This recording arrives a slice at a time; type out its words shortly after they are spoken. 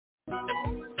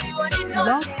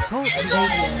Blog Talk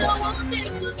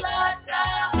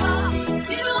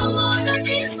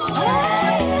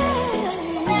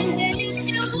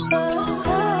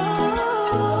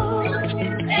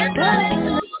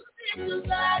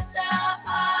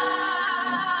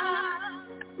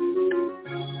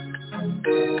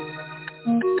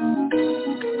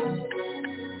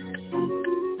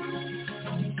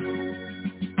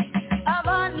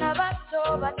Abana bato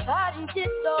batari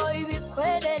gito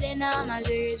ibikwerere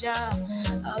n'amajeja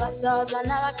abasaza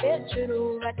n'abakecuru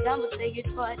batambutse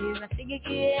gitwari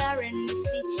basigikiye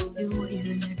RNC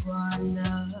ihuriro nyarwanda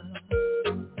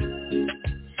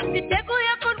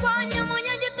biteguye kurwanya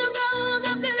umunyagitugu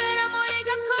bwibera muri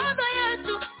gakondo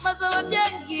yacu maze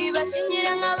ababyeyi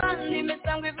bashingira nk'abandi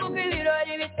imisango ivuga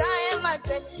ibirori bitaye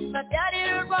maze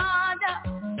babyarira u Rwanda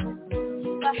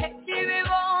bahetse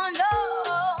ibibondo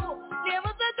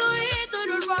nibuze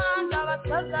duhindura u Rwanda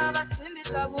abasaza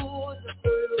basimbika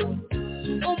buzukuru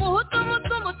umuhutu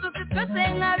umututsi twese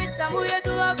nk'abisamuye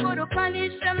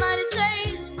duhagurukanisha marisei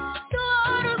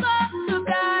duhora u Rwanda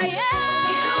ubwaye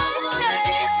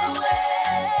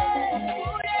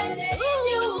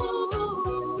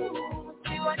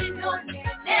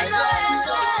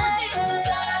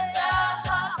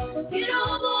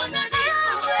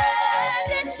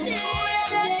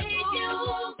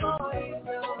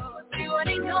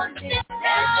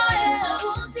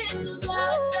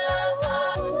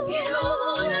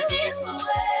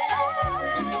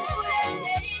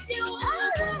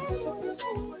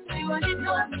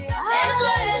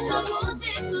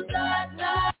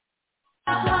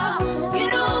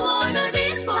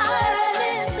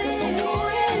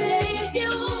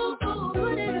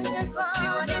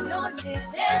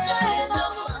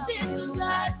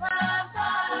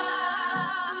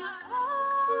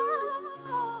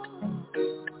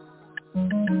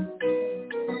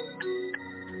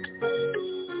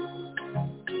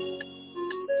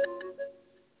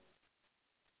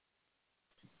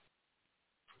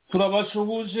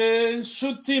turabashuhuje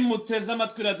inshuti muteze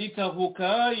amatwi radiyo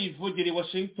Itahuka ivugira i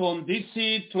Washington DC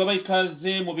turabaha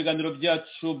ikaze mu biganiro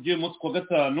byacu by'uyu munsi ku wa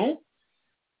gatanu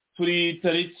turi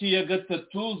tariki ya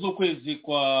 3 z'ukwezi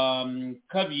kwa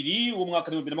kabiri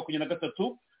w'umwaka wa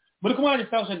 2023 muri kumwe nanjye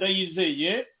Serge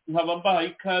Ndayizeye nkaba mbahaye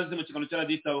ikaze mu kiganiro cya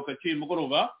radiyo Itahuka cy'uyu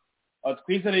mugoroba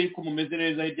twizere yuko mumeze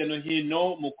neza hirya no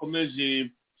hino mukomeje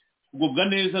kugubwa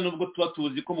neza nubwo tuba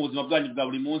tuzi ko mu buzima bwanyu bwa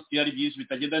buri munsi hari byinshi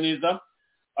bitagenda neza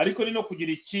ariko ni no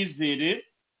kugira icyizere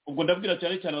ubwo ndabwira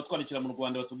cyane cyane abatwandikira mu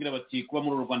Rwanda batubwira bati kuba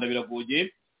muri Rwanda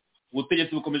biragoye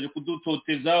ubutegetsi bukomeje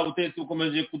kudutoteza ubutegetsi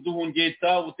bukomeje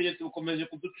kuduhungeta ubutegetsi bukomeje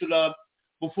kuducura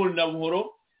bufuri na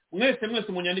buhoro mwese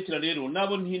munyandikira rero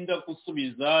nabo ntinda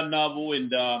gusubiza nabo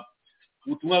wenda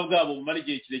ubutumwa bwabo bumara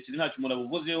igihe kirekire ntacyo umuntu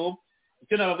abuvuzeho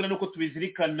icyo nababwira nuko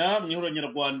tubizirikana mu ihuriro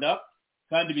nyarwanda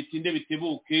kandi bitinde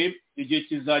bitebuke igihe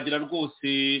kizagera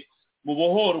rwose mu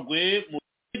bohorwe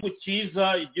igihugu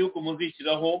cyiza igihugu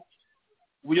muzishyiraho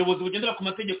ubuyobozi bugendera ku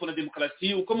mategeko na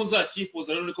demokarasi uko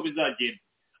muzacyifuza rero niko bizagenda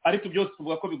ariko byose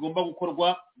tuvuga ko bigomba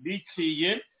gukorwa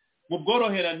biciye mu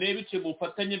bworoherane biciye mu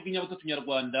bufatanye bw'inyabutatu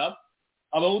nyarwanda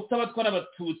abahutu abatwa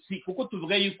n'abatutsi kuko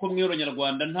tuvuga yuko mu ihuriro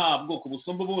nyarwanda nta bwoko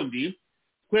busumba ubundi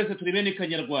twese turi bene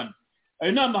kanyarwanda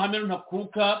ayo ni amahame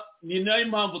ntakuka ni nayo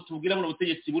mpamvu tubwira mu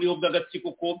butegetsi buriho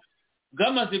bw'agatsiko ko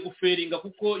bwamaze guferinga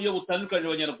kuko iyo butandukanye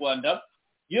abanyarwanda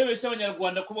iyo bese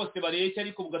abanyarwanda ko bose bareshya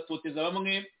ariko bugatoteza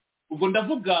bamwe ubwo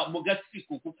ndavuga mu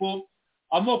gatsiko kuko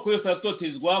amoko yose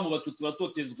aratotezwa mu batutsi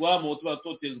batotezwa mu bahutu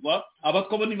batotezwa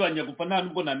abatwa bo ntibanyagupfa nta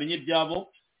nubwo namenye byabo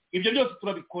ibyo byose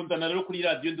turabikundana rero kuri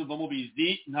radiyo ndumva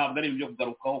mubizi ntabwo ari ibyo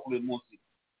kugarukaho kuri uyu munsi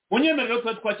munyemerero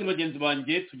tuba twakira bagenzi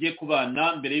banjye tugiye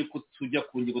kubana mbere y'uko tujya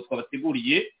ku ngingo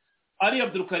twabateguriye ari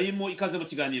Abdulkarim ikaze mu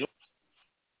kiganiro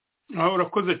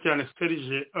urakoze cyane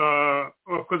Serge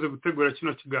urakoze gutegura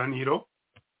kino kiganiro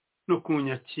no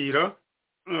kunyakira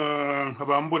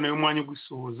nkaba mboneye umwanya wo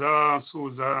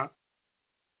gusuhuza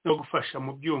no gufasha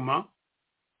mu byuma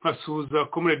nkasuhuza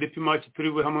komune depimaki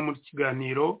turi bwe hamwe muri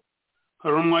kiganiro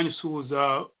hari umwanya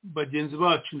usuhuza bagenzi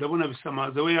bacu ndabona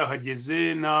Bisamaza we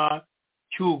yahageze na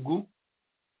Cyugu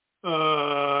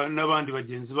n'abandi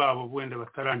bagenzi babo wenda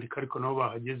batarandika ariko nabo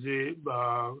bahageze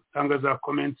batanga za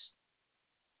comments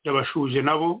yabashuje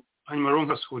nabo hanyuma rero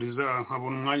nkasuriza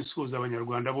nkabona umwanya usuhuza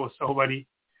abanyarwanda bose aho bari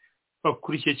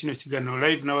bakurikiye kino kiganiro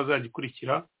live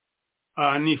n'abazagikurikira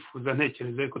nifuza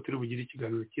ntekereza ko turi bugire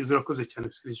ikiganiro cyiza urakoze cyane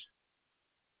Serge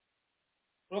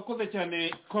urakoze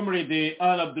cyane comrade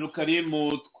Abdulkarim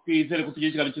twizere ko tugiye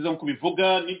ikiganiro cyiza nk'uko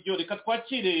bivuga nibyo reka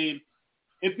twakire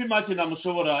Epimaki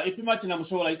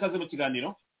namushobora ikaze mu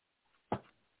kiganiro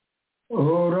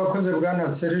urakoze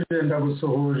bwana Serge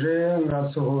ndagusuhuje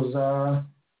ngasuhuza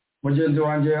mugenzi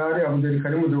wanjye hari Abdul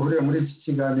Karim duhuriye muri iki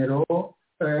kiganiro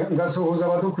ngasuhuza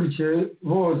abadukurikiye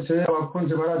bose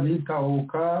abakunzi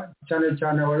baraditahuka cyane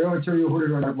cyane abayoboke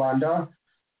b'ihuriro nyarwanda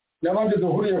n'abandi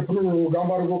duhuriye kuri uru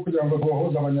rugamba rwo kugira ngo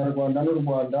duhuze abanyarwanda n'u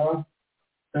Rwanda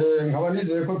nkaba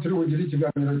nizeye ko turi bugire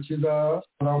ikiganiro cyiza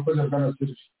murakoze bwana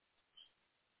Serge.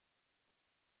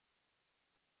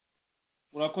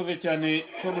 urakoze cyane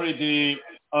comrade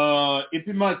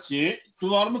ipimake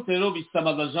tubaramutse rero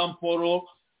bisamaza Jean Paul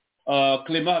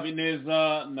Clement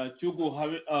Habineza na Cyugo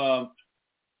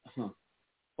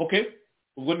okay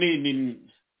ubwo ni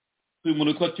uyu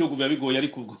muntu witwa Cyugo biba bigoye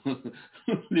ariko ubwo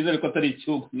nizere ko atari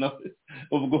Cyugo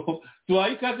ubwo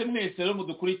tuhaye ikaze mwese rero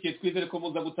mudukurikiye twizere ko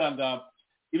muza gutanga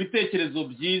ibitekerezo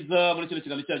byiza muri kino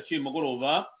kiganiro cyacu cy'uyu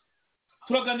mugoroba.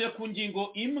 Turaganira ku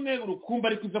ngingo imwe urukumba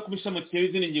ariko iza kubishamukiye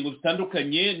izindi ngingo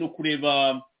zitandukanye ni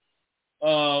ukureba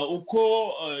uko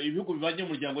ibihugu bibanye mu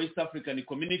muryango wa East African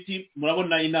Community.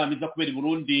 Murabona inama iza kubera i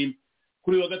Burundi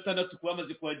kuri wa gatandatu kuba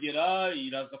bamaze kuhagera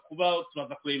iraza kuba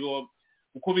turaza kureba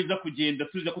uko biza kugenda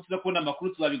tuza ko tuza kubona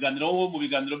amakuru tuzabiganiraho mu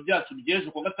biganiro byacu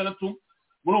by'ejo ku gatandatu.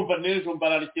 Murumva n'ejo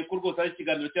mbararikiye ko rwose ari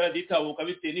ikiganiro cya Itahuka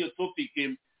bitewe n'iyo topic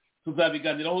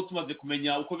tuzabiganiraho tumaze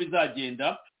kumenya uko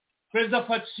bizagenda. Perezida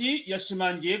Fatsi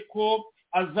yashimangiye ko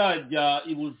azajya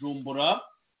i Bujumbura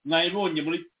mwayibonye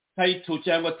muri title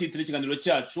cyangwa titre y'ikiganiro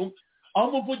cyacu aho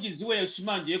umuvugizi we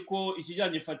yashimangiye ko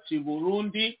ikijyanye Fatsi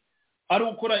Burundi ari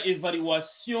gukora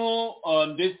evaluation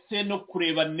ndetse no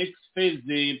kureba next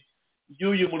phase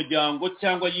y'uyu muryango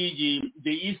cyangwa y'iyi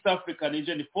the East African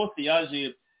Region Force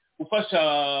yaje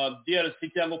gufasha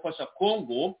DRC cyangwa gufasha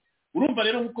Congo. Urumva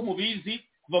rero nk'uko mubizi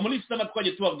kuva muri sama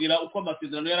twagiye tubabwira uko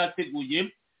amasezerano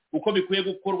yarateguye uko bikwiye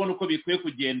gukorwa nuko bikwiye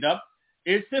kugenda.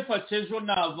 Ese Fatsejo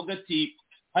navuga ati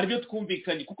hari byo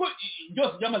twumvikanye kuko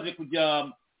byose byamaze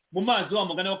kujya mu mazi wa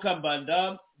mugane wa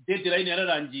Kambanda deadline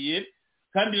yararangiye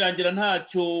kandi irangira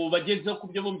ntacyo bagezeho ku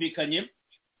byo bumvikanye.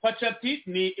 Fatsi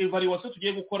ni evaluation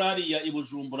tugiye gukora hariya i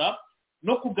Bujumbura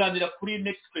no kuganira kuri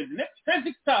next phase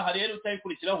itaha rero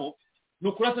utayikurikiraho ni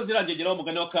ukurasa zirangegera wa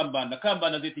mugane wa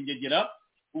Kambanda zitingegera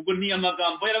ubwo ni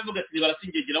amagambo yaravuga ati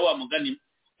barasingegera wa mugani.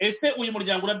 Ese uyu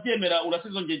muryango urabyemera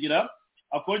urasizongegera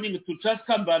according to Charles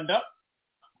Kambanda?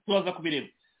 Turaza kubireba.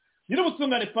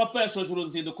 Nyir'ubutungane papa yashoje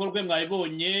uruzinduko rwe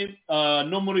mwayibonye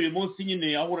no muri uyu munsi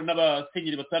nyine ahura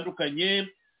n'abasenyeri batandukanye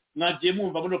mwagiye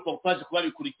mwumva muri reportage kuba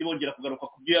bikurikiye bongera kugaruka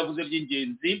ku byo yavuze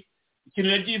by'ingenzi. Ikintu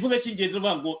yagiye ivuga cy'ingenzi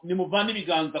uvuga ngo ni muvane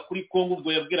ibiganza kuri Congo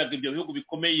ubwo yabwiraga ibyo bihugu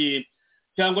bikomeye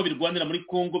cyangwa birwanira muri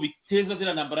Congo biteza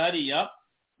zira ntambara hariya.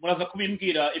 Muraza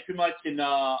kubimbwira epimake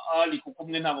na Ali kuko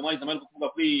mwe ntabwo mwagize amahirwe kuvuga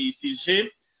kuri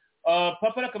CG.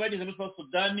 Papa akaba yageze muri South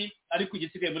Sudan ariko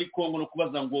igisigaye muri Congo no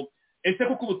kubaza ngo ese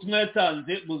kuko ubutumwa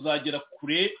yatanze buzagera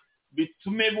kure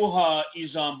bitume buha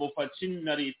ijambo Fatsi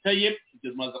na leta ye.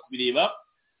 Ibyo muraza kubireba.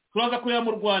 Turaza kureba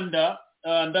mu Rwanda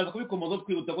ndaza kubikomoza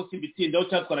twibuta ko simbitindaho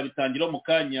cyatwara bitangiraho mu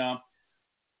kanya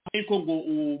ariko ngo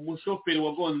umushoferi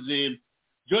wagonze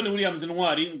John Williams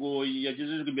Ntwari ngo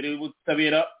yagejejwe imbere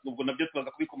y'ubutabera ubwo nabyo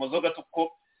turaza kubikomozaho gato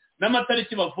ko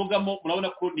n'amatariki bavugamo murabona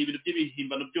ko ni ibintu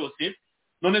by'ibihimbano byose.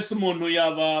 None se umuntu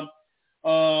yaba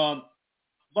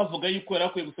bavuga yuko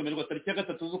yarakwiye gusomerwa tariki ya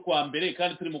 3 z'ukwa mbere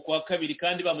kandi turi mu kwa kabiri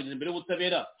kandi bamugeje imbere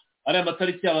y'ubutabera ari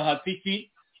amatariki yaba hafi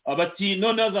iki abati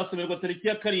none azasomerwa tariki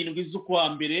ya 7 z'ukwa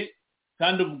mbere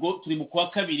kandi ubwo turi mu kwa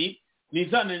kabiri. Ni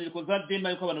zananiriko za dema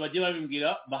yuko abantu bagiye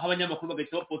babimbwira baha abanyamakuru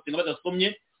bagahita bapostinga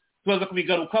badasomye. Turaza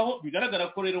kubigarukaho bigaragara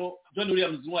ko rero John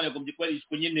Williams Ntwari yagombye kuba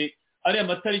yishwe nyine ari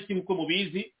amatariki nk'uko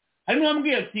mubizi. Hari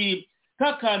n'uwambwiye ati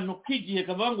ka kantu k'igihe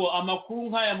kavuga ngo amakuru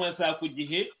nk'aya mwasaba ku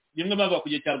gihe nimwe bava ku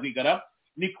gihe cya Rwigara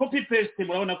ni copy paste.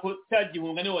 Murabona ko cya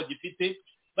gihunga niwe wagifite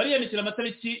bariyandikira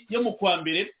amatariki yo mu kwa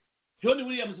mbere. John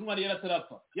Williams Ntwari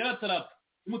yaratarapfa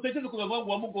umutekereza ko bavuga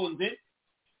ngo wamugonze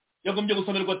yagombye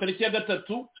gusomerwa tariki ya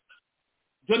 3.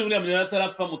 John Williams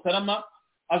yaratarapfa Mutarama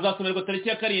azasomerwa tariki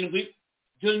ya 7.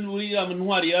 John Williams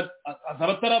Ntwari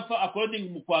azaba atarapfa according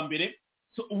mu kwa mbere.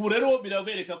 So ubu rero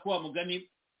birabereka ko wamugani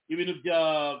ibintu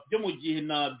byo mu gihe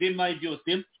na dema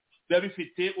byose biba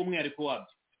bifite umwihariko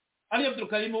wabyo. Ari Abdul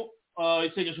Karim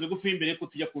isengesho rigufi imbere ko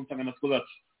tujya ku nsanganyamatsiko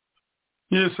zacu.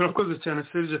 Yes, urakoze cyane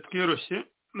Serge twiyoroshye.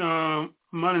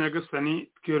 Mana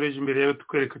Nyagasani twiyoreje imbere yawe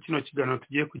tukwereka kino kiganiro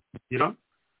tugiye kugira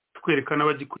tukwereka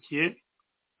n'abagikukiye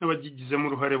n'abagigizemo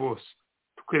uruhare bose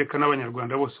tukwereka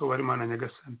n'abanyarwanda bose aho bari. Mana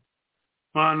Nyagasani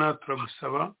Mana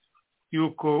turagusaba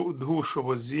yuko uduha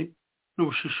ubushobozi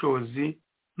n'ubushishozi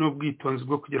n'ubwitonzi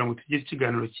bwo kugira ngo tugire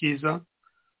ikiganiro cyiza.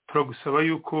 Turagusaba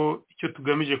yuko icyo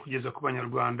tugamije kugeza ku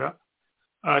banyarwanda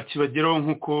kibageraho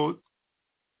nk'uko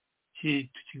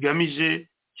kigamije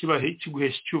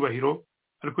kiguhesha icyubahiro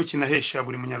ariko kinahesha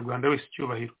buri munyarwanda wese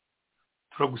icyubahiro.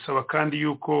 turagusaba kandi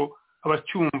yuko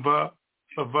abacyumva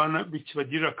bavana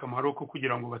bikibagirira akamaro ko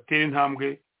kugira ngo batere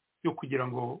intambwe yo kugira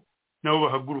ngo nabo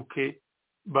bahaguruke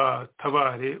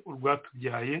batabare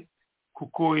urwatubyaye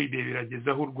kuko ibihe birageze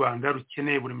aho u Rwanda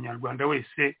rukeneye buri munyarwanda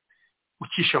wese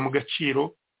ucisha mu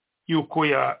gaciro yuko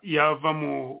yava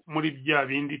muri bya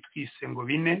bindi twise ngo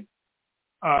bine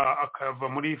akava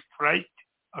muri flight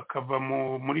akava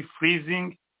muri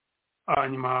freezing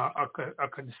hanyuma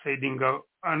akadecidinga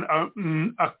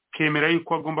akemera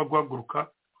yuko agomba guhaguruka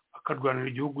akarwanira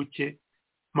igihugu cye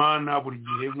mana buri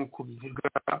gihe nk'uko bivuga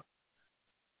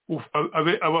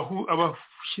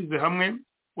abashyize hamwe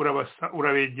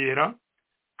urabegera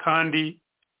kandi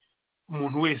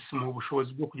umuntu wese mu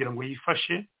bushobozi bwo kugira ngo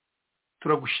yifashe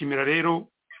turagushimira rero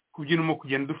kubyo urimo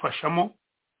kugenda dufashamo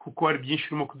kuko hari byinshi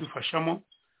urimo kudufashamo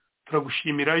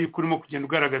turagushimira yuko urimo kugenda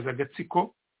ugaragaza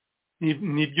agatsiko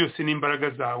ni byose n'imbaraga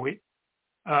zawe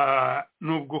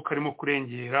nubwo karimo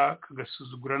kurengera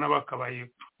kagasuzugura n'abakabaye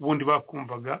ubundi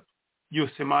bakumvaga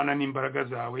byose mana n'imbaraga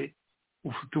zawe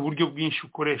ufite uburyo bwinshi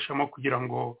ukoreshamo kugira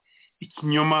ngo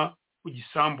ikinyoma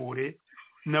ugisambure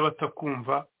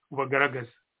n'abatakumva ubagaragaza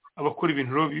abakora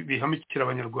ibintu bihamikira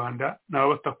abanyarwanda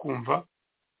n'abatakumva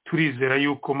turizera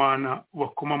yuko mana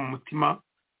ubakoma mu mutima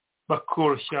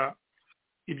bakoroshya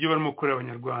ibyo barimo gukorera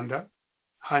abanyarwanda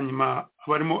hanyuma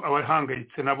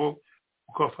abahangayitse nabo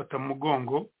ukabafata mu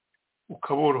mugongo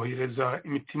ukaborohereza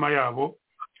imitima yabo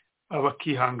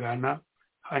bakihangana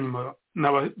hanyuma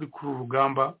n'abari kuri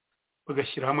urugamba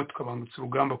bagashyira hamwe tukabangutsa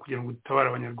urugamba kugira ngo dutabare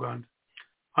abanyarwanda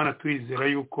hano turizera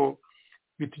yuko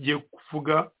bitugiye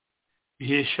kuvuga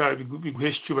biguhesha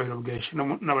icyubahiro bigahesha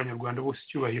n'abanyarwanda bose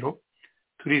icyubahiro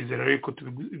turizera yuko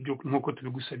nk'uko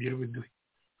tubigusabye biduhe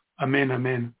amen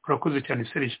amen urakoze cyane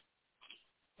Serge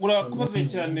urakoze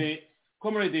cyane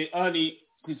comrade ari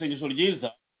ku isengesho ryiza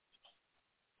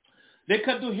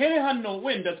reka duhere hano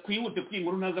wenda twihute kuri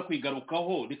inkuru ntaza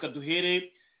kwigarukaho reka duhere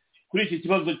kuri iki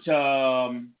kibazo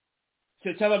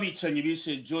cy'ababicanyi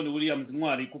bishe John Williams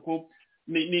Ntwari kuko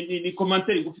ni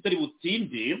komantere ngufi itari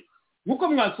butinde nk'uko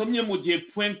mwasomye mu gihe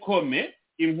 .com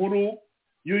inkuru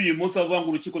y'uyu munsi avuga ngo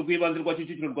urukiko rw'ibanze rwa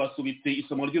Kicukiro rwasubitse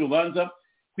isomwa ry'urubanza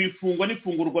ku ifungwa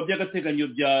n'ifungurwa by'agateganyo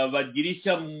bya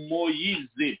Bagirishya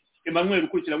Moyize Emmanuel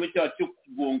ukurikiranywe icyaha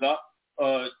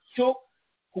cyo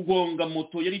kugonga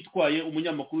moto yari itwaye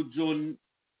umunyamakuru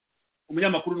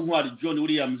Ntwari John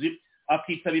Williams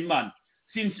akitaba Imana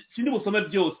sindi busome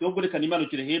byose ahubwo reka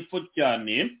nimanukire hepfo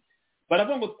cyane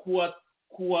baravuga ngo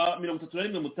kuwa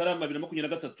 31 Mutarama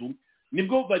 2023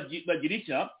 nibwo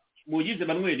Bagirishya Moyize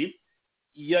Emmanuel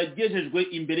yagejejwe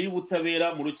imbere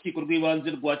y'ubutabera mu rukiko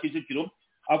rw'ibanze rwa Kicukiro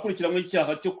akurikiranywe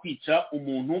icyaha cyo kwica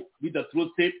umuntu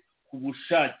bidaturutse ku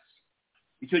bushake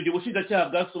icyo gihe ubushinjacyaha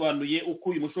bwasobanuye uko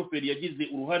uyu mushoferi yagize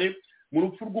uruhare mu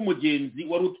rupfu rw'umugenzi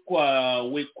wari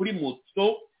utwawe kuri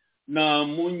moto na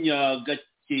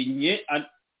Munyagakenke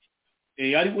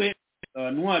ari we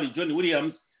Ntwari John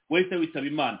Williams wese witaba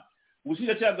Imana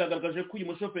ubushinjacyaha bwagaragaje ko uyu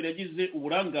mushoferi yagize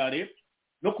uburangare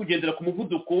no kugendera ku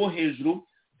muvuduko wo hejuru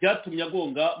byatumye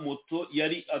agonga moto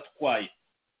yari atwaye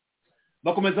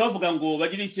bakomeza bavuga ngo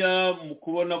Bagirishya mu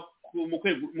kubona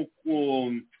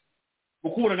mu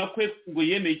kuburana kwe ngo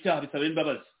yemeye icyaha bisaba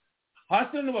imbabazi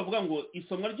hasi rero bavuga ngo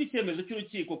isomwa ry'icyemezo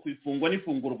cy'urukiko ku ifungwa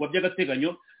n'ifungurwa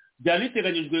by'agateganyo byari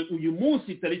biteganyijwe uyu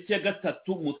munsi tariki ya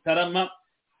 3 Mutarama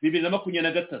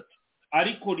 2023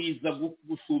 ariko riza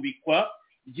gusubikwa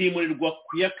byimurirwa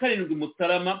ku ya 7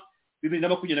 Mutarama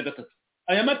 2023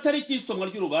 aya matariki y'isomwa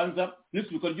ry'urubanza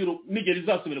n'isubikwa n'igeri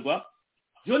rizasomerwa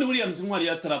John Williams Ntwari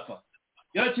yatarapfa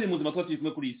yarakiri mu buzima twatiri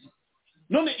kumwe kuri isi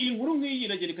none iyi nkuru nk'iyi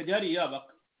iragera ikajya hariya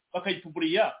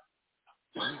bakayipuburiya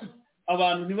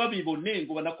abantu ntibabibone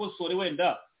ngo banakosore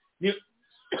wenda ni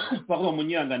pardon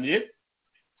munyanganire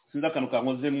sinzi akantu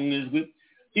kankoze mu ijwi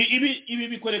ibi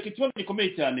bikoreka ikibazo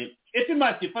gikomeye cyane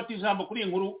etimati fata ijambo kuri iyi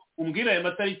nkuru umbwira aya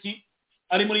matariki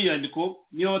ari muri iyi nyandiko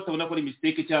niba batabona ko ari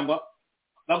mistake cyangwa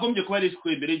bagombye kuba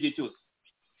yarishwe imbere y'igihe cyose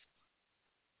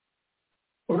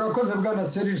urakoze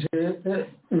bwana Serge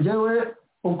njyewe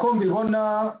uko mbibona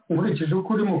nkurikije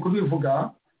uko urimo kubivuga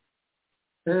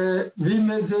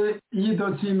bimeze iyi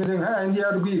dosiye imeze nk'ayandi ya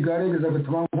Rwigara igeza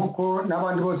gutuma nk'uko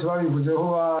n'abandi bose babivuzeho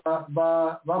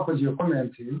bakoze iyo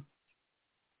komenti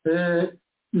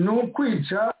ni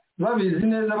ukwica babizi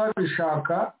neza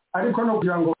babishaka ariko no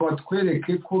kugira ngo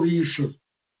batwereke ko bishe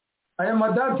aya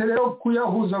madate rero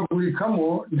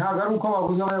kuyahuzagurikamo ntabwo ari uko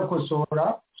babuze bayakosora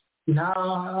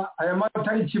aya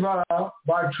matariki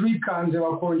bacuikanze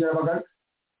bakongera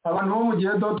abantu bo mu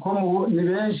gihe .com ni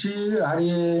benshi hari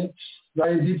ba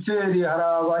editeri hari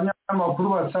abanyamakuru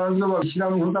basanzwe babishyira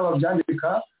mu ntuza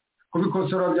babyandika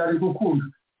kubikosora byari gukunda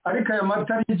ariko aya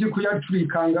matariki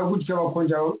kuyacurikanga gutya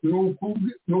bakongera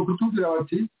ni ukutubwira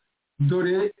bati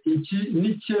dore iki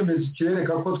n'icyemezo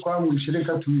kirereka ko twamwishe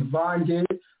reka tubivange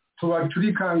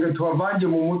tubacurikange tubavange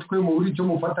mu mutwe mu buri cyo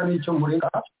mufata n'icyo mureka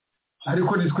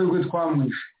ariko ni twebwe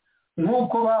twamwishe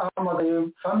nk'uko bahamagaye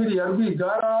family ya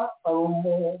Rwigara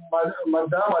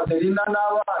madamu Adelina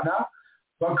n'abana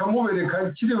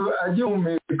bakamubereka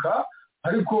agihumeka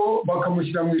ariko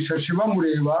bakamushyira mu ishashi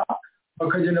bamureba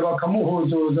bakagenda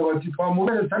bakamuhozoza bati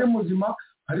twamuberetse ari muzima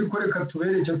ariko reka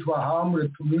tubereke tubahamure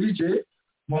tumwice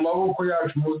mu maboko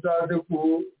yacu muzaze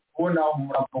kubona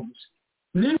umurava gusa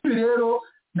n'ibi rero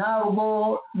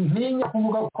ntabwo ntinya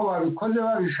kuvuga ko babikoze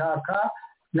babishaka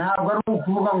ntabwo ari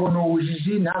ukuvuga ngo ni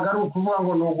ubujiji ntabwo ari ukuvuga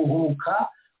ngo ni uguhubuka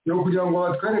ni ukugira ngo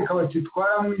batwereke bati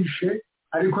twaramwishe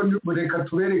ariko reka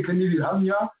tubereke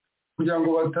n'ibihamya kugira ngo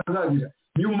batazagira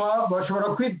nyuma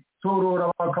bashobora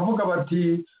kwitorora bakavuga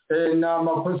bati ni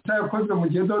amakosa yakozwe mu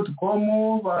gihe.com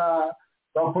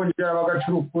bakongera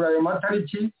bagacurukura ayo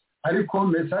matariki ariko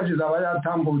mesaje zaba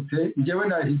yatambutse njyewe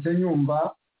nahise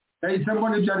nyumva nahise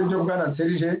mbona ibyo ari byo bwana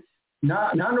Serge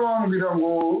nta n'uwambwira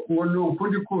ngo ni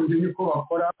ukundi kundi niko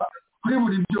bakora kuri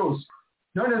buri byose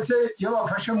none se iyo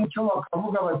bafashe mu cyo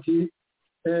bakavuga bati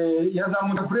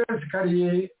yazamutse kuri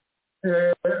esikariye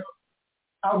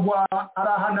agwa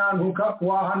arahananuka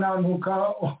wahananuka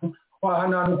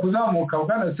uzamuka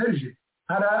bwana Serge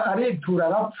aritura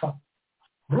arapfa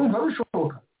urumva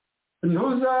bishoboka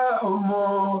ntuza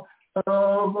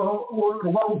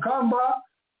Rwabukamba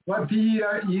bati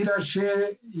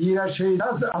yirashe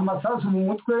amasasu mu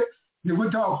mutwe ni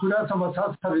gute wakurasa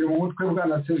amasasu abiri mu mutwe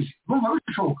bwana Serge urumva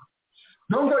bishoboka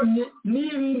nubwo ni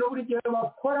ibintu buri gihe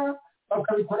bakora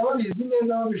bakabikora babizi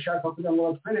neza babishaka kugira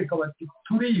ngo batwereke bati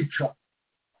turica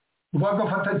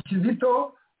bagafata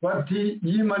Kizito bati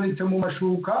yimanitse mu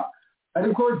mashuka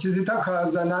ariko Kizito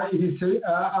akazana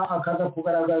akaza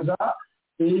kugaragaza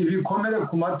ibikomere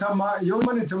ku matama iyo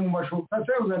umanitse mu mashuka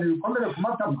se uzana ibikomere ku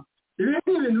matama ibi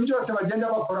ni ibintu byose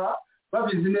bagenda bakora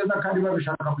babizi neza kandi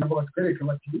babishaka kugira ngo batwereke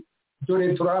bati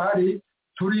dore turahari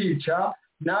turica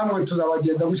namwe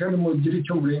tuzabagenda gutya nimugire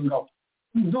icyo murengaho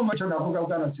ndumva icyo navuga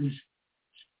bwana Serge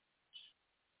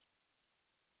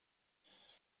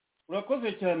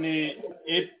urakoze cyane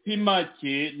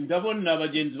epimake ndabona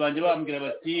bagenzi banjye bambwira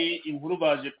bati inkuru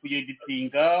baje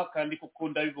kuyeditinga kandi kuko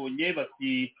ndabibonye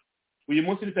bati uyu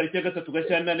munsi ni tariki ya 3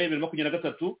 Gashyantare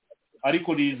 2023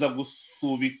 ariko riza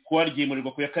gusubikwa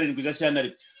ryimurirwa ku ya 7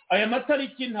 Gashyantare aya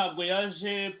matariki ntabwo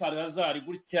yaje par hasard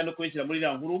gutya no kweshyira muri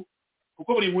ya nkuru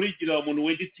kuko buri nkuru igira umuntu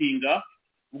weditinga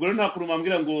ubwo rero nta kuru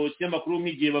mambwira ngo kinyamakuru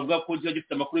nk'igihe bavuga ko kiba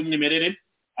gifite amakuru y'umwimerere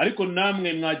ariko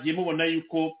namwe mwagiye mubona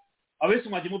yuko abese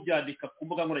mwagiye mubyandika ku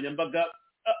mbuga nkoranyambaga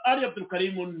ari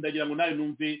Abdulkarim ndagira ngo nawe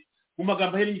numve mu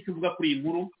magambo ahere n'ikivuga kuri iyi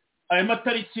nkuru aya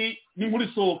matariki ni inkuru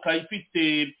isohoka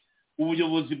ifite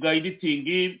ubuyobozi bwa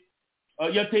editing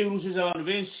yateye urujijo abantu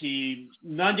benshi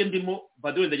nanjye ndimo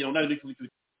badewe ndagira ngo nawe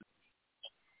n'icyo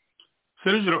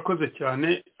Serge urakoze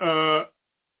cyane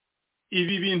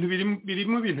ibi bintu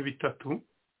birimo ibintu bitatu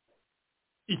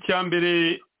icya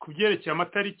mbere ku byerekeye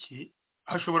amatariki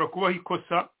hashobora kubaho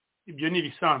ikosa ibyo ni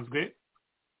ibisanzwe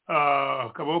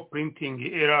hakabaho printing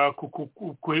era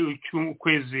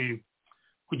ukwezi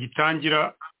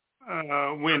kugitangira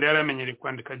wenda yaramenyereye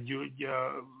kwandika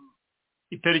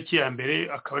itariki ya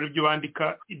mbere akaba ari byo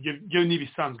bandika ibyo ni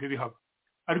ibisanzwe bihaba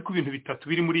ariko ibintu bitatu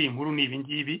biri muri iyi nkuru ni ibi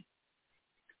ngibi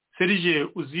Serge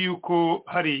uzi yuko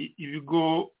hari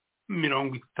ibigo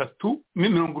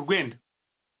 90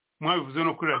 mwabivuze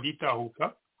no kuri radio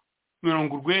Itahuka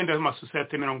 90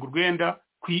 amasosiyete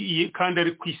 90 kandi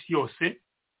ari ku isi yose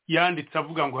yanditse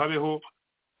avuga ngo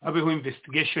habeho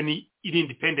investigation iri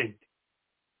independent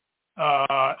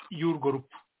y'urwo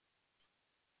rupfu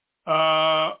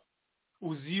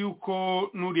uzi yuko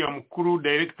nuriya mukuru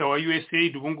director wa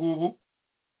USAID ubu ngubu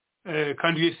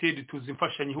kandi USAID tuzi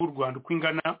imfashanyo y'u Rwanda uko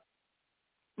ingana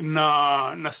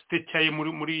na state cyaye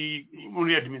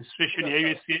muri administration ya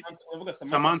USAID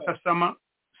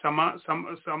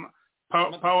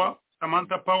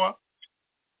Samantha Power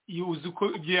uzi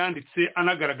ko ibyo yanditse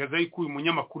anagaragaza yuko uyu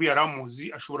munyamakuru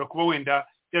yaramuzi ashobora kuba wenda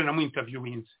yaranamu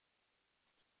interviewinze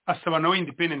asaba nawe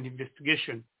independent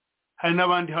investigation hari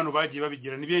n'abandi hano bagiye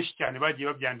babigira ni benshi cyane bagiye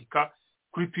babyandika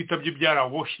kuri Twitter byo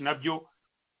byarawosh nabyo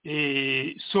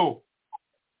so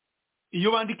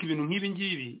iyo bandika ibintu nk'ibi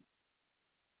ngibi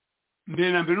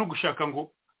mbere na mbere no gushaka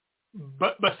ngo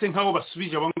base nkaho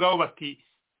basubije abo ngabo bati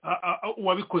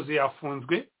uwabikoze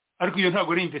yafunzwe ariko iyo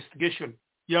ntabwo ari investigation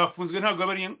yafunzwe ntabwo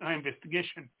ari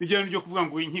investigation bijyanye n'ibyo kuvuga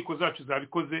ngo inkiko zacu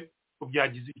zabikoze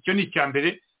ubyagize icyo ni icya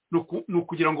mbere no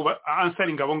kugira ngo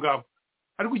answering abo ngabo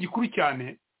ariko igikuru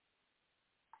cyane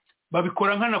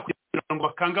babikora nkana kugira ngo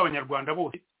bakanga abanyarwanda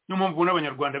bose niyo mpamvu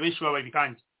n'abanyarwanda benshi babaye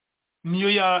bikange niyo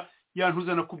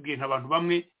yantuza nakubwiye abantu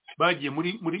bamwe bagiye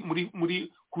muri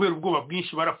kubera ubwoba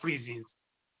bwinshi barafreezing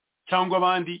cyangwa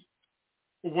abandi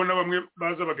ubona bamwe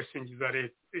baza bagasingiza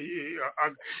leta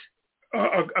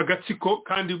agatsiko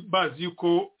kandi bazi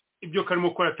yuko ibyo karimo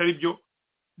gukora atari byo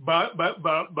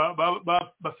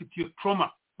bafite iyo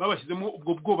trauma babashyizemo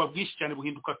ubwo bwoba bwinshi cyane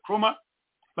buhinduka trauma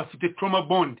bafite trauma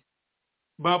bond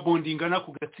babondingana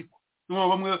ku gatsiko niyo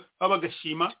bamwe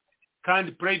babagashima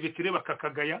kandi private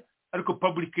bakakagaya ariko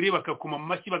public bakakoma mu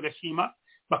mashyi bagashima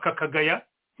bakakagaya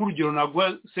nk'urugero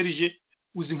nagwa Serge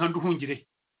uzi nka Nduhungire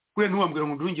kure ntuwambwira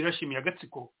ngo Nduhungire ashimiye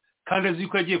agatsiko kandi azi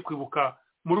ko yagiye kwibuka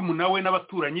muri umunawe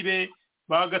n'abaturanyi be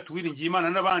bagatuwiringiye Imana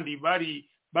n'abandi bari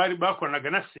bakoranaga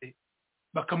na se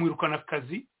bakamwirukana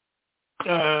akazi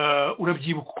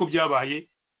urabyibuka uko byabaye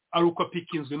ari uko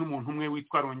apikinzwe n'umuntu umwe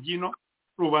witwa Rongino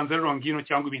rubanza Rongino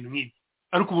cyangwa ibintu nk'ibi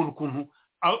ariko ubuntu ukuntu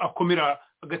akomera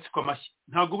agatsiko amashyi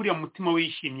ntago buriya mutima we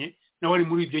yishimye nawe ari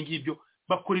muri ibyo ngibyo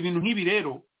bakora ibintu nk'ibi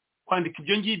rero kwandika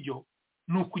ibyo ngibyo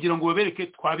ni ukugira ngo babereke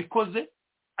twabikoze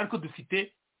ariko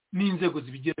dufite n'inzego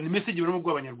zibigira ni message barimo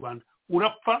bw'abanyarwanda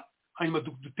urapfa hanyuma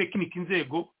dutekinike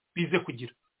inzego bize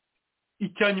kugira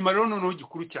icyanyuma rero noneho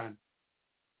gikuru cyane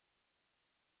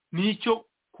nicyo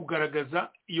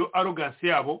kugaragaza iyo arrogance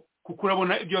yabo kuko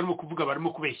urabona ibyo barimo kuvuga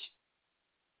barimo kubeshya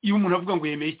iyo umuntu avuga ngo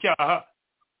yemeye icyaha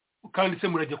kandi se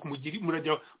murajya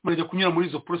kunyura muri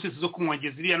izo process zo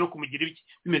kumwongeza iriya no kumugira ibiki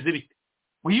bimeze bite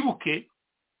wibuke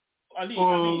ali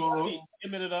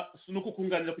emerera nuko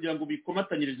kunganira kugira ngo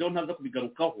bikomatanyirizeho ntaza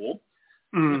kubigarukaho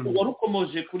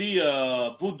warukomoje kuri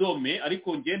Budome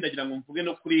ariko ngendagira ngo mvuge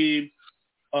no kuri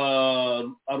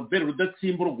Albert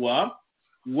Rudatsimburwa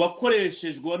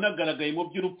wakoreshejwe wanagaragaye mu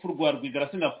by'urupfu rwa Rwigara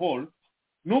na Paul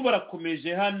n'ubu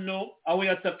arakomeje hano aho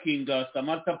yatakinga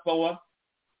Samantha Power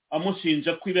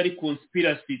amushinja ko ibi ari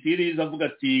conspiracy theories avuga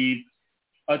ati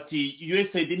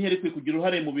USAID ntiyari kugira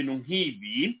uruhare mu bintu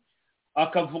nk'ibi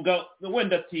akavuga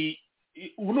wenda ati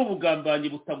ubu n'ubugambanyi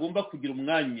butagomba kugira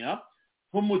umwanya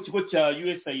nko mu kigo cya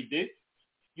USAID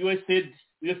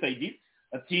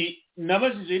ati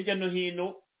nabajije hirya no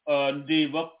hino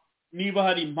ndeba niba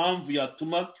hari impamvu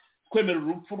yatuma twemera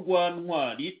urupfu rwa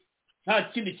Ntwari nta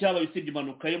kindi cyabaye usibye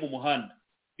impanuka yo mu muhanda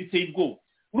biteye ubwoba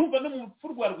urumva no mu rupfu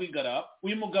rwa Rwigara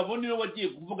uyu mugabo niwe wagiye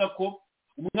kuvuga ko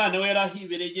umwana we yari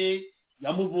ahibereye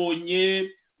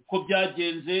yamubonye uko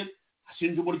byagenze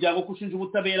ashinja umuryango ko ushinja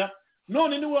ubutabera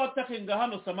none niwe watakenga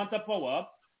hano Samantha Power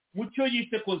mu cyo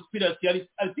yise conspiracy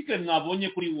article mwabonye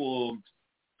kuri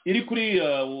iri kuri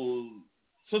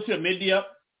social media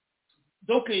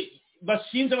donc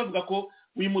bashinja bavuga ko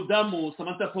uyu mudamu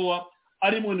Samantha Power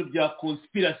ari mu bintu bya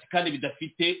conspiracy kandi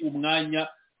bidafite umwanya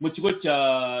mu kigo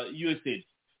cya USAID.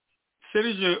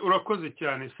 Serge urakoze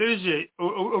cyane Serge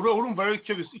urumva rero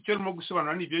icyo urimo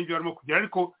gusobanura n'ibyo ngibyo arimo kugira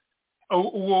ariko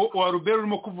uwo wa Robert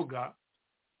urimo kuvuga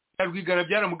Rwigara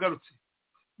byaramugarutse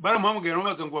baramuhamagaye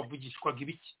bamaze ngo bavugishwaga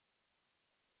ibiki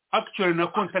actually na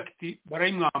contact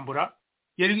barayimwambura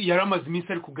yari amaze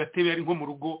iminsi ari ku gatebe yari nko mu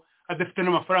rugo adafite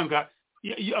n'amafaranga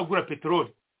agura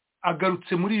peteroli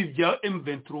agarutse muri ibi bya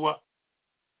M23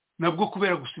 nabwo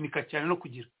kubera gusunika cyane no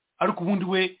kugira ariko ubundi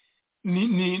we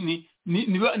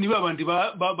ni babandi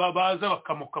baza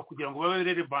bakamoka kugira ngo babe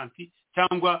relevant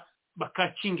cyangwa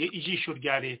bakacinge ijisho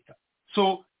rya leta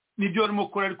so nibyo barimo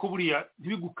gukora ariko buriya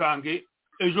ntibigukange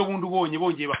ejo bundi ubonye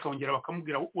bongeye bakongera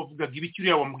bakamubwira wavugaga ibiki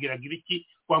uriya wamubwiraga ibiki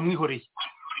wamwihoreye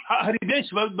hari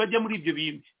benshi bajya muri ibyo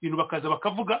bintu bakaza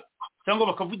bakavuga cyangwa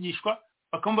bakavugishwa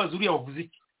bakamubaza uriya wavuze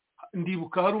iki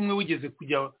ndibuka hari umwe wigeze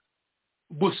kujya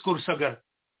Bosco Rusagara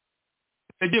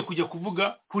yagiye kujya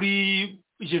kuvuga kuri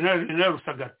General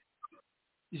Rusagara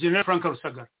General Frank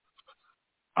Rusagara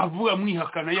avuga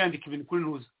mwihakana yandika ibintu kuri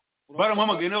ntuza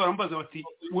baramuhamagaye nabo barambaza bati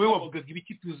wewe wavugaga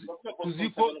ibiki tuzi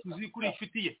kuri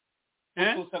inshuti ye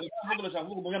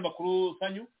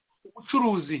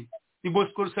umucuruzi ni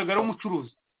Bosco Rusagara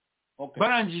w'umucuruzi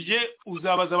barangije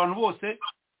uzabaza abantu bose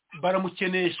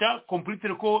baramukenesha complete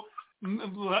ko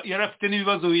yari afite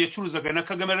n'ibibazo yacuruzaga na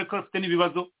Kagame ariko afite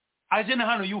n'ibibazo aje na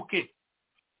hano UK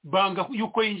banga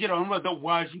yuko yinjira bamubaza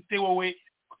waje ute wowe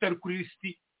kutari kuri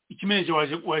list ikimenyesha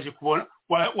waje kubona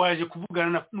waje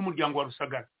kuvugana n'umuryango wa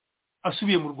Rusagara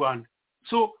asubiye mu Rwanda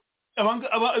so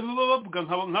bavuga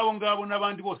nk'abo ngabo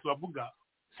n'abandi bose bavuga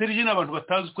Serge n'abantu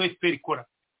batazi ko FPR ikora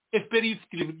FPR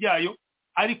ifite ibintu byayo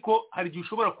ariko hari igihe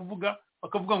ushobora kuvuga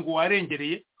bakavuga ngo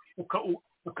warengereye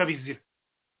ukabizira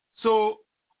so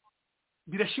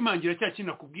birashimangira cya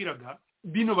kintu nakubwiraga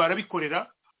bino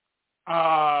barabikorera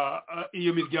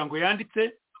iyo miryango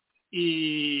yanditse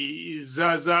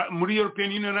zaza muri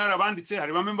European Union arabanditse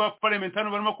hari bamwe ba parliament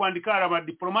hano barimo kwandika hari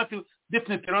abadiplomate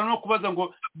definitely barimo kubaza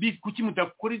ngo kuki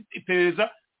mutakora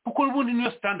iperereza kuko ubundi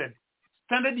niyo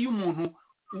standard y'umuntu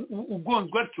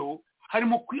ugonzwe atyo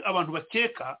harimo abantu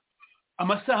bakeka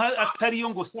amasaha atariyo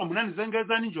ngo saa 8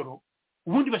 za nijoro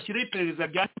ubundi bashyiraho iperereza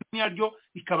rya nyaryo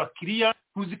ikabakiriya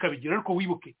ntuzikabigira ariko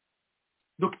wibuke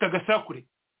Dr Gasakure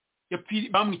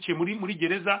bamwiciye muri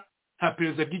gereza nta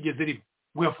perereza ryigeze riba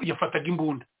ngo yafataga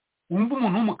imbunda wumva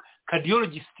umuntu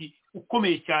w'umukardiologist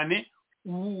ukomeye cyane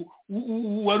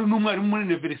wari n'umwarimu muri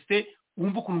universite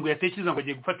wumva ukuntu ngo yatekereza ngo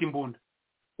agiye gufata imbunda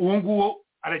uwo nguwo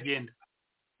aragenda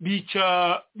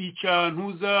bica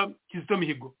ntuza Kizito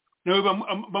Mihigo nawe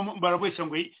barabeshya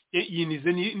ngo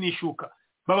yinize nishuka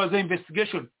babaza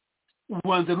investigation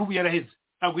ubanza n'ubu yaraheze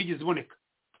ntabwo yigeze iboneka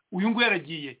uyu nguyu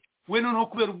yaragiye we noneho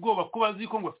kubera ubwoba ko bazi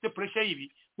ko ngo afite pressure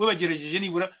y'ibi we bagerageje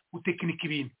nibura gutekinika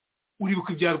ibintu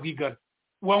uribuka ibya Rwigara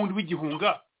wa wundi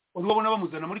w'igihunga urabona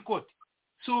bamuzana muri koti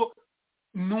so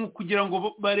kugira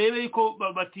ngo barebe ko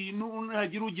bati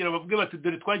hagira ugira bavuge bati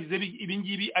dore twagize ibi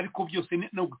ngibi ariko byose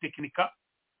no gutekinika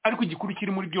ariko igikuru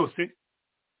kiri muri byose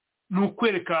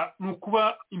ukwereka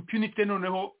ukuba impunity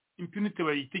noneho impunity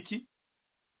bayita iki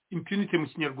impunity mu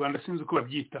Kinyarwanda sinzi uko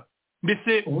babyita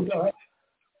mbese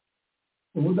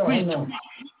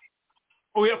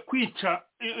kwica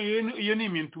iyo ni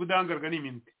imintu ubudahangarwa ni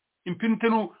imintu impunity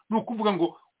ni ukuvuga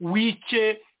ngo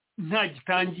wice nta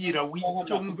gitangira wice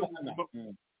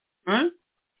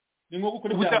ni nko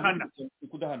gukora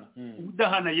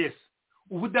ubudahana yes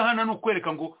ubudahana ni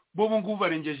ukwereka ngo bo ngubu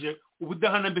barengeje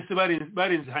ubudahana mbese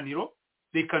barenze haniro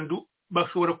reka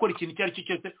bashobora gukora ikintu icyo ari cyo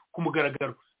cyose ku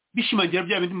mugaragaro bishimangira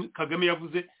bya bindi Kagame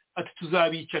yavuze ati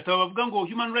tuzabica bavuga ngo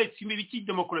human rights ibiki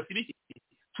demokarasi biki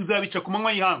tuzabica ku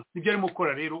manywa y'ihanga nibyo arimo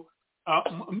gukora rero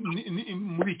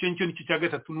muri icyo cya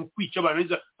gatatu ni ukwica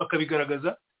abantu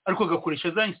bakabigaragaza ariko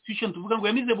agakoresha za institution tuvuga ngo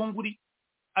yamize bunguri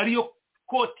ariyo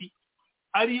koti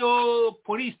ariyo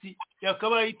polisi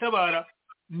yakabaye itabara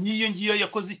niyo ngiyo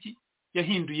yakoze iki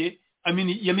yahinduye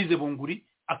yamize bunguri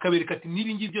akabereka ati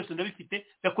nibi ngibi byose ndabifite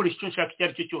yakoresha icyo nshaka icyo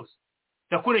ari cyo cyose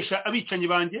yakoresha abicanyi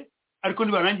banjye ariko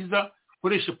nibarangiza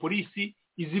koresha polisi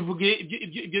izivuge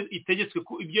ibyo itegetswe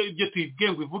ibyo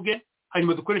tuyibwiye ngo ivuge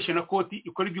hanyuma dukoresha na koti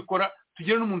ikora ibyo ikora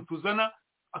tugere n'umuntu tuzana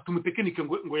atumutekinike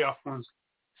ngo yafunzwe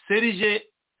serije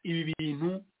ibi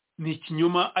bintu ni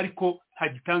ikinyoma ariko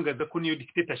ntagitangaza ko niyo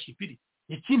dictatorship iri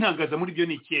ikintangaza muri byo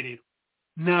ni icyerero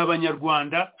ni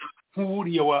abanyarwanda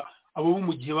nk'uriya abo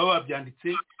mu gihe baba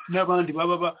babyanditse n'abandi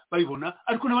baba babibona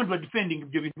ariko n'abandi ba defending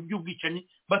ibyo bintu by'ubwicanyi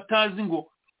batazi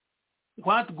ngo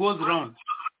what goes around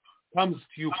comes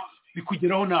to you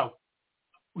bikugeraho nawe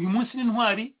uyu munsi ni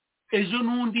intwari ejo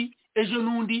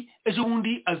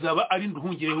bundi azaba ari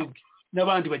nduhungireho ubwe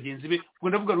n'abandi bagenzi be ubwo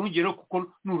ndavuga nduhungireho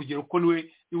kuko n'urugero ko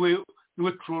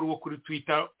niwe troll wo kuri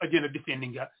Twitter agenda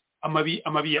defendinga amabi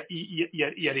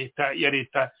ya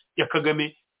leta ya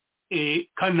Kagame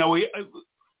kandi nawe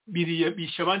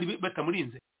bisha abandi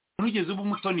batamurinze nugeze ubu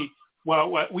mutoni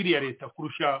wiriya leta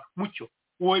kurusha mucyo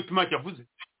wowe Pimaki yavuze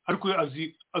ariko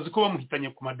azi ko bamuhitanye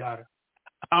ku madara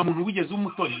nta muntu wigeze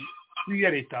umutoni wiriya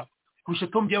leta kurusha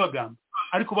Tom by'abagamba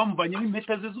ariko bamuvanye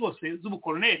n'impeta ze zose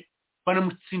z'ubukoloneli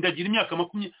banamutsindagira imyaka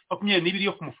 22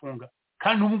 yo kumufunga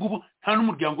kandi ubu ngubu nta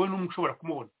n'umuryango we n'umwe ushobora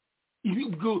kumubona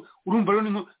urumva rero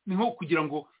ni nko kugira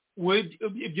ngo we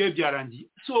ibyo byarangiye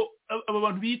so aba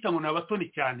bantu biyita ngo ni abatoni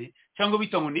cyane cyangwa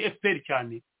bita ngo ni FPR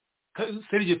cyane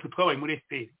serije twabaye muri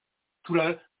FPR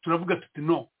turavuga tuti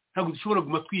no ntabwo dushobora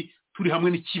guma turi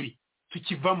hamwe n'ikibi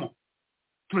tukivamo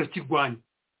turakirwanya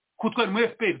ko twari muri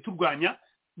FPR turwanya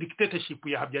dictatorship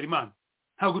ya Habyarimana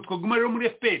ntabwo twaguma rero muri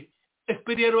FPR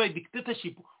rero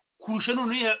dictatorship kurusha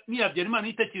none ni Habyarimana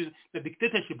itakije na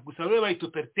dictatorship gusa rero bayi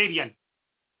totalitarian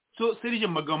so serije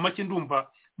mu magambo make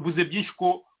ndumva mvuze byinshi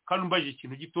ko kandi mbaje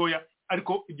ikintu gitoya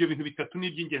ariko ibyo bintu bitatu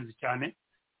ni by'ingenzi cyane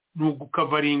ni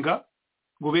ugukavaringa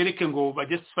ngo bereke ngo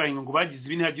bajustifying ngo bagize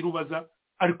ibintu hagira ubaza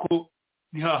ariko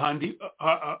ni hahandi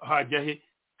hajya he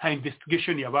nta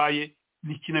investigation yabaye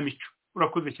ni kinamico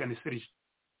urakoze cyane serije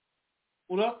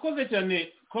urakoze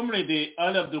cyane comrade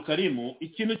Ali Abdul Karim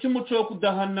ikintu cy'umuco wo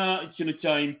kudahana ikintu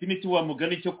cya impunity wa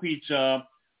mugani cyo kwica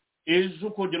ejo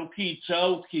ukongera ukica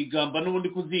ukigamba n'ubundi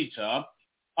kuzica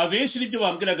abenshi nibyo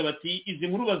bambwiraga bati izi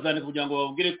nkuru bazane kugira ngo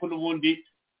bababwire ko n'ubundi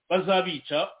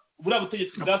bazabica buriya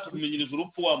butegetsi bwatumenyereza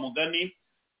urupfu wa mugani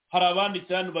hari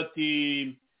abanditse hano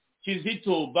bati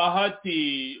Kizito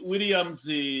Bahati Williams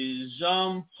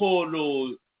Jean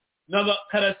Paul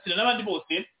Karasira n'abandi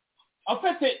bose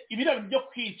afite ibiraro byo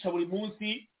kwica buri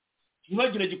munsi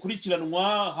ntibagire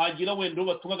gikurikiranwa hagira wenda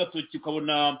batunga agatoki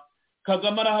ukabona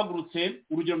Kagame arahagurutse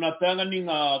urugero natanga ni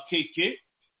nka keke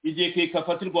igihe keke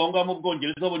afatirwa aho ngaho mu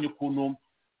Bwongereza babonye ukuntu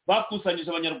bakusanyije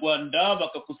abanyarwanda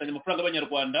bagakusanya amafaranga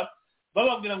y'abanyarwanda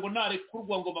bababwira ngo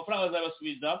narekurwa ngo amafaranga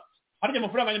azabasubiza harya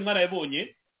amafaranga nyine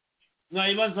mwarayabonye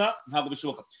mwayibaza ntabwo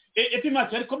bishoboka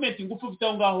epimati hari comment ngufu ufite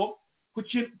aho ngaho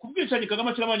ku bwicanyi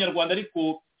Kagame ashyira abanyarwanda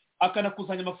ariko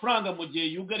akanakusanya amafaranga mu gihe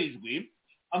yugarijwe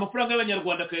amafaranga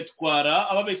y'abanyarwanda akayatwara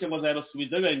ababeshya ngo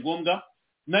azayabasubiza bibaye ngombwa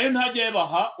nayo ntajya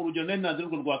yabaha urugero nari nanze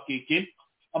urwo rwa keke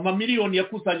amamiliyoni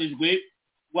yakusanyijwe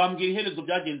wambwira iherezo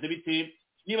byagenze bite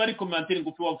niba ari komantere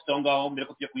ngufi waba ufite aho ngaho mbere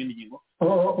ko tujya ku yindi ngingo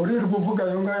urirwa uvuga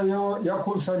ayo ngayo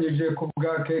yakusanyije ku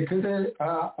bwa keke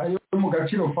ayo mu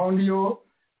Gaciro Fund yo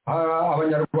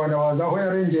abanyarwanda baza aho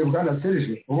yarengeye bwana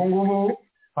Serge ubu ngubu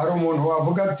hari umuntu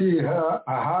wavuga ati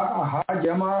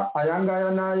hajyamo aya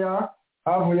ngaya n'aya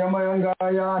havuyemo aya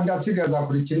ngaya ndasigaza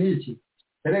kuri iki n'iki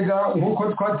erega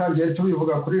nk'uko twatangiye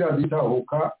tubivuga kuri radiyo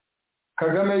Itahuka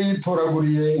Kagame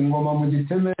yitoraguriye ingoma mu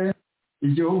giteme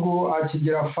igihugu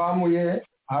akigira famu ye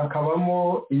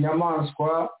hakabamo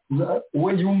inyamaswa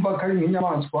we yumva ko ari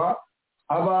nk'inyamaswa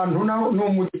abantu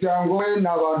n'umuryango we ni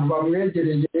abantu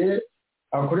bamwegereye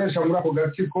akoresha muri ako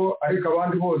gatsiko ariko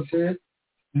abandi bose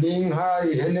ni inka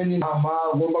ihene n'intama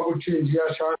agomba gucinja iyo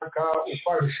ashaka uko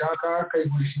abishaka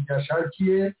akayigurisha igihe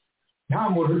ashakiye nta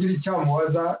muntu ugira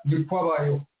icyamubaza niko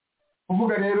abayeho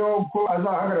kuvuga rero ko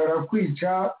azahagarara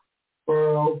kwica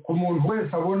ku muntu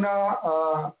wese abona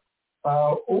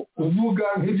uvuga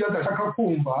nk'ibyo adashaka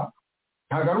kumva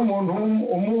ntabwo ari umuntu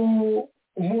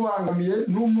umubangamiye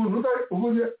ni umuntu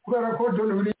uvuze kubera ko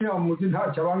John Williams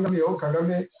ntacyo abangamiyeho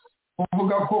Kagame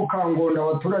kuvuga ko kangonda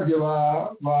abaturage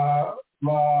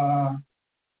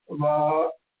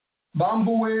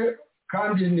bambuwe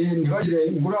kandi ntibagire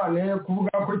ingurane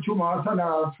kuvuga ko Cyuma Hassan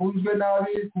afunzwe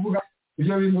nabi kuvuga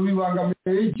ibyo bintu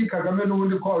bibangamiye iki Kagame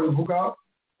n'ubundi ko wabivuga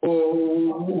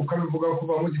ukabivuga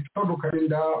kuva mu gitondo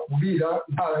ukarinda ubwira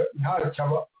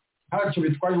ntacyo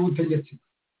bitwaye ubutegetsi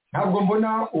ntabwo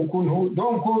mbona ukuntu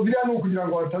donc biriya ni ukugira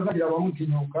ngo batazagira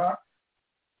abamutinyuka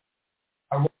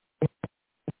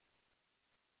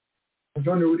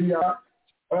John Williams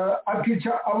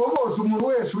akica abo bose umuntu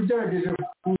wese ugerageje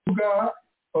kuvuga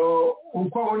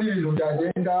uko abona ibintu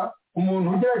byagenda umuntu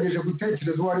ugerageje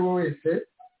gutekereza uwo ari we wese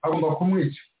agomba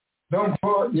kumwica donc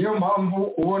niyo mpamvu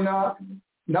ubona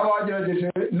n'abagerageje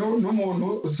n'umuntu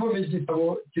usoma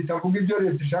igitabo kitavuga ibyo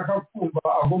leta ishaka kumva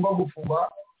agomba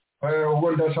gufungwa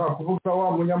ubwo ndashaka kuvuga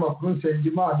wa munyamakuru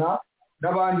Nsengimana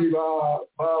n'abandi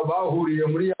bahuriye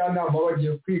muri ya nama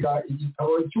bagiye kwiga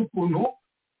igitabo cy'ukuntu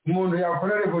umuntu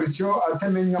yakora revolution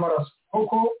atamenya amaraso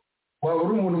koko waba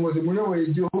uri umuntu muzima uyoboye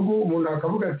igihugu umuntu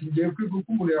akavuga ati ngiye kwiga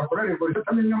uko umuntu yakora revolution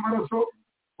atamenya amaraso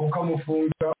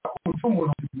ukamufunga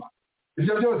umuntu muzima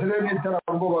ibyo byose rero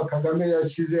n'iterabwoba Kagame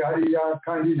yashyize hariya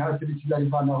kandi nta kintu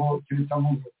kizayivanaho kirita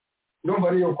muntu ndumva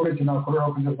ariyo komenti nakorera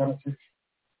kuri za Serge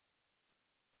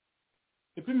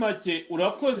epimake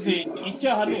urakoze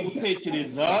icyaha ni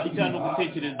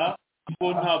ugutekereza ko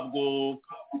ntabwo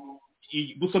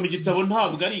gusoma igitabo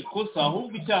ntabwo ari ikosa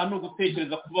ahubwo icyaha ni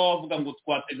ugutekereza kuba wavuga ngo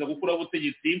twateza gukuraho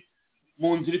ubutegetsi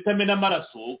mu nzira itamena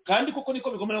amaraso kandi koko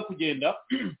niko bigomba no kugenda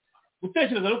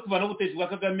gutekereza no kuvana ubutegetsi bwa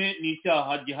Kagame ni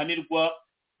icyaha gihanirwa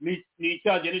ni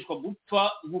icyaha gihanishwa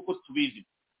gupfa nk'uko tubizi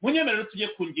munyemerero tujye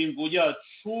ku ngingo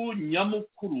yacu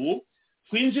nyamukuru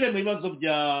twinjire mu bibazo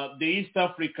bya the East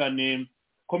African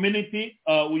Community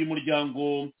uyu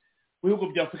muryango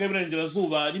w'ibihugu bya Afurika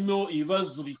y'Iburengerazuba harimo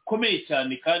ibibazo bikomeye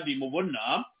cyane kandi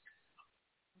mubona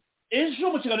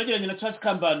ejo mu kiganiro yagiranye na Charles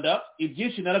Kambanda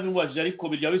ibyinshi narabimubajije ariko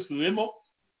birya bisubiwemo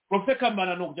Prof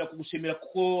Kambanda no kujya kugushimira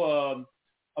kuko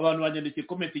abantu banyandikiye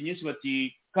comment nyinshi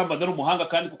bati Kambanda ari umuhanga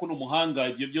kandi kuko ni umuhanga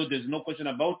ibyo byo there's no question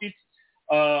about it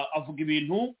avuga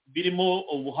ibintu birimo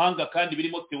ubuhanga kandi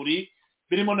birimo theory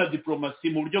birimo na diplomasi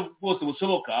mu buryo bwose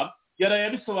bushoboka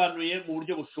yarayabisobanuye mu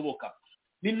buryo bushoboka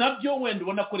ni nabyo wenda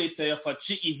ubona ko leta ya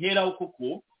Fatsi iheraho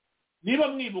kuko niba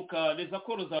mwibuka les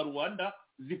accords za Rwanda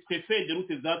zifite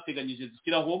federute zateganyije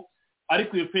zishyiraho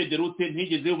ariko iyo federute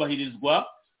ntigeze yubahirizwa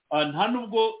nta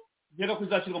nubwo byega ko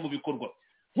izashyirwa mu bikorwa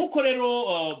nk'uko rero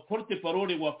porte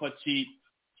parole wa Fatsi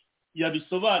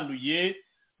yabisobanuye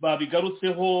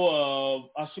babigarutseho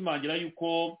ashimangira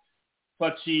yuko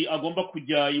Fatsi agomba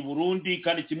kujya i Burundi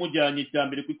kandi kimujyanye cya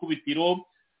mbere ku ikubitiro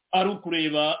ari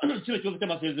ukureba kino kibazo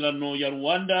cy'amasezerano ya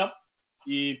Rwanda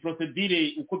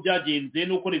procedure uko byagenze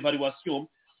nuko evaluation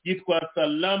yitwa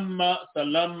salama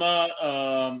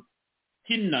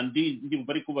kinandi ndi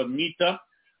bari kuba mwita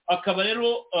akaba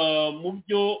rero mu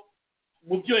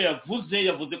byo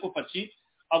yavuze ko Fatsi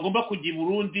agomba kujya i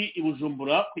Burundi i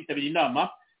Bujumbura kwitabira inama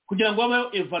kugira ngo habeho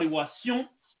evaluation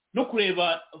no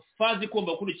kureba faze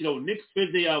igomba gukurikiraho next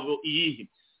phase yabo iyihe.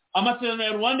 Amasezerano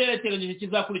ya Rwanda yarateganyije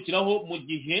kizakurikiraho mu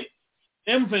gihe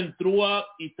M23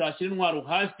 itashyira intwaro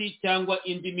hasi cyangwa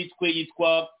indi mitwe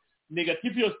yitwa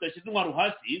negative yose itashyira intwaro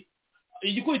hasi,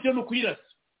 igikurikiraho ni ukuyirasa.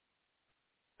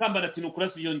 Kambana ati ni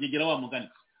ukurasa yongegera wa mugani.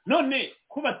 None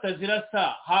ko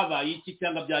batazirasa habaye iki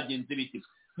cyangwa byagenze biti?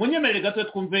 Munyemerere gato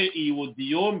twumve iyi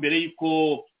audio mbere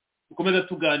yuko dukomeza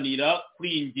tuganira kuri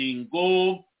iyi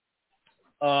ngingo.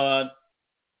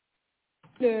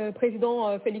 Le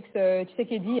président Félix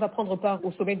Tshisekedi va prendre part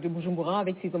au sommet de Bujumbura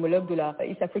avec ses homologues de la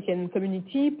East African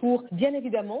Community pour bien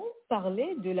évidemment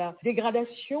parler de la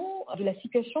dégradation de la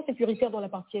situation sécuritaire dans la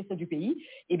partie est du pays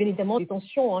et bien évidemment des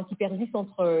tensions qui persistent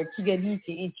entre Kigali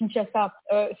et Kinshasa.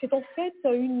 C'est en fait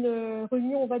une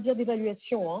réunion, on va dire,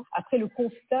 d'évaluation après le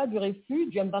constat du refus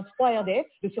du M23 RDF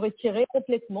de se retirer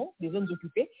complètement des zones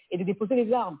occupées et de déposer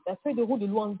les armes. La feuille de route de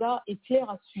Luanda est claire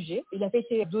à ce sujet. Il avait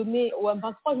été donné au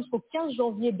M23 jusqu'au 15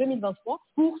 janvier 2023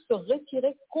 pour se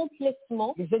retirer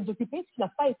complètement des zones occupées, ce qui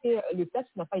n'a pas été le cas,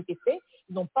 ce qui n'a pas été fait.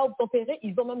 Ils n'ont pas obtempéré,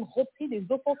 ils ont même repris des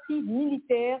offensives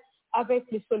militaires avec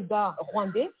les soldats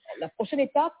rwandais. La prochaine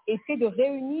étape était de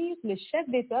réunir les chefs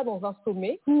d'État dans un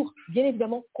sommet pour bien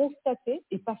évidemment constater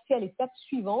et passer à l'étape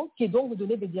suivante, qui est donc de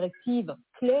donner des directives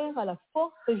claires à la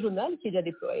force régionale qui est déjà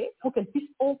déployée pour qu'elle puisse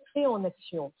entrer en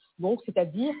action. Donc,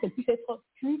 c'est-à-dire qu'elle puisse être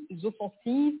plus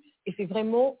offensive, et c'est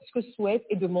vraiment ce que souhaite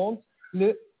et demande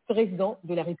le président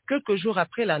de la République. Quelques jours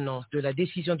après l'annonce de la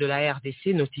décision de la RDC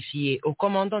notifiée au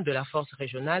commandant de la force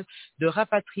régionale de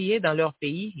rapatrier dans leur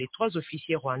pays les 3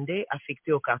 officiers rwandais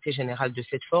affectés au quartier général de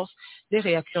cette force, les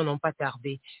réactions n'ont pas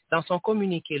tardé. Dans son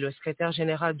communiqué, le secrétaire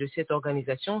général de cette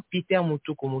organisation, Peter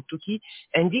Mutuku,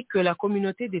 indique que la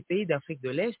communauté des pays d'Afrique de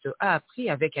l'Est a appris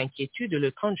avec inquiétude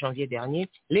le 30 janvier dernier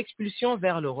l'expulsion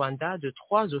vers le Rwanda de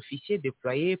 3 officiers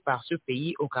déployés par ce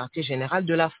pays au quartier général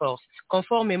de la force.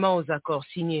 Conformément aux accords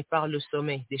signés par le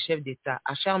sommet des chefs d'État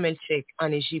à Sharm el-Sheikh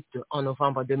en Égypte en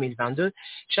novembre 2022,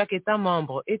 chaque État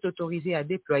membre est autorisé à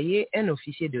déployer un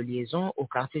officier de liaison au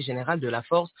quartier général de la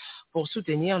force pour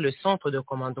soutenir le centre de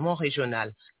commandement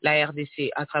régional. La RDC,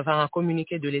 à travers un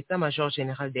communiqué de l'état-major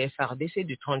général des FARDC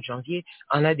du 30 janvier,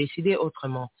 en a décidé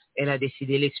autrement. Elle a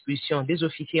décidé l'expulsion des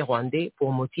officiers rwandais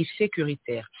pour motifs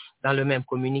sécuritaires. Dans le même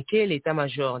communiqué,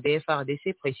 l'état-major des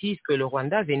FARDC précise que le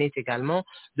Rwanda venait également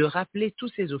de rappeler tous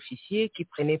ces officiers qui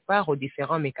prenaient part aux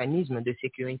différents mécanismes de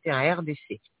sécurité en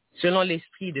RDC. Selon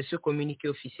l'esprit de ce communiqué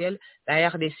officiel, la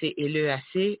RDC et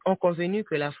l'EAC ont convenu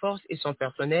que la force et son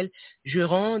personnel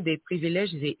joueront des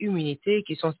privilèges et immunités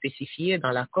qui sont spécifiés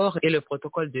dans l'accord et le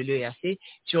protocole de l'EAC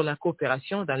sur la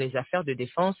coopération dans les affaires de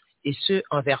défense, et ce,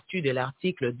 en vertu de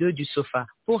l'article 2 du SOFA.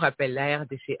 Pour rappel, la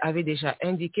RDC avait déjà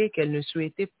indiqué qu'elle ne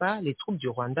souhaitait pas les troupes du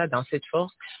Rwanda dans cette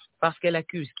force parce qu'elle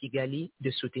accuse Kigali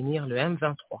de soutenir le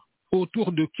M23.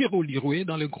 Autour de Kirolirwe,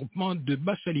 dans le groupement de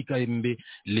Bashalika-Embe.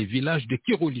 Les villages de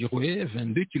Kirolirwe,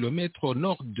 22 km au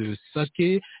nord de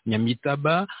Sake,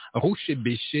 Nyamitaba,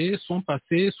 Rouche-Béché, sont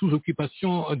passés sous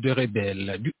occupation de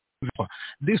rebelles.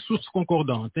 Des sources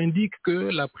concordantes indiquent que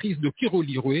la prise de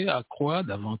Kirolirwe accroît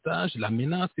davantage la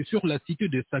menace sur la cité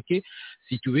de Sake,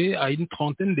 située à une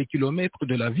trentaine de kilomètres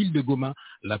de la ville de Goma.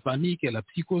 La panique et la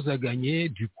psychose a gagné,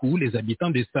 du coup, les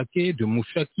habitants de Sake, de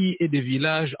Mouchaki et des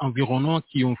villages environnants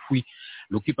qui ont fui.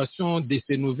 L'occupation de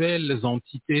ces nouvelles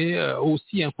entités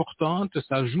aussi importantes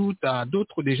s'ajoute à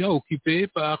d'autres déjà occupées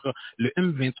par le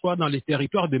M23 dans les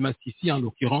territoires de Massissi, en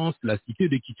l'occurrence la cité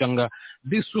de Kichanga.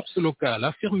 Des sources locales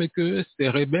affirment que ces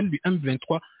rebelles du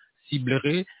M23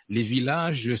 cibleraient les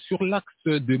villages sur l'axe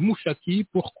de Mouchaki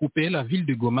pour couper la ville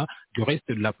de Goma du reste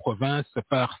de la province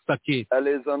par Sake. À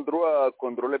les endroits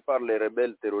contrôlés par les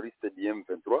rebelles terroristes du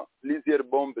M23, plusieurs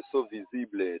bombes sont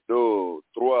visibles, dont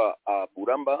 3 à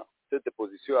Buramba. Cette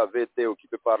position avait été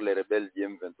occupée par les rebelles du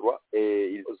M23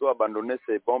 et ils ont abandonné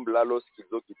ces bombes-là lorsqu'ils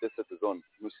ont quitté cette zone.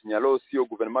 Nous signalons aussi au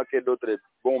gouvernement que d'autres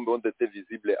bombes ont été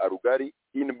visibles à Rugari.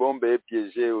 Une bombe est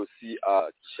piégée aussi à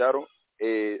Kisharo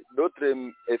et d'autres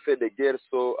effets de guerre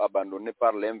sont abandonnés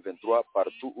par les M23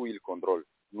 partout où ils contrôlent.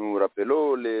 Nous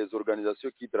rappelons les organisations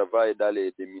qui travaillent dans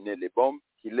les déminer les bombes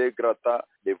qu'il est gratin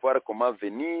de voir comment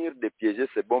venir de piéger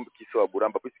ces bombes qui sont à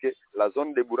Buramba, puisque la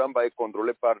zone de Buramba est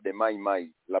contrôlée par des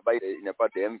Maï-Maï. Là-bas, il n'y a pas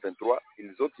de M23.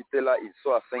 Ils ont quitté là, ils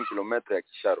sont à 5 km à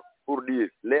Kisharo. Pour dire,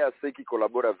 les AC qui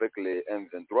collaborent avec les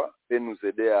M23 peuvent nous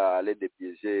aider à aller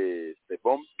dépiéger ces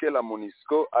bombes, que la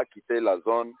MONUSCO a quitté la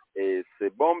zone et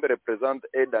ces bombes représentent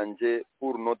un danger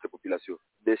pour notre population.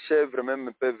 Des chèvres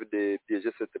même peuvent dépiéger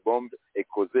cette bombe et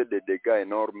causer des dégâts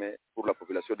énormes pour la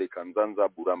population de Kanzanza,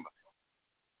 Buramba.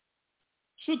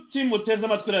 nshuti muteze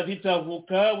amatwi radiyo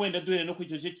itahuka wenda duhere no ku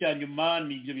gice cya nyuma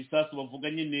ni ibyo bisasu bavuga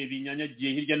nyine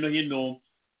binyanyagiye hirya no hino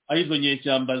aho izo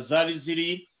nyeshyamba zari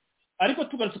ziri ariko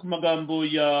tugarutse ku magambo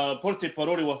ya porte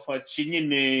parole wa Fatsi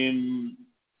nyine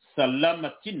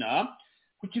Salamatina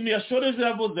ku kintu yashoreje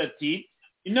yavuze ati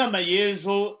inama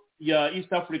y'ejo ya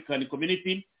East African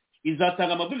Community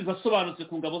izatanga amabwiriza asobanutse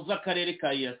ku ngabo z'akarere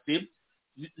ka EAC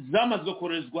zamazwe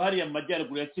koherezwa hariya mu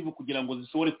majyaruguru ya Kivu kugira ngo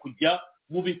zishobore kujya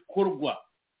mu bikorwa.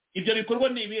 Ibyo bikorwa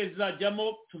ni ibihe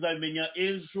zizajyamo tuzabimenya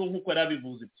ejo nk'uko yari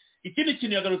abivuze. Ikindi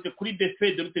kintu yagarutse kuri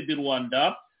defe de rute de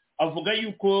Rwanda avuga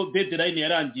yuko deadline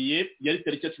yarangiye yari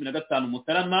tariki ya 15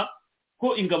 Mutarama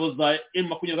ko ingabo za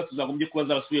M23 zagombye kuba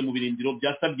zarasubiye mu birindiro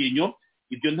bya Sabyinyo.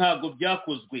 Ibyo ntago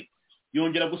byakozwe.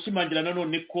 Yongera gushimangira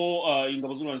nanone ko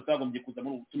ingabo z'u Rwanda zagombye kuza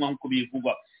muri ubutumwa nk'uko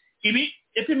bivugwa. Ibi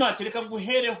epimate reka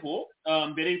nguhereho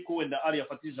mbere yuko wenda ari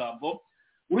yafata ijambo.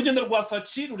 Urugendo rwa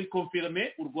Fatsi ruri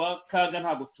confirme urwa Kaga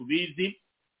ntago tubizi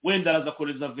wenda araza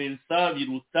koreza Vincent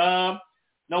Biruta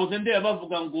nawe ndende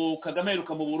bavuga ngo Kagame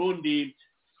aheruka mu Burundi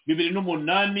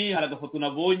 2008 hari agafoto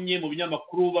nabonye mu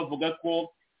binyamakuru bavuga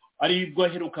ko ari bwo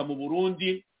aheruka mu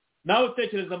Burundi. Nawe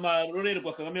utekereza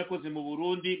amarorerwa Kagame yakoze mu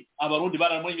Burundi abarundi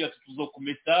baramuri bya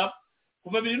tuzokumesa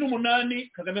kuva 2008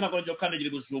 Kagame ntago njye kandagira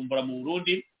Bujumbura mu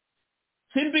Burundi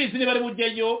simbizi niba ari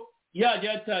bujyeyo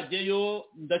yajya yatajyeyo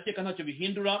ndakeka ntacyo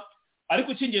bihindura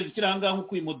ariko cyingenzi kiranga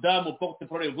nko uyu mudamu porte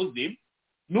parole yavuze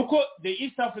nuko the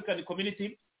East African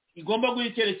Community igomba guha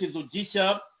icyerekezo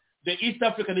gishya the East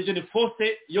African Region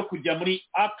Force yo kujya muri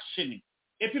action.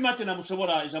 Epimate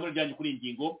namushobora ijambo ryanjye kuri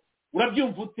ingingo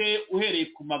urabyumva ute uhereye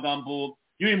ku magambo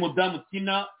y'uyu mudamu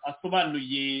Tina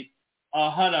asobanuye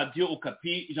aha radio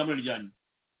Okapi ijambo ryanjye.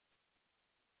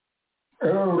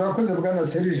 Urakoze bwana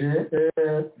Serge.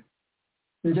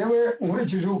 Njyewe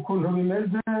nkurikije ukuntu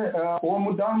bimeze uwo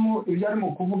mudamu ibyo arimo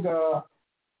kuvuga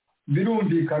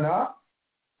birumvikana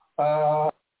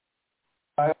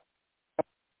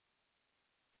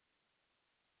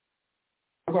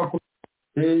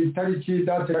itariki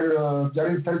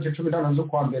byari itariki 15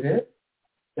 z'ukwa mbere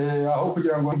aho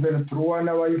kugira ngo Ventura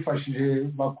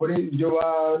n'abayifashije bakore ibyo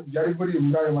byari buri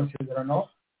muri ayo masezerano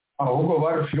ahubwo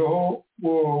barushijeho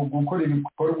gukora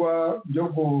ibikorwa byo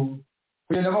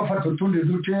kugenda bafata utundi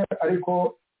duce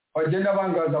ariko bagenda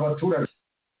bangaza abaturage.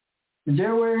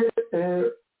 Njyewe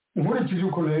nkurikije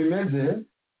ukuntu bimeze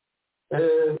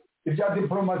ibya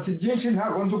diplomasi byinshi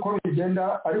ntabwo nzi uko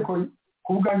bigenda ariko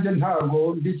ku bwanjye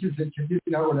ntabwo ndikize kibisi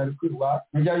ntabwo nari kwirwa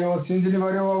njyayo sinzi niba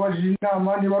ari wabajije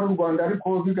inama niba ari u Rwanda ariko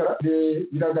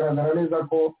biragaragara neza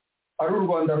ko ari u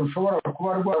Rwanda rushobora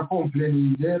kuba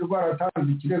rwarakomplaininze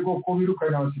rwaratanze ikirego ko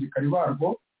birukanye abasirikari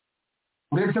barwo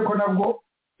uretse ko nabwo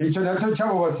icyo nacyo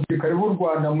cy'abo basirikari b'u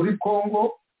Rwanda muri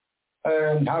Congo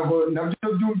ntabwo nabyo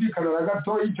byumvikana na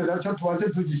gato icyo nacyo tubanze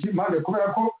tugishimane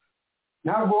kubera ko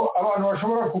ntabwo abantu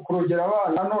bashobora kukurogera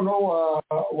abana noneho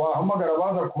wahamagara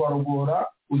baza kubarogora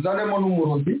uzanemo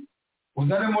n'umurozi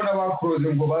uzanemo n'abakuroze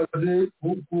ngo baze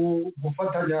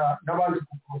gufatanya n'abandi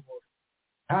kukurogora.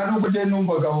 Nta nubwo njye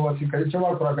numvaga abo basirikari icyo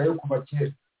bakoraga yo kuva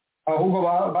kera ahubwo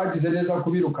bagize neza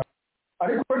kubiruka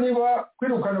ariko niba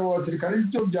kwirukana abo basirikari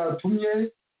byo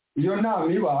byatumye iyo nama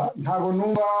iba ntabwo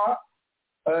numva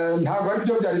ntabwo ari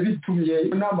byo byari bitumye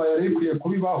iyo nama yari ikwiye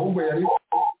kubiba ahubwo yari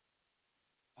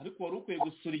ariko wari ukwiye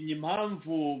gusura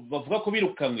impamvu bavuga ko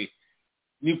birukanywe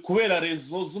ni kubera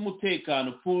rezo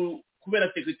z'umutekano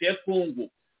kubera sekirite ya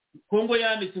Kongo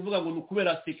yanditse ivuga ngo ni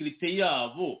ukubera sekirite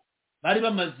yabo bari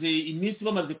bamaze iminsi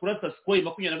bamaze kurasa Sukhoi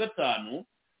 25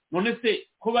 none se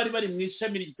ko bari mu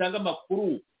ishami ritanga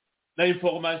amakuru na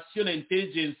information na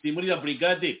intelligence muri la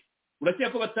brigade urakiye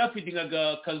ko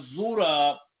batafidingaga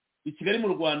Kazura i Kigali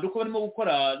mu Rwanda uko barimo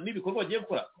gukora n'ibikorwa bagiye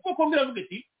gukora kuko Kongo iravuga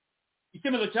iti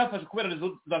icyemezo cyafashe kubera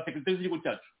rezo za sekirite z'igihugu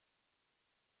cyacu.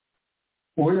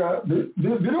 Oya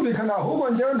birumvikana ahubwo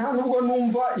njyewe nta nubwo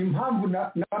numva impamvu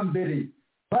na mbere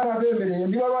barabemereye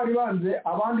niba bari banze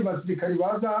abandi basirikari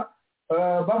baza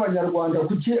b'abanyarwanda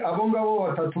kuki abo ngabo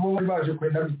batatu bo bari baje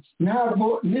kwenda biki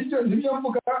ntabwo nibyo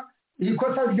mvuga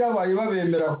ikosa ryabaye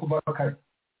babemera kuva kare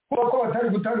kuko batari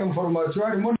gutanga information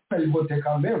harimo na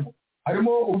iboteka mbego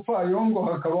harimo upfayongo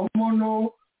hakabamo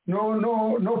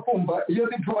no kumva iyo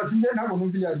diplomasi nje ntabwo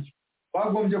numva yaryo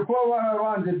bagombye kuba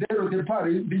barabanze dero depart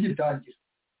bigitangira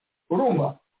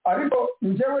urumva ariko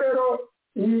njyewe rero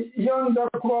iyo nza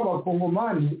kuba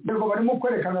abakongomani ntabwo barimo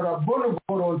kwerekana la bonne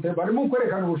volonté barimo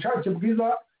kwerekana ubushake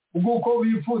bwiza bw'uko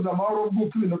bifuza amahoro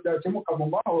bw'uko ibintu byakemuka mu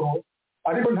mahoro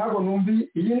ariko ntabwo numvi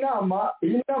iyi nama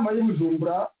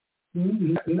y'Ubujumbura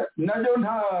nayo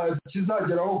nta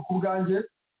kizageraho ku bwanjye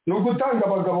ni ugutanga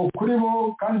abagabo kuri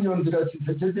bo kandi iyo nzira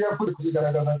Tshisekedi yakuri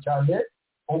kuyigaragaza cyane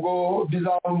ubwo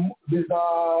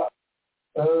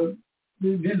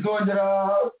bizongera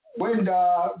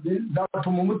wenda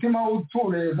bizatuma umutima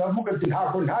utureza avuga ati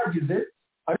ntabwo ntagize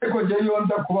ariko njye iyo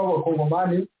nza kuba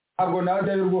abakongomani ntabwo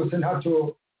najyayo rwose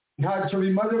ntacyo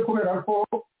bimaze kubera ko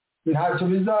ntacyo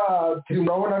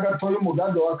bizatirimuraho na gatoya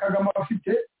umugambi wa Kagame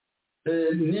afite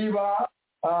niba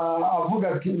avuga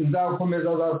ati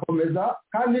nzakomeza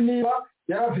kandi niba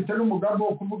yari afite n'umugambi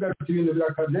wo kuvuga ati ibintu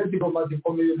birakaze diplomasi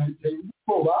ikomeye biteye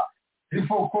ubwoba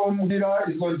rifo ko mbwira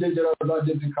izo ngegera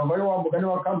zanjye zikavayo wa mugani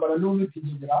wa Kambara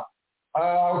n'ubitigera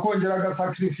akongera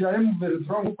agasakirifiya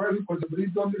M23 nk'uko yabikoze muri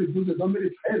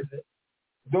 2012-2013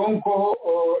 donc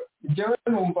njyewe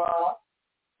numva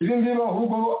ibi ngibi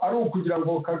ahubwo ari ukugira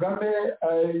ngo Kagame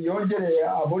yongere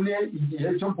abone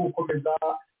igihe cyo gukomeza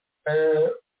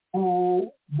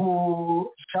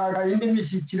gushaka indi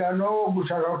mishyikirano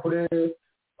gushaka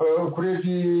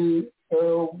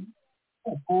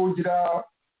kugira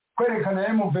kwerekana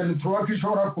M23 ko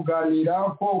ishobora kuganira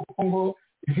ko ngo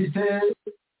ifite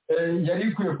yari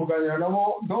ikwiye kuganira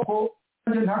nabo doko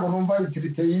ntabwo numva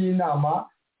itirite y'inama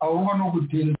ahubwo no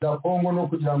gutinda Kongo no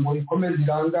kugira ngo ikomeze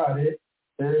irangare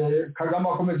Kagame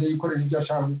akomeze yikorera ibyo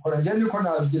ashaka gukora njye niko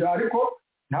nabigira ariko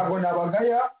ntabwo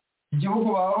nabagaya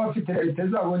igihugu baba bafite leta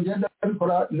zabo ngenda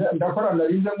ndakora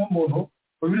analize nk'umuntu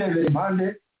ubirebera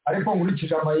impande ariko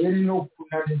nkurikije amayeri no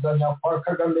kunanizanya kwa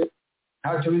Kagame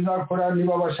ntacyo bizakora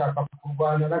niba bashaka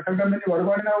kurwana na Kagame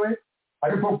nibarwane nawe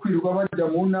ariko kwirirwa bajya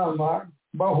mu nama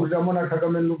bahuriramo na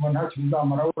Kagame n'umva ntacyo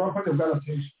bizamara urakoze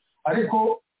bwarateje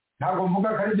ariko ntabwo mvuga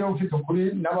ko ari byo ufite ukuri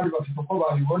n'abandi bafite uko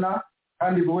babibona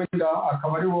kandi wenda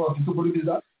akaba ari bo bafite ukuri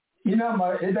biza inama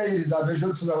edayeri za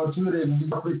bejo tuzaba tuzireba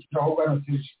bizakurikiraho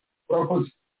bwarateje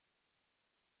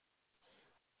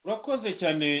urakoze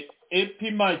cyane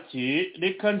epimake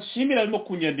reka nshimira arimo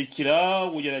kunyandikira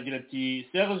uyaragira ati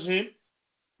Serge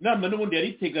inama n'ubundi yari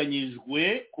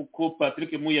iteganyijwe kuko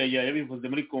Patrick Muyaya yabivuze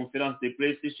muri conference de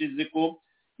presse ishize ko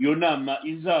iyo nama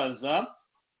izaza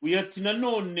uyati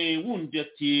nanone wundi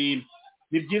ati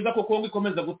ni byiza ko Kongo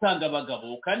ikomeza gutanga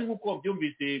abagabo kandi nk'uko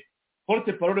byumvise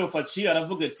porte parole Fatsi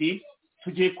aravuga ati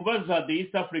tugiye kubaza the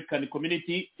East African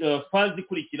Community fazi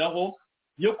ikurikiraho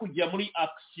yo kujya muri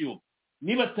action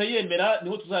niba tayemera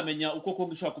niho tuzamenya uko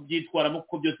Kongo ishaka kubyitwaramo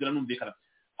kuko byose biranumvikana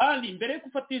ali mbere yo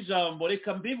gufata ijambo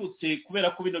reka mbibutse kubera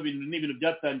ko bino bintu ni ibintu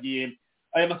byatangiye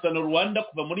aya masano Rwanda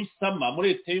kuva muri sama muri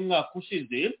leta y'umwaka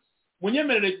ushize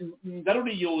munyemerere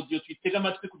ngaruri iyo audio twitega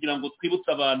amatwi kugira ngo twibutse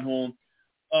abantu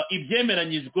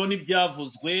ibyemeranyijwe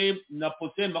n'ibyavuzwe na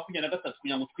poste 23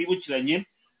 kugira ngo twibukiranye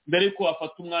mbere yuko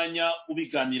afata umwanya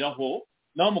ubiganiraho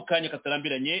naho mu kanya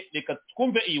katarambiranye reka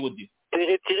twumve iyi audio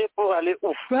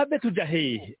twabe tujya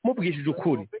hehe mubwishije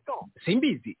ukuri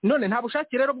simbizi none nta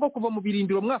bushake rero bwo kuva mu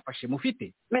birindiro mwafashe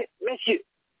mufite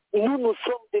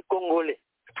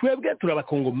twebwe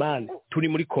turabakongomani turi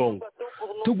muri Kongo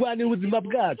tugwanira ubuzima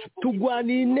bwacu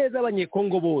tugwanira neza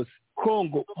abanyekongo bose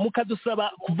Kongo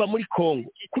mukadusaba kuva muri Kongo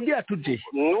kugira tuje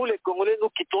nous les Congolais nous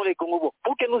quittons les Congos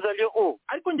pour que nous allions où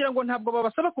ariko ngira ngo ntabwo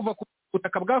babasaba kuva ku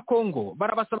butaka bwa Kongo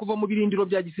barabasaba kuva mu birindiro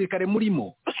bya gisirikare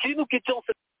murimo si nous quittons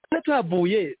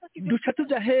tuhavuye duca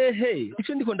tujya hehe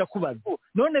icyo ndiko ndakubaza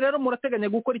none rero murateganya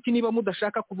gukora iki niba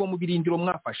mudashaka kuva mu birindiro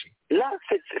mwafashe là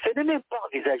c'est même pas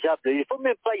envisageable il faut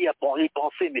même pas y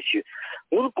penser monsieur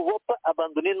nous ne pouvons pas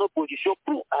abandonner nos positions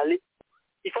pour aller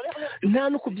nta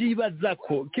no kubyibaza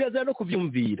ko kirazira no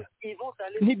kubyumvira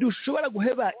ntidushobora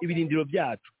guheba ibirindiro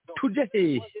byacu tuje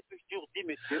hehe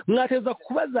mwateza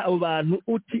kubaza abo bantu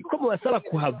uti ko mubasaba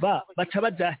kuhava baca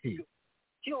baja hehe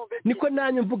niko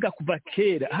nanyu mvuga kuva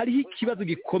kera hariho ikibazo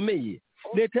gikomeye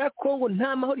leta ya Kongo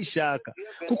nta mahoro ishaka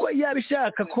kuko yaba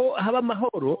ishaka ko haba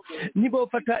amahoro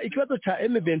ntibofata ikibazo ca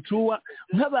M23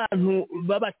 nk'abantu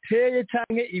babateye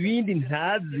canke ibindi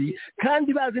ntazi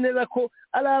kandi bazi neza ko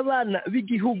ari abana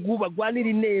b'igihugu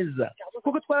bagwanira neza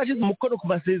kuko twarashize umukono ku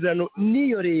masezerano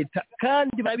n'iyo leta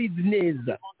kandi babizi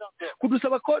neza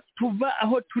kudusaba ko tuva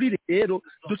aho turi rero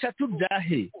duca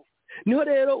tubyahe niho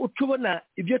rero utubona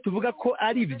ibyo tuvuga ko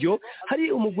ari byo hari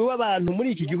umugwi w'abantu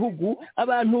muri iki gihugu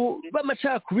abantu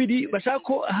b'amacakubiri bashaka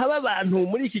ko haba abantu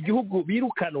muri iki gihugu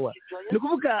birukanwa ni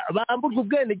ukuvuga bamburwa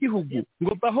ubwene gihugu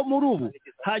ngo baho muri ubu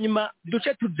hanyuma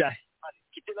duce tujahe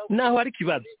naho ari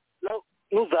kibazo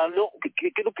nous allons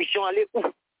que nous puissions aller où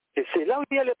c'est là où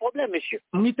il y a le problème monsieur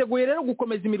mwiteguye rero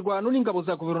gukomeza imirwano n'ingabo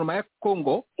za guverinoma ya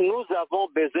Kongo nous avons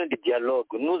besoin de dialogue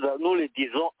nous le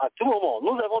disons à tout moment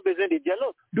nous avons besoin de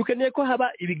dialogue dukeneye ko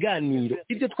haba ibiganiro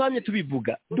ibyo twamye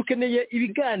tubivuga dukeneye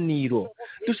ibiganiro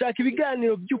dushaka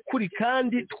ibiganiro by'ukuri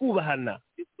kandi twubahana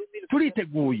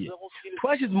turiteguye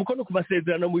twashize umukono ku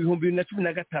masezerano mu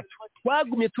 2013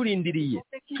 twagumye turindiriye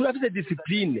turafite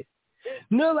discipline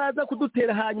niyo baza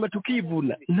kudutera hanyuma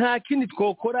tukivuna nta kindi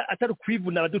twokora atari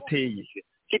kwivuna abaduteye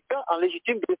qui pas en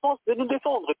légitime défense de nous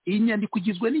défendre. Iyi nyandiko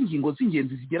igizwe n'ingingo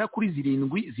z'ingenzi zigera kuri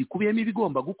 7 zikubiyemo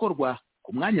ibigomba gukorwa.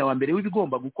 Ku mwanya wa mbere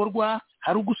w'ibigomba gukorwa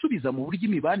hari ugusubiza mu buryo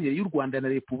imibanire y'u Rwanda na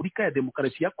Repubulika ya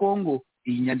Demokarasi ya Kongo.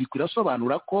 Iyi nyandiko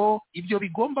irasobanura ko ibyo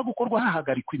bigomba gukorwa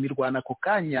hahagarikwa imirwano ako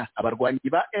kanya, abarwanyi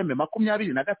ba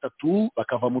M23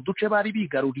 bakava mu duce bari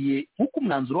bigaruriye nk'uko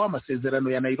umwanzuro w'amasezerano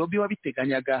ya Nairobi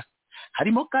wabiteganyaga.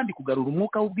 Harimo kandi kugarura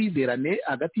umwuka w'ubwizerane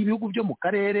hagati y'ibihugu byo mu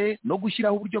karere no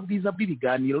gushyiraho uburyo bwiza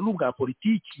bw'ibiganiro n'ubwa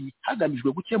politiki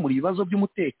hagamijwe gukemura ibibazo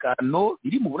by'umutekano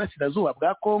biri mu burasirazuba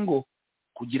bwa Kongo.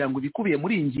 Kugira ngo ibikubiye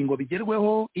muri iyi ngingo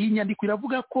bigerweho, iyi nyandiko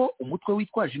iravuga ko umutwe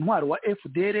witwaje intwaro wa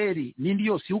FDLR n'indi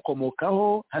yose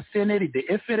iwukomokaho nka CNLD,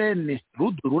 FRN,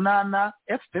 Runana,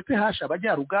 FPPH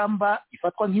abajyarugamba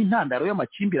ifatwa nk'intandaro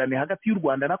y'amakimbirane hagati y'u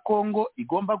Rwanda na Kongo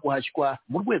igomba guhashywa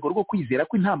mu rwego rwo kwizera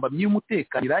ko intambamyi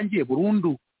y'umutekano irangiye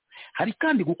burundu. Hari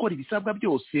kandi gukora ibisabwa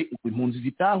byose ngo impunzi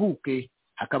zitahuke.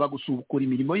 Hakaba gusubukura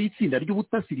imirimo y'itsinda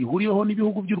ry'ubutasi rihuriweho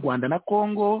n'ibihugu by'u Rwanda na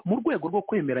Kongo mu rwego rwo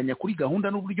kwemeranya kuri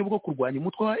gahunda n'uburyo bwo kurwanya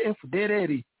umutwe wa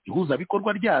FDLR.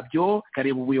 Ihuzabikorwa ryabyo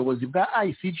kareba ubuyobozi bwa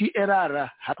ICGLR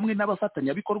hamwe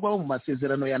n'abafatanyabikorwa bo mu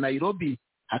masezerano ya Nairobi.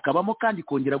 Hakabamo kandi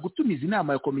kongera gutumiza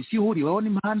inama ya komisiyo ihuriweho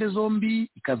n'impande zombi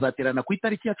ikazaterana ku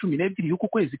itariki ya 12 y'uku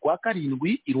kwezi kwa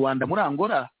karindwi i Rwanda muri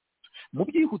Angola. Mu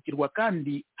byihutirwa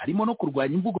kandi harimo no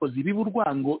kurwanya imvugo zibiba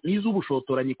urwango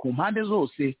n'iz'ubushotoranyi ku mpande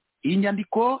zose. Iyi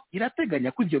nyandiko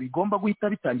irateganya ko ibyo bigomba guhita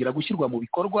bitangira gushyirwa mu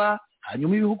bikorwa,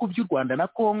 hanyuma ibihugu by'u Rwanda na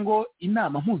Kongo,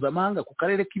 inama mpuzamahanga ku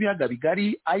karere k'ibiyaga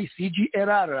bigari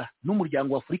ICGLR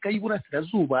n'umuryango wa Afurika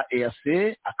y'Iburasirazuba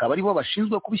EAC akaba aribo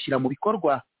bashinzwe kubishyira mu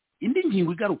bikorwa. Indi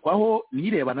ngingo igarukwaho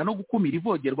nirebana no gukumira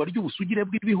ivogerwa ry'ubusugire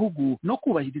bw'ibihugu no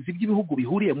kubahiriza iby'ibihugu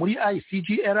bihuriye muri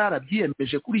ICGLR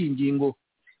byiyemeje kuri iyi ngingo.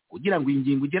 Kugira ngo iyi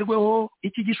ngingo igerweho,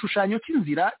 iki gishushanyo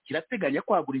cy'inzira kirateganya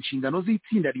kwagura inshingano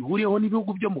z'itsinda rihuriyeho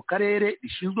n'ibihugu byo mu karere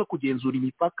rishinzwe kugenzura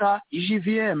imipaka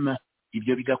IGVM.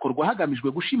 Ibyo bigakorwa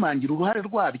hagamijwe gushimangira uruhare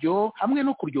rwaryo hamwe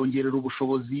no kuryongerera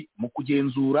ubushobozi mu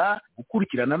kugenzura,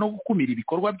 gukurikirana no gukumira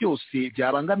ibikorwa byose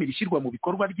byabangamira ishyirwa mu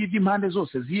bikorwa ry'iby'impande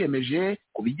zose ziyemeje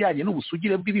ku bijyanye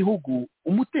n'ubusugire bw'ibihugu,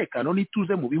 umutekano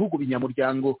n'ituze mu bihugu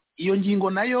binyamuryango. Iyo ngingo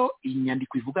nayo iyi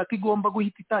nyandiko ivuga ko igomba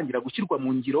guhita itangira gushyirwa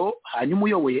mu ngiro, hanyuma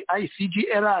uyoboye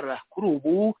ICGLR kuri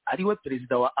ubu ariwe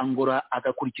perezida wa Angola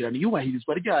agakurikirana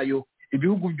iyubahirizwa ryayo.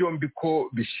 Ibihugu byombi ko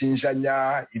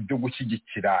bishinjanya ibyo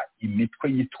gushyigikira imitwe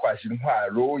yitwaje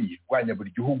intwaro yirwanya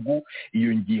buri gihugu,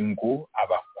 iyo ngingo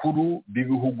abakuru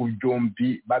b'ibihugu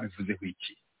byombi babivuzeho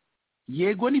iki?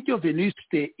 Yego nibyo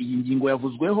Venuste, iyi ngingo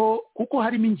yavuzweho kuko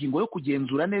harimo ingingo yo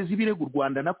kugenzura neza ibirego u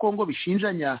Rwanda na Kongo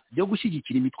bishinjanya byo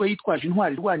gushyigikira imitwe yitwaje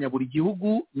intwaro irwanya buri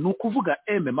gihugu, ni ukuvuga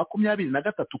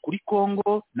M23 kuri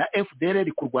Kongo na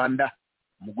FDLR ku Rwanda.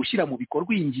 Mu gushyira mu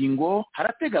bikorwa iyi ngingo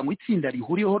harateganywa itsinda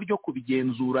rihuriyeho ryo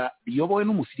kubigenzura riyobowe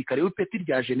n'umusirikare w'ipeti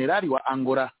rya generali wa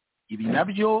Angola. Ibi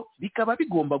nabyo bikaba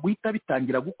bigomba guhita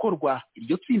bitangira gukorwa.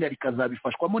 Iryo tsinda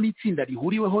rikazabifashwamo n'itsinda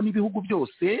rihuriweho n'ibihugu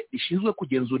byose rishinzwe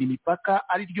kugenzura imipaka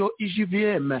ari ryo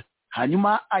IGVM.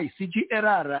 Hanyuma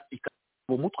ICGLR ikaba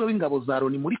umutwe w'ingabo za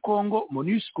Loni muri Kongo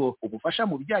MONUSCO ubufasha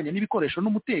mu bijyanye n'ibikoresho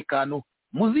n'umutekano.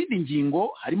 Mu zindi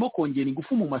ngingo harimo kongera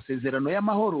ingufu mu masezerano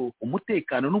y'amahoro,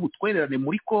 umutekano n'ubutwererane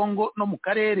muri Kongo no mu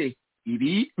karere.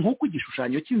 Ibi nk'uko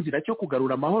igishushanyo cy'inzira cyo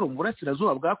kugarura amahoro mu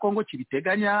burasirazuba bwa Kongo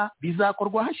kibiteganya,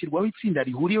 bizakorwa hashyirwaho itsinda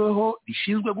rihuriweho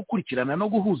rishinzwe gukurikirana no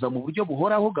guhuza mu buryo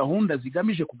buhoraho gahunda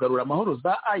zigamije kugarura amahoro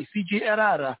za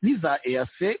ICGLR n'iza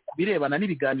EAC ku birebana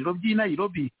n'ibiganiro by'i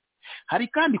Nairobi. Hari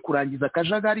kandi kurangiza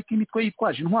akajagari k'imitwe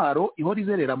yitwaje intwaro ihora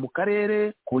izerera mu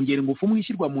karere, kongera ingufu mu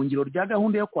ishyirwa mu ngiro rya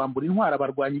gahunda yo kwambura intwaro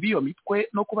abarwanyi b'iyo mitwe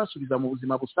no kubasubiza mu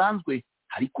buzima busanzwe.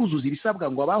 Hari kuzuza ibisabwa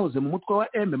ngo abahoze mu mutwe wa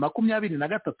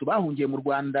M23 bahungiye mu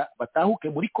Rwanda batahuke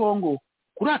muri Kongo.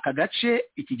 Kuri aka gace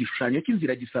iki gishushanyo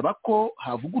cy'inzira gisaba ko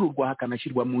havugururwa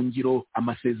hakanashyirwa mu ngiro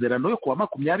amasezerano yo kuwa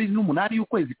 28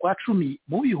 y'ukwezi kwa 10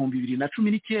 mu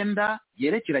 2019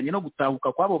 yerekeranye no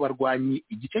gutahuka kw'abo barwanyi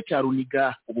igice cya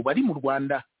Runiga ubu bari mu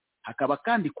Rwanda. Hakaba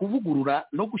kandi kuvugurura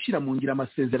no gushyira mu ngiro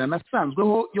amasezerano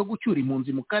asanzweho yo gucyura impunzi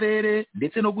mu karere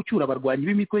ndetse no gucyura abarwanyi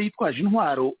b'imitwe yitwaje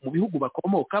intwaro mu bihugu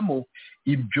bakomokamo.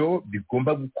 Ibyo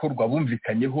bigomba gukorwa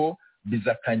bumvikanyeho,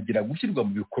 bizatangira gushyirwa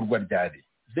mu bikorwa ryari?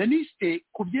 Venuste,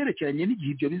 ku byerekeranye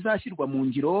n'igihe ibyo bizashyirwa mu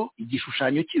ngiro,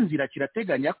 igishushanyo cy'inzira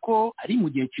kirateganya ko ari mu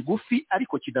gihe kigufi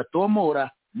ariko kidatomora.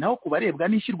 Naho ku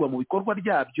barebwa n'ishyirwa mu bikorwa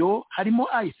ryabyo harimo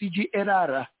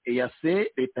ICGLR,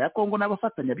 EAC, leta ya Kongo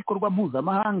n'abafatanyabikorwa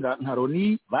mpuzamahanga nka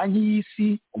Loni, banki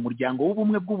y'isi, umuryango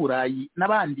w'ubumwe bw'uburayi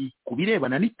n'abandi. Ku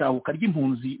birebana n'itahuka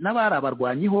ry'impunzi n'abari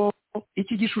abarwanyiho,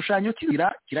 iki gishushanyo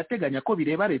cy'inzira kirateganya ko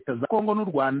bireba leta za Kongo n'u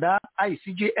Rwanda,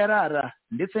 ICJRR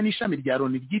ndetse n'ishami rya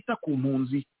Loni ryita ku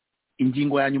mpunzi.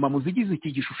 Ingingo ya nyuma mu zigize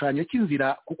iki gishushanyo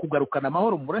cy'inzira ku kugarukana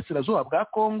amahoro mu burasirazuba bwa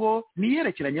Kongo ni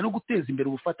yerekeranye no guteza imbere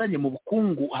ubufatanye mu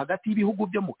bukungu hagati y'ibihugu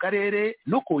byo mu karere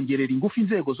no kongerera ingufu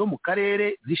inzego zo mu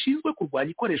karere zishinzwe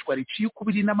kurwanya ikoreshwa riciye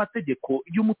ukubiri n'amategeko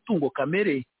y'umutungo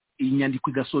kamere. Iyi nyandiko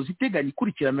igasoza iteganya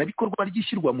ikurikirana bikorwa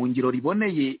ry'ishyirwa mu ngiro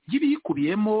riboneye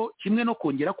y'ibiyikubiyemo, kimwe no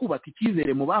kongera kubaka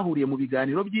icyizere mu bahuriye mu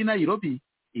biganiro by'i Nairobi.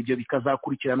 Ibyo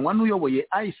bikazakurikiranwa n'uyoboye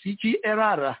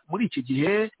ICJRR muri iki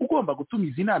gihe, ugomba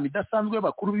gutumiza inama idasanzwe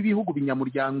y'abakuru b'ibihugu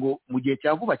binyamuryango mu gihe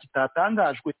cya vuba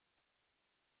kitatangajwe.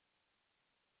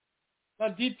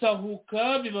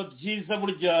 Itahuka biba byiza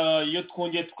burya iyo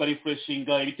twongeye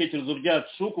tukarefreshinga ibitekerezo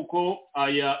byacu, kuko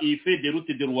iyi feuille de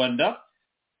route de Rwanda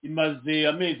imaze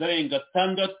amezi arenga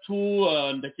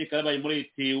 6, ndakeka yabaye muri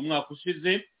ete umwaka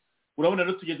ushize. Urabona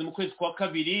rero tugeze mu kwezi kwa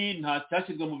kabiri nta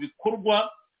cyashyizwe mu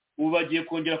bikorwa. Ubu bagiye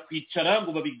kongera kwicara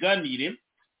ngo babiganire.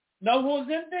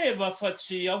 Nahoze ndeba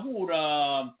Fatsi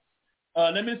yahura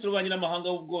na minisitiri w'ububanyi n'amahanga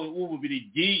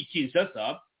w'Ububiligi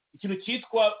Kinshasa. Ikintu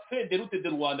cyitwa feuille de route de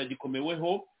Rwanda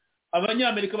gikomeweho,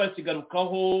 abanyamerika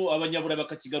bakigarukaho, abanyaburayi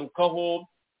bakakigarukaho.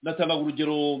 Natanga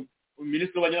urugero,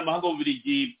 minisitiri w'ububanyi n'amahanga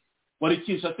w'Ububiligi wari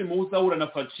Kinshasa muhuza ahura na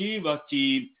Fatsi,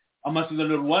 bati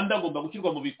amasezerano ya Rwanda agomba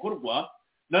gushyirwa mu bikorwa.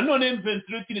 Nanone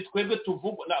M23 twebwe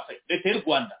tuvugwa leta y'u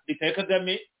Rwanda, leta ya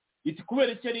Kagame iti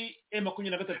kubera icyo ari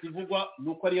M23 ivugwa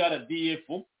nuko ari RDF.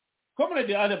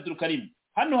 Comrade Ali Abdul Karim,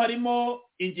 hano harimo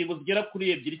ingingo zigera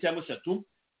kuri 2 cyangwa 3.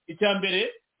 Icya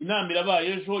mbere, inama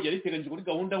irabaye ejo, yari iteganyijwe kuri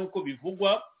gahunda nk'uko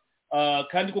bivugwa,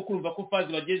 kandi ko kurumva ko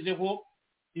fazi bagezeho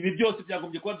ibi byose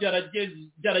byagombye kuba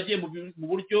byaragiye mu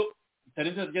buryo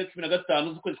bitarenze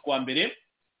 15 z'ukwezi kwa mbere.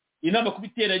 Inama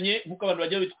kubiteranye nk'uko abantu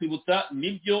bajya bitwibutsa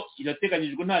nibyo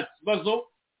irateganyijwe nta kibazo.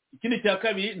 Ikindi cya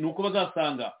kabiri ni uko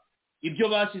bazasanga ibyo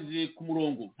bashyize ku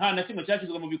murongo nta na kimwe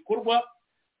cyashyizwe mu bikorwa.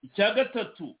 Icya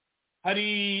gatatu, hari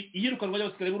iyirukanwa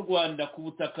ry'abasirikare b'u Rwanda ku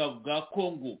butaka bwa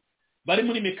Kongo, bari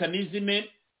muri mekanizme,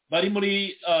 bari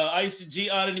muri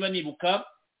ICJR niba nibuka,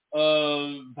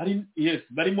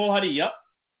 barimo hariya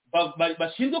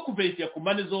bashinzwe kuverifya ku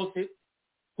mpande zose.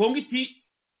 Kongo iti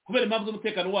kubera impamvu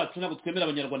z'umutekano wacu ntabwo twemera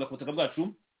abanyarwanda ku butaka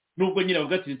bwacu, nubwo nyine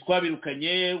bavuga ati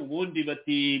twabirukanye, ubundi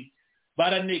bati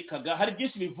baranekaga. Hari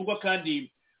byinshi bivugwa,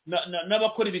 kandi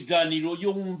n'abakora ibiganiro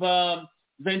iyo wumva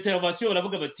za intervention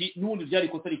baravuga bati n'ubundi byari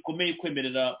ikosa rikomeye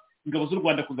kwemerera ingabo z'u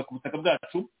Rwanda kuza ku butaka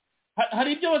bwacu.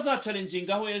 Hari ibyo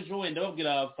bazacalenjingaho ejo, wenda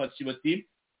babwira Fatsi bati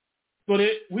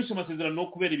dore wishe amasezerano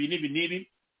kubera ibi n'ibi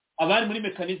n'ibi, abari muri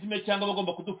mekanizme cyangwa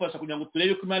bagomba kudufasha kugira ngo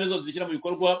turebe ko impande zose zishyira mu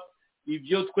bikorwa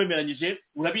ibyo twemeranyije,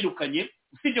 urabirukanye.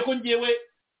 Usibye ko ngewe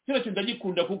kino kintu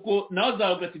ndagikunda, kuko nawe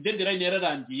azavuga ati deadline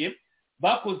yararangiye,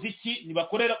 bakoze iki,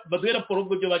 nibakorera baduhe raporo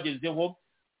ubwo byo bagezeho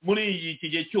muri iki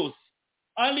gihe cyose.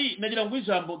 Ali, nagira ngo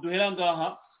ijambo duhera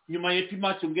ngaha, nyuma y'epi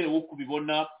match umbwire wo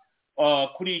kubibona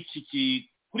kuri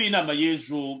kuri inama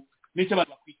y'ejo n'icyo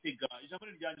abantu bakwitega. Ijambo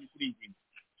rijyanye kuri iyi ngingo.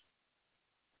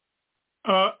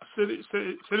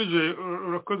 Serge,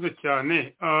 urakoze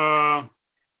cyane.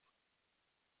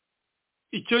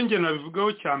 Icyo nge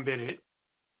nabivugaho cya mbere,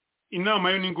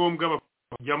 inama yo ni ngombwa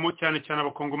bajyamo, cyane cyane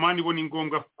abakongomani bo ni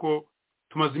ngombwa, kuko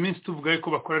tumaze iminsi tuvuga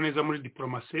ko bakora neza muri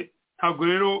diplomasi. Ntabwo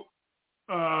rero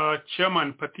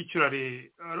chairman particularly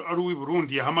ari uw'i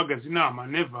Burundi yahamagaza inama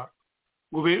never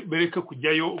ngo bereke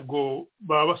kujyayo, ubwo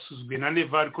baba basuzwe na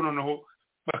never, ariko noneho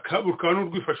bakaba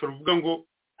n'urwifasho ruvuga ngo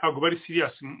ntabwo bari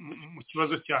serious mu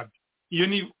kibazo cyabyo. Iyo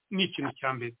ni ikintu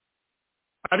cya mbere.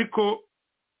 Ariko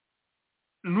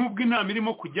nubwo inama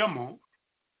irimo kujyamo,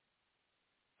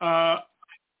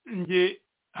 nge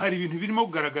hari ibintu birimo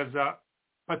kugaragaza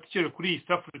particularly kuri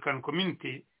East African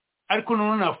Community, ariko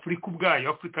noneho na Afurika ubwayo,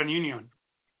 African Union,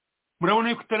 murabona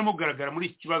yuko itarimo kugaragara muri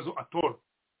iki kibazo atoro.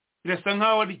 Birasa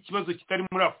nkaho ari ikibazo kitari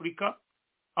muri Afurika,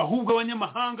 ahubwo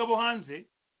abanyamahanga bo hanze,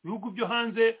 ibihugu byo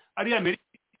hanze, ari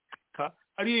Amerika,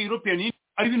 ari European Union,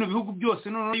 ari bino bihugu byose,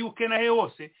 noneho UK na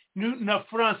hose na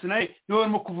France naye nibo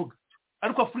barimo kuvuga.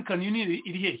 Ariko African Union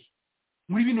iri hehe?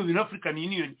 Muri bino bintu African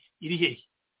Union iri hehe?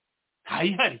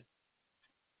 Ntayihari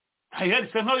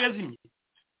sa nkaho yazimye.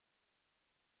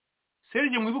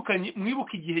 Serge,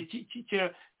 mwibuka igihe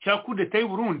cya kudeta y'u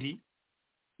Burundi,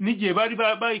 n'igihe bari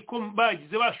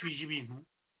bagize bashuje ibintu,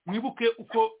 mwibuke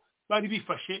uko bari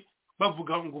bifashe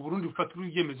bavuga ngo Burundi bufatira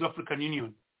ibyemezo African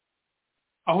Union.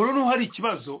 Aho rero hari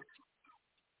ikibazo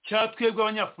cyatwebwe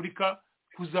abanyafurika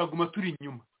kuzaguma turi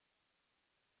inyuma.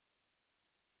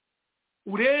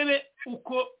 Urebe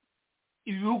uko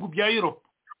ibihugu bya Europe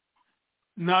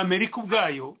na Amerika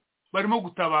ubwayo barimo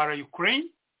gutabara Ukraine,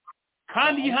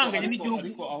 kandi yihanganye n'igihugu.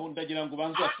 Ariko aho ndagira ngo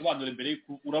banze basobanure mbere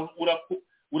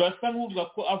urasa nk'uvuga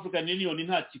ko African Union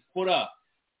nta kikora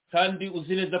kandi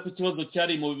uzi neza ko ikibazo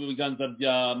cyari mu biganza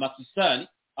bya Macky Sall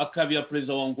akabira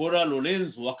perezida wa Angola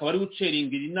Lorenzo akaba ari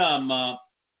uceringira inama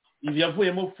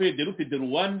yavuyemo Federupe de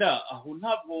Rwanda. Aho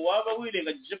ntabwo waba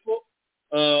wirengagije ko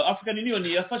African Union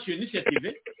yafashe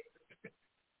initiative.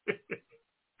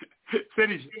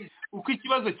 Serije uko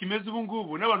ikibazo kimeze ubu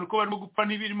ngubu n'abantu ko barimo gupfa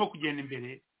n'ibirimo kugenda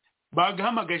imbere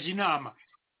bagahamagaje inama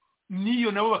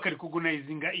niyo nabo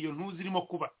bakarikugunayizinga iyo ntuzi irimo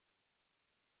kuba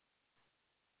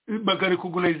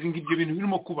bakarikugunayizinga ibyo bintu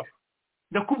birimo kuba.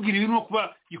 Ndakubwira ibirimo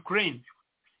kuba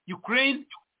Ukraine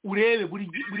urebe buri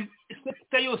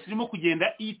sekta yose irimo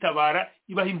kugenda yitabara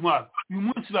ibaha intwaro. Uyu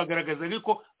munsi bagaragazaga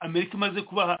ko Amerika imaze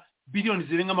kubaha billions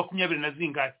zirenga 20 na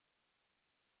zingahe.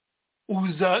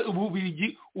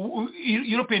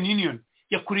 European Union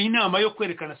yakoreye inama yo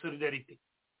kwerekana solidarity.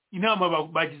 Inama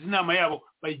bagize inama yabo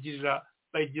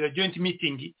bayigira joint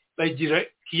meeting bayigira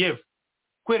Kiev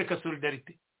kwereka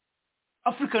solidarity.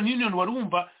 African Union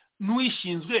warumva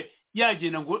n'uyishinzwe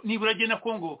yagenda ngo nibura agena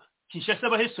Congo Kinshasa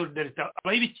bahe solidarity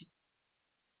abayibiki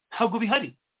ntabwo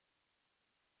bihari.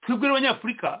 Twebwe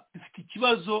abanyafurika dufite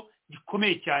ikibazo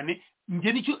gikomeye cyane.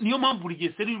 Niyo mpamvu buri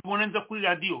gihe seri ubona nza kuri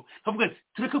radio kavuga ati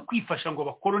tureke kwifasha ngo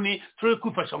abakorone, tureke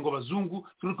kwifasha ngo abazungu,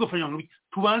 tureke kwifasha ngo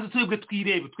tubanze twebwe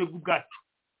twirebe twebwe ubwacu.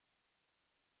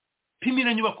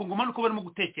 Pimira nyubako ngo manuko barimo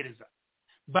gutekereza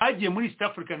bagiye muri East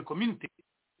African Community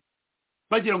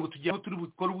bagira ngo tujye turi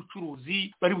bukora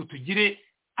ubucuruzi bari butugire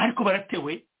ariko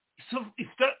baratewe.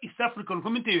 East African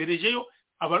Community yoherejeyo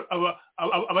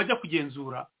abajya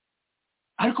kugenzura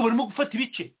ariko barimo gufata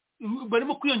ibice,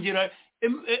 barimo kwiyongera.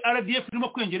 RDF irimo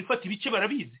kwiyongera ifata ibice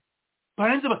barabizi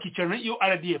baranze bakicarana iyo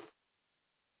RDF.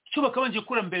 Icyo bakabanje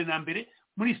gukora mbere na mbere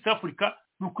muri East Africa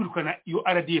no kwirukana iyo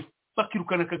RDF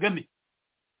bakirukana Kagame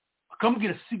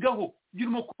bakamubwira sigaho ibyo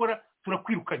urimo gukora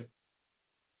turakwirukanye.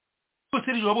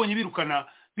 Bose rero babonye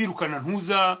birukana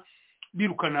ntuza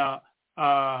birukana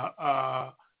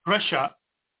Russia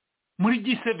muri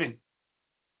G7.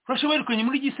 Russia birukanye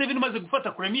muri G7 maze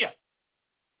gufata Crimea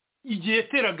igihe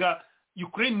yateraga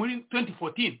Ukraine muri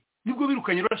 2014 nibwo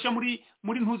birukanye Russia muri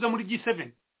ntuza muri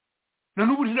G7 na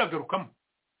n'ubu ntiragarukamo.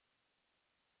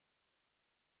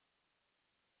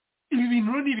 Ibi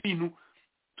bintu ni ibintu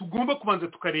tugomba kubanza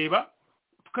tukareba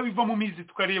tukabiva mu mizi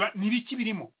tukareba nibiki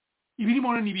birimo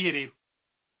ibirimo no nibihe rero.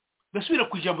 Gasubira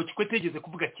ku ijambo kikwetegeze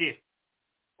kuvuga kera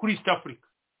kuri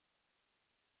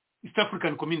East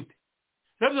African Community.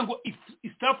 Ravuze ngo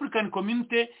East African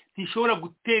Community ntishobora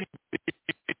gutera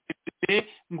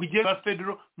ngo ijye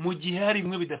federal mu gihe hari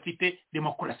bimwe bidafite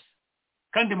demokrasi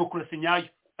kandi demokrasi nyayo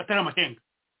atari amakenga.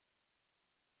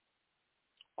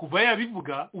 Kuva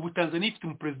yabivuga ubu Tanzania ifite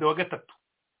umuperezida wa gatatu.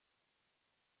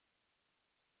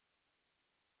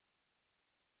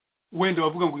 Wenda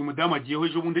bavuga ngo uyu mudamu agiyeho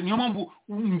ejo bundi niyo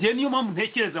mpamvu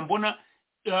ntekereza mbona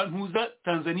ntuza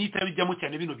Tanzania itabijyamo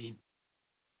cyane bino bintu.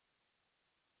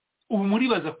 Ubu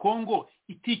muribaza Congo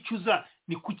iticuza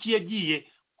ni kuki yagiye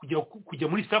kujya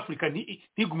muri South Africa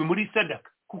ntigume muri SADC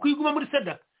kuko iguma muri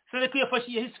SADC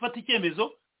yafashe yahise fata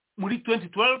icyemezo muri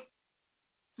 2012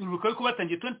 urubuka ko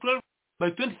batangiye 2012 by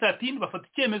 2013 bafata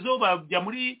icyemezo bajya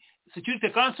muri Security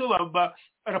Council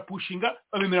barapushinga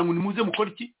babemera ngo nimuze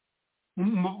mukora iki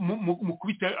mu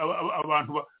kubita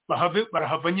abantu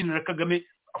barahava nyine na Kagame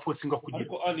afosinga kugira.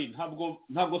 Ariko ali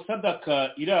ntabwo SADC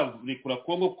irarekura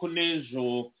Congo ko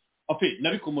nejo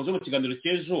nabikomoje mu kiganiro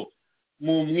cy'ejo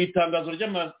mu itangazo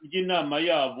ry'inama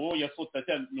yabo ya sota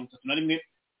cya 31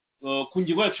 ku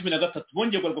ngingo ya 13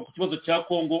 bongeye kugaruka ku kibazo cya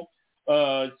Congo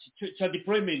cya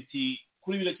deployment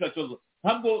kuri bino kibazo.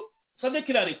 Ntabwo SADC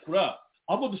irarekura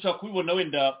ahubwo dushaka kubibona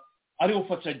wenda ari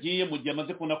ufasha agiye mu gihe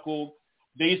amaze kubona ko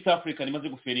the East African imaze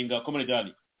guferinga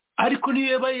community. Ariko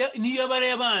niyo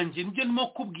yabanje nibyo nimo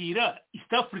kubwira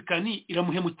East African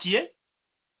iramuhemukiye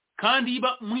kandi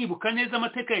iba mwibuka neza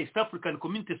amateka ya East African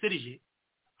Community Serge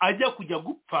ajya kujya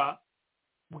gupfa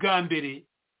bwa mbere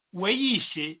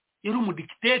wayishe yari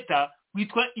umudictator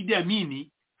witwa Idi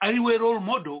Amin ari we role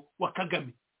model wa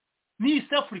Kagame. Ni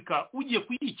East Africa ugiye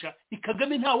kuyica ni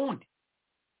Kagame nta wundi.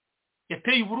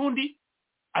 Yateye Burundi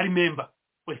ari member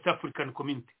wa East African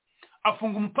Community.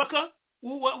 Afunga umupaka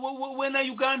we na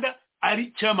Uganda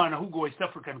ari chairman ahubwo wa East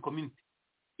African Community.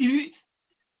 Ibi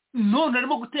none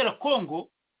arimo gutera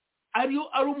Congo ari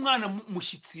umwana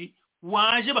mushitsi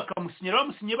waje bakamusinyira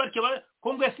bamusinye barya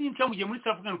Congo yasinye cyangwa ugiye muri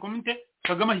South African Community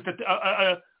Kagame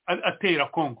ahita atera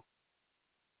Congo.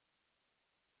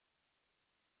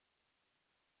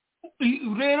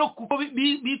 Rero kuko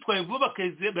bitwaye vuba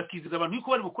bakiziza abantu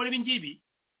yuko bari bukora ibingibi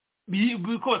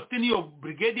biko bafite niyo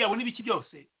brigade yabo n'ibiki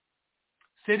byose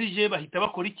serije bahita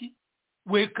bakora iki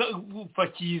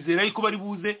fakizera yuko bari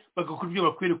buze bagakora ibyo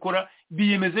bakwiye gukora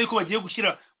biyemeza yuko bagiye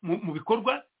gushyira mu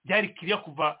bikorwa byari kiriya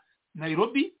kuva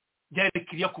Nairobi byari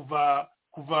kiriya kuva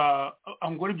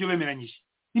Angola ibyo bemeranyije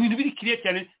ibintu biri kiriya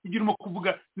cyane ibyo urimo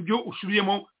kuvuga ibyo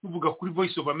ushubiyemo muvuga kuri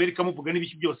Voice of America muvuga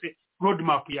n'ibiki byose road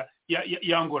map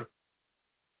ya Angola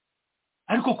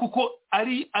ariko kuko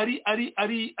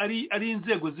ari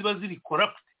inzego ziba ziri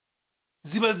corrupt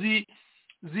ziba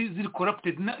ziri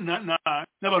corrupted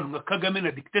n'abantu nka Kagame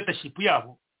na dictatorship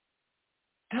yabo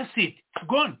that's it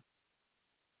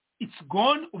it's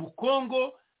gone ubu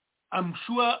Congo I'm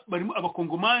sure barimo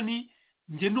abakongomani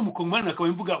nge n'umukongomani akaba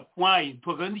imvuga why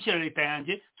twagandikira leta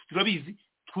yanjye turabizi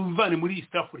twumvane muri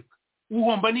East Africa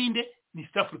uhomba ninde ni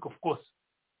East Africa of course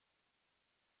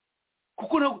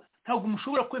kuko ntabwo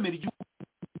mushobora kwemera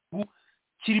igihugu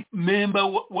kiri member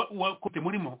wa kote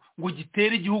murimo ngo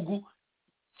gitere igihugu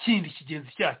kindi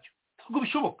kigenzi cyacyo ntabwo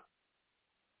bishoboka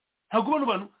ntabwo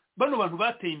bano bantu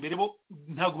bateye imbere bo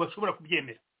ntabwo bashobora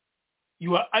kubyemera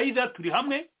you are either turi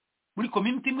hamwe muri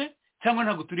community imwe cyangwa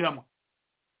ntabwo turi hamwe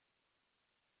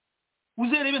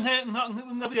uzerebe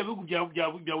nka biriya bihugu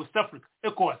bya West Africa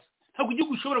ECOWAS ntabwo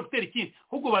igihugu gishobora gutera ikindi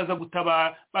ahubwo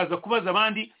baza kubaza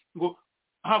abandi ngo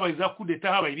habaye za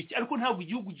kudeta habaye ibiki ariko ntabwo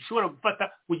igihugu gishobora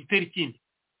gufata ngo gitere ikindi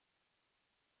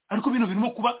ariko bino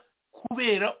birimo kuba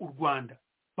kubera u Rwanda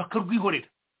bakarwihorera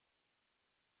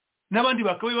n'abandi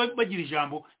bakabaye bagira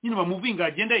ijambo nyine bamuvinga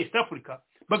agenda East Africa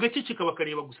bagaceceka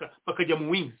bakareba gusa bakajya mu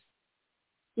wings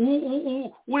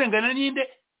urengana ninde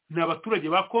ni abaturage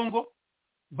ba Congo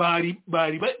bari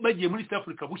bagiye muri East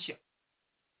Africa bushya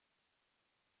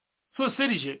so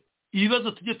serije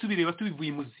ibibazo tujye tubireba tubivuye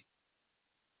imuzi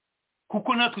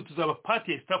kuko natwe tuzaba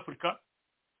party ya East Africa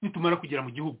nitumara kugera mu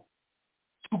gihugu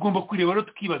tugomba kureba rero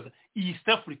tukibaza iyi East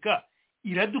Africa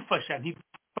iradufasha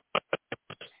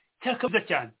cyakabuza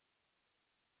cyane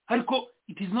ariko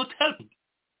it is not helping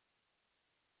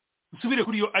usubire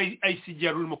kuri yo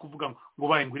ICGR urimo kuvuga ngo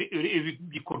bayengure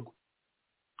ibikorwa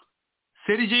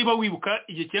serije iba wibuka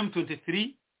igihe cya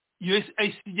M23 iyo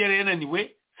ICGR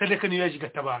yananiwe Sadaka niyo yaje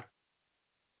gatabara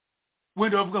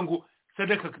wenda bavuga ngo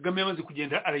Sadaka Kagame yamaze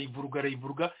kugenda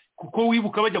arayivuruga kuko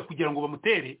wibuka bajya kugira ngo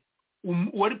bamutere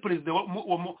wari president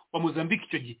wa Mozambique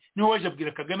icyo gihe niwe waje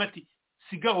abwira Kagame ati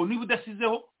sigaho niba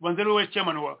udasizeho banza rero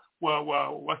chairman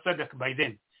wa Sadaka by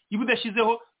then niba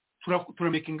udashizeho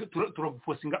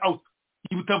turaguforcinga out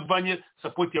niba utavanye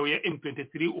support yawe ya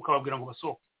M23 ukababwira ngo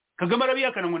basohoke Kagame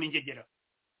arabiyakana ngo ningegera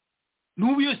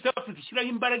n'ubu yo South Africa ishyiraho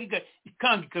imbaraga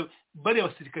ikangika bari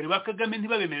abasirikare ba Kagame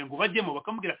ntibabemere ngo bajyemo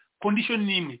bakamubwira condition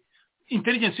nimwe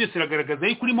intelligence yose iragaragaza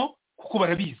yuko urimo kuko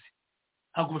barabizi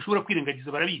ntabwo bashobora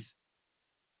kwirengagiza barabizi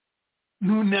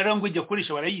n'unarangwe jya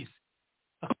koresha barayizi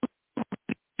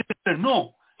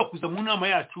no kuza mu nama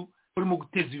yacu urimo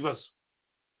guteza ibibazo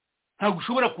ntabwo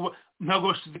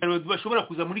bashobora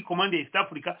kuza muri command ya East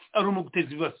Africa arimo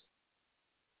guteza ibibazo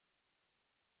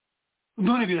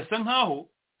none birasa nkaho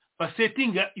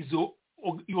basetinga izo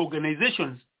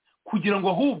organizations kugira ngo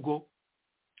ahubwo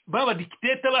baba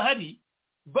dictator bahari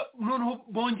noneho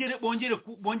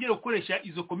bongere gukoresha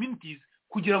izo communities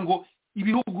kugira ngo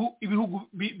ibihugu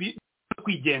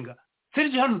kwigenga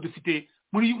serije hano dufite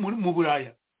mu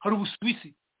Buraya hari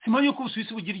Ubusuwisi simanye yuko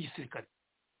Ubusuwisi bugira igisirikare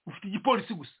ufite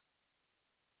igipolisi gusa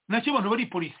nacyo abantu bari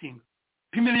polisinga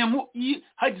pimeranya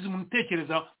hagize umuntu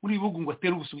utekereza muri ibihugu ngo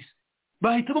atere Ubusuwisi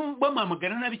bahita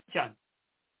bamamagana nabi cyane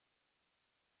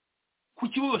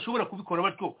kuki bo bashobora kubikora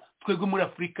batyo twebwe muri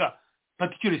Afrika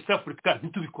particularly East Africa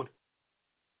ntitubikore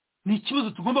ni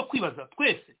ikibazo tugomba kwibaza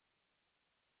twese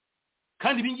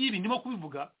kandi ibi ngibi ndimo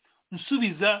kubivuga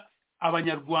nsubiza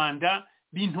abanyarwanda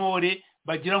b'intore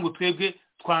bagira ngo twebwe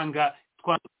twanga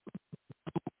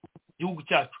igihugu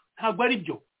cyacu ntabwo ari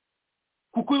byo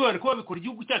kuko bibare ko babikora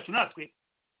igihugu cyacu natwe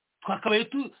twakabaye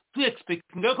tu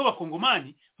expectinga ko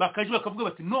abakongomani bakaje bakavuga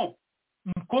bati no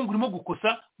Kongo urimo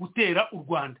gukosa gutera u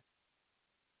Rwanda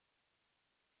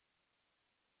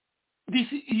this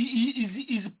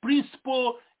is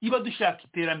principle iba dushaka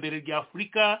iterambere rya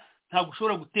Afurika ntabwo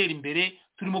ushobora gutera imbere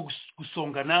turimo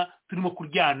gusongana turimo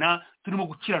kuryana turimo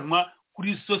gukiranwa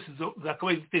kuri resources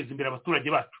zakabaye ziteza imbere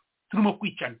abaturage bacu turimo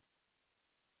kwicana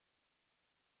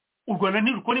u Rwanda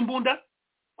ntirukora imbunda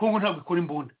Kongo ntabwo ikora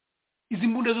imbunda izi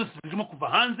mbunda zose zirimo kuva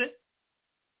hanze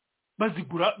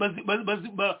bazigura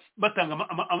batanga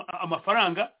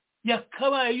amafaranga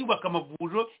yakabaye yubaka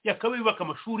amavuriro yakabaye yubaka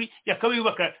amashuri yakabaye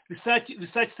yubaka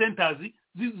research centers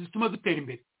zituma dutera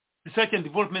imbere research and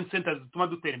development centers zituma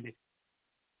dutera imbere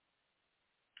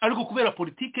ariko kubera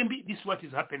politike mbi this what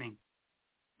is happening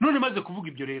none maze kuvuga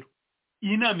ibyo rero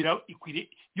iyi nama ikwiriye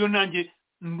yo nanjye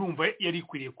ndumva yari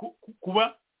ikwiriye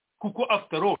kuba kuko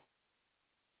after all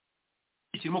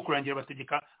kirimo kurangira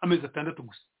bategeka amezi 6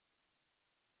 gusa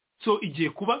so igiye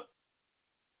kuba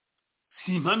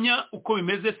simpamya uko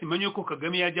bimeze simpamya uko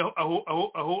Kagame yajya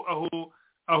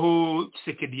aho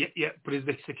Tshisekedi ya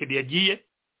Perezida Tshisekedi yagiye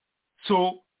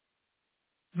so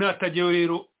natageyo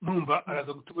rero numva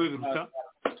araza gutubwe biruta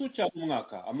tucha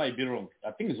umwaka am I be wrong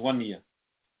I think it's 1 year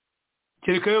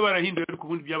kerekayo barahinduye ku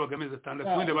bundi byabaga amezi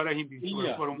 6 wenda barahinduye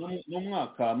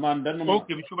n'umwaka manda n'umwaka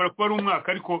okay bishobora kuba ari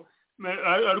umwaka ariko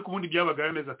ubundi byabaga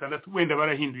amezi 6 wenda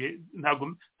barahinduye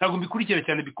ntago mbikurikira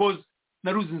cyane because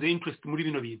naruzinze interest muri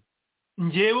bino bintu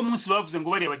ngewe umunsi bavuze ngo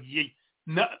bari bagiye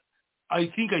na I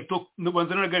think I talk no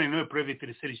banza nagane no private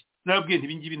research nabwiye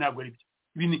ntibingibi ntabwo ari byo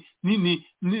ni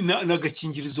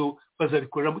nagakingirizo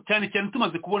bazabikorera cyane cyane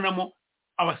tumaze kubonamo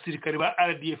abasirikare ba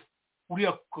RDF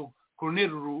uriya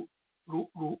Colonel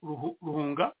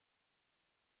Ruhunga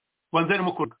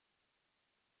wanzarimo koga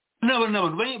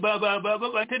n'abantu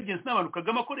ba intelligence n'abantu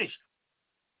Kagame akoresha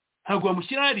ntabwo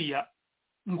bamushyira hariya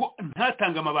ngo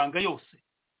ntatanga amabanga yose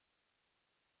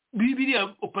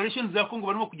bibiriya operation za Kongo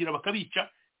barimo kugira bakabica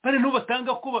bare no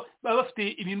batanga ko baba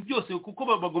bafite ibintu byose kuko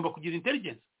bagomba kugira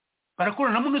intelligence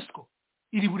barakorana na MONUSCO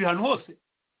iri buri hantu hose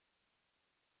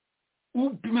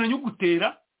upimiranye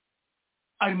gutera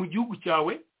ari mu gihugu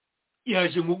cyawe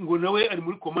yaje ngo nawe ari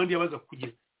muri command yabaza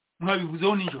kugira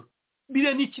mwabivuzeho ninjoro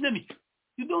biriya ni ikinamico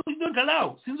you don't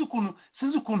allow sinzi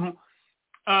ukuntu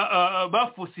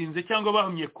bafosinze cyangwa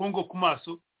bahumye Kongo ku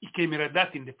maso ikemera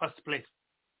that in the first place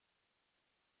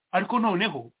ariko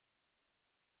noneho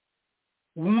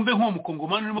wumve nko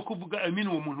mukongomani urimo kuvuga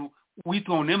uwo muntu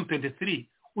witwa M23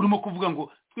 urimo kuvuga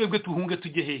ngo twebwe tuhunge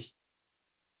tujye hehe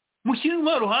mushyira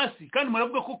intwaro hasi kandi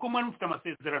muravuga ko komani mufite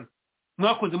amasezerano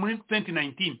mwakoze muri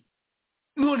 2019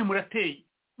 none murateye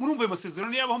murumva ayo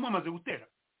masezerano yabaho mwamaze gutera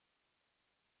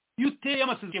yuteye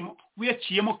amasezerano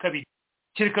uyaciyemo kabiri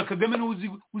kereka Kagame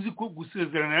uzi ko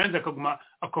gusezerana yanze akaguma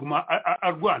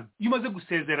arwana iyo umaze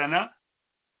gusezerana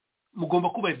mugomba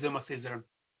kubahiriza amasezerano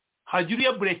hagira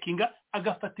ya breakinga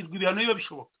agafatirwa ibihano biba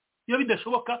bishoboka iyo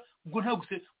bidashoboka ubwo nta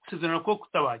gusezerana ko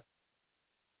kutabaye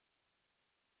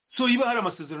so iba hari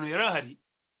amasezerano yarahari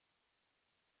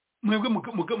mwebwe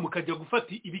mukajya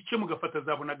gufata ibice mugafata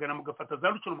zabonagana mugafata za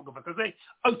rucoro mugafata za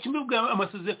kimwe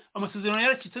amasezerano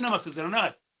yaracitse n'amasezerano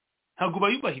ahari ntabwo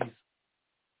bayubahiriza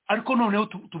ariko noneho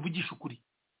tuvugisha ukuri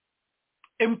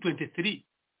M23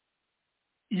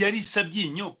 yari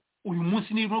isabyinyo uyu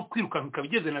munsi nirimo kwirukanka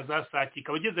kabigeze na za saki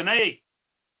kabigeze na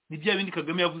ni bya bindi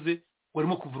Kagame yavuze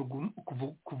warimo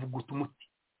kuvuguta umuti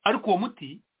ariko uwo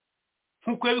muti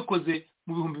nkuko yabikoze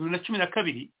mu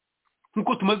 2012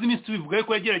 nkuko tumaze iminsi tubivuga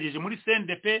yuko yagerageje muri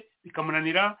CNDP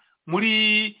bikamunanira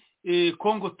muri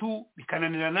Congo 2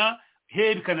 bikananirana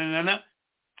bikananirana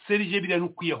serije bira no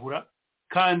kwiyahura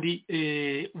kandi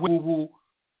ubu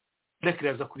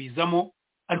ndakiraza kubizamo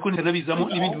ariko ntanabizamo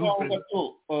n'ibindi bivuga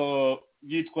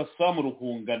yitwa Sam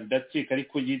Ruhunga ndakeka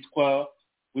ariko yitwa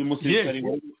uyu musirikare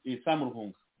Sam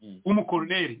Ruhunga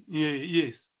umukoloneli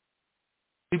yes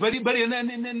bari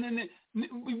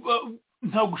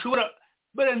ntabwo ushobora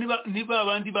niba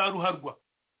abandi baruharwa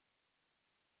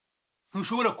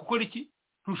ntushobora gukora iki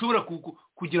ntushobora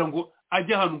kugira ngo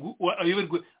ajye ahantu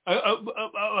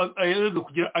ayoberwe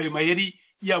kugira ayo mayeri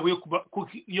yabo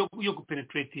yo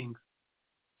kupenetrating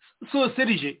so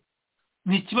serije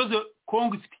ni ikibazo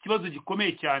Kongo ifite ikibazo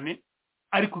gikomeye cyane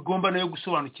ariko igomba nayo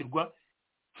gusobanukirwa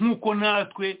nk'uko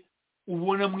natwe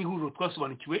ubona mu ihuriro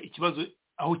twasobanukiwe ikibazo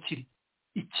aho kiri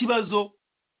ikibazo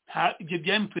ibyo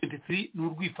bya M23 ni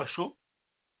urwifasho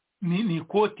ni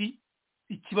ikoti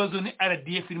ikibazo ni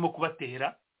RDF irimo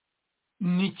kubatera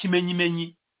ni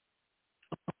ikimenyimenyi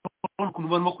ukuntu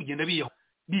barimo kugenda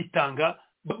bitanga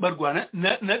barwana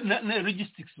na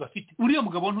logistics bafite uriya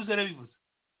mugabo ntuzi arabivuze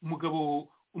umugabo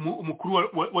umukuru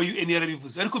wa UN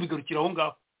yarabivuze ariko bigarukira aho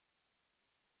ngaho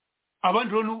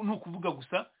abandi rero ni ukuvuga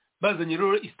gusa bazanye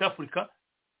rero East Africa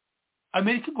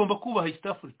America igomba kubaha East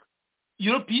Africa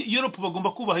Europe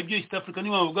bagomba kubaha ibyo East Africa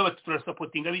niba bavuga bati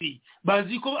turasupportinga biri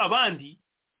bazi ko abandi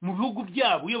mu bihugu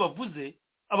byabo iyo bavuze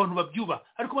abantu babyuba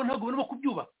ariko abantu ntabwo barimo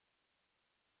kubyuba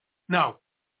now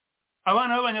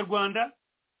abana b'abanyarwanda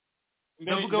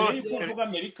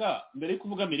mbere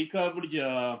kuvuga America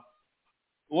burya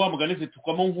wa muganize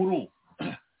tukwamo nkuru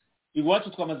iwacu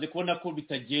twamaze kubona ko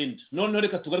bitagenda none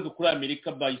reka tugaruke kuri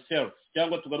America by self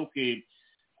cyangwa tugaruke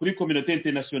kuri communauté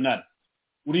internationale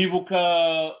uribuka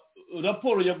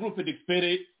raporo ya groupe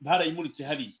d'experts barayimuritse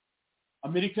hari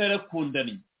America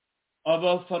yarakundanye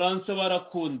abafaransa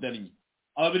barakundanye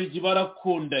ababirigi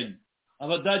barakundanye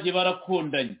abadage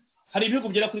barakundanye hari ibihugu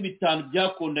byera kuri 5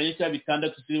 byakundanye cyangwa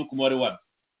 6 siri ku mubare wabyo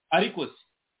ariko se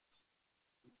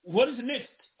what is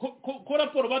next ko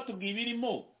raporo batubwiye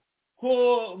birimo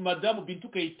ko madamu Bintu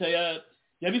Keita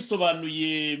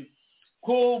yabisobanuye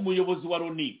ko umuyobozi wa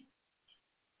Loni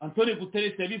Antonio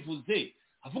Guterres yabivuze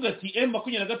avuga ati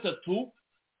M23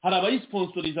 hari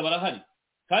abayisponsoriza barahari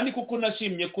kandi kuko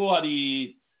nashimye ko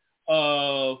hari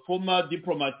former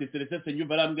diplomat Celestin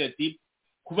Senyumva arambwira ati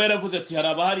kuba yaravuze ati hari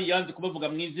abahari yanze kubavuga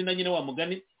mu izina nyine wa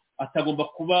mugani atagomba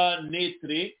kuba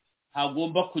netre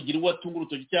hagomba kugira uwatunga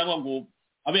urutoki cyangwa ngo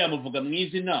abe yamuvuga mu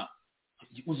izina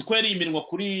uzi ko yari iminwa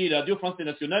kuri Radio France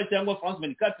Nationale cyangwa France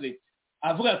 24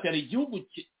 avuga ati hari igihugu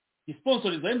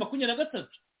gisponsoriza M23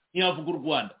 ntiyavuga u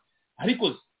Rwanda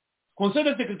ariko Conseil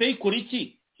de Sécurité ikora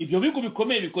iki ibyo bigo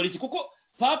bikomeye bikora iki kuko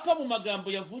papa mu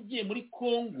magambo yavugiye muri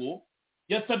Congo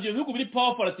yasabye ibihugu biri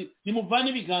powerful ati nimuvane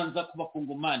ibiganza ku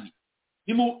bakongomani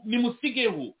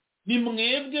nimusigeho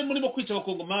nimwebwe muri bo kwica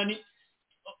abakongomani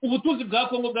ubutunzi bwa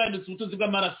Congo bwanditse ubutunzi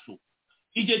bw'amaraso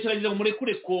igihe kirageze ngo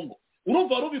murekure Congo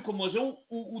urumva rubikomoje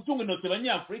utunga intoki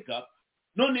abanyafurika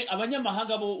none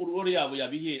abanyamahanga bo ururore yabo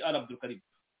yabihe Abdul Karim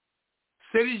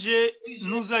Serge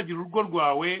nuzagira urugo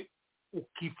rwawe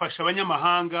ukifasha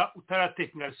abanyamahanga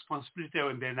utaratekinga responsibility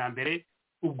yawe mbere na mbere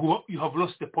ubwo you have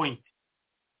lost the point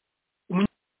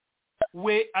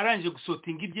we aranje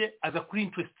gusotinga ibye aza kuri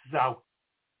interest zawe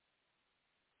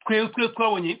twe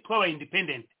twabaye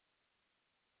independent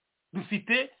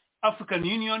dufite African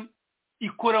Union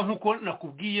ikora nkuko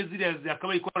nakubwiye ziriya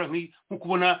zakaba ikora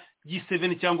nk'ukubona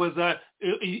G7 cyangwa za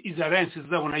alliances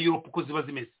zabo na Europe uko ziba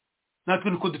zimeze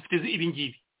natwe niko dufite ibi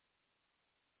ngibi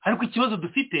ariko ikibazo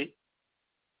dufite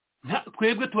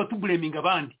twebwe tuba tublaming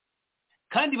abandi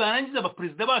kandi barangiza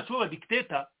abaperezida bacu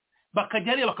b'abadictator bakajya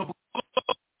hariya bakavuga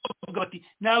bati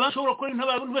nabashobora gukora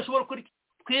n'abantu bashobora gukora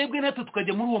twebwe natwe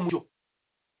tukajya muri uwo mujyo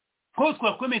ko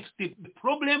twakwemeye the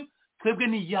problem twebwe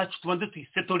ni yacu tubanze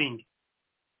tuyisettling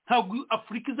ntabwo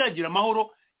Afrika izagira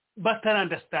amahoro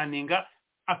batarandastandinga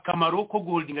akamaro ko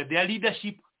guholdinga their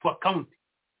leadership to account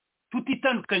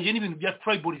tutitandukanye n'ibintu bya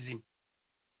tribalism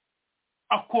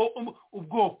ako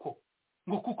ubwoko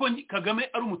ngo kuko Kagame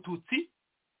ari umututsi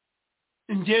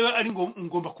njyewe ari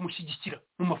ngomba kumushyigikira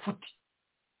mu mafuti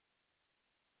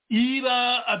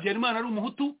iba Habyarimana ari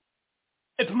umuhutu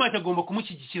epimata agomba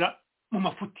kumushyigikira mu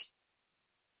mafuti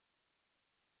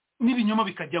n'ibinyoma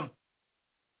bikajyamo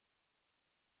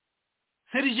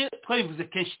Serge twabivuze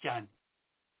kenshi cyane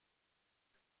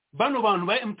bano bantu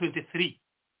ba M23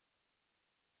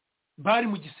 bari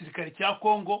mu gisirikare cya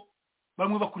Congo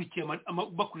bamwe bakuriye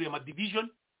ama division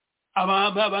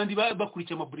abandi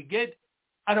bakurikiye ama brigade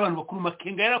ari abantu bakuru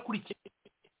Makenga yarakurikiye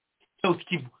South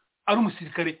Kivu ari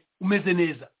umusirikare umeze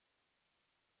neza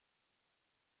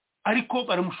ariko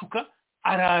baramushuka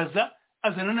araza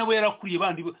azana nabo yarakuriye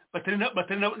bandi batari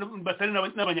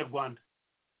n'abanyarwanda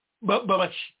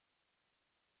babaci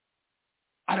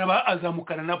araba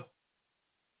azamukana nabo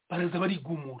baraza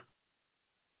barigumura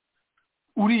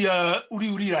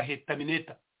uriya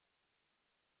hetamineta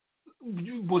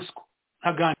Bosco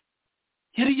Ntaganda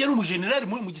yari umujenerali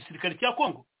mu gisirikare cya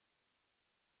Congo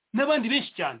n'abandi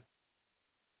benshi cyane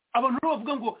abantu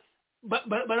bavuga ngo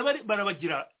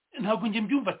barabagira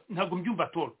ntabwo mbyumva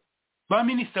toro ba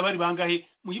minisita bari bangahe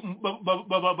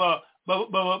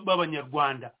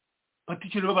b'abanyarwanda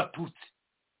batikire b'abatutsi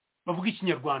bavuga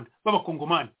ikinyarwanda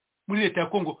b'abakongomani muri leta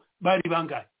ya Congo bari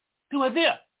bangahe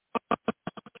tuwazea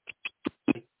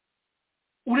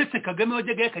uretse Kagame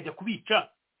wajyaga yakajya kubica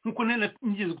nkuko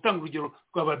nigeze gutanga urugero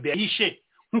rwa Babeayishe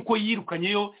nkuko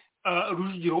yirukanyeyo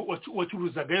Rujugiro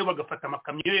wacuruzagayo bagafata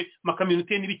makamyo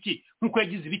n'ibiki nkuko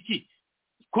yagize ibiki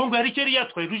Congo yari cyari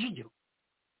yatwaye Rujugiro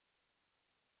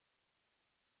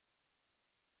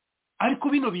ariko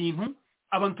bino bintu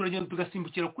abantu turagenda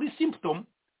tugasimbukira kuri symptom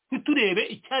ntiturebe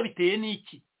icyabiteye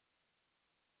n'iki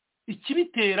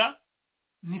ikibitera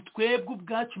ni twebwe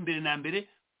ubwacu mbere na mbere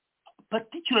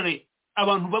particularly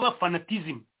abantu baba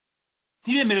fanatism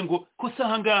ntibemere ngo ko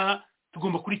saha ngaha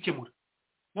tugomba kurikemura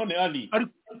none Ali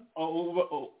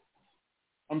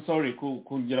I'm sorry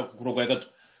kongera kuroga gato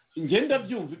ngenda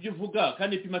byumva ibyo uvuga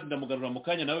kandi pimati ndamugarura mu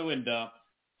kanya nawe wenda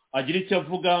agira icyo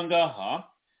avuga ngaha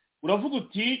uravuga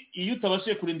uti iyo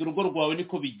utabashije kurinda urugo rwawe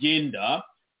niko bigenda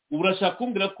urashaka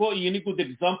kumbwira ko iyi ni good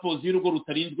examples y'urugo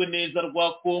rutarinzwe neza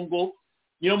rwa Congo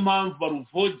niyo mpamvu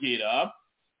baruvogera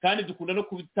kandi dukunda no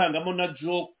kubitangamo na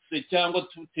jokes cyangwa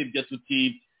tutebya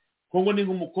tuti Congo ni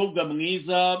nk'umukobwa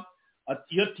mwiza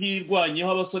iyo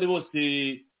tirwanyeho abasore bose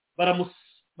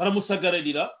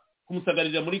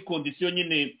kumusagarira muri condition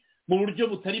nyine mu buryo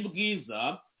butari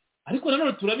bwiza ariko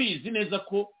nanone turabizi neza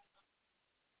ko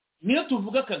niyo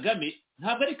tuvuga Kagame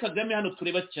ntabwo ari Kagame hano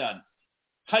tureba cyane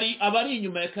hari abari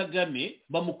inyuma ya Kagame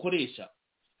bamukoresha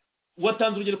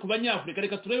watanze urugero ku banyafurika,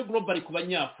 reka turebe global ku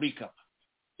banyafurika.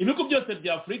 Ibihugu byose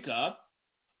bya Afurika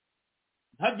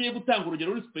ntagiye gutanga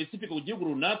urugero ruri specific ku gihugu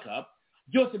runaka,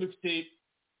 byose bifite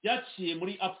byaciye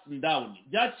muri ups and down,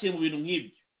 byaciye mu bintu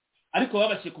nk'ibyo, ariko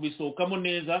babashije kubisohokamo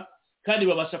neza kandi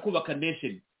babasha kubaka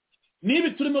nation.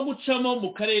 Nibi turimo gucamo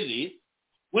mu karere,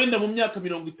 wenda mu myaka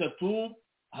 30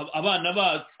 abana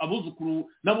bacu, abuzukuru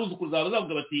n'abuzukuru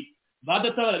bazavuga bati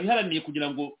badatabara biharaniye kugira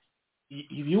ngo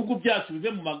ibihugu byacu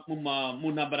bive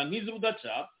mu ntambara nk'izi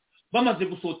budaca, bamaze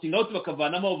gusotinga aho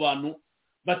bakavanamo abo bantu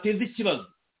bateze ikibazo.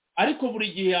 Ariko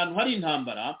buri gihe ahantu hari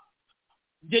intambara,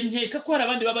 njye nkeka ko hari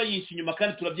abandi baba yishe inyuma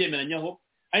kandi turabyemeranyaho,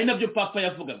 ari nabyo papa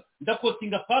yavugaga.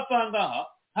 Ndakotinga papa ahangaha,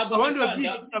 abandi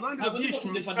babyishe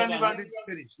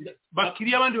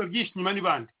bakiriya, abandi babyishe inyuma ni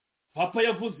bande? Papa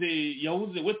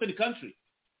yavuze western country,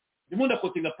 ndimo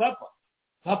ndakotinga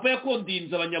papa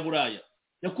yakondinze abanyaburaya,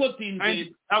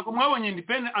 yakotinze. Ntabwo mwabonye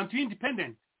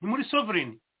independent, ni muri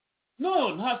sovereign.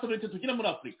 No, nta sovereignty tugira muri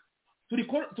Afrika.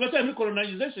 Turacyari muri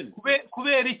colonization.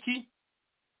 Kubera iki?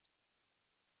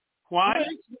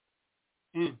 Why?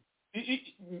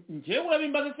 Njyewe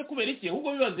urabimbaza se kubera iki?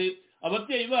 Ahubwo bibaze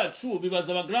ababyeyi bacu,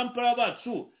 bibaza aba grandpa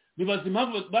bacu, bibaza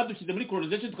impamvu badushyize muri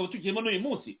colonization tukaba tukiyemo n'uyu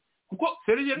munsi. Kuko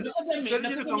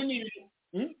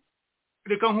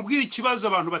reka nkubwire ikibazo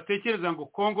abantu batekereza ngo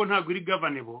Congo ntabwo iri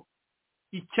governable.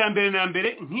 Icya mbere na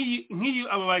mbere nk'iyi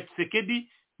aba ba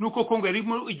Tshisekedi nuko Congo yari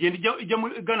igenda ijya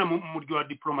gana mu muryo wa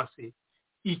diplomasi.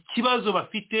 Ikibazo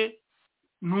bafite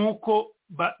nuko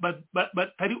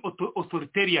batari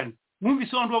authoritarian.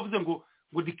 Mwumvise abantu bavuze ngo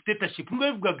dictatorship, ngo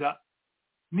bivugaga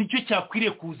nicyo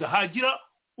cyakwiriye kuza, hagira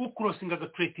ucrossinga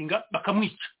agatratinga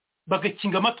bakamwica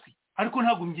bagakinga amatwi, ariko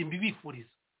ntabwo mbyimbi bifuriza.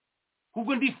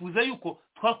 Kubwo ndifuza yuko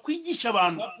twakwigisha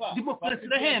abantu demokarasi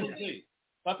irahenda.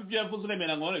 Papa ibyo yavuze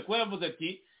uremera ngo kuko yavuze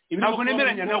ati ntabwo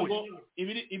nemeranya nawe.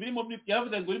 Ibirimo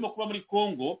yavuze ngo irimo kuba muri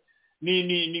Congo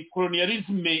ni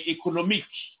colonialisme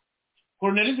économique.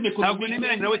 Colonialisme économique. Ntabwo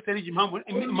nemeranya nawe Serge, impamvu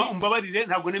umbabarire,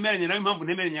 ntabwo nemeranya nawe, impamvu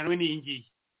nemeranya nawe ni iyi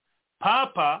ngiyi.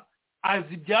 Papa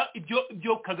azi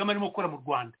ibyo Kagame arimo gukora mu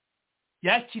Rwanda.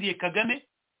 Yakiriye Kagame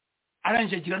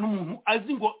aranjagira n'umuntu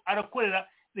azi ngo arakorera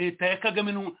leta ya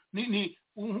Kagame,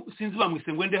 sinzi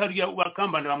bamwise ngo nde hariya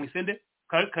bakambana bamwisende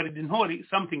Karidintore,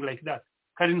 something like that.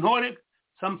 Karidintore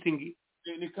something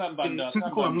ni kambanda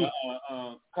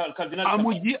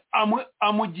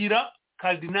amugira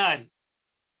kardinali.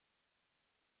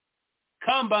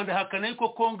 Kambanda hakana yuko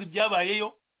Kongo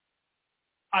ibyabayeyo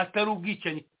atari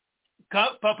ubwicanyi.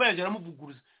 Papa yaje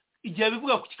aramuvuguruza igihe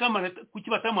bivuga ku kikamana kuki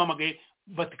batamuhamagaye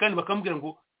Vatican bakamubwira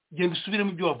ngo genda usubire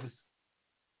mu byo wavuze.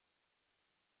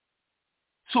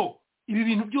 So ibi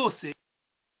bintu byose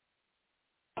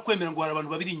kwemera ngo hari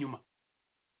abantu babiri inyuma.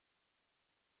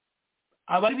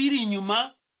 Ababiri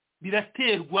inyuma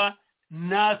biraterwa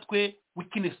natwe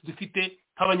weakness dufite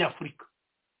nk'abanyafurika.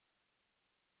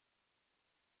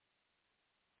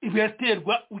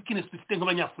 Biraterwa weakness dufite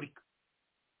nk'abanyafurika.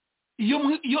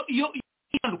 Iyo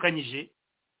itandukanyije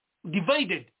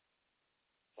divided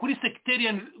kuri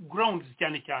sectarian grounds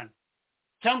cyane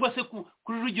cyangwa se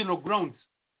kuri regional grounds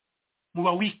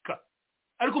muba weaker,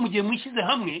 ariko mu gihe mwishyize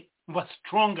hamwe muba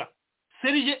stronger.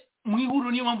 Serge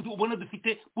mwihuru niyo mpamvu ubona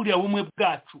dufite buriya bumwe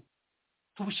bwacu,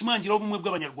 tubushimangira ubumwe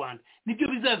bw'abanyarwanda. Nibyo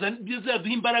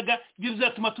bizaduha imbaraga, ibyo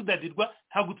bizatuma tudadirwa,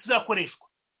 ntabwo tuzakoreshwa.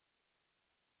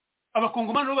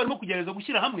 Abakongomani bo barimo kugerageza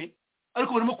gushyira hamwe,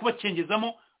 ariko barimo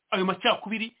kubacengezamo ayo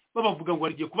macyakubiri, babavuga ngo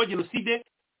arigiye kuba genocide,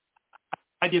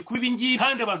 agiye kuba ibingibi,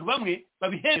 kandi abantu bamwe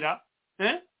babihera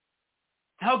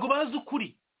ntabwo bazi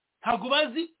ukuri, ntabwo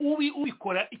bazi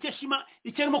ubikora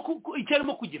icyo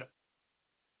arimo kugira.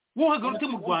 Wowe hagarute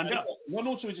mu Rwanda none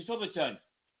ushubije ikibazo cyane,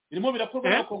 birimo birakorwa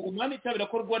n'abakongomani cyangwa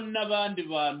birakorwa n'abandi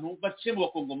bantu baciye mu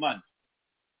bakongomani?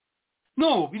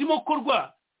 No, birimo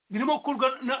gukorwa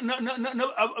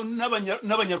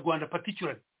n'abanyarwanda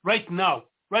particularly right now.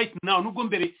 Nubwo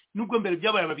mbere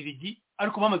byabaye ababirigi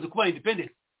ariko bamaze kuba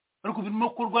independent, ariko birimo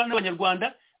gukorwa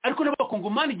n'abanyarwanda ariko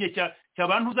n'abakongomani igihe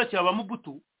cyabantuza cyaba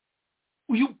Mubutu.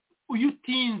 Uyu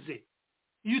utinze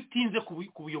ku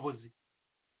buyobozi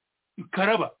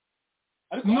ikaraba.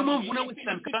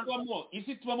 Ariko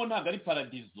isi tubamo ntabwo ari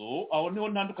paradizo, aho niho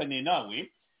ntandukaniye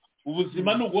nawe.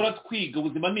 Ubuzima ni ugora twiga,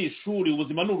 ubuzima ni ishuri,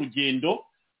 ubuzima ni urugendo.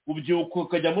 Ubyuka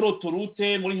ukajya muri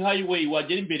autorute, muri highway,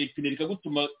 wagera imbere ipine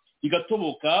rikagutuma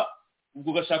igatoboka,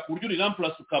 ubwo ugashaka uburyo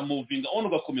uriramplus ukamuvinga on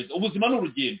ugakomeza. Ubuzima ni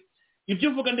urugendo. Ibyo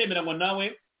uvuga ndemera ngo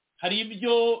nawe hari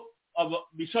ibyo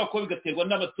bishobora kuba bigaterwa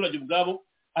n'abaturage ubwabo,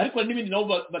 ariko hari n'ibindi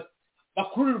nabo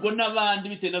bakururirwa n'abandi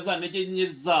bitewe na za ntege nke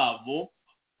zabo.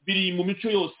 Biri mu mico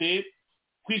yose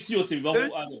ku isi yose bibaho.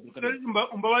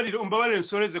 Umbabarire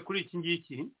nsoreze kuri iki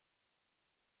ngiki.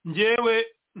 njyewe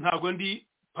ntabwo ndi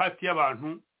pati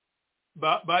y'abantu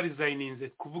barizayininze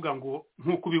kuvuga ngo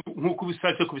nk'uko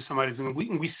bishatse kubisamariza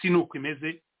ngo isi ni uko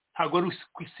imeze, ntabwo ari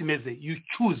uko isi imeze. You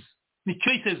choose, ni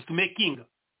choices to making.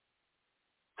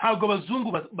 Ntabwo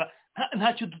abazungu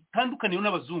ntacyo dutandukaniyeho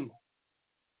n'abazungu.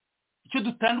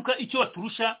 Icyo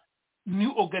baturusha ni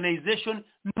organization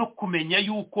no kumenya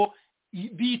yuko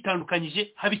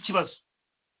bitandukanyije haba ikibazo.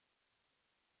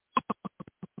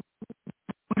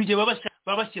 Buri gihe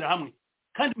babashyira hamwe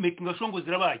kandi making sure ngo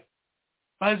zirabaye.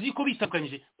 Bazi ko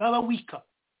bitandukanyije baba wika.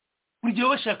 Buri gihe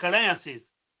bashaka alliances.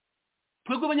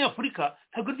 Twebwe abanyafurika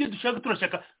ntabwo aribyo dushaka,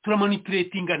 turashaka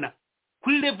turamanipulatingana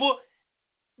kuri level,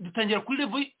 dutangira kuri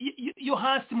level yo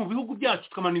hasi mu bihugu byacu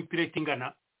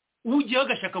tukamanipulatingana. Ugiye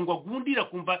bagashaka ngo agundira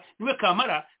kumva niwe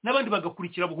kamara, n'abandi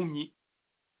bagakurikira buhumyi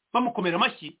bamukomera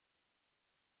amashyi,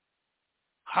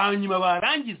 hanyuma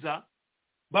barangiza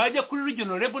bajya kuri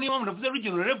regional level. Niba munavuze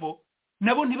regional level,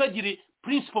 nabo ntibagire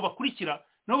principle bakurikira,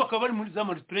 nabo bakaba bari muri za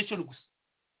manipulation gusa.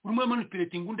 Urumwe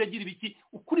manipulating undi agira ibiki,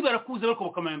 ukuri barakuza bariko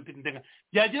bakamanipulatinga.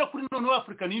 Byagera kuri noneho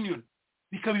African Union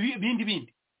bikaba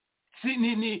bindi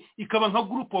ikaba nka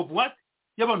group of what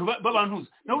y'abantu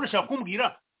b'abantuza. Nawe urashaka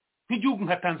kumbwira nk'igihugu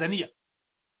nka Tanzania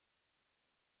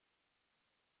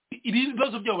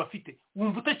ibibazo byabo bafite,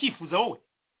 wumva utakifuza wowe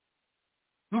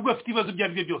nubwo bafite ibibazo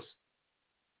byaribyo byose?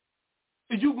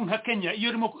 Igihugu nka Kenya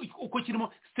iyo rimo uko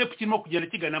kirimo step kirimo kugenda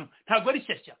kiganamo ntabwo ari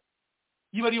shyashya,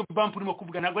 yiba ariyo bump urimo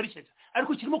kuvuga ntabwo ari shyashya,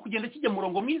 ariko kirimo kugenda kijya mu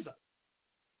murongo mwiza.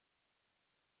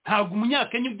 Ntabwo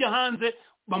umunyakenya ujya hanze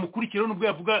bamukurikira nubwo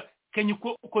yavuga Kenya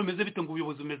uko bimeze bite ngo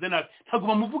ubuyobozi bumeze nabi, ntabwo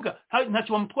bamuvuga,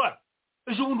 ntacyo bamutwara.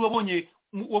 Ejo bundi wabonye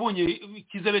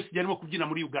Kizabesi yarimo kubyina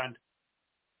muri Uganda.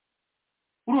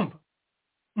 Urumva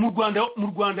mu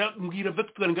Rwanda mbwira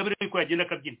Victor Ngabire yuko yagenda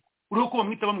akabyina, uriho ko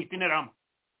bamwita bamwita Inama,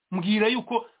 mbwira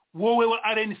yuko wowe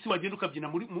wa RNC wagenda ukabyina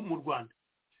mu Rwanda.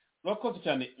 Urakoze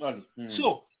cyane bari.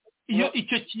 So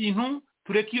icyo kintu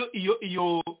tureke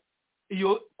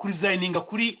iyo kurizayininga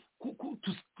kuri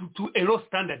to a low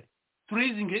standard, to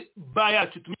raising a bar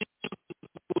yacu to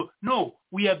no,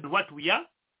 we are what we are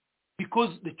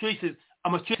because the choices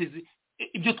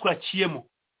ibyo twaciyemo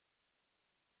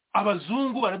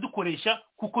abazungu baradukoresha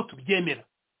kuko tubyemera.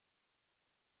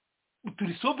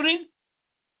 Turi sovereign,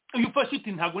 iyo ufashe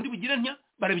uti ntabwo ndi bigira ntya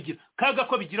barabigira, kaga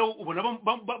ko bigira ubona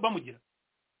bamugira.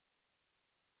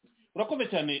 Urakomeye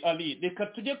cyane Ali. Reka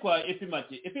tujye kwa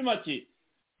Epimake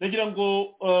nagira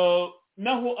ngo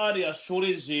naho ari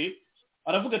ashoreje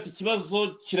aravuga ati ikibazo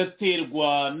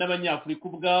kiraterwa n'abanyafurika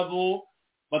ubwabo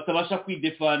batabasha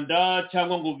kwidefanda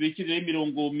cyangwa ngo bikirire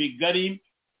imirongo migari.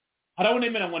 Harabona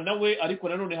emeranywa nawe, ariko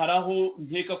nanone haraho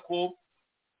nkeka ko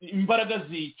imbaraga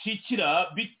zicikira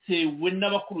bitewe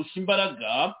n'abakurusha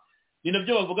imbaraga. Ni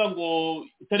nabyo bavuga ngo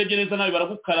utarebye neza nawe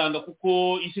baragukaranga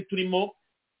kuko isi turimo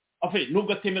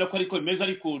nubwo atemera ko ariko bimeze,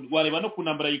 ariko wareba no ku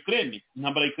ntambara ya Ukraine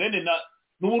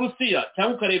n'Uburusiya,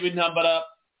 cyangwa ukareba intambara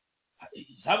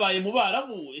zabaye mu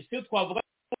Barabu. Ese twavuga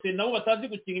nabo batazi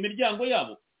gukinga imiryango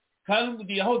yabo,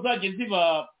 kandi aho zagiye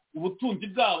ziba ubutunzi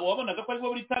bwabo wabonaga ko ari bwo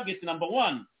buri target number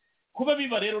 1. Kuba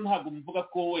biba rero ntabwo mvuga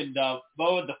ko wenda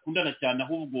baba badakundana cyane,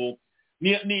 ahubwo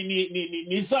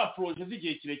ni za proje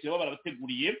z'igihe kirekire baba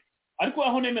barabateguriye. Ariko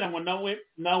aho nemeranywa nawe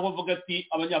naho avuga ati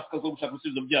abanyafurika bwo gushaka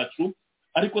ibisubizo byacu,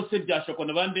 ariko se byashakwa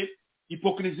n'abandi.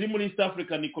 Hypocrisy muri East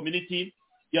African Community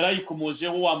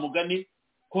yarayikomojeho wa mugani.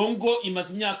 Kongo imaze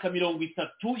imyaka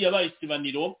 30 yabaye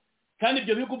isibaniro, kandi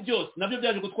ibyo bihugu byose nabyo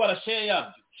byaje gutwara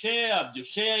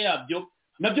share yabyo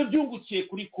nabyo byungukiye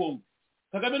kuri Kongo.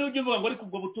 Kagame n'ujye uvuga ngo ariko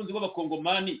ubwo butunzi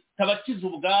bw'abakongomani tabakiza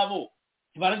ubwabo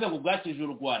ntibaraza ngo bwakije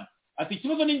u Rwanda. Ati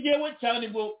ikibazo ni njyewe cyane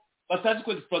nibwo batazi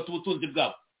ko exploit ubutunzi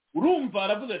bwabo. Urumva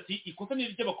aravuga ati ikosa ni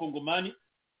ry'abakongomani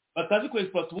batazi ko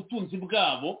exploit ubutunzi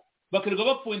bwabo, bakirirwa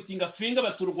bapointinga finger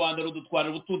bati u Rwanda rudutwara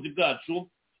ubutunzi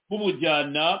bwacu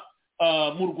bubujyana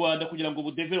mu Rwanda kugira ngo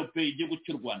budevelope igihugu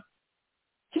cy'u Rwanda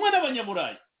kimwe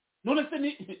n'abanyaburayi. None se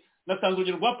ni natanze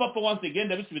urugero rwa Papa once again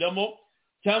ndabisubiramo,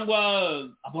 cyangwa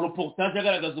amareportage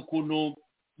agaragaza ukuntu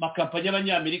makampanya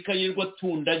y'abanyamerika yirwa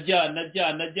tunda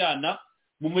jyana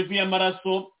mu mivi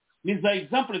y'amaraso. Ni za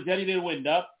example zihari rero,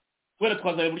 wenda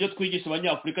twazanye uburyo twigisha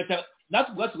abanyafurika cyangwa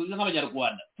natwe ubwacu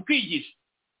nk'abanyarwanda tukigisha.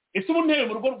 Ese ubu ntebe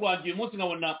mu rugo rwanjye uyu munsi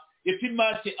nkabona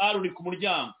Epimake uri ku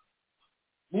muryango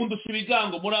mundusha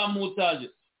ibigango muramutaje,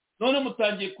 none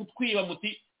mutangiye kutwiba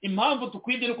muti impamvu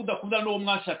tukwibye no kudakundana n'uwo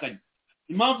mwashakanye,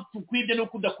 impamvu tukwibye no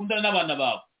kudakundana n'abana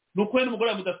bawe nuko we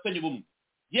n'umugore mudafitanye ubumwe.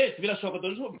 Yes, birashoboka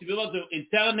dufite ibibazo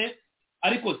interne,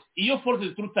 ariko iyo force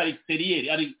zituruka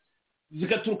exterieur ari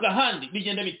zigaturuka ahandi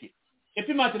bigenda bite?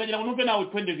 Epimake nagira ngo numve nawe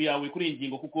point of view yawe kuri iyi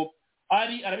ngingo, kuko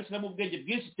arabishyira mu bwenge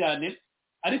bwinshi cyane,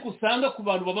 ariko usanga ku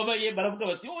bantu bababaye baravuga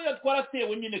bati oya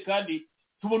twaratewe nyine kandi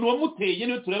tubona uwamuteye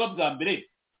niwe tureba bwa mbere.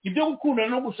 Ibyo gukundana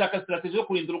no gushaka strategy yo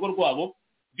kurinda urugo rwabo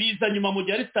biza nyuma mu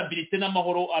gihe ari stabilité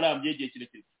n'amahoro arambye igihe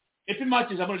kirekire. Epi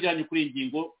make ijambo ryanyu kuri iyi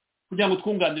ngingo kugira ngo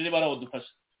twunganire baraho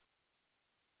dufasha.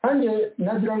 Nanjye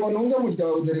nagira ngo nunge mu rya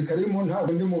Abdurikarimu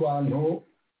ntabwo ndi mu bantu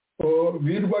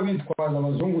birwa bitwaza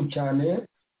abazungu cyane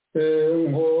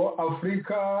ngo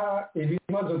Afurika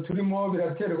ibibazo turimo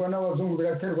biraterwa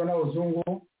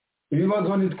n'abazungu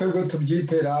ibibazo ni twebwe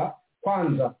tubyitera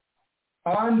kwanza.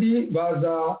 Abandi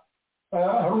baza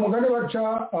hari umugani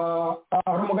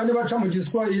baca mu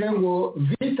Giswahili ngo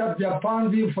vita vya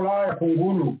panzi furaha ku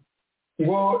nguru,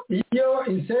 ngo iyo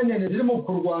insenene zirimo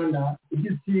kurwana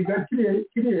igisiga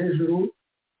kiri hejuru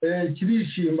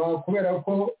kirishima kubera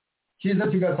ko kiza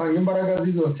kigasanga imbaraga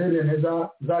z'izo senene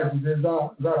zagize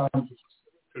zarangiye.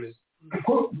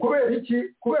 Kubera iki?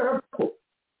 Kubera ko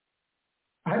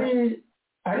hari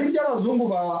ibyo abazungu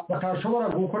batashobora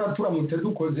gukora turamutse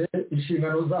dukoze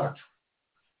inshingano zacu,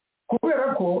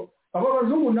 kubera ko aba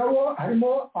bazungu nabo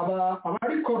harimo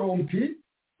abari korompi.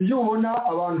 Iyo ubona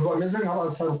abantu bameze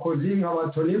nk'abasarukozi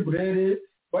nk'abatoni burere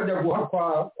bajya guha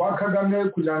kwa Kagame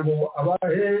kugira ngo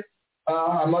abahe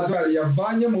amadolari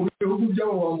yavanye mu bihugu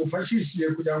byabo bamufashishije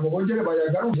kugira ngo bongere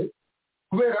bayagaruke,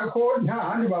 kubera ko nta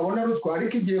handi babona ruswa.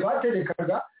 Ariko igihe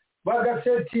baterekaga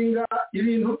bagasetinga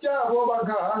ibintu byabo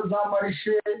bagaha za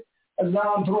marishe za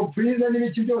entreprise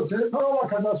n'ibiki byose nabo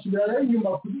bakazasubirayo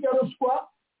inyuma kurya ruswa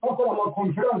bakora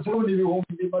amakonferanse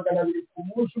y'ibihumbi 200 ku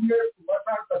munsi umwe ku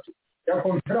batandatu ya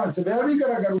konferanse. Biba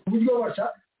bigaragara uburyo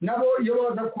basha nabo iyo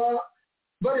baza kuba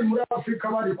bari muri Afurika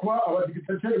bari kuba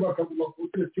abadigitateri bakaguma ku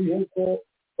butegetsi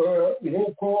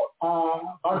nk'uko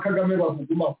Kagame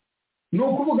bavugumaho. Ni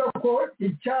ukuvuga ko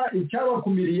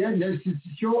icyabakumiriye ni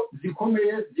institution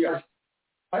zikomeye zihari.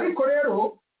 Ariko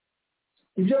rero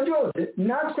ibyo byose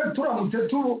natwe turamutse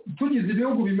tugize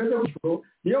ibihugu bimeze gutyo,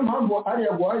 niyo mpamvu ari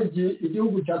yaguhaye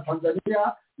igihugu cya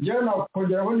Tanzania, njyewe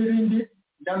nakongeraho n'ibindi,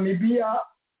 Namibia,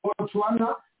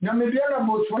 Botswana. Namibia na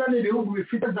Botswana ni ibihugu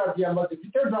bifite za diyama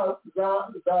zifite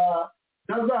za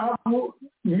zahabu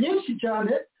nyinshi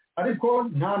cyane, ariko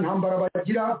nta ntambara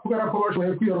bagira kubera ko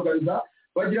bashoboye kwiyorganiza,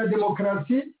 bagira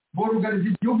demokarasi, borganiza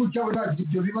igihugu cyabo ntagira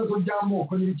ibyo bibazo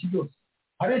by'amoko n'ibiki byose.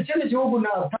 Hari ikindi gihugu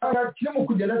natanga kirimo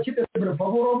kugenda kidevelopa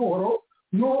buhoro buhoro,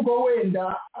 nubwo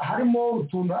wenda harimo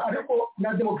utuntu ariko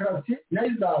na demokarasi nayo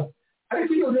izaza.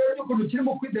 Ariko iyo urebye ukuntu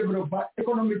kirimo kwidevelopa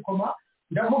ekonomikoma,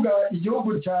 ndavuga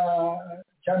igihugu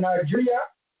cya Nigeria,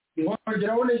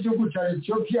 nkongeraho n'igihugu cya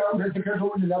Ethiopia, uretse ko ejo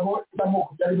bundi nabo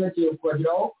amoko byari bagiye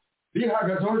kubageraho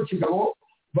bihagazeho kigabo,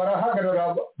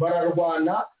 barahagarara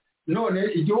bararwana. None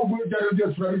igihugu ibyo ari byo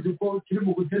byose urabizi ko kiri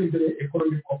mu gutera imbere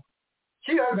ekonomikoma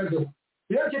kihagazeho.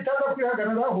 Iyo kitaza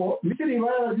kwihagararaho Misiri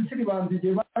iba yarazisiribanza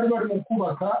igihe bari mu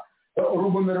kubaka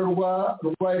urugomero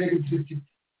rwa electricity.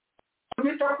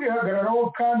 Bita kwihagararaho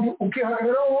kandi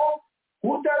ukihagararaho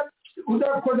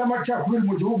udakoze amacakubiri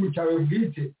mu gihugu cyawe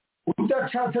bwite,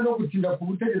 udashatse no gutinda ku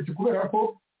butegetsi, kubera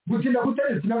ko gutinda ku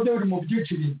butegetsi nabyo biri mu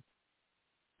byica ibintu.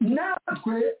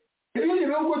 Natwe ibindi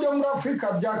bihugu byo muri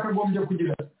Afurika byakagombye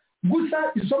kugira gusa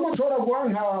isomo ushobora guha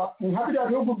nka biriya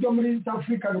bihugu byo muri East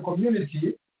African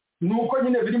Community, ni uko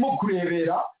nyine birimo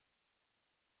kurebera.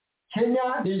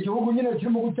 Kenya ni igihugu nyine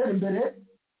kirimo gutera imbere,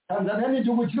 Tanzania ni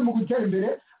igihugu kirimo gutera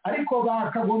imbere, ariko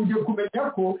bakagombye kumenya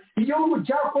ko igihugu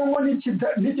cya Kongo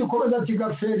n'igikomeza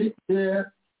kigaferi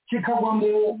kikagwa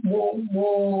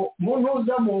mu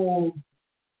ntuza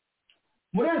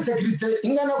muri insekirite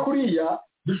ingana kuriya,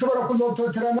 dushobora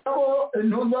kuzototera nabo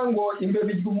ntuza ngo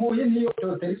imbeba irya umuhi niyo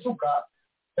totera isuka.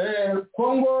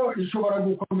 Kongo ishobora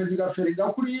gukomeza igaferi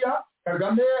gakuriya,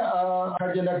 Kagame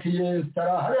akagenda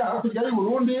akiyesitara hariya hakurya y'u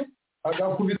Burundi,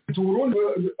 agakubita Burundi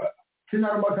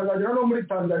sinaruma akazagera no muri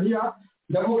Tanzania,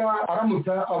 ndavuga aramutse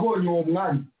abonye uwo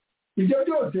mwanya. Ibyo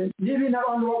byose ni ibintu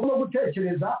abantu bagomba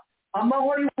gutekereza.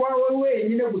 Amahoro iwawe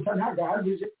wenyine gusa ntabwo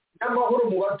ahagije, n'amahoro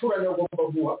mu baturanyi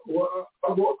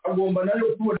agomba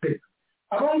nayo kuboneka.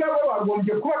 Abo ngabo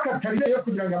bagombye kuba katarire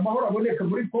kugira ngo amahoro aboneke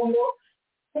muri Kongo,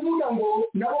 kuvuga ngo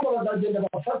nabo bazagenda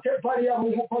bafate pari yabo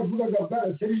nk'uko bavugaga bwa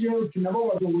Serge,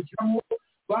 nabo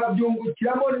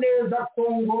babyungukiramo neza.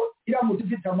 Kongo iramutse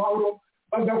ifite amahoro,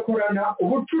 bagakorana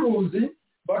ubucuruzi,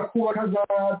 bakubaka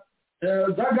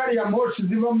za gari ya moshi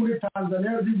ziva muri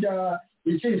Tanzania zijya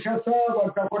i Kinshasa,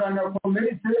 bagakorana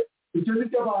komerite. Ibyo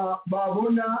nibyo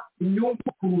babona inyungu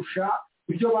kurusha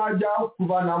ibyo bajya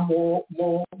kuvana mu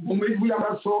mivu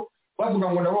y'amaraso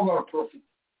bavuga ngo nabo baprofite.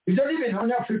 Ibyo ni ibintu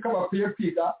abanyafurika bakwiye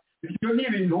kwiga. Ibyo ni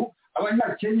ibintu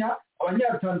abanyakenya,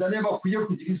 abanyatanzania bakwiye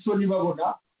kugira isoni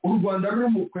babona u rwanda ruri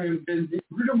mu kwembenzi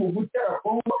ruri mu gutera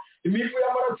kongo imivu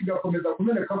y'amaraso igakomeza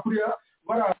kumeneka kuriya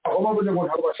bari aho bavuze ngo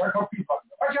ntabwo bashaka kwivanga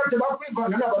bashatse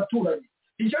bakwivanga n'abaturanyi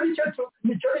icyo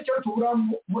nicyo tubura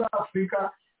muri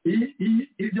afurika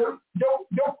ibyo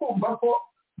byo kumva ko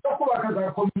no kubaka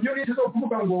za community zo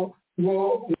kuvuga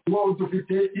ngo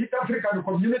dufite East African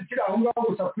community aho ngaho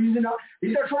gusa ku izina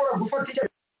idashobora gufata icyo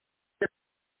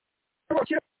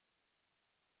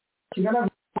kingana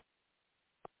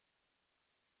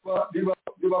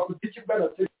biba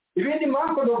kutikibwanatse ibindi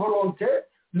manko de volonté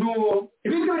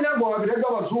ibindi ntabwo wabirega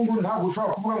abazungu ntabwo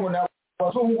ushobora kuvuga ngo ni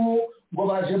abazungu ngo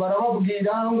baje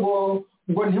barababwira ngo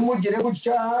ntimugire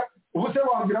gutya ubu se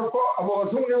wambwira ko abo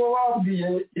bazungu nibo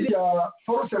babwiye iriya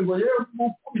force ngo ye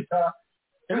gukubita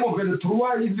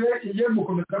M23 iye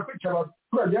gukomeza kwica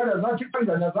abaturage hariya za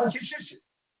Kitanganya za Kishishe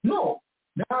no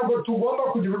ntabwo tugomba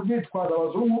kugira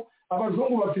urwitwazo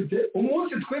abazungu bafite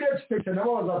umunsi twirespect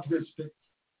nabo bazatwirespect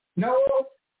nabo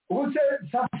ubu se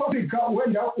South Africa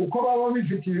wenda uko baba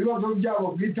bifite ibibazo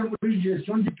byabo bwite muri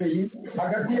gestion du pays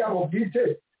hagati yabo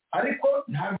bwite ariko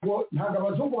ntabwo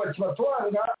abazungu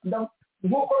bakibatwanga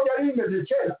nk'uko byari bimeze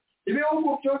kera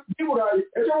ibihugu by'i Burayi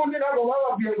ejo bundi ntabwo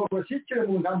bababwiye ngo bashyikire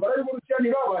mu ntambara y'Uburusiya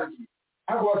ntibabangiye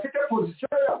ntabwo bafite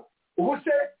pozisiyo yabo ubu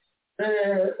se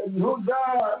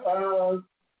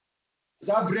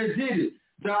za Brezil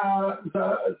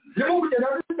zirimo kugenda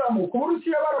zizamuka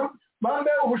Uburusiya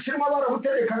bambaye Ubushinwa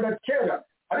barabutegekaga kera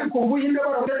ariko Ubuhinde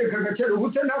barabutegekaga kera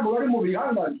ubu se ntabwo bari mu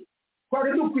bihangange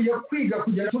twari dukwiye kwiga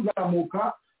kugenda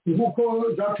tuzamuka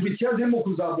nk'uko za Turikiya zirimo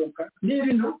kuzamuka ni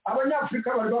ibintu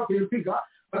abanyafurika bari bakwiye kwiga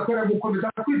bakwiriye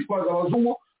gukomeza kwitwaza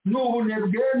abazungu ni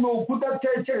ubunebwe ni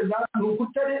ukudatekereza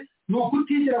ni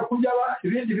ukutigira ku byaba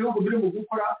ibindi bihugu biri mu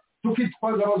gukora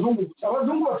tukitwaza abazungu gusa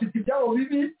abazungu bafite ibyabo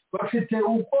bibi bafite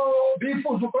uko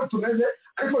bifuza uko tumeze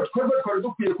ariko twebwe twari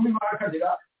dukwiye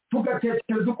kubibahakanira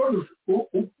tugatekereza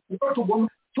uko tugomba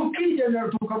tukigenera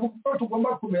tukavuga uko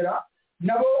tugomba kumera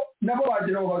nabo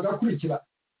wagira ngo bagakurikira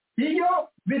iyo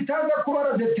bitaza kuba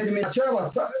la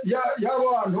determination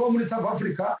y'abo bantu bo muri South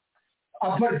Africa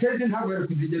apartheid ntabwo yari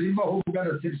kuzigera ivaho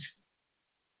Bwana Serge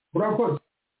urakoze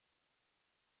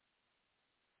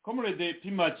Comrade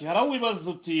Pimaki hari aho wibaza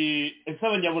uti ese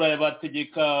abanyaburaya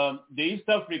bategeka the East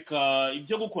Africa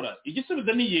ibyo gukora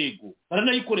igisubizo ni yego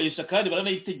baranayikoresha kandi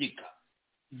baranayitegeka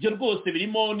ibyo rwose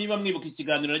birimo niba mwibuka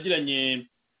ikiganiro nagiranye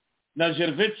na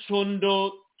Gervais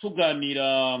Chondo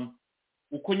tuganira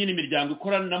uko nyine imiryango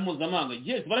ikorana na mpuzamahanga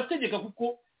yes barategeka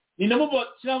kuko ni nabo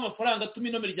bashyiraho amafaranga atuma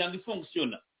ino miryango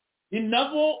ifunkisiyona ni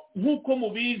nabo nk'uko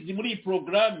mubizi muri iyi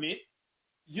porogaramu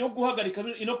yo guhagarika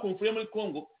ino konfuri muri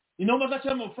Congo ni nabo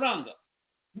bazashyiramo amafaranga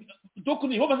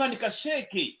nibo bazandika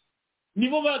sheke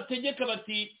nibo bategeka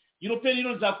bati European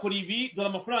Union zakora ibi dore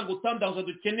amafaranga utandaza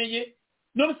dukeneye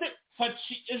none se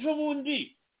Fatsi ejo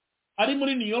bundi ari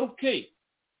muri New York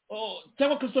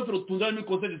cyangwa Christopher Rutunda ari muri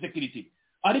Conseil de Sécurité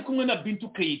ari kumwe na Bintu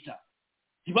Keita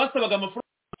ntibasabaga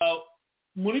amafaranga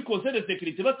muri Conseil de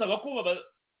Sécurité basaba ko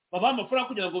babaha amafaranga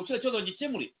kugira ngo ubucira kibazo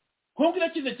gikemure Kongo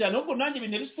irakize cyane ahubwo nanjye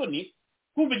bintera isoni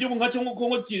kumva igihugu nka cyo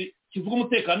Kongo kivuga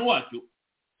umutekano wacyo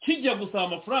kijya gusaba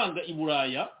amafaranga i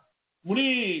Buraya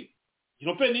muri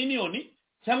European Union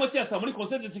cyangwa cyasaba muri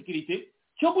Conseil de Sécurité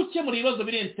cyo gukemura ibibazo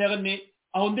biri interne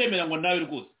aho ndemera ngo nawe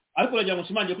rwose ariko uragira ngo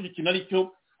nshimangiye ko icyo kintu ari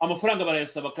cyo amafaranga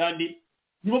barayasaba kandi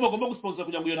nibo bagomba gusponsora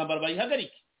kugira ngo iyo ntambara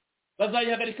bayihagarike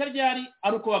bazayihagarika ryari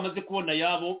ari uko bamaze kubona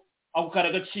yabo ako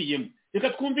karagaciyemo reka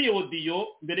twumve iyo audio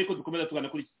mbere yuko dukomeza tugana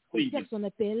kuri son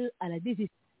appel à la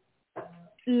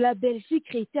Belgique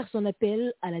réitère son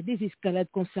appel à la désescalade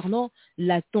concernant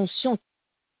la tension.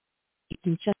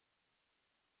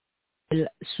 Elle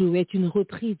souhaite une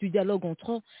reprise du dialogue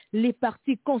entre les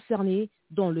parties concernées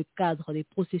dans le cadre des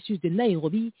processus de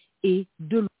Nairobi et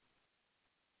de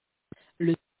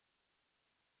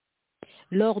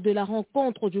lors de la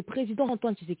rencontre du président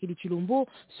Antoine Tshisekedi Tshilombo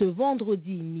ce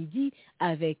vendredi midi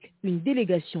avec une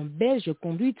délégation belge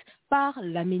conduite par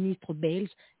la ministre belge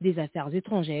des Affaires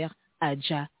étrangères,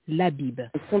 Adja Labib.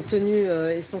 Compte tenu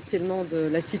essentiellement de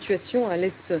la situation à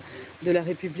l'est de la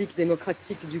République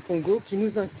démocratique du Congo qui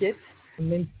nous inquiète,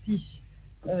 même si,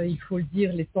 il faut le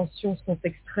dire, les tensions sont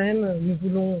extrêmes, nous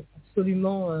voulons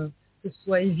absolument que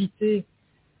soit évitée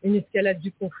une escalade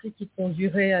du conflit qui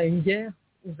conduirait à une guerre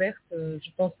ouverte. Je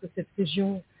pense que cette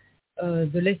région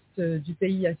de l'est du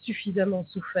pays a suffisamment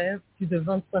souffert, plus de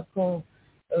 25 ans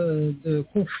de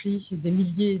conflits, des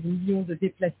milliers et des millions de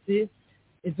déplacés.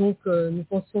 Et donc, nous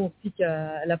pensons aussi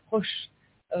qu'à l'approche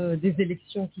des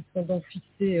élections qui seront donc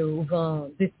fixées au 20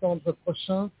 décembre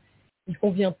prochain, il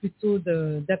convient plutôt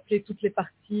d'appeler toutes les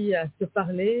parties à se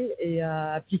parler et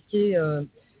à appliquer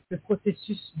le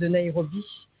processus de Nairobi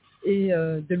et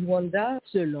de Luanda.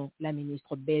 Selon la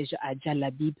ministre belge Adja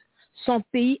Labib, son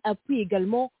pays appuie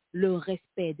également le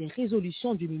respect des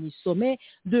résolutions du mini-sommet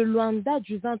de Luanda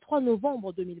du 23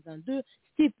 novembre 2022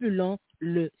 stipulant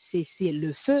le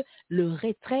cessez-le-feu, le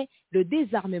retrait, le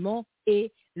désarmement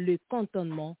et le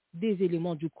cantonnement des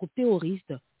éléments du groupe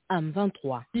terroriste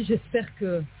M23. J'espère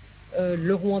que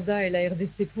le Rwanda et la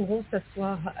RDC pourront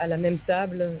s'asseoir à la même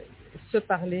table, se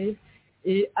parler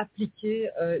et appliquer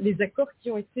les accords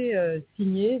qui ont été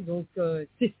signés, donc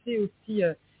cesser aussi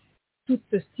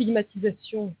toute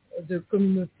stigmatisation de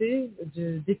communautés,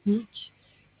 d'ethniques,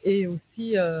 et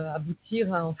aussi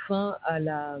aboutir enfin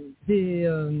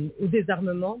au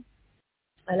désarmement,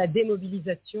 à la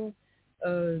démobilisation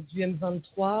du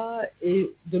M23 et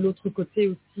de l'autre côté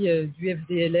aussi du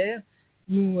FDLR.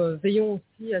 Nous veillons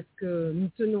aussi à ce que nous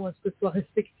tenons à ce que soient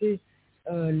respectées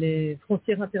les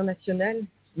frontières internationales,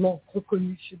 membre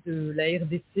reconnu de la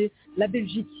RDC. La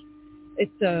Belgique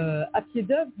est à pied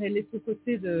d'œuvre, elle est aux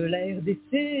côtés de la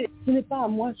RDC. Ce n'est pas à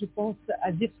moi, je pense,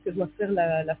 à dire ce que doit faire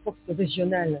la force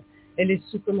régionale. Elle est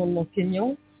sous commandement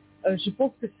kényan. Je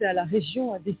pense que c'est à la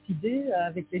région à décider,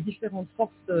 avec les différentes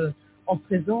forces en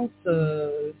présence,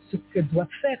 ce que doit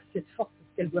faire cette force.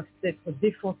 Est-ce qu'elle doit être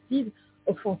défensive,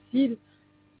 offensive?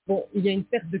 Bon, il y a une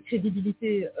perte de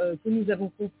crédibilité que nous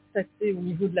avons constatée au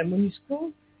niveau de la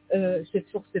MONUSCO. Cette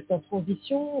force est en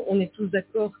transition. On est tous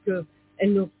d'accord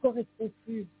qu'elle ne correspond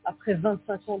plus, après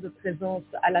 25 ans de présence,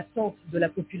 à l'attente de la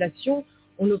population.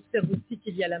 On observe aussi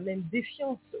qu'il y a la même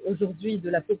défiance aujourd'hui de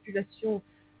la population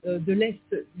de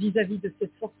l'Est vis-à-vis de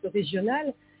cette force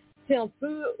régionale. C'est un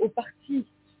peu au parti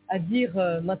à dire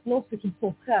maintenant ce qu'ils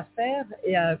sont prêts à faire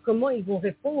et à comment ils vont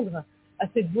répondre à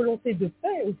cette volonté de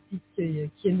paix aussi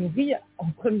qui est nourrie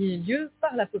en premier lieu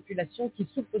par la population qui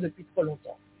souffre depuis trop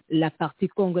longtemps. La partie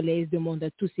congolaise demande à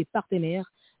tous ses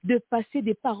partenaires de passer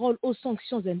des paroles aux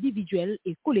sanctions individuelles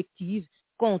et collectives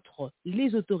contre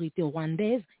les autorités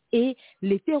rwandaises et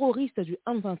les terroristes du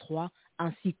M23,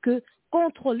 ainsi que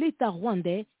contre l'État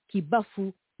rwandais qui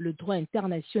bafoue le droit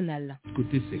international.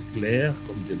 Écoutez, c'est clair,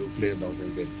 comme de l'eau claire dans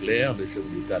un verre clair, le chef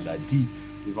d'État l'a dit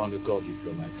devant le corps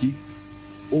diplomatique.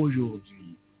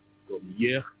 Aujourd'hui, comme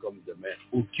hier, comme demain,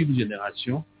 aucune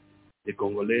génération des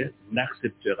Congolais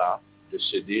n'acceptera de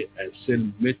céder un seul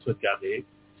mètre carré,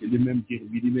 c'est le même dire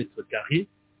millimètre carré,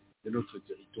 de notre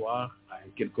territoire à un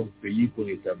quelconque pays pour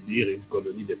établir une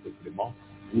colonie de peuplement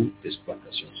ou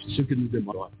d'exploitation. Ce que nous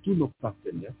demandons à tous nos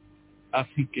partenaires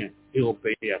africains,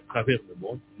 européens et à travers le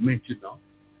monde, maintenant,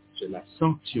 c'est la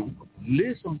sanction,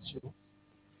 les sanctions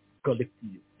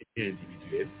collectives et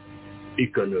individuelles,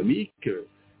 économiques,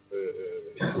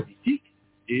 politiques,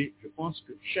 et je pense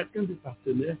que chacun des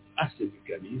partenaires a ses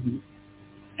mécanismes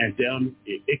internes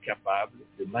et est capable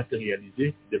de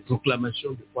matérialiser des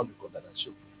proclamations de points de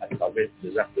condamnation à travers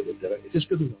des actes de terrain. Et c'est ce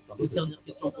que nous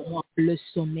entendons. Le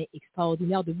sommet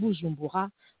extraordinaire de Bujumbura,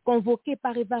 convoqué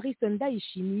par Évariste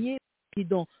Ndayishimiye,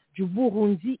 président du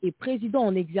Burundi et président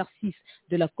en exercice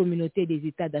de la communauté des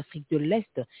États d'Afrique de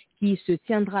l'Est, qui se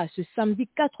tiendra ce samedi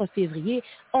 4 février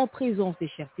en présence des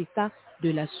chefs d'État de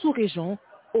la sous-région,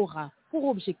 aura pour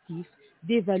objectif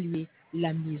d'évaluer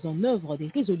la mise en œuvre des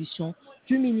résolutions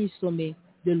du mini-sommet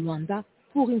de Luanda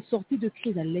pour une sortie de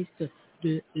crise à l'est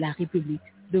de la République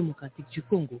démocratique du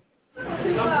Congo.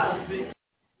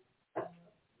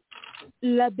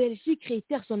 La Belgique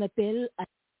réitère son appel à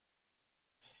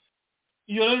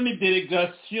iyo rero ni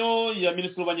delegasiyo ya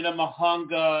minisitiri w'ububanyi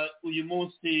n'amahanga uyu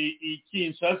munsi i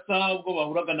Kinshasa ubwo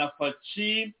bahuraga na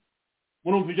Fatsi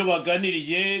murumva ibyo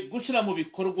baganiriye gushyira mu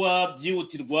bikorwa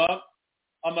byihutirwa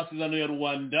amasezerano ya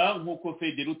Rwanda nk'uko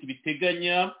federuti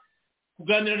biteganya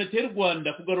kuganira na leta y'u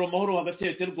Rwanda kugarura amahoro hagati ya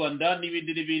leta y'u Rwanda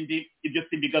n'ibindi ibyo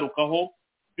simbigarukaho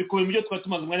bikubiye mu byo twari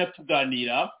tumaze umwanya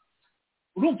tuganira.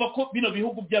 Urumva ko bino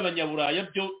bihugu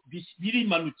by'abanyaburaya byo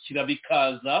birimanukira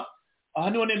bikaza aha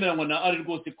niho nemeranywa na ari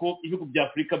rwose ko ibihugu bya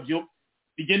Afurika byo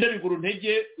bigenda bigura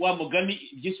intege wa mugani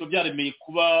byinshi byaremeye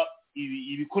kuba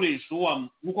ibikoresho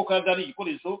nk'uko kaga ari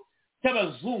igikoresho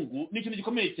cy'abazungu ni ikintu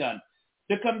gikomeye cyane.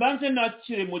 Reka mbanze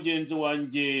nakire mugenzi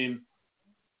wanjye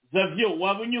Xavier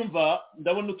waba unyumva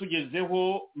ndabona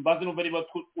utugezeho mbaze numva niba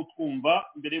utwumva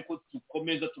mbere yuko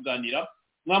dukomeza tuganira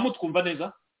mwamutwumva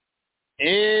neza.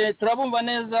 Turabumva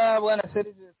neza bwana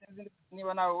Serge sinzi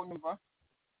niba nawe unyumva.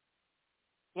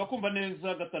 Turakumva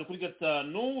neza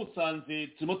 5 usanze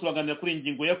turimo turaganira kuri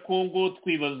ingingo ya Congo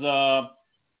twibaza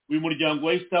uyu muryango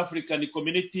wa East African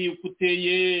Community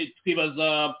ukuteye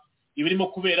twibaza ibirimo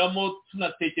kuberamo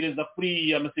tunatekereza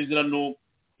kuri amasezerano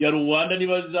ya Rwanda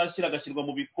niba zashyira agashyirwa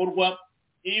mu bikorwa.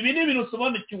 Ibi ni ibintu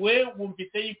sobanukiwe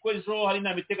wumvise yuko ejo hari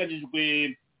inama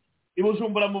iteganyijwe i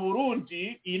Bujumbura mu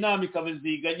Burundi iyi nama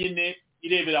ikabiziga nyine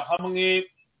irebera hamwe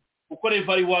gukora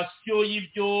evaluation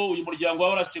y'ibyo uyu muryango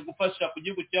warashe gufasha ku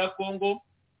gihugu cya Kongo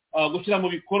gushyira mu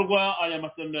bikorwa aya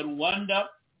masezerano ya Rwanda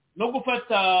no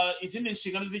gufata izindi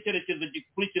nshingano z'icyerekezo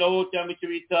gikurikiraho cyangwa icyo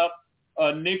bita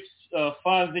next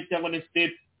phase cyangwa next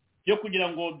step yo kugira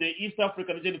ngo the East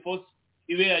African Region Force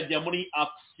ibe yajya muri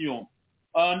action.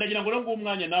 Ndagira ngo ngo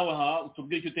umwanya nawe aha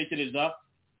utubwire icyo utekereza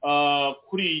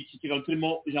kuri iki kiganiro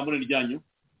turimo ijambo ryanyu.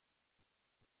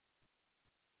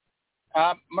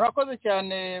 Murakoze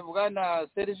cyane bwana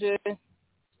Serge,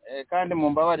 kandi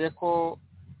mumbabarire ko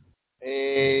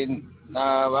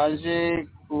nabaje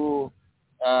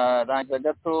kurangiza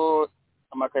gato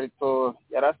amakarito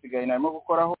yarasigaye narimo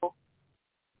gukoraho,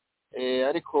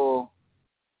 ariko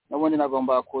n'ubundi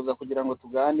nagomba kuza kugira ngo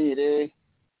tuganire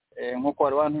nk'uko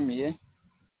wari wantumiye.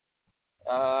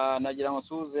 Nagira ngo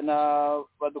nsuhuze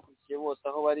n'abadukurikiye bose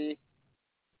aho bari,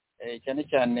 cyane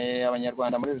cyane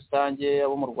abanyarwanda muri rusange,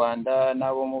 abo mu Rwanda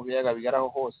n'abo mu biyaga bigaraho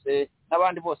hose,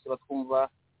 n'abandi bose batwumva,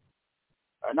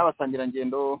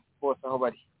 n'abasangirangendo bose aho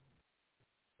bari.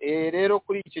 Rero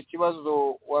kuri icyo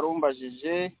kibazo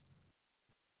warumbajije,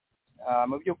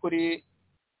 mu by'ukuri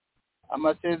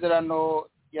amasezerano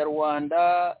ya Rwanda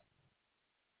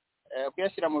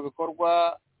kuyashyira mu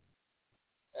bikorwa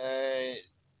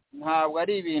ntabwo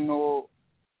ari ibintu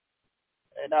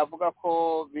navuga ko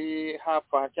biri hafi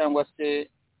aha cyangwa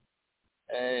se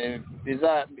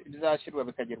bizashyirwa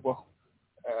bikagerwaho,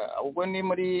 ubwo ni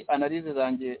muri analize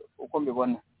zanjye uko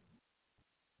mbibona,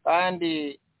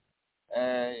 kandi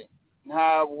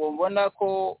ntabwo mbona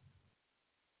ko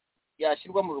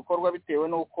yashyirwa mu bikorwa bitewe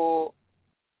n'uko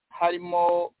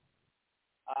harimo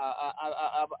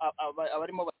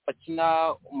abarimo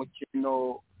bakina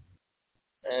umukino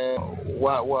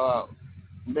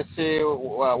mbese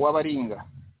w'abaringa,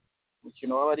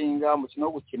 umukino w'abaringa, umukino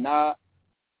wo gukina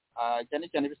cyane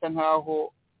cyane bisa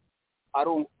nkaho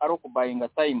ari ukubayinga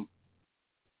time,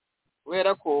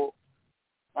 kubera ko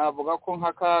navuga ko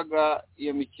nk'akaga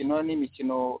iyo mikino ni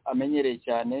imikino amenyereye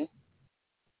cyane,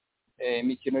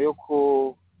 imikino yo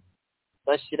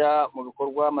kudashyira mu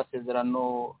bikorwa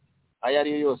amasezerano ayo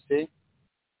ari yo yose.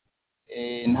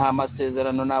 Nta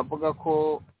masezerano navuga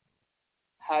ko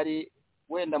hari,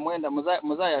 wenda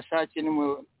muzayashake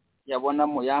nimuyabona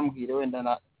muyambwire,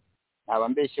 wenda naba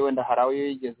mbeshye, wenda hari aho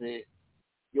yigeze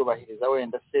yubahiriza,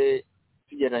 wenda se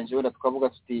tugereranyije wenda tukavuga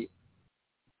tuti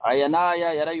aya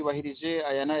n'aya yarayubahirije,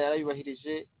 aya n'aya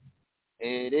yarayubahirije.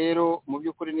 Rero mu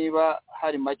by'ukuri niba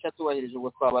hari make atubahirije ubwo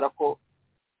twabara ko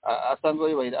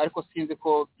asanzwe yubahirije, ariko sinzi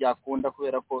ko byakunda,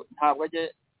 kubera ko ntabwo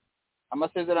ajye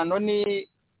amasezerano ni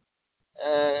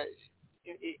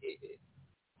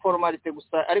formalite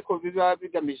gusa, ariko biba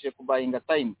bigamije kubayinga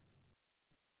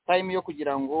time yo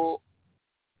kugira ngo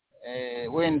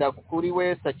wenda kuri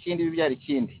wese akindi bibyara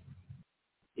ikindi,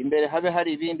 imbere habe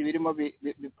hari ibindi birimo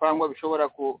bipangwa bishobora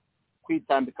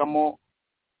kwitambikamo,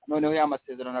 noneho ya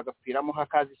masezerano agapfiramo,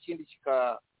 hakaza ikindi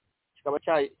kikaba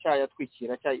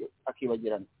cyayatwikira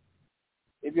akibagirana.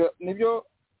 Ibyo nibyo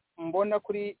mbona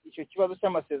kuri icyo kibazo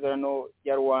cy'amasezerano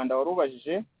ya Rwanda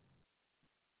warubajije.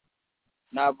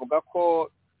 Navuga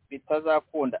ko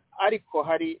bitazakunda, ariko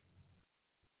hari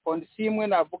kondisiyo imwe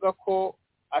navuga ko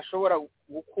ashobora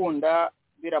gukunda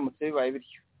biramutse bibaye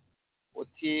bityo.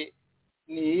 Uti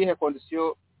ni iyihe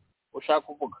kondisiyo ushaka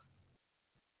kuvuga?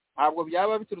 Ntabwo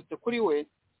byaba biturutse kuri we,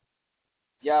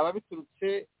 byaba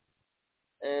biturutse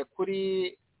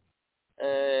kuri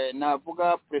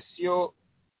navuga presiyo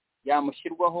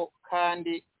yamushyirwaho,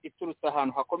 kandi iturutse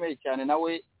ahantu hakomeye cyane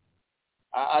nawe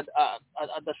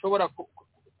adashobora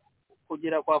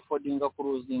kugira kwa fodinga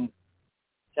kuruzinga,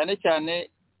 cyane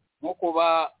cyane nko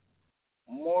kuba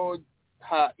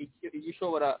muha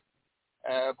igishobora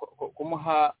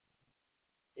kumuha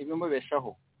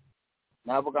ibimubeshaho.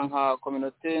 Navuga nka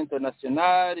communauté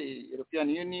internationale, European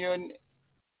Union,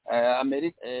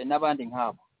 Amerika n'abandi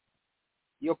nk'abo.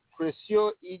 Iyo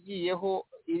presiyo igiyeho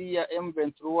iriya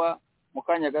M23 mu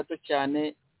kanya gato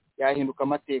cyane yahinduka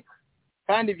amateka,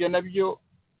 kandi ibyo nabyo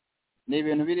ni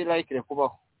ibintu biri likely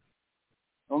kubaho.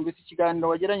 Numvise ikiganiro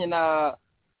wagiranye na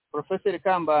Professor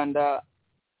Kambanda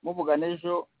muvugana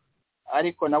ejo,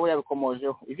 ariko nawe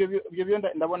yabikomojeho. Ibyo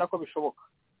ndabona ko bishoboka,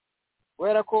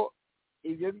 kubera ko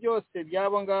ibyo byose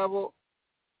byabo ngabo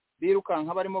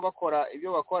birukanka barimo bakora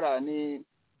ibyo bakora ni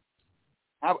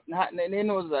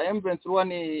ntuza M23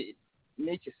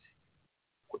 ni iki se?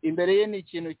 Imbere ye ni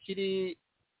ikintu kiri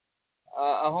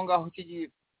aho ngaho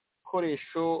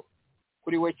cy'igikoresho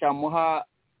kuri we cyamuha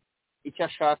icyo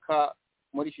ashaka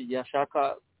muri icyo gihe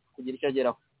ashaka kugira icyo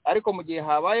ageraho, ariko mu gihe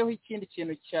habayeho ikindi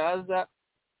kintu cyaza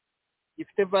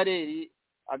gifite valeri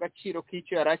agaciro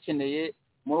k'icyo yari akeneye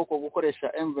muri uko gukoresha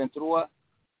M23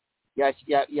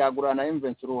 yagurana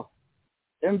M23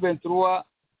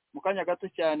 mu kanya gato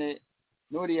cyane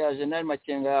n'uriya General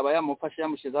Makenga yaba yamufashe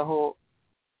yamushyizaho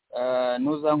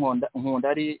nuza nkunda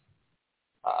ari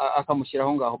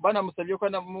akamushyiraho ngaho banamusabye ko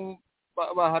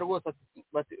bahari bose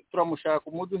turamushaka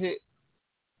umuduhe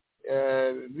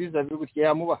biza bigutye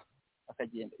yamubaha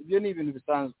akagenda. Ibyo ni ibintu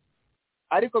bisanzwe,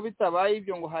 ariko bitabaye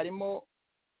ibyo ngo harimo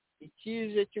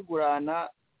ikije kigurana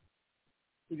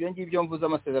ibyo ngibyo mvuze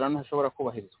amasezerano ntashobora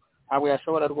kubahirizwa, ntabwo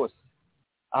yashobora rwose,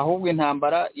 ahubwo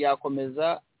intambara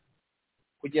yakomeza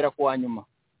kugera ku wa nyuma.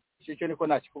 Icyo niko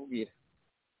nakikubwira,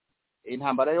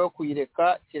 intambara yo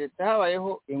kuyireka keretse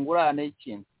habayeho ingurane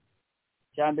y'ikintu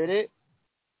cya mbere,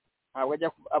 ntabwo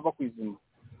ajya ava ku izima.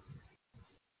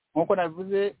 Nk'uko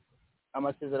nabivuze,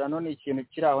 amasezerano ni ikintu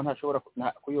kiri aho ntashobora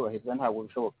kuyubahiriza, ntabwo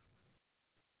bishoboka.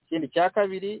 Ikindi cya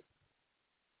kabiri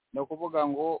ni ukuvuga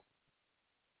ngo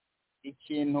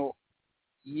ikintu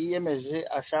yiyemeje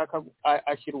ashaka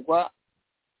ashyirwa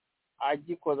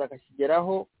agikoza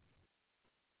akakigeraho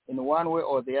in one way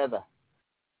or the other,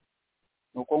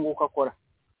 nuko nguko akora.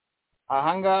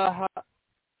 Ahangaha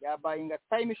yabayinga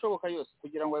time ishoboka yose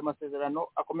kugira ngo ayo masezerano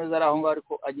akomeze ari aho ngaho,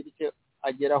 ariko agira icyo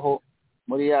ageraho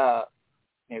muri ya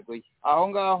ntego ye. Aho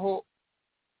ngaho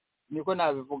niko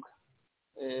nabivuga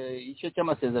icyo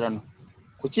cy'amasezerano.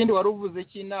 Ku kindi wari uvuze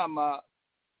cy'inama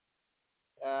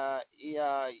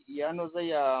yanoza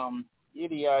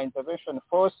ya intervention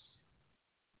force,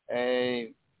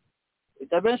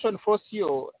 intervention force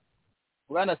yo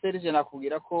bwana Serge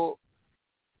nakubwira ko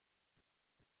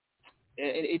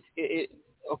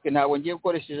okay, ntabwo ngiye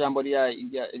gukoresha ijambo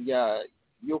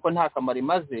yuko nta kamaro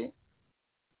imaze,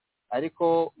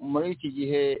 ariko muri iki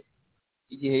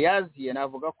igihe yaziye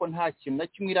navuga ko nta kintu na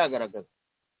kimwe iragaragaza.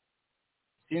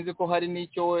 Sinzi ko hari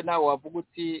n'icyo we nawe wavuga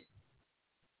uti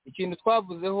ikintu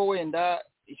twavuzeho wenda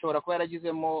ishobora kuba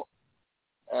yaragizemo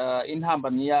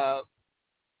intambamyi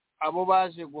abo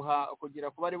baje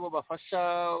kugira kuba aribo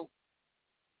bafasha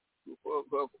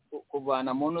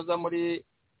kuvana mu ntuza muri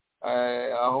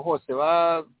aho hose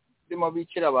barimo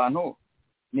bicira abantu,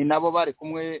 ni nabo bari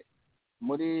kumwe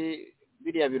muri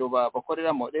biriya biro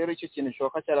bakoreramo. Rero icyo kintu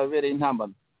gishoboka cyarabereye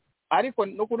intambamyi, ariko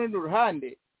no ku rundi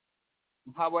ruhande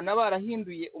nkabona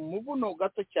barahinduye umuvuno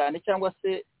gato cyane, cyangwa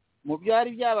se mu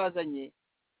byari byabazanye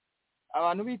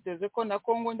abantu biteze ko na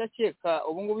Kongo ndakeka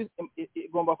ubu ngubu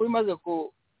igomba kuba imaze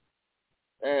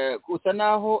gusa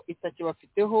naho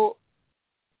itakibafiteho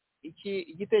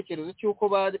igitekerezo cy'uko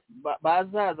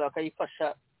bazaza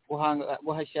bakayifasha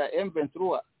guhashya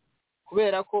M23,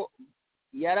 kubera ko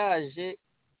yaraje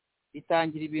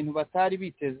itangira ibintu batari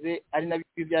biteze, ari na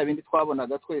bya bindi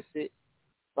twabonaga twese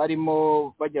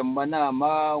barimo bajya mu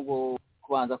manama ngo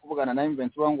kubanza kuvugana na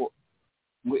M23 ngo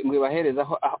ibahereza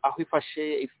aho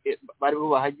ifashe bari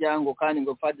bahajya ngo kandi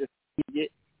ngo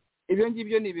fadege. Ibyo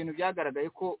ngibyo ni ibintu byagaragaye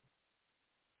ko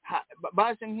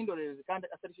baje nk'indorerezi kandi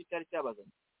atari cyo cyari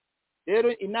cyabazanye.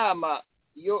 Rero inama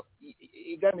iyo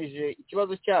igamije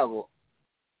ikibazo cyabo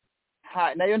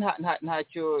nayo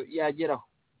ntacyo yageraho,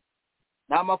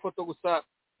 ni amafoto gusa.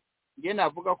 Ngiye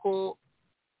navuga ko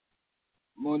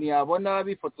umuntu yabona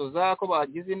bifotoza ko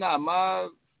bagize inama,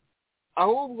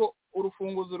 ahubwo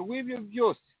urufunguzo rw'ibyo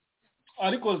byose.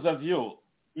 Ariko Zavio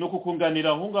no kukunganira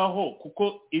aho ngaho,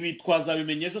 kuko ibi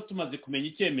twazabimenye ejo tumaze kumenya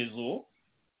icyemezo,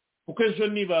 kuko ejo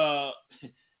niba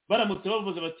baramutse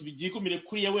bavuze bati bigikumire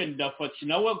kuriya wenda Fatsi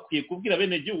nawe akwiye kubwira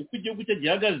bene gihugu ko igihugu cye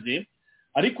gihagaze,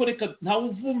 ariko reka ntawe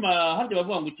uvuma harya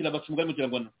bavuga ngo kirabacunga mu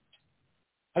kiragwana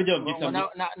harya babyita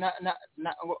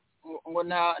ngo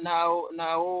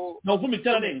nawo uvuma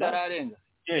itararenga.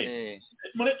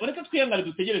 Mureke twihangane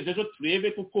dutegereze ejo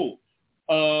turebe, kuko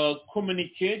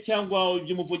komunike cyangwa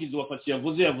ibyo umuvugizi wa Fatsi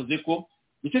yavuze ko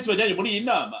nicyo kibajyanye muri iyi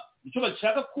nama, nicyo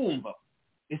bashaka kumva.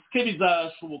 Ese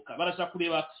bizashoboka? Barashaka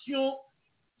kureba action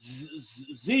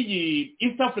z'iyi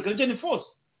East African Joint Force,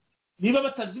 niba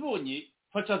batazibonye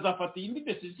Fatsi azafata indi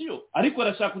decision, ariko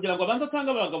barashaka kugira ngo abanze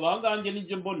atanga abagabo ahangange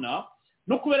n'ibyo mbona,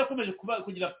 no kubera akomeje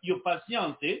kugira iyo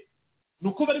patience,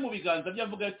 nuko bari mu biganza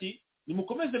byavuga ati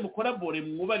nimukomeze mukorabore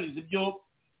mwubarize ibyo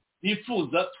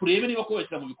bifuza, turebe niba ko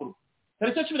bashyira mu bikorwa.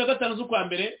 Tariki 15 z'ukwa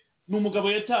mbere ni umugabo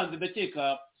yatanze,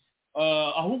 ndakeka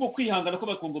ahubwo kwihangana ko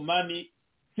bakongomani,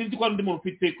 sinzi ko undi muntu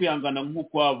ufite kwihangana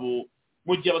nk'ukwabo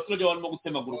mu gihe abaturage barimo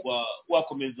gutemagurwa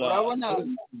wakomeza.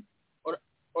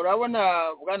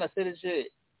 Urabona bwana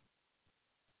Serge,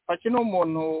 Fatsi ni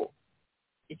umuntu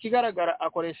ikigaragara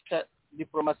akoresha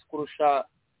diplomasi kurusha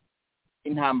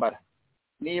intambara.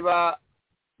 Niba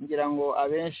ngira ngo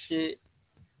abenshi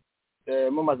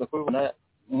mumaze kubibona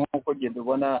nk'uko genda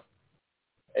ubona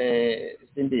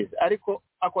simbizi, ariko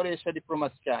akoresha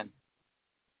diplomasi cyane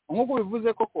nk'uko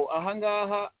bivuze koko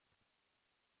ahangaha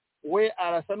we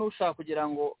arasa n'ushaka kugira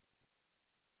ngo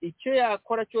icyo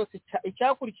yakora cyose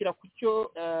icyakurikira ku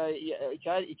cyo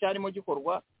icyarimo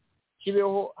gikorwa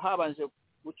kibeho habanje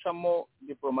gucamo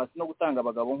diplomasi no gutanga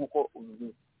abagabo nk'uko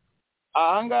ubivuze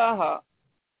ahangaha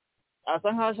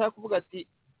asa nk'aho ashaka kuvuga ati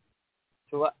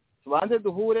tubanze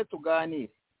duhure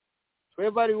tuganire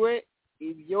twebariwe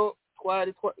ibyo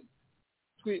twari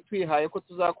twihaye ko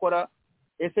tuzakora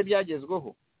ese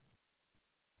byagezweho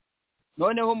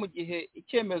noneho mu gihe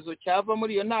icyemezo cyava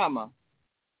muri iyo nama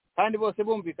kandi bose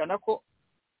bumvikana ko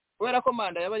kubera ko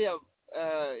manda y'abariya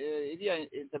iriya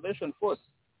intervention force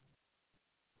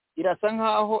irasa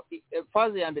nk'aho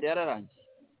faze ya mbere yararangiye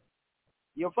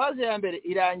iyo faze ya mbere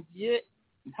irangiye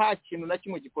nta kintu na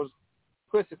kimwe gikozwe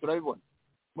twese turabibona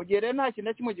mu gihe rero nta kintu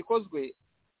na kimwe gikozwe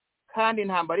kandi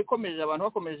intambara ikomeje abantu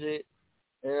bakomeje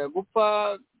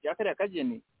gupfa bya kariya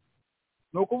kageni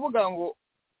ni ukuvuga ngo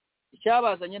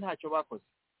icyabazanye ntacyo bakoze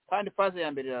kandi faze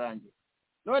ya mbere irarangiye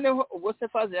noneho ubwo se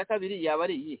faze ya kabiri yaba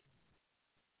ari iyi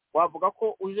wavuga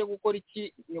ko uje gukora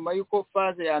iki nyuma y'uko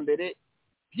faze ya mbere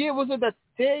byibuze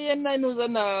udateye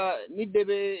n'uzana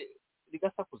n'idebe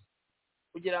rigasakuza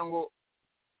kugira ngo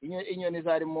inyoni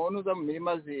zari mu ntuza mu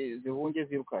mirima zihunge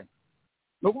zirukanye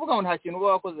ni ukuvuga ngo nta kintu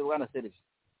uba wakoze bwana serivisi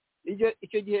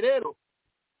icyo gihe rero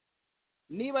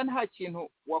niba nta kintu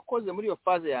wakoze muri iyo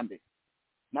faze ya mbere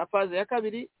na faze ya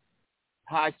kabiri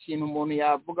nta kintu umuntu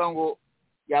yavuga ngo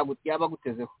yaba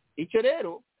agutezeho icyo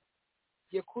rero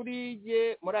jye kuri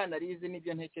jye muri analize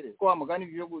n'ibyo ntekereza ko wamugana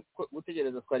ibyo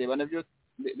gutegereza twareba nabyo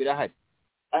birahari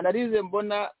analize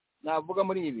mbona navuga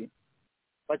muri ibi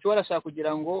bacu barashaka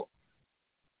kugira ngo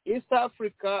East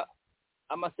Africa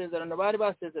amasezerano bari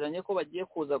basezeranye ko bagiye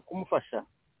kuza kumufasha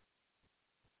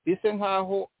bise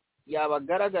nkaho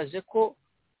yabagaragaje ko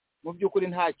mu by'ukuri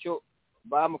ntacyo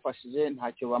bamufashije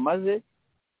ntacyo bamaze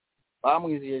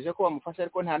bamwizijeje ko bamufasha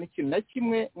ariko nta n'ikintu na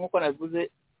kimwe nk'uko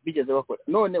nabivuze bigeze bakora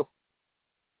noneho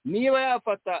niba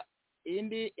yafata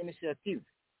indi initiative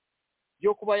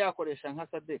yo kuba yakoresha nka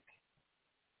SADC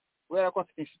kubera ko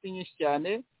afite inshuti nyinshi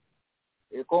cyane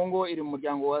Congo iri mu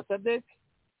muryango wa SADC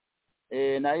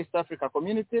na East Africa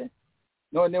Community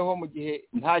noneho mu gihe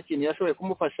nta kintu yashoboye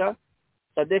kumufasha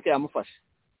SADC yamufasha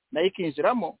nayo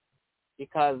ikinjiramo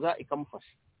ikaza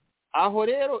ikamufasha aho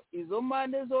rero izo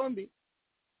mpande zombi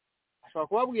ashobora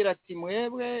kubabwira ati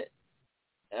mwebwe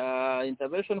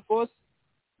intervention force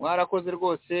mwarakoze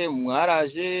rwose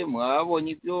mwaraje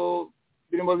mwabonye ibyo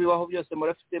birimo bibaho byose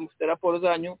mufite raporo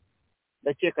zanyu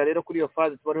ndakeka rero kuri iyo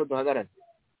faze tubariho duhagarare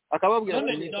akababwira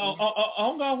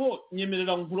aho ngaho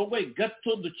nyemerera nkurogwe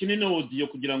gato dukine n'audio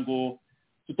kugira ngo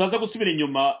tutaza gusubira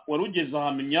inyuma wari ugeze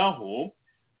ahantu nyaho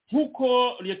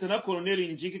nk'uko Lieutenant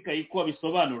Colonel Njike Kayiko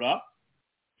abisobanura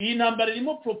iyi ntambara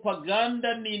irimo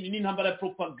propaganda ni intambara ya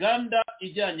propaganda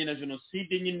ijyanye na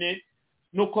jenoside nyine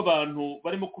nuko abantu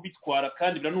barimo kubitwara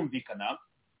kandi biranumvikana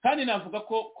kandi navuga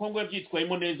ko Kongo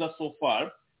yabyitwayemo neza so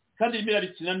far kandi irimo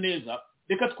irarikina neza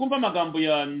reka twumve amagambo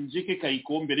ya Njike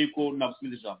Kayiko mbere yuko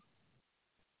nabusubiza ijambo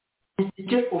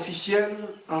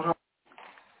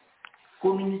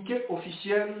communiqué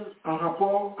officiel en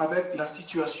rapport avec la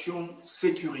situation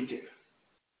sécuritaire.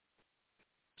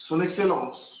 Son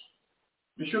Excellence,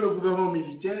 Monsieur le gouverneur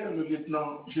militaire, le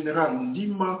lieutenant général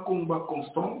Ndima Komba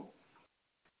Constant,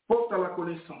 porte à la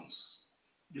connaissance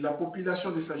de la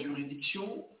population de sa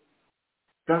juridiction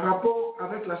qu'en rapport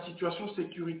avec la situation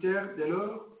sécuritaire de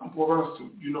l'heure en province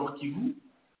du Nord Kivu,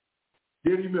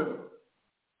 des rumeurs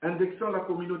indexant la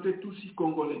communauté Tutsi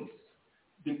congolaise,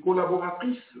 des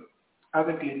collaboratrices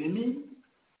avec l'ennemi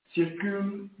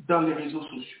circulent dans les réseaux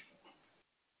sociaux.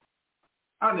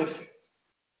 En effet,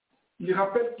 il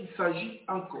rappelle qu'il s'agit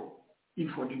encore, une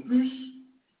fois de plus,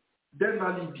 d'un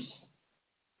alibi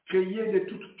créé de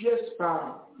toutes pièces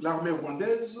par l'armée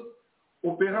rwandaise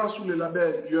opérant sous le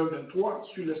label du 1-23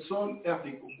 sur le sol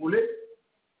RD congolais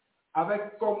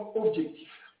avec comme objectif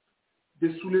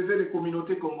de soulever les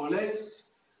communautés congolaises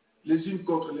les unes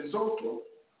contre les autres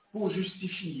pour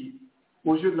justifier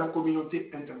aux yeux de la communauté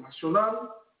internationale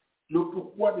le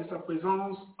pourquoi de sa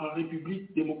présence en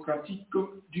République démocratique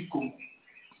du Congo.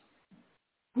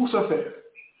 Pour ce faire,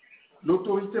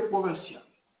 l'autorité provinciale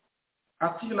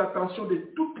attire l'attention de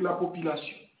toute la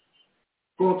population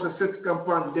contre cette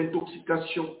campagne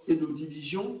d'intoxication et de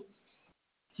division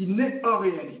qui n'est en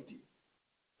réalité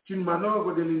qu'une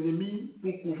manœuvre de l'ennemi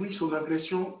pour couvrir son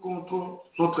agression contre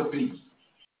notre pays.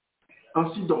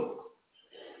 Ainsi donc,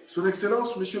 Son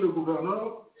Excellence, Monsieur le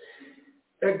Gouverneur,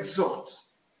 exhorte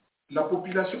la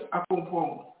population à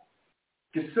comprendre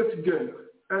que cette guerre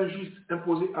injuste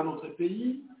imposée à notre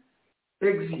pays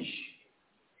exige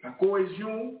la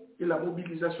cohésion et la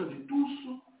mobilisation de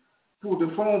tous pour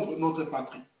défendre notre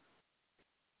patrie.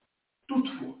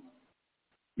 Toutefois,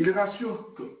 il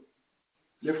rassure que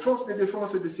les forces de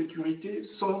défense et de sécurité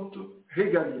sont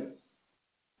régaliennes.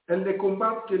 Elles ne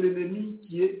combattent que l'ennemi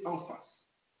qui est en face.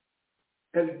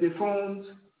 Elles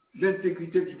défendent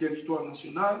l'intégrité du territoire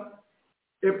national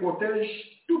et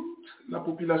protègent toute la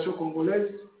population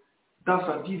congolaise dans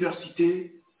sa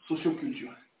diversité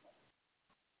socioculturelle.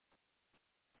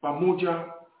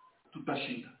 Pamoja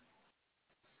tutashinda.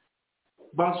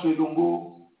 Banso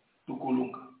elongo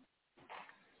tukolonga.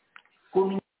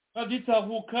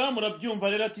 Itahuka murabyumva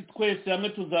rero ati twese hamwe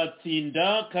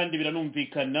tuzatsinda kandi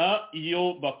biranumvikana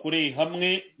iyo bakoreye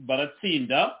hamwe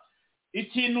baratsinda.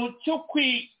 Ikintu cyo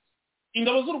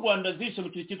ingabo z'u Rwanda zishe mu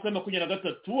kintu cyitwa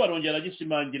 23 arongera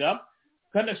agishimangira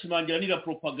kandi ashimangira n'ira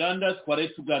propaganda twari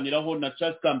tuganiraho na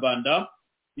Charles Kambanda.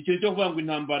 Ikintu cyo kuvuga ngo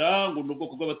intambara ngo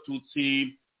n'ubwoko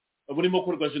bw'abatutsi burimo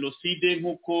gukorwa jenoside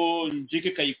nk'uko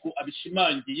Njike Kayiku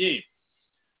abishimangiye.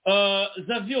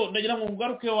 Zavio ndagira ngo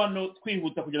ngaruke hano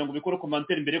twihuta kugira ngo bikore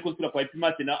commentaire imbere ko turi kwa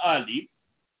Ipimate na Ali.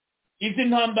 Izi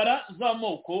ntambara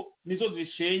z'amoko nizo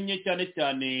zishenye cyane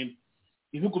cyane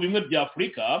ibihugu bimwe bya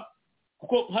Afrika,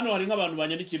 kuko hano hari nk'abantu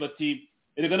banyandikiye bati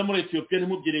erega no muri Ethiopia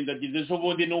ntimubyirengagize ejo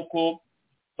bundi nuko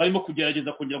barimo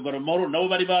kugerageza kongera kugarura amahoro, nabo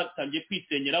bari batangiye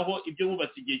kwisenyeraho ibyo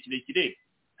bubatse igihe kirekire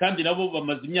kandi nabo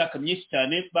bamaze imyaka myinshi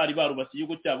cyane bari barubatse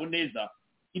igihugu cyabo neza.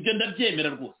 Ibyo ndabyemera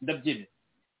rwose, ndabyemera.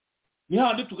 Ni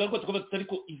handi tugaruka tukaba tutari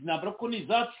ko izi ntambara ko ni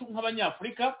izacu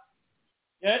nk'abanyafurika,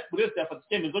 buri wese yafata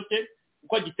icyemezo cye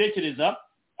uko agitekereza,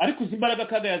 ariko izi mbaraga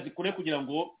kaga yazikore kugira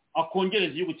ngo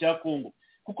akongereze igihugu cya Kongo.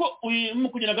 Kuko uyu mu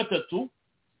 23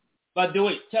 by the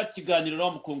way cya kiganiro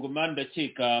na mukongomani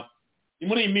ndakeka ni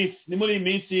muri iyi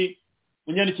minsi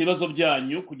munyandikira ibibazo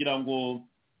byanyu kugira ngo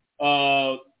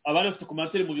abari bafite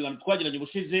commentaire mu biganiro twagiranye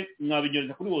ubushize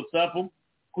mwabinyoreza kuri WhatsApp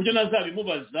kuburyo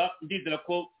nazabimubaza. Ndizera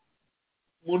ko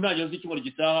mu ntangiriro z'icyumweru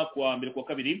gitaha kuwa mbere kuwa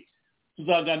kabiri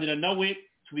tuzaganira nawe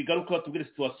tubigaruka tubwire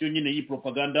situation nyine y'i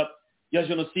propaganda ya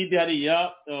jenoside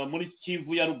hariya muri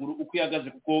Kivu ya ruguru uko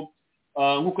yagaze, kuko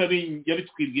nk'uko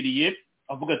yabitwibwiriye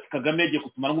avuga ati Kagame agiye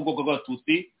kutumara nk'ubwoko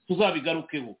bw'abatutsi.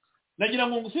 Tuzabigarukeho. Nagira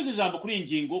ngo ngusize ijambo kuri iyi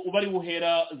ngingo uba ari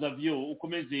uhera Zavio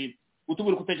ukomeze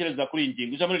utubwire kutekereza kuri iyi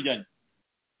ngingo. Ijambo ryanyu.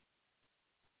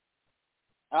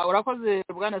 Urakoze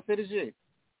bwana Serge.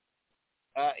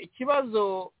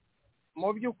 Ikibazo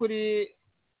mu by'ukuri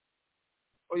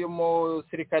uyu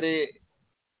musirikare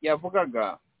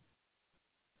yavugaga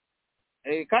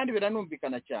kandi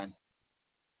biranumvikana cyane,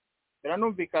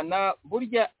 biranumvikana.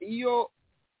 Burya iyo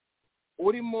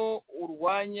urimo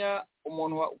urwanya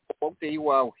umuntu waguteye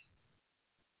iwawe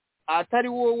atari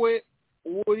wowe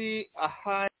uri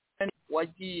ahandi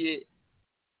wagiye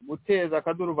guteza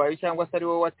akaduruvayo cyangwa se ari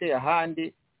wowe wateye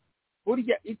ahandi,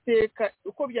 burya iteka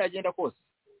uko byagenda kose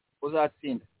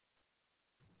uzatsinda.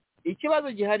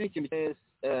 Ikibazo gihari ikintu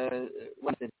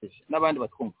n'abandi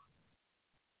batwumva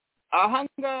aha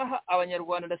ngaha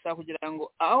abanyarwanda ndashaka kugira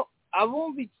ngo aho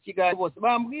abumva iki kiganiro bose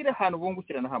bambwire ahantu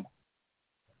bungukirana hamwe.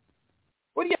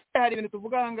 Burya hari ibintu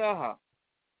tuvuga aha ngaha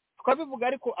tukabivuga,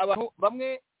 ariko abantu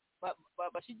bamwe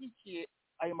bashyigikiye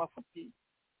ayo mafuti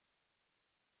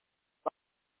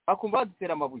bakumva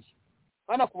badutera amabuye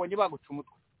banakubonye baguca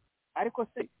umutwe. Ariko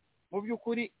se mu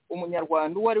by'ukuri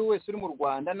umunyarwanda uwo ari we wese uri mu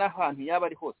Rwanda n'ahantu yaba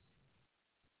ari hose,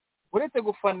 uretse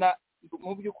gufana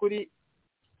mu by'ukuri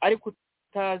ariko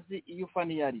utazi iyo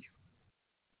ufana iyo ariyo,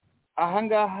 aha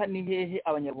ngaha ni hehe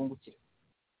abanyabungukira?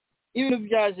 Ibintu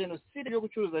bya jenoside byo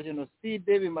gucuruza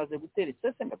jenoside bimaze gutera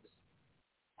iseseme gusa.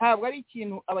 Ntabwo ari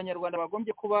ikintu abanyarwanda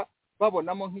bagombye kuba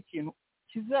babonamo nk'ikintu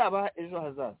kizaba ejo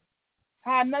hazaza,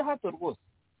 nta na hato rwose.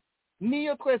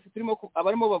 Niyo twese turimo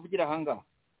abarimo bavugira aha ngaha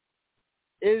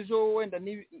ejo wenda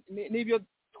n'ibyo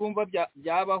twumva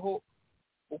byabaho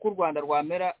uko u Rwanda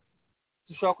rwamera,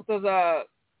 dushobora kutaza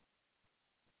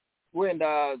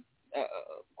wenda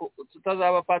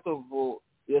tutazaba part of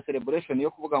iyo celebration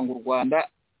yo kuvuga ngo u Rwanda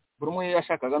buri umwe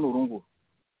yashakaga n'urunguru.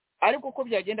 Ariko uko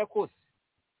byagenda kose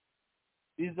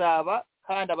bizaba,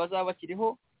 kandi abazaba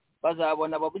bakiriho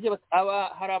bazabona bavuge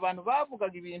hari abantu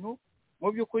bavugaga ibintu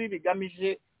mu by'ukuri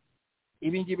bigamije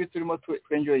ibingibi turimo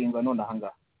twenjoyinga none aha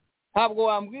ngaha. Ntabwo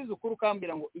wambwiza ukuri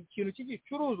ukambwira ngo ikintu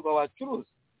cy'igicuruzwa wacuruza.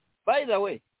 By the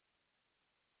way,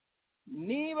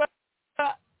 niba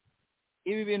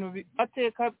ibi bintu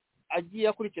ateka agiye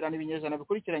akurikirana ibinyejana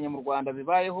bikurikiranye mu Rwanda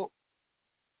bibayeho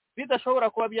bidashobora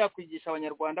kuba byakwigisha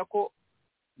abanyarwanda ko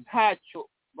ntacyo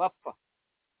bapfa,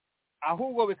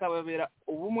 ahubwo bikababera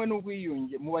ubumwe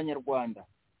n'ubwiyunge mu banyarwanda,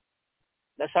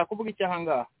 ndashaka kuvuga icyo aha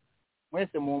ngaha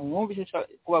mwese mu mwumvishe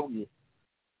kubabwira.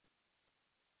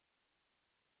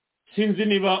 sinzi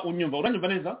niba unyumva uranyumva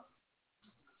neza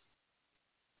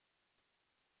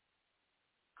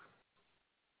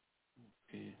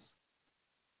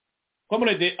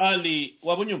Comrade Ali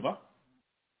waba unyumva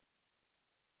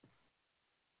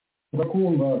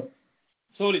ndakumva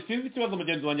sorry sinzi ikibazo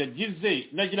mugenzi wanjye agize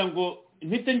nagira ngo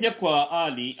mpite njya kwa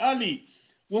Ali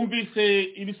wumvise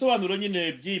ibisobanuro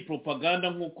nyine by'iyi propaganda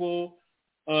nk'uko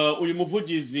uyu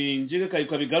muvugizi njye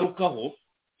kayiko bigarukaho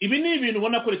ibi ni ibintu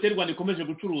ubona ko leta y'u Rwanda ikomeje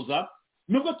gucuruza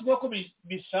nubwo tuvuga ko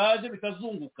bishaje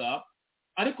bitazunguka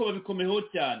ariko babikomeyeho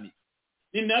cyane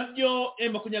ni nabyo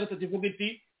M23 ivuga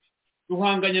iti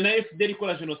duhanganye na FDL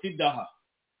ikora jenoside aha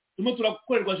turimo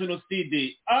turakorerwa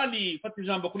jenoside Ali fata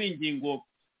ijambo kuri iyi ngingo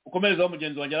ukomerezaho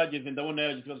mugenzi wanjye arageze ndabona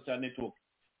yaragize ikibazo cya network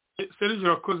Serge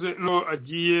urakoze no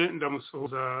agiye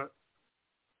ndamusohoza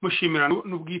mushimira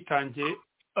n'ubwitange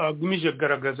agumije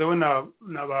kugaragaza we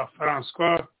na ba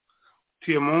François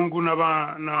Tuyemungu na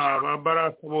ba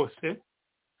Baraka bose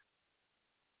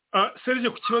Serge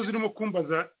ku kibazo urimo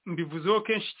kumbaza mbivuzeho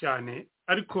kenshi cyane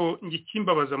ariko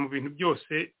ngikimbabaza mu bintu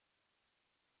byose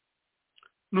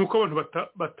nuko abantu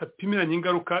batapimiranye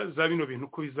ingaruka za bino bintu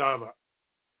ko bizaba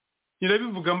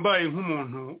nyirabivuga mbaye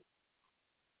nk'umuntu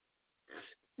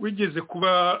wigeze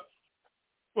kuba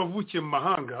wavukiye mu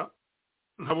mahanga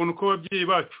nkabona uko ababyeyi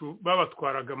bacu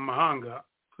babatwaraga mu mahanga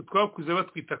twakuze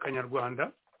batwita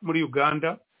akanyarwanda muri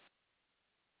Uganda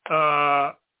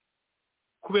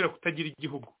kubera kutagira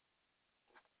igihugu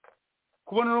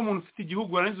kubona n'umuntu ufite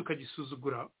igihugu warangiza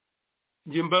ukagisuzugura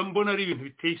njye mba mbona ari ibintu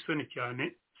biteye isoni cyane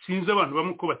sinzi abantu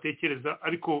bamwe uko batekereza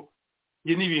ariko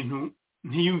njye ni ibintu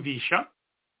ntiyumvisha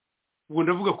ubu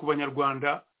ndavuga ku banyarwanda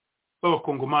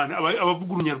b'abakongomani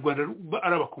abavuga urunyarwanda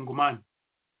ari abakongomani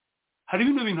hari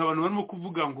bino bintu abantu barimo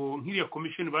kuvuga ngo nk'iriya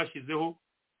commission bashyizeho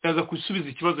yaza gusubiza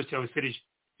ikibazo cyawe Serge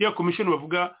iriya commission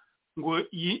bavuga ngo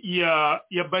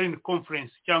ya Berlin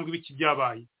conference cyangwa ibiki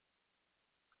byabaye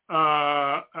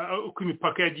uko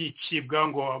imipaka yagiye icibwa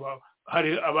ngo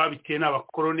hari ababiteye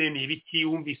n'abakorone ni ibiki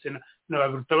wumvise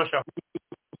n'ababiruta bashaka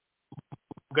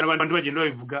kuvuga n'abandi bagenda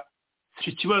babivuga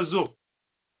icyo kibazo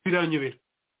biranyobera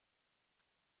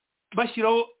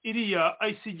bashyiraho iriya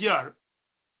ICGR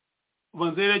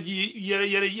ubanza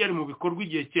yari mu bikorwa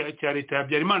igihe cya leta ya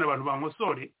Habyarimana abantu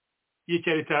bankosore igihe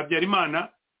cya leta ya Habyarimana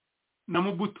na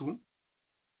Mobutu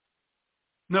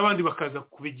n'abandi bakaza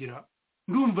kubigira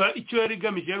ndumva icyo yari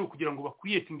igamije yari ukugira ngo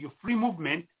creating your free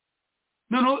movement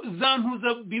noneho za ntuza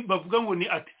bavuga ngo ni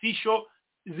artificial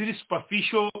ziri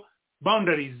superficial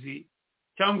boundaries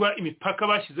cyangwa imipaka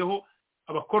bashyizeho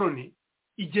abakoroni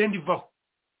igenda ivaho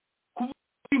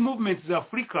free movement za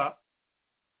Afrika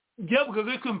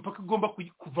byavugaga ko imipaka igomba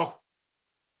kuvaho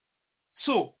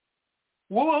so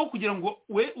wowe aho kugira ngo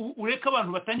ureke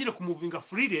abantu batangire kumuvinga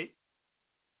freely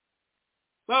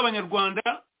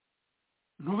b'abanyarwanda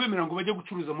ntubemera ngo bajye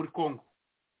gucuruza muri Congo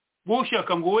wowe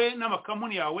ushaka ngo we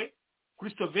n'amakampani yawe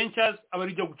Crystal Ventures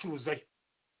abari byo gucuruzayo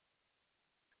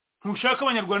ntushaka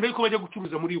abanyarwanda yuko bajya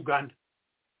gucuruza muri Uganda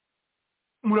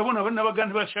murabona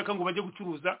n'abaganda bashaka ngo bajye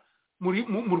gucuruza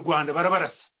mu Rwanda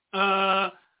barabarasa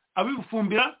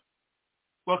abibufumbira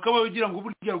bakaba bagira ngo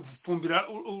burya gufumbira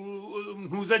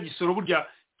ntuza gisoro burya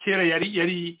kera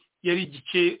yari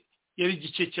igice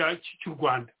cy'u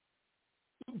Rwanda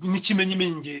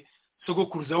n'ikimenyimenye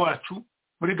sogokuruza wacu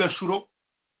muri Gashuro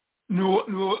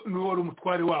niwo wari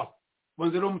umutware waho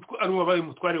bonze ari wabaye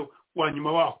umutware wa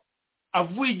nyuma waho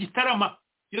avuye Igitarama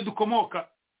iyo dukomoka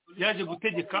yaje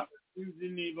gutegeka sinzi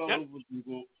niba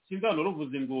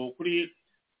ruvuze ngo kuri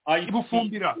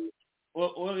ibufumbira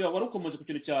wari ukomeje ku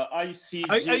kintu cya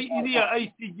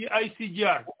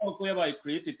ICGR ko yabaye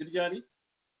created ryari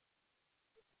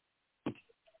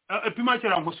Epimaki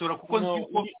arankosora kuko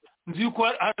nzi yuko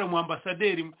hari mu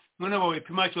ambasaderi mwana wawe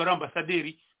Epimaki wari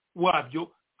ambasaderi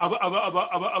wabyo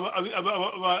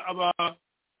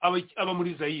aba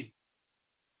muri Zaire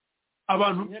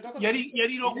abantu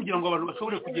yari no kugira ngo abantu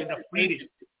bashobore kugenda freely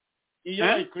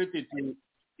yabaye created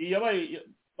yabaye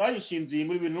bayishinze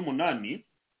muri 2008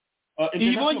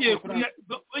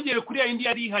 bongere kuri ya indi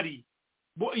yari ihari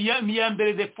ya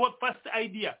mbere the first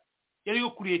idea yari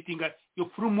yo creating yo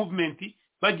free movement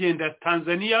bagenda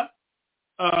Tanzania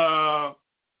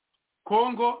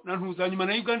Congo na ntuzanyuma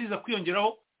na Uganda iza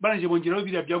kwiyongeraho baranje bongeraho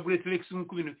biriya bya Great Lakes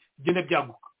nk'uko ibintu bigenda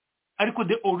byaguka ariko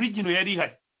the original yari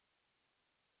ihari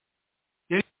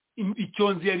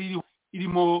icyonzi yari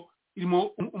irimo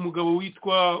umugabo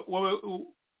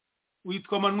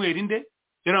witwa Manuel Inde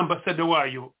yari ambassador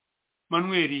wayo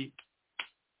Manuel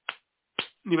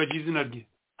nibagize izina rye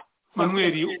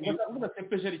Manuel uvuga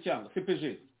CPG cyangwa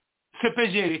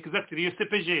CPG exactly iyo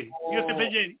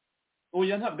CPG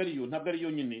oya ntabwo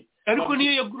ariyo nyine ariko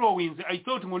niyo ya growing I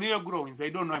thought ngo niyo ya growing I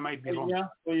don't know I might be wrong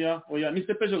oya ni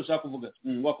sepeje ushaka kuvuga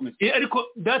wakomeza ariko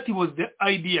that was the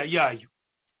idea yayo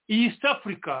East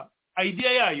Africa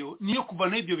idea yayo niyo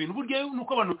kuvana ibyo bintu burya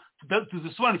nuko abantu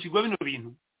tuzisobanukirwa bino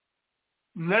bintu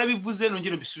narabivuze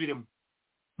nongere mbisubiremo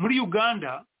muri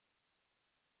Uganda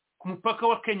ku mupaka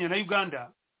wa Kenya na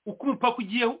Uganda uko umupaka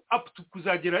ugiye up to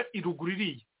kuzagera iruguru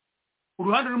iriye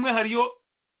uruhande rumwe hariyo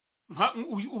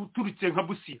uturutse nka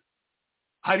Busia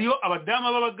hariyo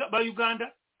abadama ba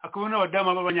Uganda hakabona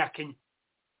abadama b'abanyakenya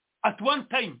at one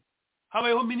time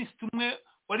habayeho minister umwe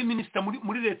wari minister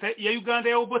muri leta ya Uganda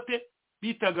ya Obote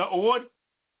bitaga Owori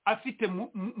afite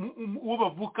uwo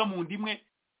bavuka mu ndimwe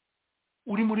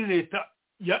uri muri leta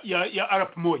ya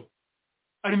Arap Moi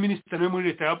ari minister nawe muri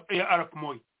leta ya Arap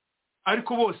Moi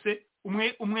ariko bose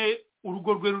umwe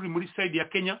urugo rwe ruri muri side ya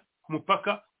Kenya ku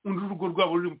mupaka undi urugo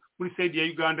rwabo ruri muri side ya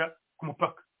Uganda ku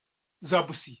mupaka za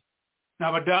Busia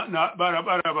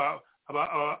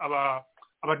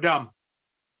abadamu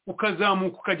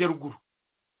ukazamuka ukajya ruguru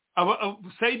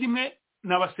side imwe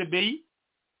n'abasebeyi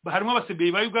harimo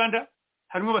abasebeyi ba Uganda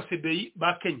harimo abasebeyi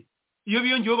ba Kenya iyo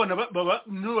biyongeyeho baba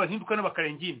bahinduka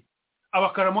n'abakarengini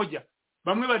abakaramoja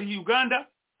bamwe bari Uganda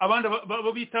abandi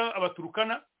bita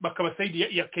abaturukana bakaba side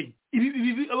ya Kenya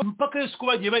ibi mpaka yose ko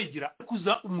bagiye bayigira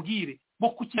kuza umbwire bo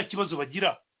kukiya kibazo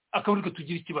bagira akaburiko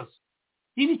tugira ikibazo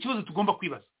iyi ni ikibazo tugomba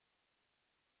kwibaza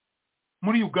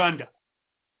muri Uganda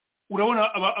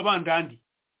urabona abandandi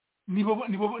nibo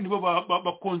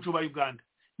bakonjo ba Uganda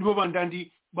nibo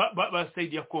bandandi ba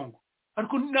side ya Congo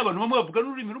ariko n'abantu bamwe bavuga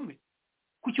n'ururimi rumwe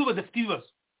kucyo badafite ibibazo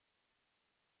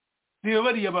reba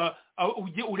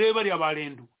bari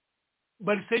abarendu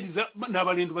bari side za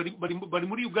n'abarendu bari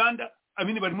muri Uganda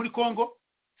amini bari muri Congo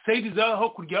side za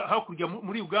hakurya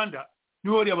muri Uganda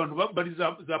niho bari abantu bari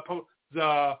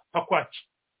za Pakwachi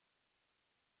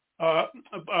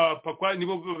pakwa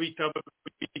nibo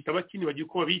bita bakini bagiye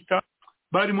ko babita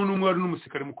barimo n'umwe wari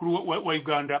n'umusikare mukuru wa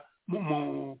Uganda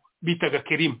mu bitaga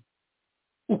Kerim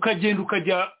ukagenda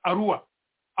ukajya Arua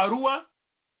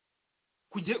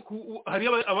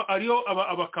hariyo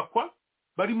abakakwa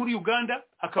bari muri Uganda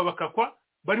hakaba bakakwa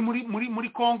bari muri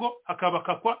Congo hakaba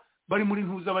bakakwa bari muri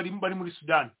Ntuza bari muri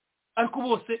Sudan ariko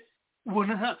bose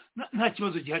ubona nta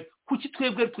kibazo gihari kuki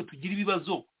twebwe ariko tugira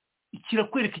ibibazo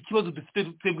kirakwereka ikibazo dufite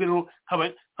twebwe rero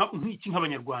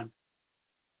nk'abanyarwanda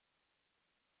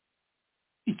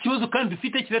ikibazo kandi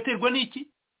dufite kiraterwa n'iki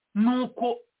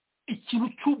nuko ikintu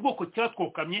cy'ubwoko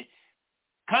cyatwokamye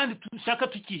kandi dushaka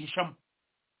tukihishamo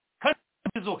kandi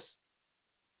zose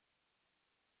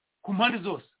ku mpande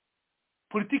zose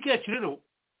politiki yacu rero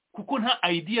kuko nta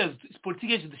ideas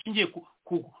politiki yacu dushingiye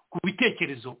ku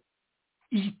bitekerezo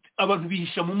abantu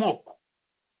bihisha mu moko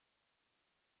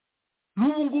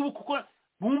n'ubu ngubu kuko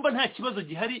bumva nta kibazo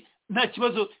gihari nta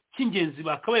kibazo cy'ingenzi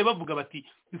bakabaye bavuga bati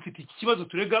dufite iki kibazo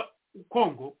turega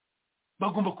Kongo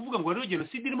bagomba kuvuga ngo rero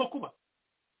genocide irimo kuba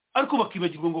ariko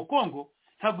bakibagirwa ngo Kongo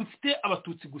ntabwo ifite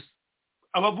abatutsi gusa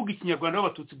abavuga ikinyarwanda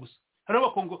b'abatutsi gusa hari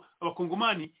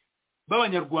abakongomani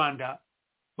b'abanyarwanda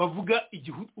bavuga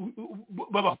igihugu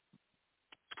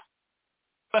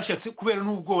bashatse kubera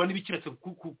n'ubwoba n'ibikiretse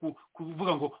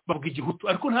kuvuga ngo bavuga igihutu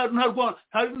ariko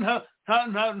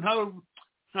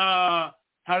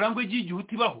nta rangwe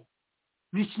ry'igihutu ibaho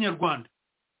ni ikinyarwanda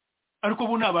ariko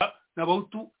bo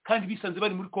n'abahutu kandi bisanze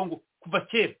bari muri Kongo kuva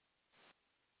kera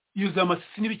iyo za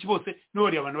Masisi n'ibiki bose nibo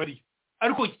bari abantu bariyo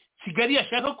ariko Kigali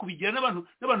yashaka kubigira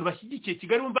n'abantu bashyigikiye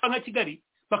Kigali bumva nka Kigali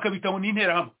bakabita mu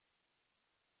n'intera hamwe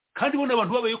kandi bo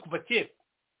n'abantu babaye kuva kera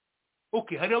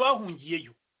okay hari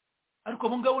abahungiyeyo ariko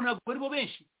abo ngabo ntabwo bari bo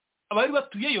benshi abari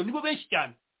batuyeyo nibo benshi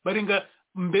cyane barenga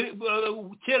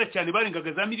kera cyane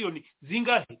barengaga za miliyoni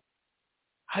zingahe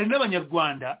hari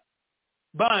n'abanyarwanda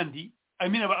bandi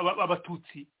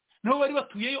abatutsi nabo bari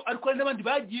batuyeyo ariko hari n'abandi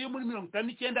bagiyeyo muri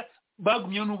 59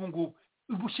 bagumyeyo n'ubu ngubu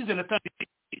ubushize natanditse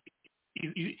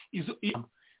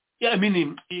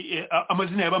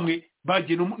amazina ya bamwe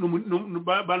bagiye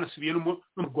banasubiye no mu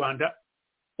Rwanda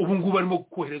ubu ngubu barimo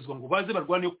koherezwa ngo baze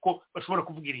barwane kuko bashobora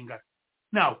kuvuga iringana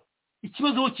nawe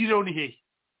ikibazo kiriro ni hehe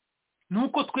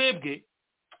nuko twebwe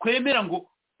twemera ngo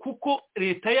kuko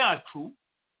leta yacu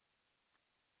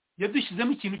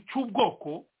yadushyizemo ikintu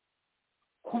cy'ubwoko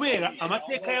kubera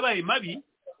amateka yabaye mabi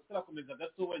turakomeza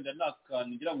gato wenda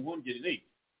nakangira nkongerere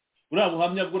uriya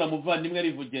buhamya bw'uramuvandimwe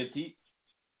arivugiye ati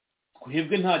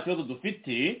twebwe nta kibazo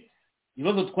dufite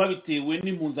ibibazo twabitewe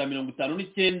n'impunzi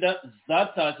 59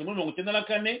 zatashye muri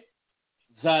 94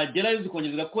 zagerayo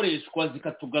zikongera zigakoreshwa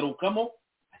zikatugarukamo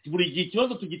ati buri gihe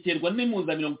ikibazo tugiterwa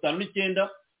n'impunzi 59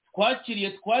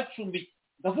 twakiriye twacumbikiye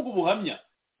ndavuga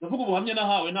ubuhamya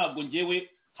nahawe ntabwo ngewe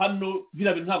hano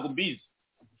biriya bintu ntabwo mbizi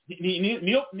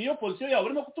niyo pozisiyo yawe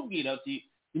urimo kutubwira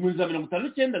ati impunzi za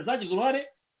 59 zagize uruhare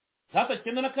zata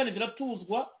 94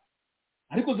 ziratuzwa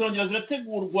ariko zirongera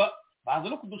zirategurwa baza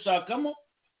no kudushakamo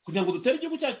kugira ngo dutere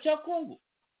igihugu cyacu cya Kongo.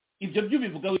 Ibyo byo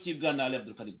bivuga iki bwana Ali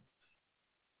Abdulkarim?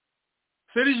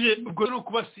 Serge, ubwo ni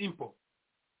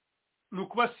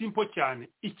ukuba simple cyane.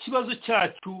 Ikibazo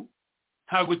cyacu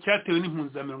ntabwo cyatewe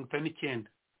n'impunzi za 59.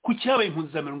 Ku cyabaye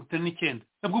impunzi za 59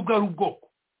 nabwo bwari ubwoko.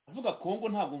 Avuga Kongo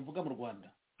ntabwo mvuga mu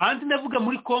Rwanda. Andi navuga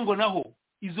muri Kongo naho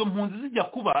izo mpunzi zijya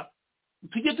kuba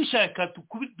tujye dushaka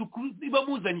tuba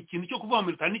muzanye ikintu cyo kuvuga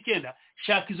mu 59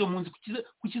 shaka izo mpunzi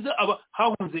kukiza aba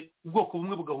hahunze ubwoko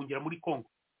bumwe bugahungira muri Kongo.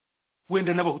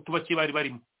 Wenda n'abahutu bake bari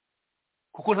barimo.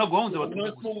 Kuko ntabwo hahunze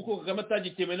abatutsi. Kuko Kagame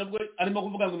atagikemeye nabwo arimo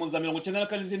kuvuga ngo impunzi za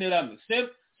 94 zineramwe.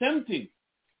 Same thing.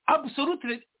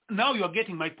 Absolutely. Now you are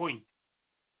getting my point.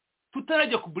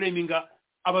 Tutarajya kublaminga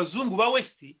abazungu ba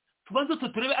West, tubanze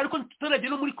tuturebe ariko tutarajya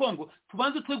no muri Kongo,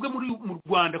 tubanze twebwe mu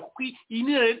Rwanda kuko iyi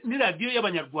ni radio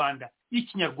y'abanyarwanda,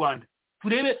 y'ikinyarwanda.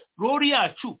 Turebe role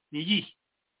yacu ni yihe.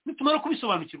 Nitumara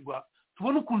kubisobanukirwa,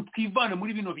 tubone ukuntu twivana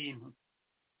muri bino bintu.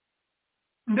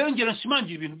 Ndongera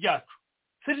nshimangira ibintu byacu.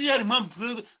 Serge hari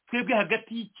impamvu twebwe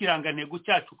hagati y'ikirangantego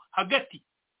cyacu, hagati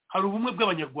hari ubumwe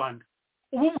bw'abanyarwanda.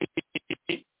 Ubumwe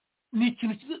ni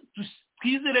ikintu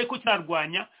twizere ko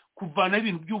cyarwanya kuvana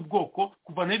ibintu by'ubwoko,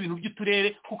 kuvana ibintu by'uturere,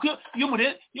 kuko iyo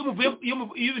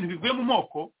ibintu bivuye mu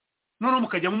moko none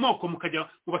mukajya mu moko mukajya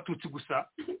mu batutsi gusa,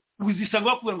 uzisanga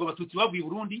bakubwira ngo abatutsi bavuye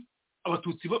Burundi,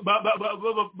 abatutsi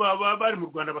bari mu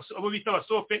Rwanda abo bita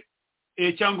abasope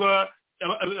cyangwa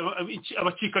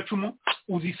abacikacumu,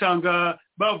 uzisanga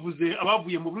bavuze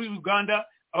abavuye mu Uganda,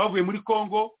 abavuye muri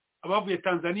Kongo, abavuye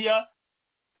Tanzania.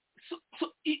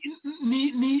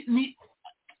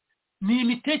 Ni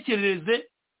imitekerereze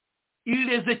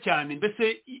ireze cyane,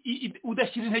 mbese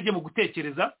udashyira intege mu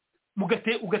gutekereza,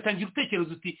 ugatangira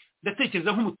utekereza uti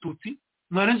ndatekereza nk'umututsi,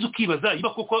 mwarenze ukibaza yiba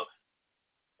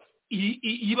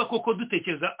koko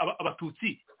dutekereza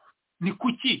abatutsi ni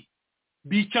kuki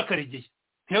bica Karegeya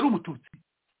ntiyari umututsi,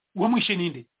 uwo mwishe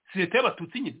ninde? Si leta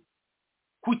y'abatutsi nyine?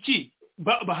 Kuki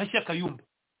bahashya Kayumba?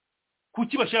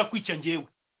 Kuki bashaka kwica njyewe?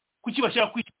 Kuki bashaka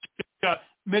kwica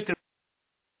Metre?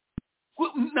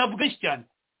 Navuga cyane.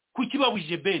 Kuki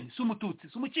babujije Ben si umututsi,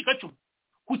 si umukikacumu?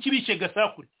 Kuki bishe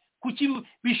Gasakure? Kuki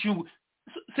bishungu?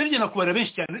 Serge nakubara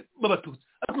benshi cyane babatutsi,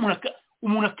 ariko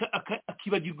umuntu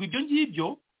akibagirwa ibyo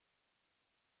ngibyo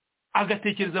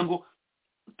agatekereza ngo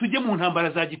tujye mu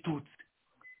ntambara za gitutsi.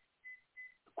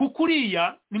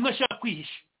 Kukuriya nimwe ashaka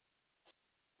kwihisha,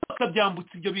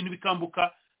 bakabyambutsa ibyo bintu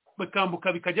bikambuka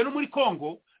bikajya no muri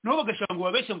Kongo, nabo bagashaka ngo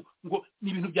babeshye ngo ni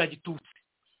ibintu bya gitutsi.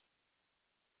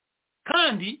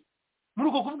 Kandi muri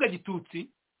uko kuvuga gitutsi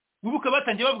wibuka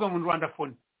batangiye bavuga ngo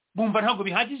Rwandafoni, bumva ntabwo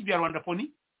bihagije bya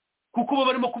Rwandafoni, kuko bo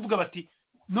barimo kuvuga bati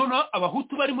none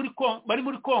abahutu bari muri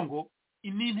Kongo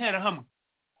ni intera hamwe,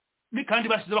 ni kandi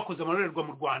bashize bakoze amarorerwa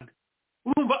mu Rwanda.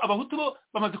 Urumva abahutu bo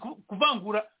bamaze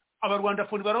kuvangura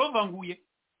abarwandafoni, barabavanguye,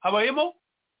 habayemo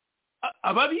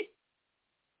ababi,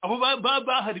 abo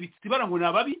bahari bitsi barango ni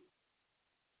ababi,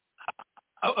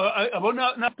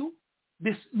 abona natu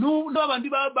n'abandi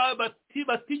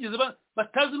batigeze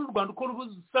batazi n'u Rwanda uko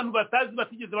rubusa n'ubatazi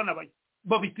batigeze banabaye,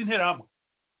 babita intera hamwe.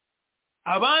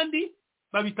 Abandi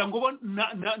babita ngo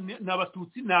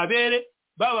n'abatutsi n'abere,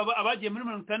 baba abagiye muri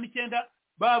 59,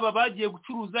 baba bagiye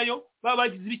gucuruzayo, baba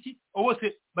bagize ibiki,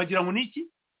 bose bagira ngo niki.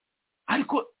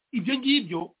 Ariko ibyo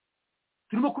ngibyo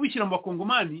turimo kubishyira mu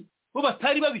bakongomani bo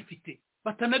batari babifite,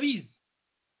 batanabizi.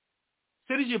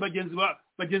 Serge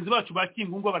bagenzi bacu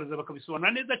bakingungo baraza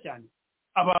bakabisobanura neza cyane.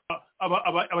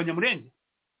 Abanyamurenge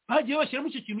bagiye bashyiramo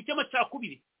icyo kintu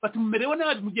cy'amacakubiri, batumerewe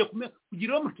nabi mugiye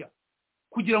kugira mutya,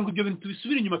 kugira ngo ibyo bintu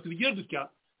tubisubire inyuma tubigire dutya.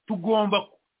 Tugomba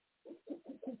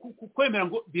kwemera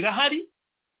ngo birahari,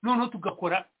 noneho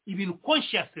tugakora ibintu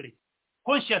consciously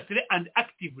and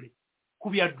actively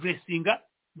kubiadressinga.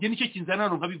 Nge nicyo kinzana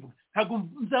hano nkabivuga, ntabwo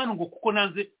nzano ngo kuko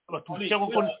nanze abatutsi cyangwa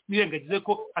ko nirengagize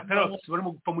ko atari abatutsi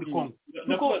barimo gupfa muri Kongo,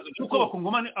 kuko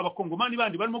abakongomani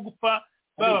bandi barimo gupfa,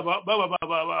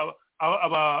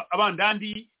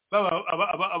 abandandi,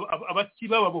 abaki,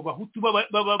 bahutu,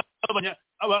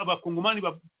 abakongomani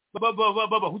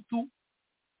b'abahutu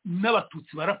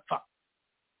n'abatutsi barapfa.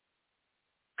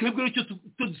 Twebwe icyo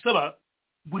dusaba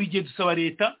buri gihe, dusaba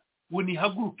leta ngo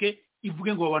nihaguruke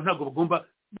ivuge ngo abantu ntabwo bagomba.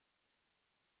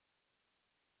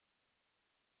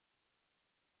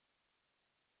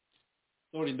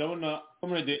 Sorry, ndabona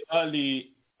Comrade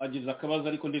Ali agize akabazo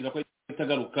ariko ndiza ko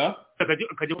itagaruka,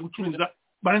 akajya gucuruza,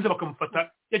 baranze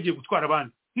bakamufata yagiye gutwara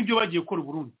abandi, nk'ibyo bagiye gukora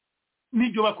Burundi,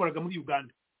 n'ibyo bakoraga muri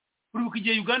Uganda. Uri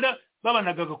igihe Uganda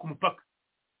babanagaga ku mupaka,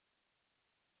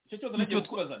 cyo nagiye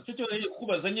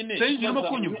kukubaza nyine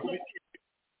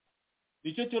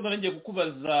nicyo cyo nagiye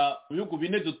kukubaza mu bihugu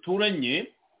bine duturanye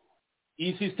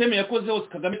iyi systeme yakoze hose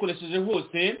Kagame ikoresheje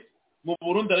hose mu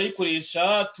Burundi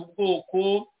arayikoresha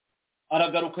tubwoko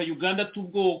aragaruka Uganda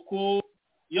tubwoko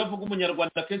iyo avuga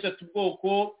umunyarwanda kenshi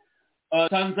tubwoko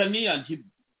Tanzania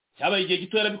cyabaye igihe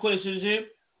gito yarabikoresheje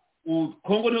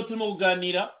Kongo niho turimo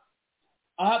kuganira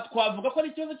aha twavuga ko ari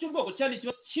ikibazo cy'ubwoko cyane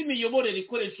ikibazo cy'imiyoborere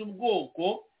ikoresha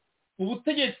ubwoko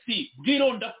ubutegetsi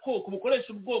bw'irondakoko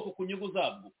bukoresha ubwoko ku nyungu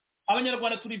zabwo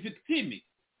abanyarwanda turi victime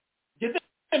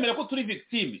ndemera ko turi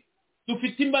victime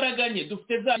dufite imbaraga nke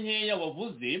dufite za nkeya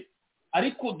wavuze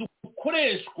ariko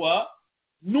dukoreshwa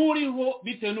n'uriho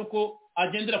bitewe n'uko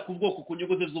agendera ku bwoko ku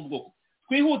nyungu ze z'ubwoko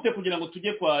twihute kugira ngo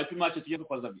tujye kwa epimace tujye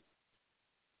kwa Zabi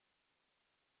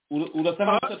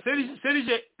urasanga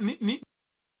Serge ni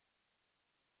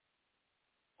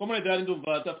komune dali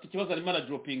ndumva afite ikibazo arimo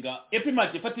aradropinga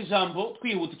epimace fata ijambo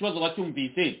twihuta ikibazo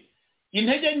bacyumvise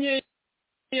intege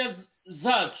nkeya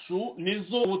zacu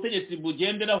nizo ubutegetsi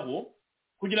bugenderaho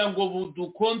kugira ngo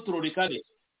budukontorore kandi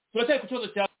turacyari ku kibazo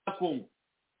cya Kongo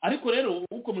ariko rero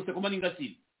uko muse komane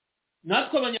ingasiri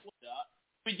natwe abanyarwanda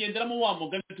bigenderamo wa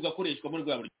mugani tugakoreshwa muri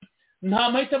rwa buri nta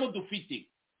mahitamo dufite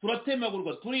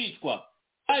turatemagurwa turicwa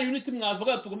unity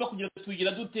mwavuga tugomba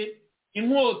tugira dute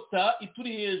inkota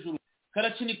ituri hejuru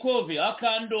Karachinikove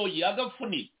akandoyi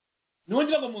agafuni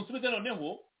nongera ngo munsubize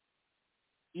noneho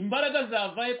imbaraga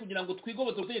zavaye kugira ngo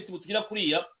twigobote ubutegetsi butugira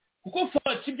kuriya kuko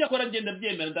Fatsi ibyo akora ngenda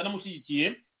byemera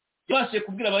ndanamushyigikiye yabashe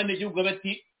kubwira abandi gihugu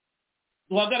bati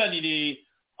duhagararire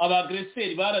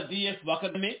abagreseri ba RDF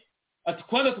bakagame ati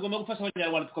kwanza tugomba gufasha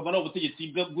abanyarwanda tukamara ubutegetsi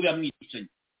bw'uriya mwicanyi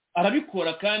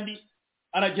arabikora kandi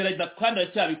aragerageza kandi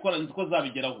aracyabikora nzi ko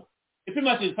zabigeraho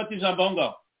epimace zifata ijambo aho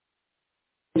ngaho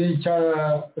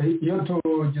iyo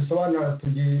tugisobanura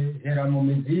tugihera mu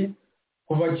mizi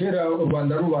kuva kera u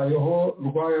Rwanda rubayeho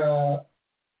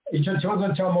icyo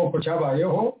kibazo cy'amoko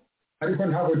cyabayeho ariko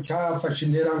ntabwo cyafashe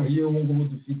intera nk'iyo ubu ngubu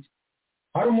dufite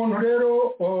hari umuntu rero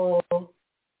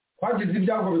twagize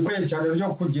ibyago bikomeye cyane byo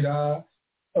kugira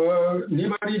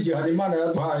niba ari igihe Imana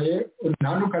yaduhaye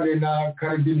ntandukane na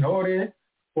Karidintore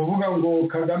uvuga ngo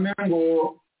Kagame ngo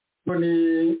ni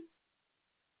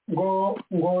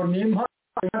impano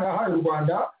yahaye u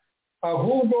Rwanda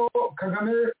ahubwo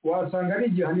Kagame wasanga ari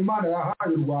igihano Imana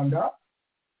yahaye u Rwanda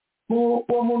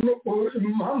uwo muntu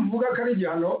impamvu uvuga ko ari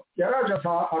igihano yaraje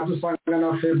adusanga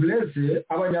na faiblesse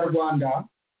abanyarwanda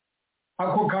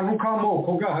ako kantu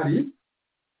k'amoko gahari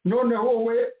noneho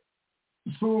we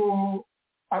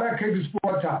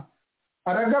arakegisipota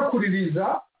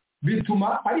aragakuririza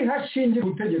bituma ari hashingiye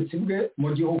ubutegetsi bwe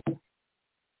mu gihugu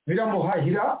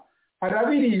biramuhahira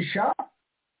arabirisha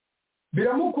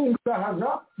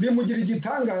biramukungahaza bimugira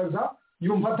igitangaza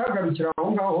yumva atagarukira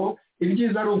aho ngaho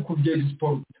ibyiza ari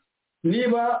ukubyegisipota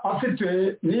niba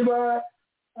afite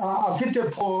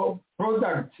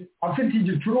product afite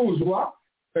igicuruzwa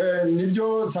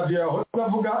nibyo Savio yahoze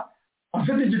avuga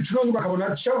afite igicuruzwa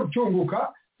akabona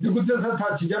cyunguka guteza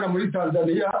atakijyana muri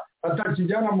Tanzania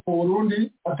atakijyana mu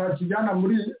Burundi atakijyana mu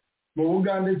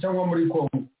Uganda cyangwa muri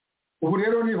Kongo ubu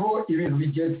rero niho ibintu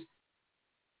bigeze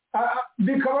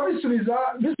bikaba bisubiza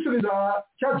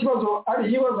cya kibazo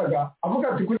ari yibazaga avuga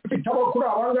ati kuki taba kuri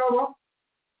abangaba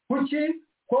kuki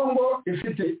Kongo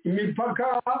ifite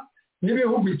imipaka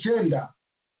n'ibihugu 9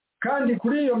 kandi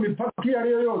kuri iyo mipaka iyo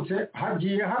ariyo yose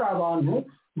hagiye hari abantu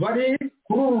bari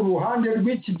kuri uru ruhande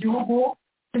rw'iki gihugu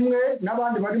kimwe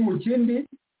n'abandi bari mu kindi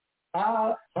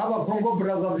haba Kongo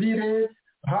Brazzaville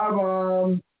haba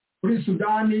kuri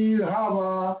Sudani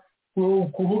haba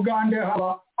ku Bugande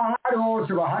haba ahari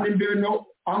hose bahana imbere no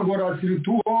Angola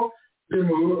sirituho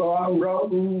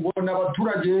ubona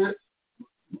abaturage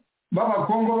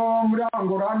b'abakongo baba muri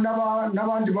Angola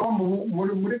n'abandi baba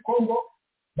muri Kongo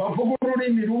bavuga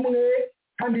ururimi rumwe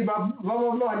kandi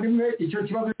bavandimwe icyo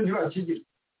kibazo ntibakigira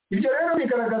ibyo rero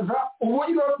bigaragaza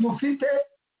uburyo dufite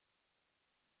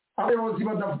abayobozi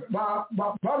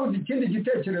babuze ikindi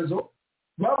gitekerezo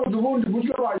babuze ubundi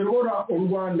buryo bayobora u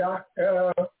Rwanda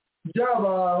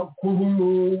byaba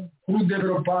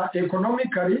kurudevelopa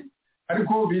economically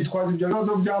ariko bitwaza ibyo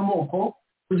bibazo by'amoko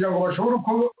kugira ngo bashobore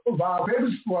uko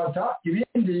bakwegisipota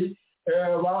ibindi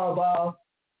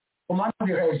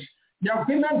komandireje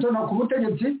yakwimentona ku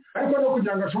butegetsi ariko no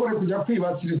kugira ngo ashobore kujya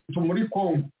kwibasira muri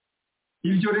Kongo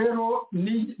ibyo rero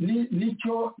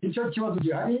nicyo kibazo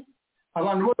gihari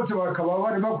abantu bose bakaba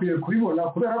bari bakwiye kubibona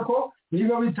kubera ko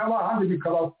niba bitaba ahandi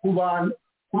bikaba ku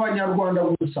banyarwanda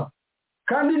gusa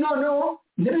kandi noneho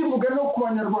ntibivuge no ku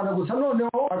banyarwanda gusa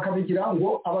noneho akabigira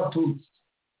ngo abatutsi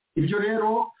ibyo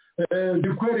rero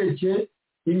bikwereke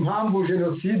impamvu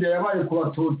jenoside yabaye ku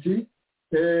batutsi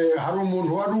hari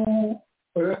umuntu wari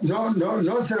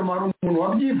hari umuntu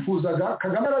wabyifuzaga,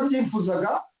 Kagame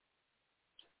arabyifuzaga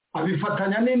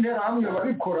abifatanya n'interahamwe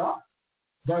babikora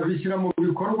babishyira mu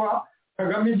bikorwa.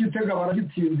 Kagame igitega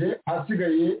baragitsinze,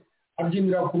 hasigaye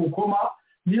abyinira ku rukoma.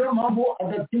 Niyo mpamvu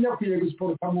adatinya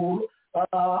kuyegisporta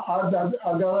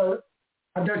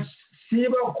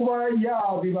adasiba kuba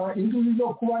yabiba inzuzi zo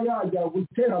kuba yajya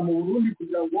gutera mu Burundi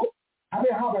kugira ngo habe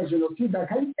haba jenoside,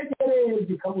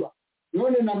 akayitegereza ikabura.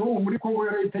 None na n'ubu muri Kongo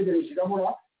yarayitegereje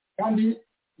irabura, kandi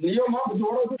niyo mpamvu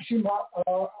duhora dushima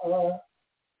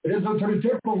les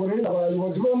autorités congolaises,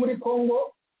 abayobozi bo muri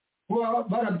Kongo kuba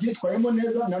barabyitwayemo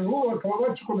neza, na n'ubu bakaba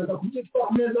bakikomeza kubyitwara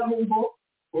neza, nubwo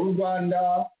u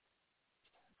Rwanda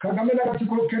Kagame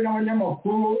n'agatsiko ke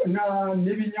n'abanyamakuru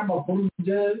n'ibinyamakuru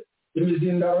bye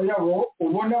imizindaro yabo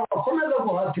ubona bakomeza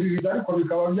guhatiririza, ariko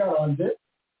bikaba byaranze.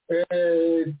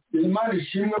 Imana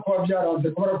ishimwe kuba byaranze,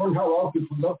 kubera ko ntawe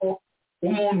wakwifuza ko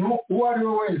umuntu uwo ari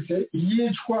we wese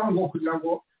yicwa ngo kugira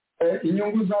ngo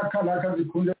inyungu za kanaka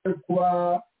zikunde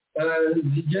kuba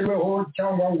zigerweho,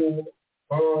 cyangwa ngo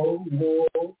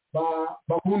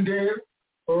bakunde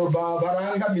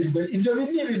barangamirwe. Ibyo ni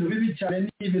ibintu bibi cyane,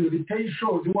 ni ibintu biteye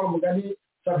ishozi. Wa mugani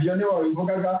Savione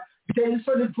wabivugaga, biteye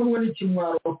isoni ipfunwe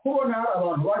n'ikimwaro kubona hari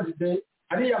abantu bagize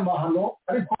ariya mahano,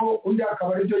 ariko undi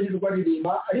akaba aribyo yirwa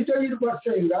aririmba, aribyo yirwa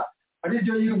asenga,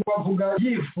 aribyo yirwa avuga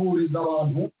yifuriza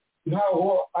abantu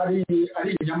nkaho ari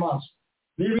inyamaswa.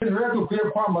 Ni ibintu rero dukwiye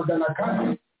kwamagana,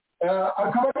 kandi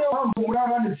akaba ariyo mpamvu muri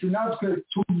abanditsi natwe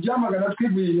tubyamagana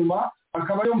twivuye inyuma.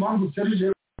 Akaba ariyo mpamvu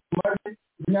Serge umaze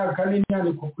imyaka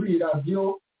n'imyaniko kuri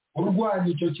radiyo urwanya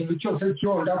icyo kintu cyose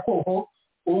kironda koko,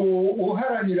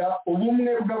 uharanira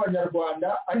ubumwe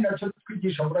bw'abanyarwanda, ari nacyo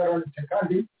twigisha muri abanditsi,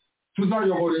 kandi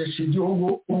tuzayoboresha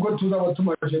igihugu ubwo tuzaba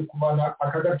tumaze kubana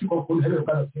akagatsiko ku ntebe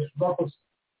kadatesha.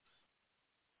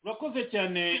 urakoze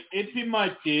cyane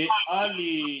Epimake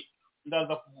Ali,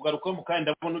 ndaza kugaruka mu kandi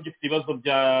ndabona ugifite ibibazo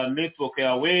bya network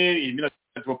yawe irimo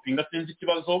iradropinga, sinzi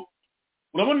ikibazo.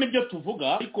 Urabona ibyo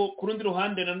tuvuga, ariko ku rundi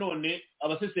ruhande nanone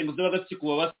abasesenguzi b'agatsiko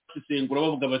baba basesengura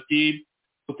bavuga bati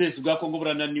ubutegetsi bwa Kongo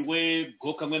burananiwe,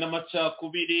 bwokamwe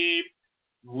n'amacakubiri,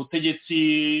 ubutegetsi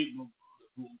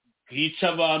bwica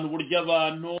abantu, burya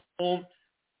abantu,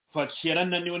 Fatsi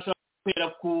yarananiwe kubera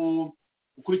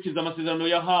gukurikiza amasezerano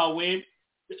yahawe.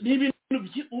 Ni ibintu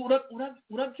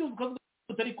urabyumva,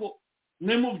 ariko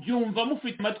mwe mubyumva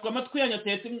mufite amatwi yanyu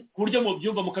atetse ku buryo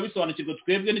mubyumva mukabisobanukirwa,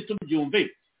 twebwe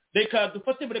ntitubyumve. Reka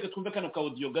dufate mbere twumve kano ka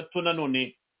audio gato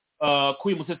nanone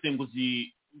k'uyu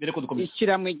musesenguzi mbere ko dukomeza.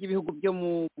 Ishyirahamwe ry'ibihugu byo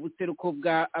mu buseruko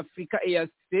bwa Afurika EAC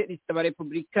risaba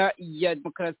Repubulika ya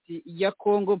Demokarasi ya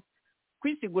Kongo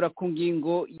kwisigura ku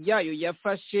ngingo yayo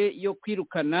yafashe yo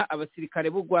kwirukana abasirikare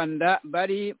b'u Rwanda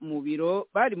bari mu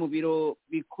biro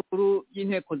bikuru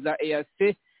by'inteko za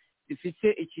EAC zifite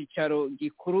icyicaro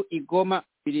gikuru i Goma.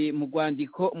 Biri mu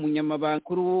rwandiko umunyamabanga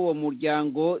mukuru w'uwo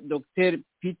muryango Dr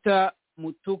Peter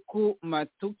Mutuku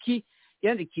Matuki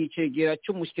yandikiye icegera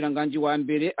cy'umushikiranganji wa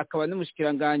mbere akaba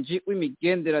n'umushikiranganji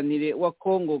w'imigenderanire wa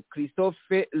Kongo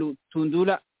Christophe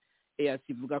Lutundura. EAC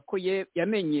ivuga ko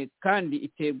yamenye kandi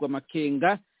iterwa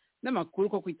amakenga n'amakuru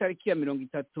ko ku itariki ya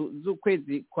 30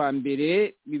 z'ukwezi kwa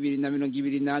mbere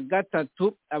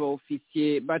 2023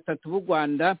 abaofisiye batatu b'u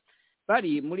Rwanda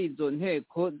bari muri izo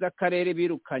nteko z'akarere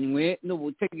birukanywe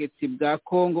n'ubutegetsi bwa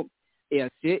Kongo.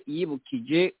 EAC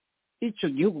yibukije icyo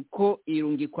gihugu ko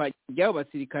irungikwa ry'abo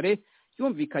basirikare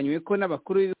yumvikanywe ko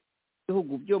n'abakuru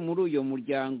b'ibihugu byo muri uyo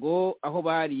muryango aho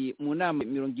bari mu nama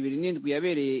 27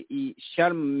 yabereye i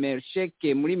Sharm el Sheikh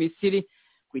muri Misiri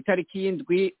ku itariki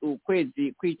y'indwi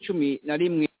ukwezi kw'icumi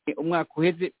umwaka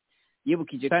uheze.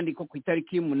 Yibukije kandi ko ku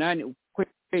itariki y'umunani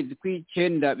ukwezi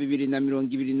kw'icenda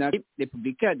 2020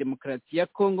 Repubulika ya Demokarasi ya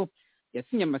Kongo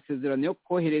yasinye amasezerano yo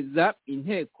kohereza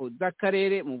inteko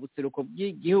z'akarere mu buseruko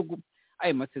bw'igihugu.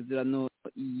 Ayo masezerano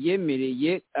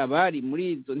yemereye abari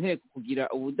muri izo nteko kugira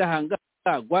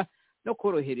ubudahangarwa no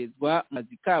koroherezwa mu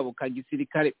kazi kabo ka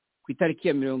gisirikare. Ku itariki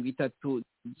ya 30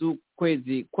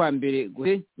 z'ukwezi kwa mbere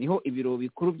guhe niho ibiro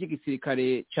bikuru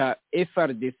by'igisirikare ca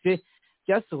FRDC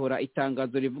byasohora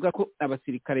itangazo rivuga ko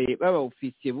abasirikare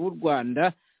b'abaofisiye b'u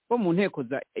Rwanda bo mu nteko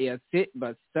za EAC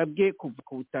basabwe kuva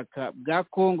ku butaka bwa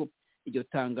Kongo. Iryo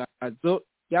tangazo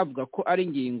ryavuga ko ari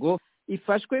ingingo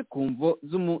ifashwe ku mvo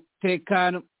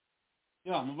z'umutekano.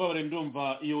 Mubabare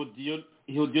ndumva iyo audio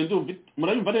ndumva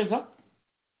murayumva neza?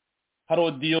 Hari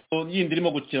audio yindi irimo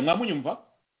gukira mwamunyumva?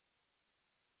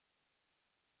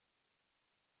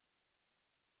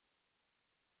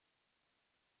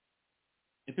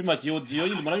 Epimake iyo audio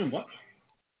yindi murayumva?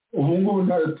 Ubu ngubu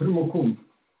ntayo turimo kumva.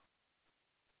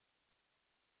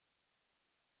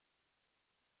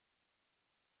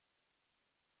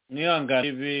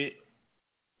 mwihangane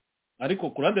ariko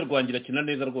ku ruhande rwanjye irakina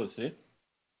neza rwose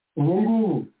ubu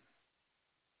ngubu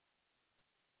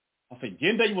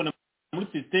genda yibona muri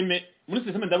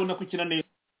sisiteme ndabona ko ikina neza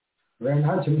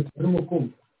nta kintu turimo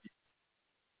kumva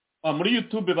muri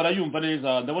YouTube barayumva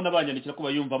neza ndabona banyandikira ko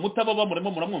bayumva mutababa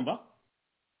murimo muramwumva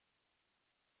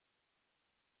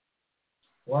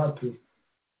wapi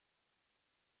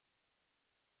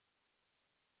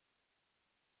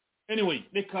anyway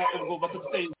reka ubwo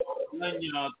batuteye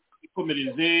nanya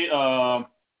ikomereze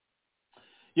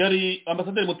yari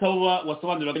ambasaderi Mutababa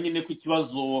wasobanuriraga nyine ko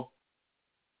ikibazo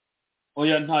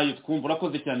oya ntayo twumva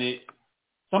urakoze cyane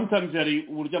sometimes yari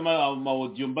uburyo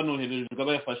ama-audio mbanoherejwe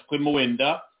bayafashwemo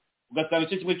wenda ugasanga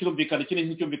icyo kimwe kirumvikana ikindi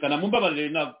nticyumvikana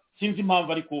mumbabarire sinzi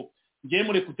impamvu ariko ngiye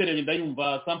muri kuterera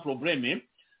ndayumva sans problème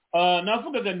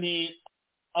navugaga ni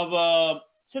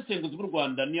abasesenguzi b'u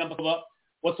Rwanda ni ambasaba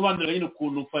wasobanurira nyine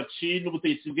ukuntu Fatsi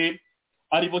n'ubutegetsi bwe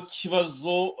aribo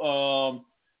kibazo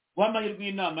w'amahirwe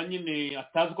y'inama nyine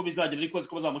atazi ko bizagenda ariko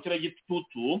ko bazamukira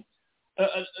igitutu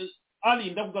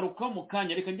ari ndakugaruka mu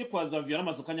kanya reka njye kwa Xavier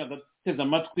amaze kanya agateza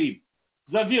amatwi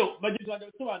Xavier bagize banje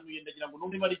bisobanuye ndagira ngo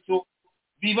numve bari cyo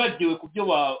bibagiwe ku byo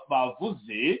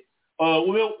bavuze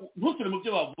ube ntusubire mu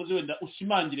byo bavuze wenda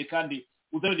ushimangire kandi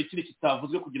uzabone ikindi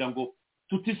kitavuzwe kugira ngo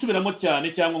tutisubiramo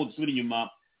cyane cyangwa ngo dusubire inyuma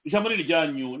ijambo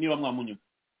ryanyu niba mwamunyu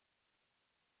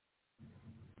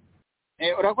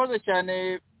urakoze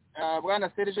cyane bwana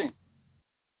Serge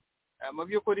mu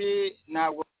by'ukuri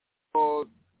ntabwo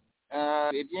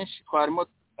byinshi twarimo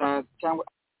cyangwa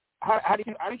hari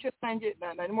icyo nanjye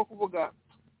narimo kuvuga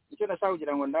icyo nashaka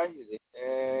kugira ngo ndangize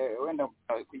wenda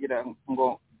kugira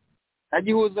ngo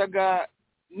nagihuzaga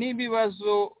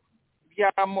n'ibibazo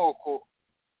by'amoko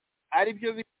ari byo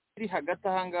biri hagati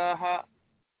aha ngaha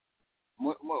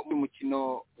mu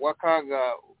mukino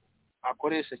w'akaga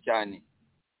akoresha cyane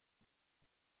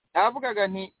navugaga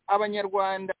nti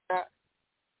abanyarwanda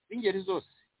b'ingeri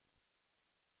zose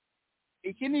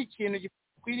iki ni ikintu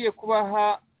gikwiriye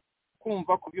kubaha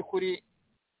kumva ku by'ukuri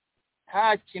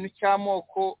nta kintu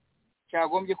cy'amoko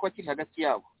cyagombye kuba kiri hagati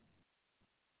yabo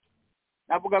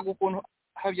navugaga ukuntu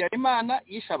Habyarimana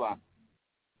yishe abantu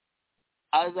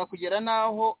aza kugera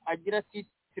n'aho agira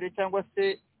titire cyangwa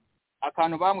se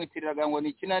akantu bamwitiriraga ngo ni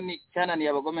ikinani cyananiye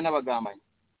abagome n'abagambanyi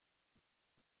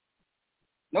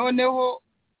noneho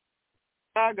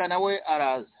Kaga nawe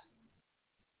araza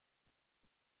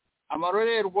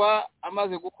amarorerwa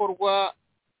amaze gukorwa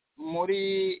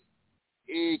muri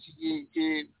iki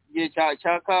gihe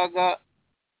cya Kaga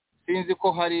sinzi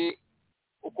ko hari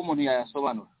uko umuntu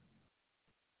yayasobanura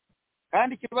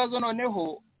kandi ikibazo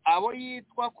noneho abo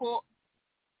yitwa ko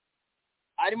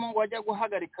arimo ngo ajya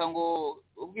guhagarika ngo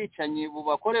ubwicanyi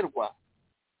bubakorerwa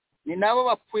ni nabo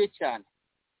bapfuye cyane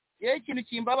yewe ikintu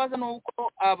kimbabaza ni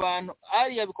uko abantu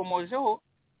ari yabikomojeho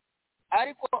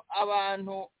ariko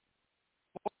abantu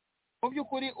mu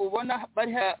by'ukuri ubona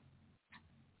bari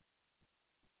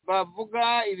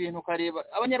bavuga ibintu ukareba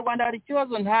abanyarwanda hari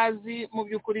ikibazo ntazi mu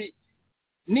by'ukuri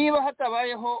niba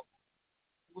hatabayeho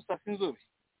gusasa inzobe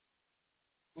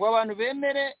ngo abantu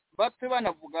bemere bapfe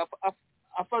banavuga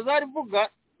afazari vuga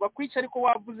bakwica ariko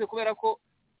wavuze kubera ko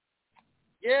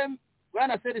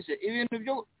bwana Serge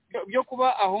ibintu byo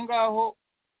kuba aho ngaho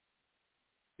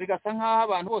bigasa nk'aho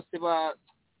abantu bose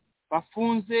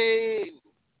bafunze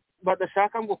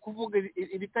badashaka ngo kuvuga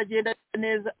ibitagenda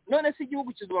neza none si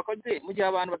igihugu kizubaka mu gihe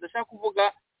abantu badashaka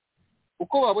kuvuga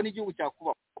uko babona igihugu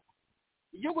cyakubaho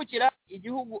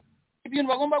igihugu ibintu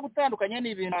bagomba gutandukanya ni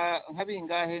ibintu nka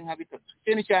bingahe nka bitatu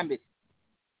ikintu cya mbere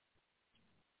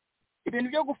ibintu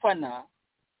byo gufana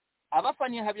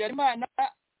abafaniye Habyarimana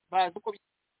bazi uko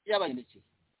byabagendekeye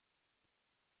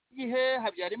igihe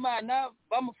Habyarimana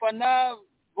bamufana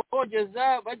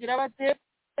bogeza bagira bate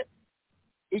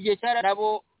igihe cyara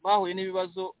nabo bahuye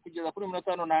n'ibibazo kugeza kuri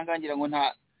minota hano ntangangira ngo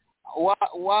nta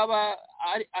waba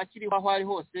akiriho aho ari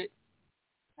hose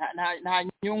nta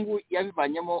nyungu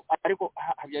yabivanyemo ariko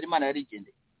Habyarimana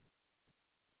yarigendeye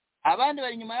abandi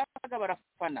bari nyuma y'akaga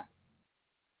barafana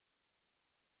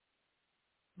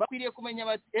bakwiriye kumenya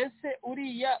bati ese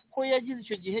uriya ko yagize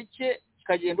icyo gihe cye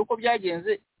kikagenda uko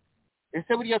byagenze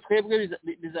ese buriya twebwe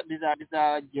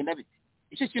bizagenda bite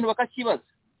icyo kintu bakakibaza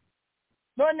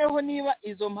noneho niba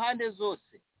izo mpande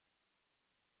zose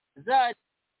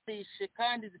zarishe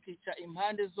kandi zikica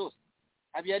impande zose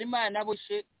Habyarimana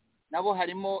nabo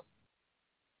harimo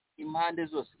impande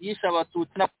zose yishe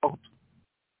abatutsi n'abahutu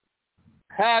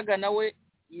Kaga nawe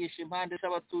yishe impande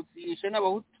z'abatutsi yishe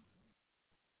n'abahutu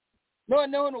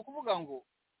noneho ni ukuvuga ngo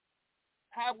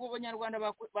ntabwo abanyarwanda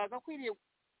bagakwiriye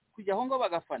kujya aho ngo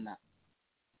bagafana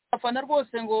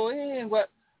rwose ngo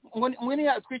ngo ni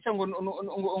twica ngo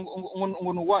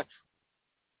ni uwacu.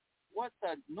 What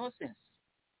a nonsense.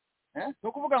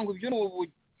 No kuvuga ngo ibyo ni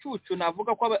ubucucu,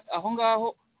 navuga ko aho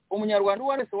ngaho umunyarwanda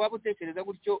uwo wese waba utekereza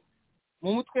gutyo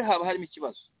mu mutwe haba harimo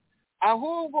ikibazo.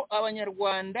 Ahubwo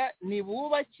abanyarwanda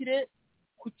nibubakire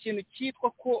ku kintu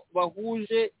cyitwa ko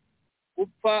bahuje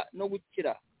gupfa no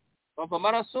gukira, bava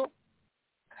amaraso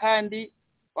kandi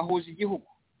bahuje igihugu.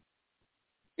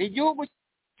 Igihugu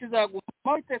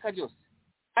kizagumaho iteka ryose,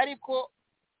 ariko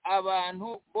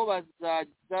abantu bo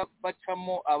bazaza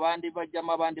bacamo, abandi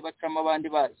bajyamo, abandi bacamo, abandi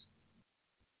bazi.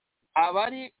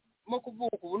 Abarimo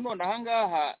kuvuga ubu none aha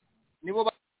ngaha nibo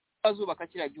bazubaka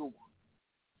kiriya gihugu.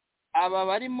 Aba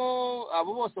barimo,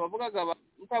 abo bose bavugaga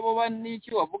ntabo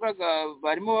n'iki bavugaga,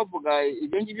 barimo bavuga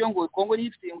ibyo ngibyo ngo Kongo ni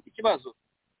ifite ikibazo.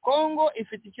 Kongo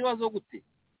ifite ikibazo gute?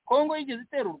 Kongo yigeze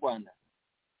itera u Rwanda?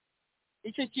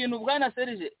 Icyo kintu bwana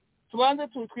Serge tubanze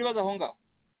twibaza aho ngaho.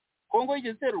 Kongo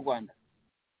yigeze itera u Rwanda?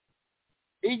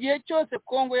 Igihe cyose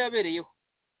Kongo yabereyeho,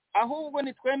 ahubwo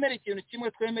ni twemere ikintu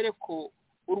kimwe, twemere ko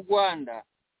u Rwanda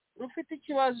rufite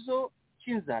ikibazo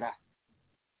cy'inzara,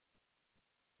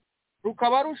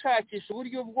 rukaba rushakisha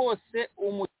uburyo bwose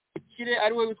umukire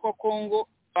ari we witwa Kongo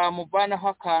bamuvanaho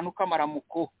akantu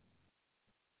k'amaramuko.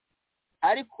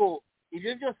 Ariko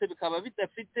ibyo byose bikaba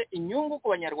bidafite inyungu ku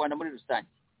banyarwanda muri rusange.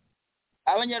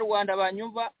 Abanyarwanda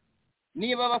banyumva,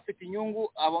 niba bafite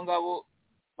inyungu, abo ngabo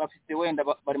bafite wenda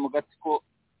bari mu gatsiko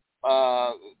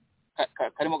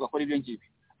karimo gakora ibyo ngibyo.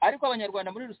 Ariko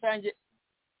abanyarwanda muri rusange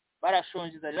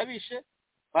barashonje, zarabishe,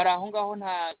 bari aho ngaho,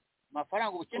 nta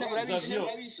mafaranga ubukene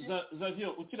burabishe.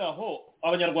 Zavio ukiri aho,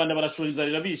 abanyarwanda barashonje,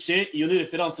 zarabishe, iyo ni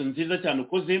reference nziza cyane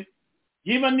ukoze.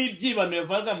 Yiba n'ibyibano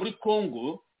yavuga muri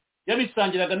Kongo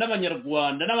yabisangiraga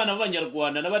n'abanyarwanda, n'abana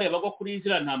b'abanyarwanda n'abareba ko kuri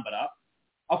izira ntambara,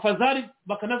 afazari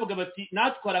bakanavuga bati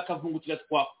natwara akavungukira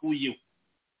twakuyeho,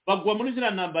 bagwa muri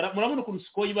izira ntambara. Murabona ukuntu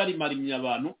sikoyi bari marimye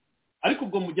abantu, ariko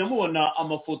ubwo mujya mubona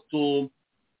amafoto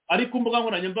ari ku mbuga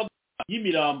nkoranyambaga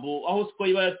y'imirambo aho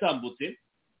sikoyi bayatambutse,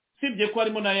 sibye ko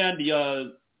harimo n'ayandi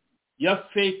ya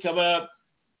fake aba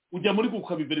ujya muri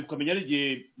gukabibere ukamenya ari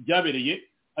igihe byabereye.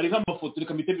 Hari nk'amafoto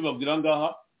reka mpite bibabwira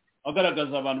ngaha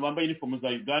agaragaza abantu bambaye uniform za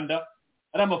Uganda.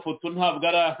 Ari amafoto ntabwo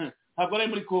ari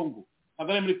muri Kongo,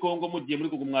 ntabwo ari muri Kongo. Mugiye muri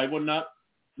Google mwabibona,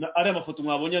 ari amafoto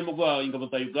mwabonye arimo gwa ingabo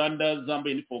za Uganda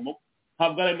zambaye uniform,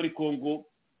 ntabwo ari muri Kongo.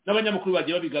 N'abanyamakuru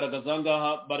bagiye babigaragaza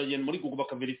ngaha, baragenda muri Google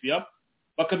bakaverifya,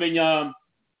 bakamenya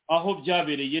aho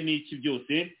byabereye n'iki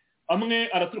byose.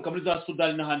 Amwe araturuka muri za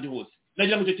Sudani n'ahandi hose.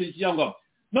 Nagira ngo icyo kintu kijyangwamo.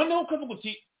 Noneho ukavuga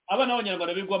uti abana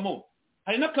b'abanyarwanda bigwamo,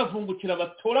 hari n'akavungukira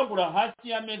batoragura hasi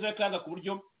y'ameza y'akaga ku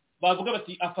buryo bavuga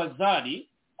bati afazari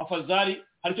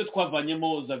hari icyo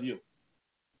twavanyemo. Zavio,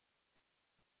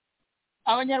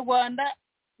 abanyarwanda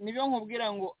nibyo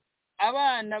nkubwira ngo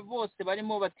abana bose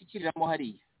barimo batikiriramo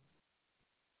hariya,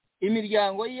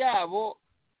 imiryango yabo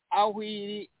aho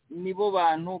iri nibo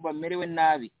bantu bamerewe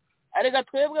nabi. Arega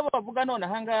twebwe bavuga none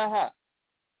aha ngaha,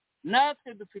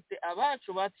 natwe dufite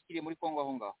abacu batikiriye muri Kongo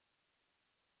aho ngaho.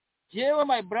 Jewe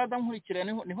my brother nkurikira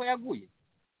niho yaguye,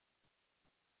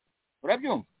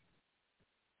 urabyumva?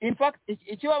 In fact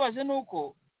ikibabaje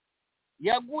nuko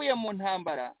yaguye mu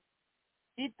ntambara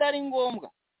itari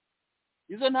ngombwa.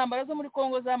 Izo ntambara zo muri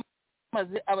Kongo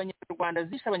zamaze abanyarwanda,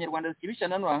 zisha abanyarwanda zikibisha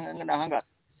n'ahanga,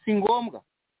 si ngombwa.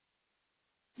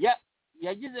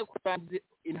 Yagize kurangiza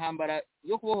intambara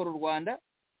yo kubohora u Rwanda,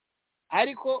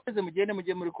 ariko mugende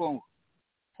mujye muri Kongo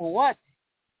for what?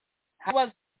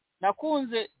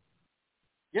 Nakunze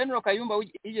General Kayumba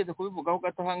yigeze kubivugaho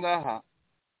gato hangaha,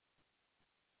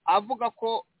 avuga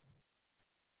ko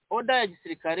order ya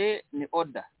gisirikare ni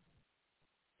order,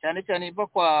 cyane cyane iva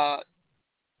kwa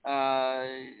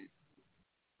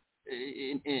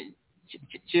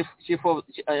chief of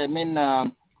I mean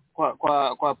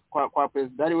kwa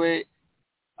president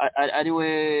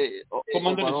ariwe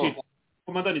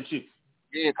commander in chief.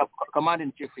 Yeah, commander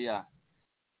in chief, yeah.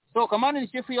 So commander in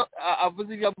chief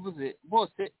avuze ibyo avuze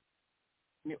bose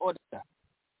ni order.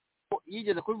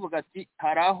 Yigeze kubivuga ati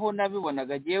haraho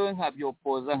nabibonaga jewe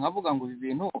nkabyopoza nkavuga ngo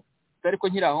ibintu ariko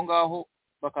nkiri aho ngaho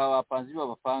bakaba bapanze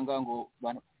babapanga ngo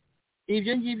bana.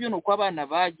 Ibyo ngibyo nuko abana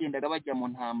bagendaga bajya mu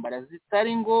ntambara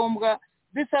zitari ngombwa,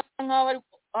 bisa nkaho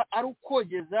ari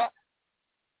ukogeza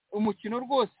umukino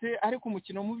rwose, ariko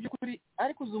umukino mu by'ukuri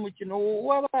ariko uzi umukino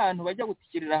w'abantu bajya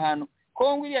gutikirira ahantu.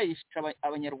 Kongo iriya yisha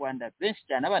abanyarwanda benshi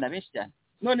cyane, abana benshi cyane.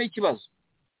 None ikibazo,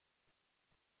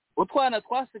 utwana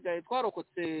twasigaye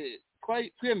twarokotse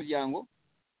twiye miryango,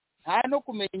 nta no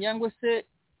kumenya ngo se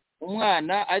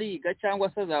umwana ariga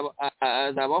cyangwa se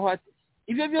azabaho ati.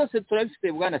 Ibyo byose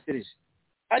turabifite bwana Serge.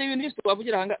 Hari ibintu byose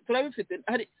twavugira hanga turabifite.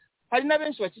 Hari na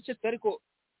benshi bacicetse, ariko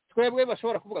twebwe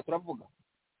bashobora kuvuga turavuga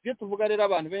ibyo tuvuga rero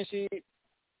abantu benshi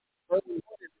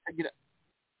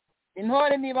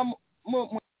intore niba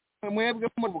mwebwe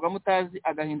muvuga mutazi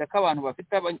agahinda k'abantu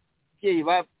bafite ababyeyi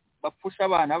bapfusha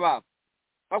abana babo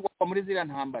bagwa muri ziriya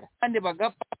ntambara kandi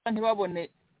bagapfa ntibabone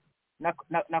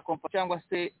na kompa cyangwa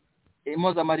se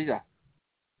impozamarira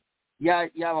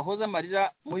yabahoza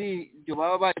amarira muri ibyo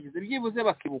baba bagize byibuze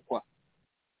bakibukwa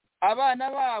abana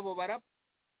babo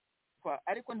barapfa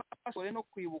ariko ntibashobore no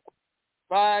kwibukwa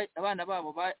abana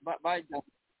babo bajya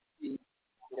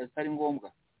zitari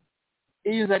ngombwa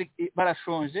iyo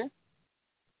barashonje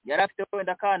yari afite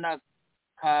wenda akana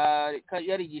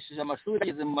yarigishije amashuri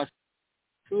ageze mu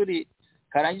mashuri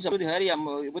karangije amashuri hariya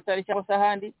mu Butare cyangwa se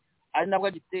ahandi ari nabwo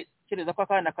agitekereza ko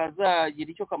akana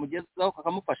kazagira icyo kamugezaho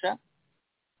kakamufasha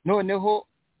noneho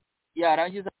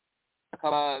yarangiza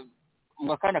akaba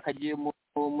mu akana kagiye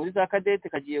muri za kadete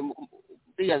kagiye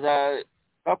muri za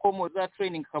kakomo za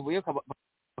training kavuye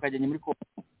bakajyanye muri ko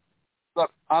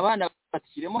abana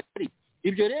batikiremo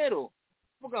ibyo rero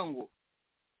vuga ngo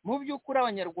mu by'ukuri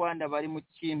abanyarwanda bari mu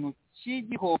kintu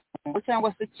cy'igihombo cyangwa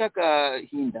se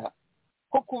cy'agahinda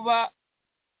ko kuba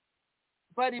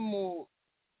bari mu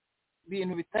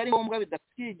bintu bitari ngombwa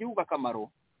bidafitiye igihugu akamaro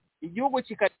igihugu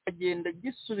kikagenda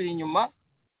gisubira inyuma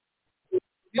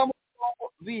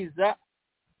biza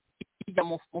kijya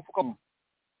mu mufuka mu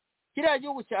kiriya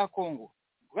gihugu cya Kongo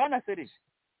bwana Serije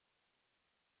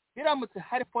biramutse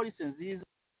hari polisi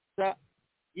nziza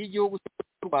y'igihugu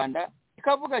cy'u Rwanda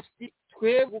ikavuga kiti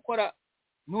twe gukora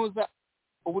nuza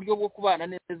uburyo bwo kubana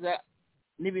neza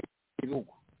n'ibindi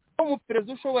bihugu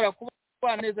umuperezida ushobora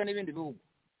kubana neza n'ibindi bihugu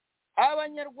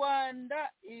abanyarwanda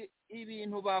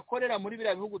ibintu bakorera muri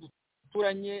biriya bihugu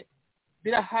duturanye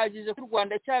birahagije ku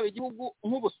Rwanda cyaba igihugu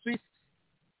nk'Ubusuwisi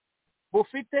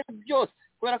bufite byose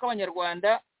kubera ko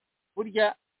abanyarwanda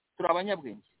burya turi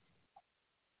abanyabwenge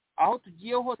aho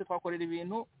tugiye hose twakorera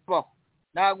ibintu baho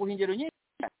naguha ingero nyinshi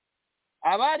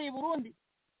abari i Burundi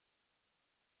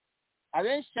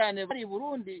abenshi cyane bari i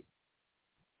Burundi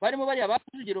barimo bari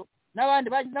abasugiro n'abandi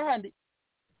bagize n'ahandi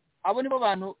abo nibo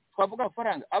bantu twavuga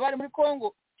amafaranga abari muri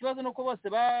Kongo ikibazo nuko bose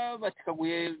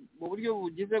batikaguye mu buryo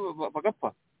bugize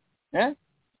bagapfa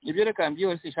ibyo reka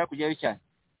mbyihose ishaka kujyayo cyane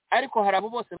ariko hari abo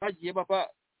bose bagiye baba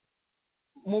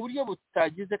mu buryo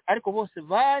butagize ariko bose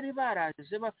bari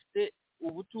baraje bafite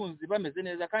ubutunzi bameze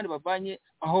neza kandi bavanye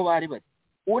aho bari bari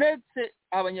uretse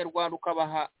abanyarwanda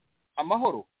ukabaha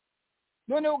amahoro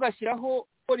noneho ugashyiraho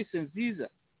polisi nziza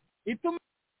ituma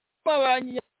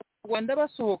abanyarwanda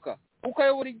basohoka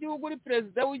ukayobora igihugu uri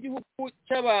perezida w'igihugu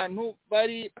cy'abantu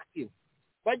bari active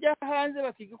bajya hanze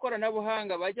bakiga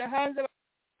ikoranabuhanga bajya hanze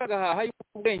bagahaha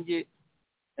ubwenge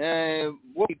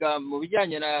bwo kwiga mu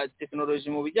bijyanye na tekinoloji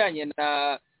mu bijyanye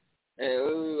na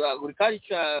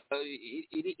agriculture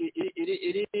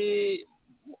iri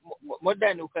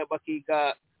modern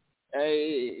bakiga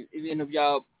ibintu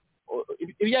bya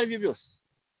ibyo ari byo byose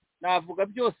navuga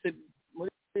byose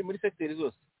muri sekiteri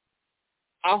zose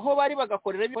aho bari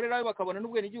bagakorera bakabona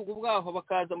n'ubwene igihugu bwaho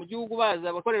bakaza mu gihugu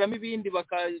baza bakoreramo ibindi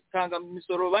bakatanga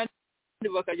imisoro bandi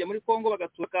bakajya muri Kongo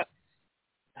bagatuka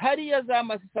hariya za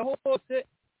Masisa hose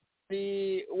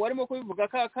warimo kubivuga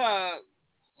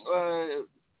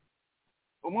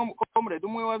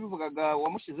umwe wabivugaga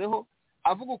wamushizeho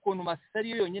avuga ukuntu Masisa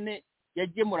ariyo yonyine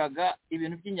yagemuraga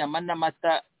ibintu by'inyama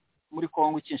n'amata muri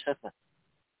Kongo Kinshasa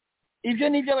ibyo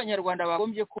nibyo abanyarwanda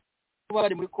bagombye kuba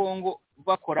bari muri Kongo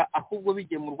bakora ahubwo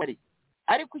bigemurwa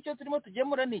ariko icyo turimo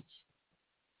tugemura niki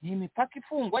ni imipaka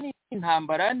ifungwa ni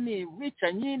intambara ni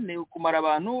bwicanyi ni kumara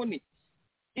abantu ni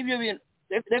ibyo bintu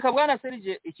reka bwana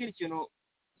Serije ikiri kintu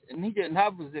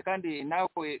ntavuze kandi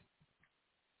nawe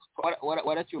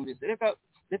waracyumvise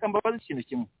reka mbabaze ikintu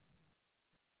kimwe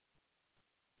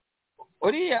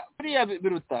uriya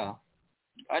biruta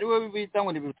ari we bita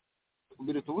ngo ni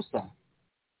biruta ubusa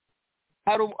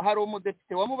hari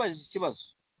umudepite wamubajije ikibazo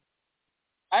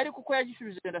ariko uko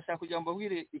yagishubije ndashaka kugira ngo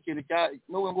mbabwire ikintu cya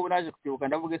n'ubu ngubu naje kutibuka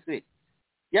ndavuge se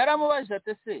yaramubajije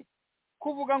ate se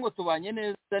kuvuga ngo tubanye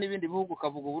neza n'ibindi bihugu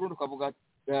ukavuga Burundi ukavuga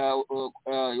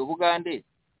Ubugande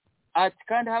ati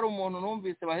kandi hari umuntu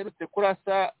numvise baherutse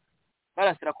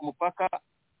barasira ku mupaka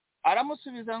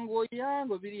aramusubiza ngo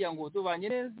ngo biriya ngo tubanye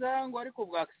neza ngo ariko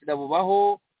bwa accident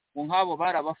bubaho ngo nk'abo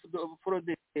bari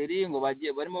abafroderi ngo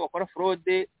bagiye barimo bakora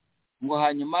fraude ngo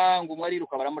hanyuma ngo umwe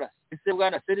ariruka baramurasa ese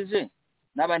bwana Serije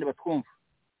n'abandi batwumva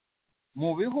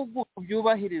mu bihugu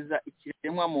byubahiriza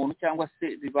ikiremwa muntu cyangwa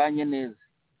se bibanye neza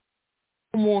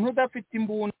umuntu udafite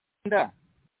imbunda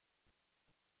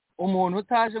umuntu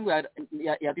utaje ngo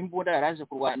yari imbunda yaraje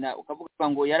kurwana ukavuga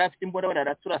ngo yari afite imbunda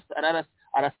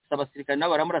arasa abasirikare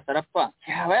nabo baramurasa arapfa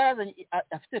yaba yarazanye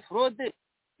afite fraude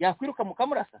yakwiruka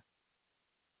mukamurasa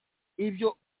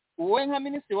ibyo wowe nka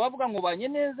minisitiri wavuga ngo ubanye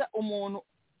neza umuntu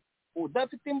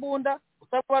udafite imbunda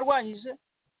utabarwanyije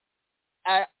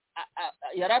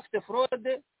yari afite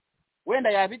fraude wenda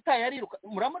yabitaye ariruka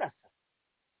muramurasa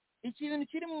ikintu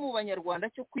kiri mu banyarwanda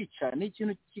cyo kwica ni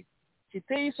ikintu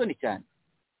kiteye isoni cyane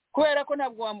kubera ko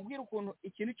ntabwo wamubwira ukuntu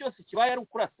ikintu cyose kibaye ari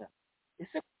ukurasa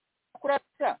ese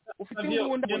kurasa ufite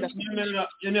imbunda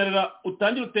generera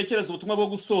utangira utekereza ubutumwa bwo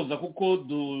gusoza kuko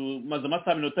dumaze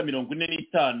amasaha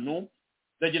 45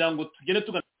 ndagira ngo tugere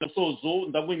tugana gusozo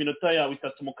ndaguha iminota yawe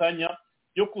 3 mu kanya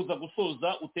yo kuza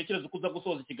gusoza utekereza kuza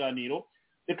gusoza ikiganiro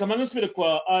reka mame nsubire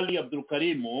kwa Ali Abdul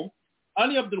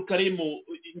Karim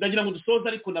ndagira ngo dusoze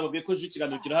ariko nababwiye ko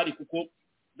ikiganiro kirahari kuko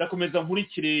ndakomeza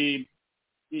nkurikire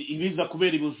ibiza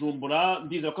kubera Bujumbura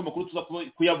ndizera ko amakuru tuza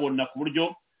kuyabona ku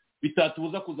buryo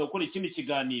bitatubuza kuza gukora ikindi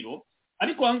kiganiro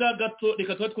ariko ahangaha gato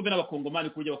reka tuba twumve n'abakongomani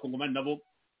ku buryo abakongomani nabo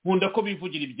nkunda ko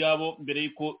bivugira ibyabo mbere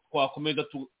y'uko twakomeza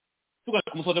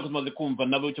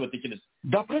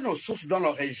D'après nos sources dans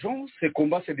la région, ces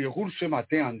combats se déroulent ce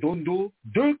matin en Dondo,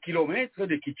 2 km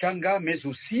de Kichanga, mais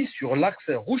aussi sur l'axe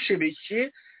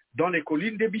Rouché-Béché, dans les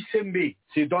collines de Bisembe.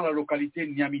 C'est dans la localité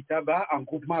Nyamitaba, en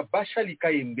groupement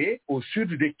Bachalika-Embe, au sud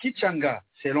de Kichanga.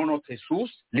 Selon notre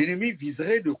source, l'ennemi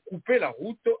viserait de couper la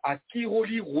route à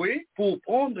Kiroli-Roué pour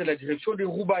prendre la direction de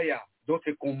Rubaya.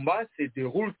 D'autres combats se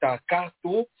déroulent à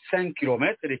Karto, 5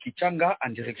 km de Kichanga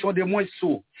en direction de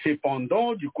Mouesso.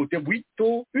 Cependant, du côté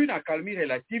Buito, une accalmie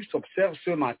relative s'observe ce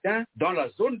matin dans la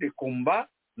zone de combat,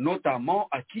 notamment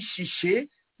à Kishiché,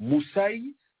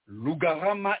 Moussaï,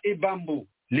 Lugarama et Bambo.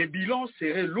 Les bilans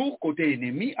seraient lourds côté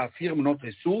ennemi, affirme notre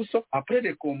source, après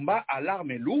des combats à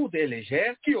l'armée lourde et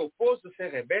légère qui opposent ces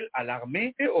rebelles à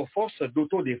l'armée et aux forces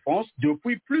d'autodéfense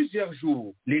depuis plusieurs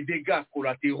jours. Les dégâts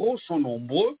collatéraux sont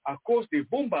nombreux à cause des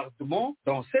bombardements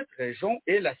dans cette région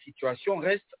et la situation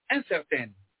reste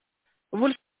incertaine. Vous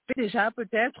le savez déjà,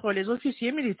 peut-être, les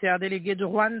officiers militaires délégués de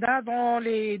Rwanda dans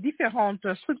les différentes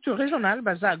structures régionales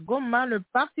basées à Goma ne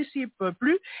participent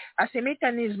plus à ces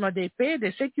mécanismes de paix et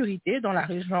de sécurité dans la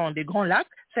région des Grands Lacs.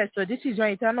 Cette décision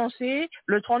a été annoncée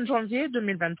le 30 janvier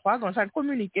 2023 dans un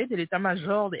communiqué de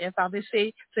l'état-major de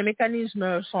FARDC. Ces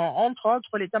mécanismes sont entre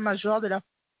autres l'état-major de la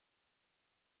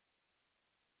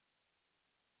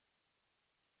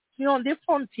des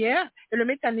frontières et le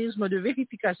mécanisme de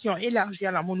vérification élargi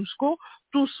à la MONUSCO,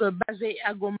 tous basés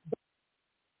à Goma.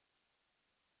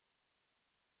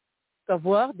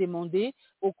 Avoir demandé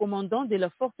aux commandants de la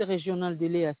force régionale de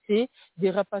l'EAC de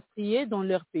rapatrier dans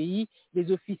leur pays les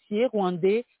officiers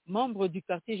rwandais membres du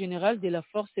quartier général de la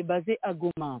force basée à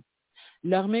Goma.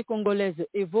 L'armée congolaise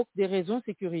évoque des raisons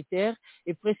sécuritaires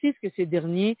et précise que ces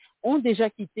derniers ont déjà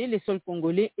quitté les sols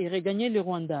congolais et regagné le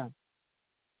Rwanda.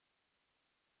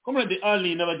 Comrade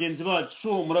Ali na bagenzi bacu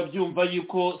murabyumva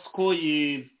yuko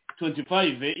skoyi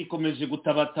 25 ikomeje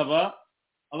gutabataba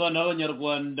abana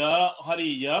b'abanyarwanda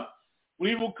hariya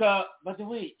uribuka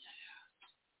batewe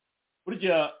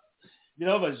burya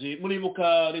birababaje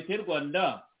muribuka leta y'u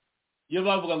Rwanda iyo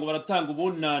bavuga ngo baratanga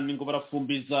ubunani ngo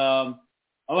barafumbiza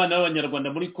abana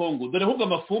b'abanyarwanda muri Kongo dore ahubwo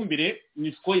amafumbire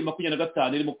ni skoyi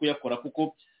 25 irimo kuyakora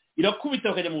kuko irakubita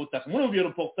bakajya mu butaka muri ubu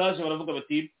reportage baravuga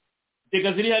bati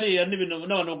tega ziri hariya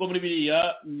n'abantu bwo muri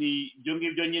biriya ni ibyo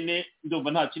ngibyo nyine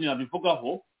ndumva nta kintu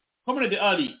nabivugaho. Comrade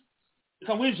Ali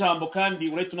reka nguhe ijambo kandi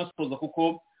urahita unasoza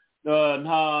kuko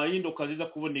nta yinduka ziza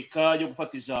kuboneka yo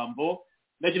gufata ijambo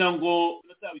ndagira ngo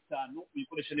minota 5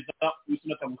 uyikoreshe neza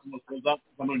wisunatanga umusoza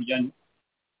zamano ryanyu.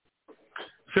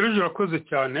 Serge urakoze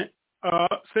cyane.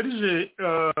 Serge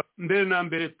mbere na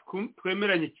mbere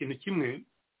twemeranye ikintu kimwe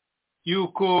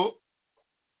yuko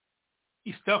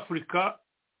East Africa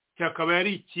cyakaba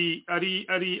ari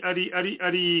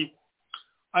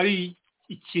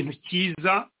ikintu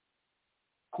cyiza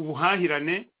ku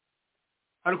buhahirane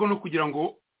ariko no kugira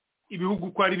ngo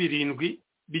ibihugu ko ari birindwi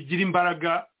bigira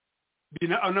imbaraga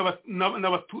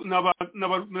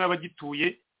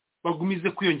n'abagituye bagumize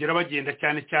kwiyongera bagenda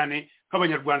cyane cyane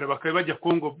nk'abanyarwanda bakaba bajya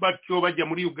Kongo batyo bajya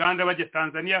muri Uganda bajya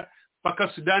Tanzania baka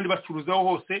Sudani bacuruzaho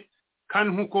hose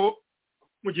kandi nk'uko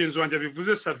mugenzi wanjye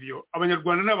bivuze Savio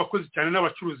abanyarwanda n'abakozi cyane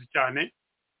n'abacuruzi cyane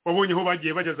wabonye ho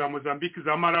bagiye bajya za Mozambique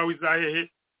za Malawi za hehe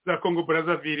za Congo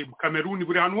Brazzaville Cameroon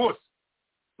buri hantu hose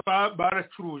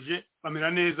baracuruje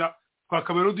bamera neza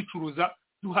twakabero ducuruza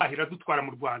duhahira dutwara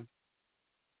mu Rwanda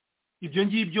ibyo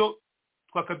ngibyo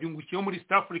twakabyungukiyeho muri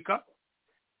East Africa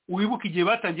wibuka igihe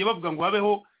batangiye bavuga ngo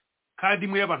habeho kandi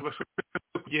imwe y'abantu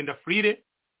bashobora kugenda freere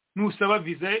nusaba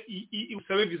visa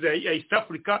ya East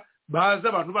Africa baza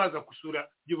abantu baza gusura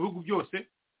ibyo bihugu byose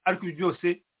ariko ibyo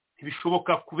byose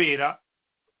ntibishoboka kubera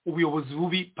ubuyobozi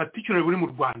bubi particularly buri mu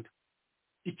Rwanda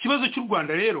ikibazo cy'u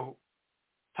Rwanda rero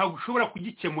ntabwo ushobora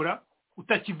kugikemura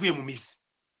utakivuye mu mizi.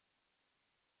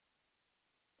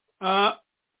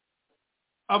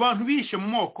 Abantu bishe mu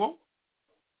moko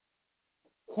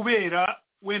kubera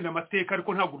wenda amateka,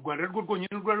 ariko ntabwo u Rwanda rwo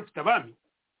rwonyine rwari rufite abami.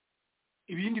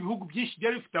 Ibindi bihugu byinshi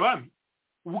byari bifite abami,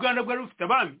 Ubuganda bwari bufite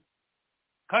abami,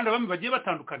 kandi abami bagiye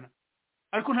batandukana,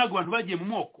 ariko ntabwo abantu bagiye mu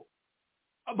moko.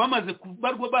 Bamaze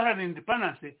baharanira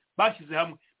independence bashyize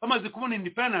hamwe, bamaze kubona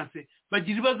independence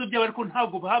bagira ibibazo byabo, ariko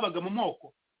ntabwo bahabaga mu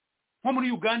moko. Nko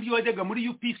muri Uganda iyo wajyaga muri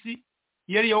UPC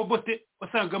yari ya Obote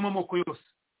wasangamo amoko yose.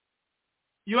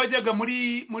 Iyo wajyaga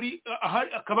muri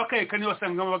akabaka yekane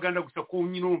wasangamo Abaganda gusa, ko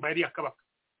nyine urumva yari akabaka,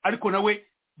 ariko nawe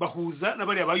bahuza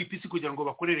n'abari aba UPC kugira ngo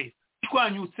bakorere.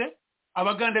 Twanyutse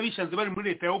Abaganda bishanze bari muri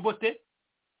leta ya Obote,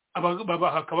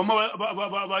 hakabamo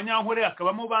abanyankore,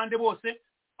 hakabamo bande bose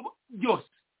byose.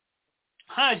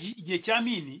 Haji igihe cya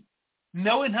Mini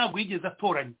nawe ntabwo yigeze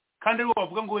atoranya, kandi ariwo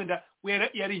bavuga ngo wenda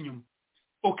yari inyuma.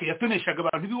 Okay, yatoneshaga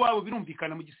abantu biwabo,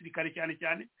 birumvikana mu gisirikare cyane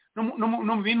cyane no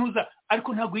mu bintuza,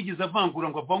 ariko ntabwo yigeze avangura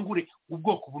ngo avangure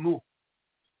ubwoko bunubu.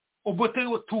 Obote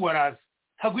tuwaraza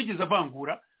ntabwo yigeze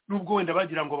avangura, nubwo wenda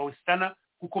bagira ngo bawesitana,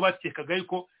 kuko bakekaga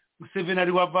yuko Museveni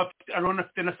ari arona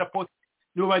afite na support,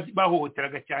 nibo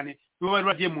bahohoteraga cyane, nibo bari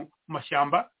bagiye mu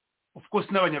mashyamba, of course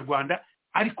n'Abanyarwanda,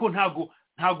 ariko ntabwo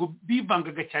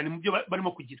bivangaga cyane mu byo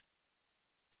barimo kugira.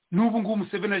 N'ubu ngubu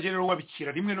Museveni aje rero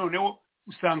wabikira rimwe, noneho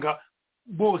usanga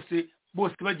bose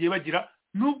bagiye bagira,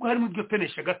 nubwo harimo ibyo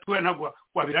penesha gatoya, ntabwo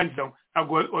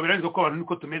wabirangiza ko abantu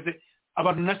niko tumeze.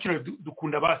 Abantu natural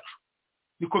dukunda bacu,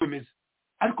 niko bimeze.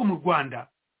 Ariko mu Rwanda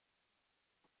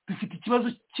dufite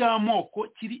ikibazo cy'amoko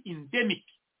kiri endemic.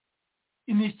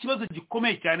 Ni ikibazo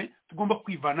gikomeye cyane tugomba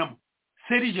kwivanamo.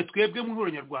 Serije twebwe mu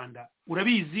Nkuru Nyarwanda,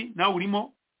 urabizi nawe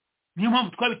urimo, niyo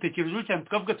mpamvu twabitekerejeho cyane,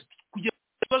 tukavuga kugira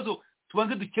ikibazo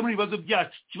tubanze dukemura ibibazo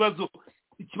byacu,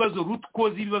 ikibazo root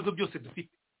cause y'ibibazo byose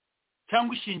dufite,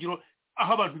 cyangwa ishingiro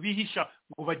aho abantu bihisha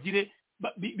ngo bagire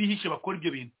bihishe bakora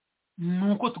ibyo bintu.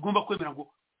 Nuko tugomba kwemera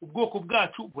ngo ubwoko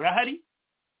bwacu burahari,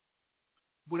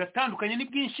 buratandukanye, ni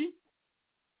bwinshi.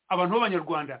 Abantu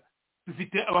b'Abanyarwanda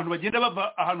dufite abantu bagenda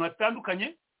bava ahantu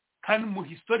hatandukanye, kandi mu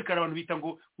historical abantu bita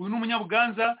ngo uyu ni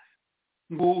Umunyabuganza,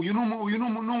 ngo uyu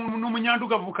ni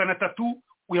Umunyanduga avukana 3,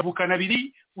 uyavukana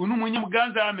 2, uyu ni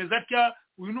Umunyabuganza ameze atya,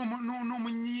 uyu ni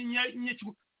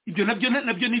Umunyakigo. Ibyo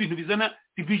nabyo ni ibintu bizana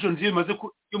divisions iyo bimaze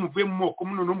yo muvuye mu moko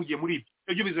muno no mugiye muri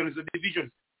ibyo bizana izo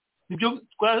divisions. Nibyo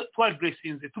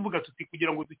twadressinze tuvuga tuti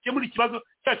kugira ngo dukemure ikibazo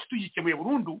cyacu tugikemuye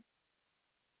burundu,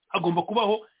 agomba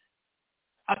kubaho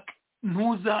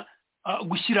ntuza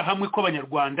gushyira hamwe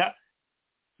kw'Abanyarwanda,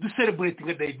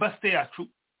 celebrating diversity yacu,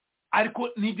 ariko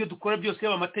n'ibyo dukora byose,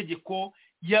 yaba amategeko,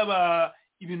 yaba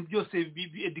ibintu byose,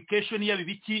 education, yaba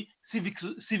ibiki,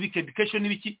 civic education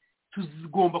n'ibiki,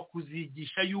 tugomba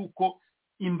kuzigisha yuko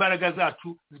imbaraga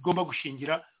zacu zigomba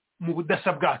gushingira mu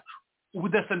budasa bwacu.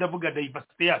 Ubudasa ndavuga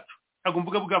diversity yacu, ntabwo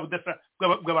mvuga bwa budasa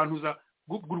bw'abantuza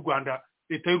bw'u Rwanda,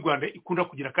 leta y'u Rwanda ikunda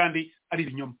kugira kandi ari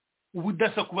ibinyoma.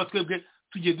 Ubudasa kuba twebwe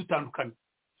tugiye dutandukana,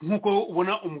 nkuko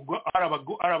ubona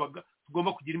arabaga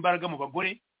tugomba kugira imbaraga mu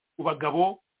bagore, mu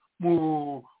bagabo,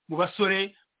 mu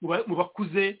basore, mu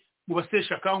bakuze, mu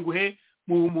basesha kanguhe,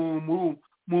 mu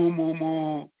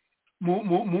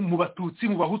Batutsi,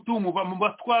 mu Bahutu, mu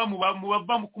Batwa, mu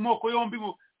bava ku moko yombi,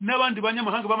 n'abandi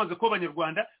banyamahanga bamaze kuba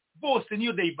Abanyarwanda bose.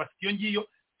 Niyo diversity yo ngiyo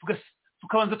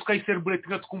tukabanza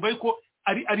tukayicelebrate, tukumva yuko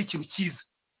ari ikintu cyiza,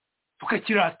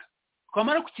 tukakirata.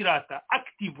 Twamara kukirata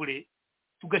actively,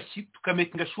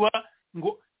 tukamakinga sure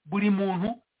ngo buri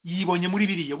muntu yibonye muri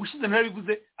biriya. Bushize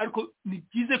narabivuze, ariko ni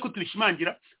byiza ko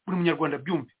tubishimangira buri Munyarwanda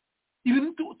byumve.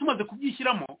 Ibintu tumaze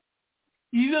kubyishyiramo,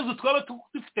 ibibazo twaba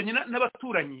dufitanye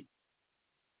n'abaturanyi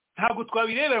ntabwo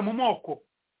twabirebera mu moko,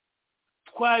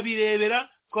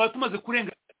 twaba tumaze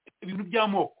kurenga ibintu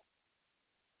by'amoko.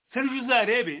 Serije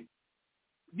uzarebe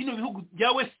bino bihugu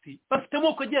bya West bafite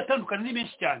amoko agiye atandukana, ni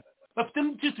menshi cyane, bafite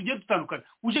n'uduce tugiye dutandukana.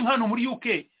 Uje nk'hano muri UK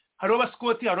hariho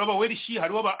Abascoti, hariho aba Welsh,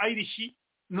 hariho aba Irish,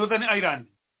 Northern Ireland,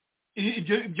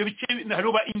 ibyo bice hariho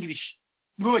aba English,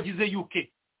 nibo bagize UK.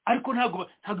 Ariko ntabwo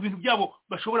ibintu byabo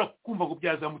bashobora kumva ngo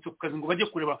byazamutse ku kazi ngo bajye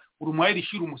kureba uri mu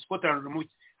Irish, uri mu Scotland, uri mu.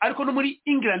 Ariko no muri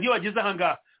England iyo bageze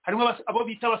ahangaha harimo abo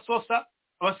bita abasosa,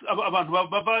 abantu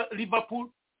bava Liverpool,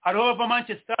 hariho abava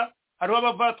Manchester, hariho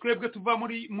abava twebwe tuva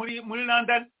muri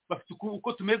London, bafite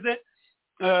uko tumeze.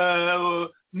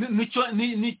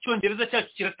 N'icyongereza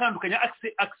cyacu kiratandukanye,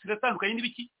 accent iratandukanye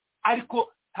n'ibiki,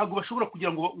 ariko ntabwo bashobora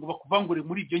kugira ngo bakuvangure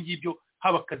muri ibyo ngibyo,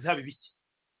 haba akazi haba ibiki.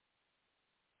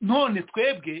 None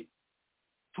twebwe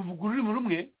tuvuga ururimi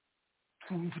rumwe,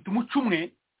 dufite umuco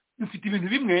umwe, dufite ibintu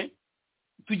bimwe,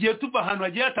 tugiye tuva ahantu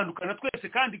hagiye hatandukana twese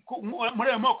kandi muri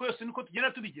ayo moko yose niko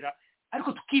tugenda tubigira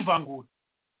ariko tukivangura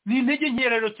ni intege nke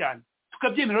rero cyane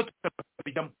tukabyemera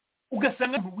tukabijyamo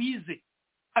ugasanga wize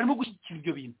arimo gushyigikira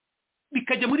ibyo bintu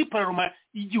bikajya muri parlement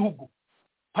y'igihugu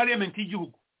parliament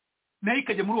y'igihugu nayo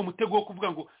ikajya muri uwo mutego wo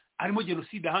kuvuga ngo arimo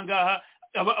genocide ahangaha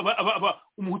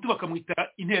umuhutu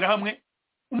bakamwita interahamwe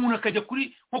umuntu akajya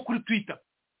nko kuri Twitter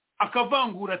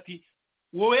akavangura ati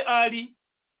wowe ari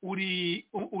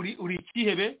uri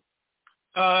ikihebe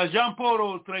Jean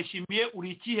Paul turashimiye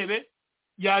uri ikihebe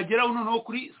yagera noneho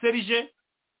kuri Serge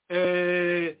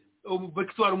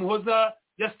Victoire Umuhoza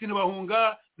Justin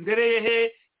Bahunga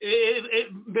Ndereyehe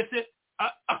mbese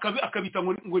akabita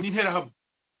ngo ni interahamwe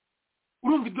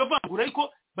urumva ibyo vangura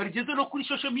ariko barigeze no kuri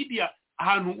social media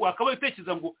ahantu wakabaye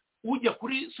utekereza ngo ujya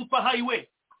kuri super highway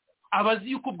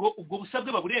abazi yuko ubwo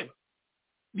busabwe babureba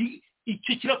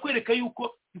icyo kirakwereka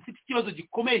yuko mfite ikibazo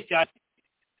gikomeye cyane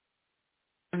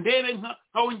ndebe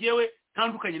nkaho ngewe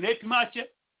ntandukanye na epimake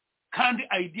kandi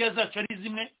idea zacu ari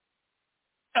zimwe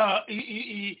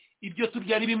ibyo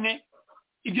turya ari bimwe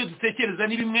ibyo dutekereza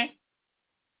ni bimwe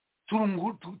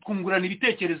twungurana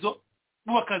ibitekerezo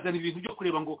bakazana ibintu byo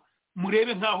kureba ngo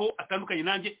murebe nkaho atandukanye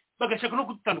nanjye bagashaka no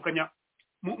kudutandukanya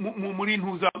muri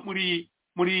ntuza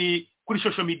kuri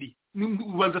social media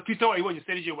ubanza Twitter wayibonye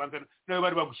Serge ubanza nawe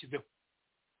bari bagushyizeho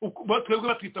twebwe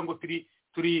batwita ngo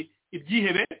turi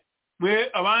ibyihebe mwe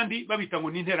abandi babita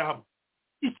ngo ni interahamwe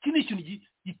iki ni ikintu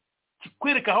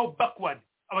kikwereka how backward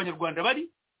abanyarwanda bari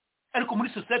ariko muri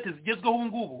society zigezweho ubu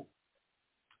ngubu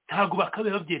ntabwo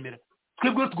bakabe babyemera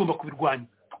twebwe tugomba kubirwanya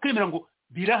tukemera ngo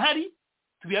birahari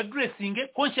tubiadressinge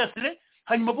consciously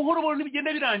hanyuma buhoro buhoro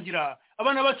n'ibigenda birangira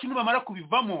abana bacu nibamara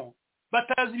kubivamo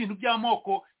batazi ibintu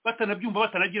by'amoko batanabyumva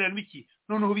batanagira n'ibiki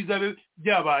noneho bizabe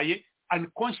byabaye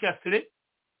unconsciously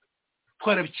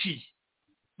twarabiciye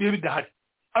bibe bidahari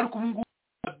ariko ubu ngubu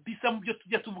bisa mu byo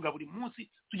tujya tuvuga buri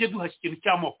munsi tujya duhashya ikintu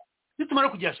cy'amoko nitumara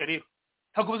kugihasha rero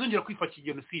ntabwo bazongera kwifashisha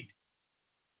genocide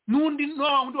n'undi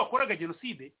wakoraga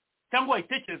genocide cyangwa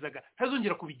wayitekerezaga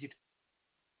ntazongera kubigira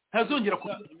ntazongera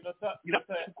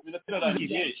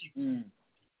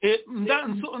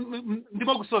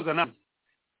ndimo gusoza namwe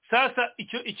sasa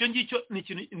icyo ngicyo ni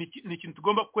ikintu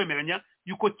tugomba kwemeranya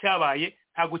yuko cyabaye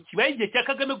ntabwo kibaye igihe cya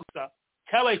Kagame gusa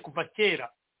cyabaye kuva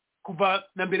kera kuva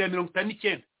na mbere ya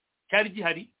 59 cyari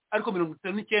gihari ariko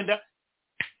 59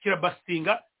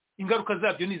 kirabastinga ingaruka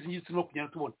zabyo ni izi no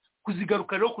kugenda tubona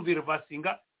kuzigaruka rero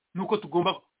kuzirevasinga nuko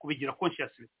tugomba kubigira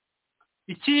consciously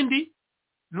ikindi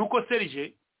nuko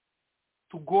Serge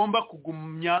tugomba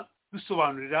kugumya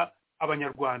dusobanurira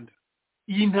abanyarwanda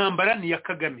iyi ntambara ni ya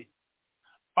Kagame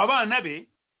abana be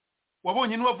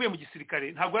wabonye n'uwavuye mu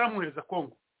gisirikare ntabwo aramwohereza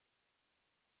Kongo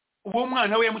uwo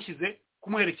mwana we yamushyize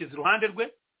kumuherekeza iruhande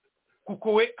rwe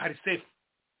kuko we hari safe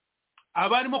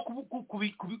abarimo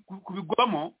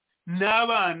kubigwamo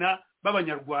n'abana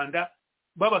b'abanyarwanda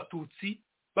b'abatutsi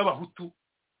b'abahutu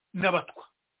n'abatwa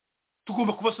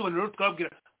tugomba kubasobanurira tukababwira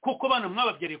koko abana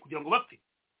mwababyariye kugira ngo bapfe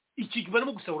iki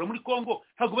barimo gusahura muri Kongo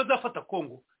ntabwo bazafata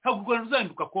Kongo ntabwo u Rwanda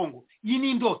ruzahinduka Kongo iyi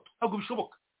ni indoto ntabwo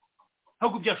bishoboka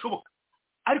ntabwo byashoboka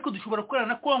ariko dushobora gukorana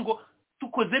na Kongo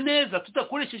tukoze neza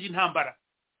tutakoresheje intambara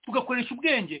tugakoresha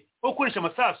ubwenge aho gukoresha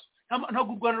amasasu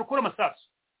ntabwo u Rwanda rukora amasasu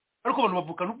ariko abantu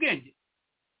bavukana ubwenge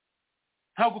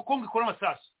ntabwo Kongo ikora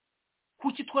amasasu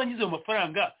kuki twangize ayo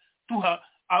mafaranga tuha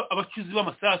abacuzi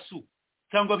b'amasasu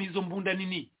cyangwa bizo mbunda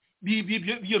nini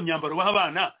biyo myambaro baha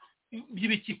abana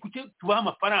by'ibiki kuki tubaha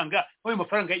amafaranga ayo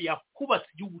mafaranga yakubatse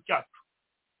igihugu cyacu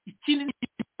ikindi ni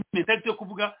mentality yo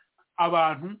kuvuga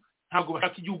abantu ntabwo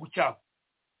bashaka igihugu cyabo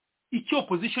icyo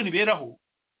opposition iberaho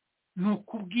ni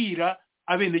ukubwira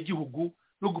abenegihugu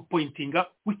no gupointinga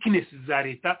weaknesses za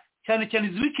leta cyane cyane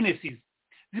izi weaknesses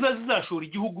ziba zizashora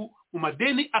igihugu mu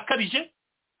madeni akabije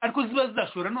ariko ziba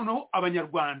zizashora noneho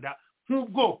abanyarwanda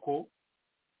nk'ubwoko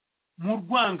mu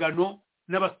rwangano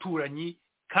n'abaturanyi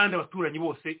kandi abaturanyi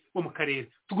bose bo mu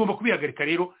karere tugomba kubihagarika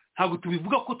rero ntabwo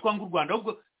tubivuga ko twanga u Rwanda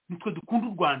ahubwo nitwe dukunda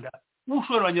u Rwanda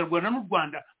ushobora abanyarwanda n'u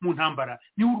Rwanda mu ntambara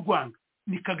ni u Rwanda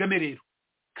ni Kagame rero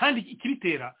kandi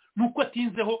ikibitera ni uko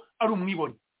atinzeho ari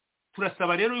umwibone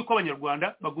turasaba rero yuko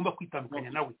abanyarwanda bagomba kwitandukanya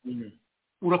nawe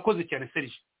urakoze cyane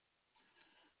Serge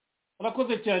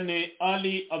urakoze cyane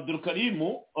Ali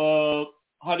Abdulkarimu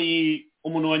hari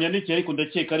umuntu wanyandikiye ariko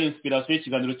ndakeka ari inspiration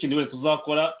y'ikiganiro kindi wese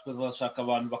tuzakora tukazashaka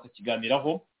abantu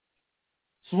bakakiganiraho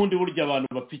si ubundi burya abantu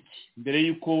bapfiki mbere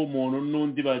y'uko umuntu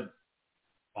n'undi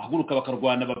bahaguruka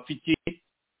bakarwana bapfiki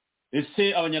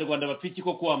ese abanyarwanda bapfiki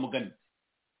ko kuwa mugani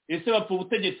ese bapfa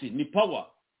ubutegetsi ni power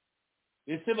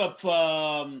ese bapfa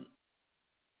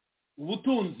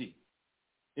ubutunzi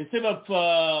ese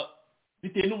bapfa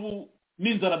bitewe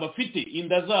n'inzara bafite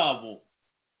inda zabo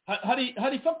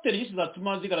hari fagiteri nyinshi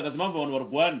zatuma zigaragaza impamvu abantu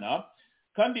barwana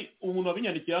kandi umuntu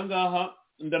wabinyandikiye aha ngaha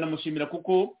ndanamushimira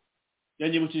kuko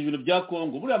yanyibukije ibintu bya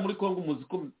kongo buriya muri kongo muzi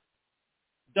ko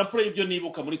dapure ibyo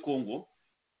nibuka muri kongo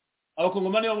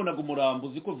abakongomani babonaga umurambo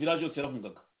uzi ko village yose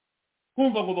yarahungaga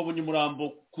kumva ngo babonye umurambo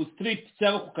ku street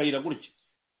cyangwa ku kayira gutya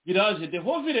village the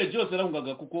whole village yose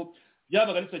yarahungaga kuko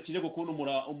byabaga ari sakije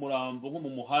kubona umurambo nko mu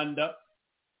muhanda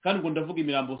kandi ngo ndavuga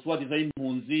imirambo swadiza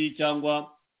y'impunzi cyangwa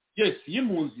yes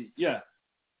y'impunzi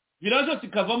village yose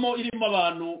ikavamo irimo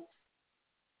abantu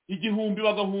igihumbi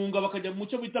bagahunga bakajya mu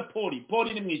cyo bita poli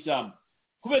ni mu ishyamba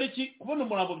kubera iki kubona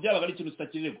umurambo byabaga ari ikintu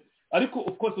sakije ariko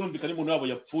of course urumvikana umuntu wabo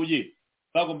yapfuye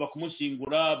bagomba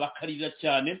kumushingura bakarira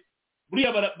cyane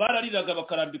buriya barariraga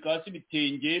bakarambika hasi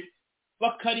ibitenge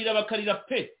bakarira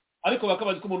pe ariko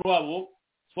bakabazi ko umuntu wabo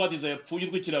swadiza yapfuye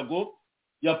urw'ikirago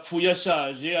yapfuye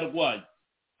ashaje arwaye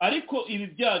ariko ibi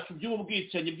byacu by'ubu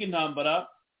bwicanyi bw'intambara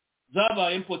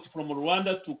zabaye import from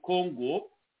Rwanda to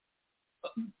Congo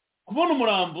kubona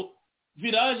umurambo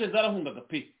village zarahungaga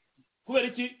pe kubera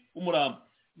iki umurambo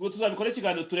ubwo tuzabikora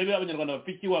ikiganiro turebe abanyarwanda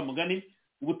bafite wa mugani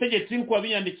ubutegetsi nk'uko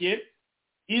babiyandikiye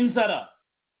inzara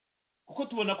kuko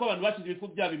tubona ko abantu bashyize ibifu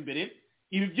byabo imbere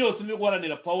ibi byose byo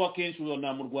guharanira power kenshi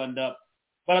ubona mu Rwanda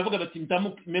baravuga bati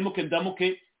ndamuke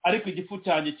ariko igifu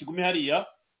cyanjye kigume hariya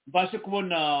mbashe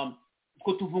kubona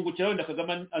ko tuvungukira wenda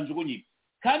Kagame anjugunyi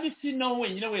kandi si nawe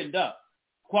wenyine wenda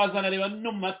twazana reba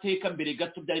no mu mateka mbere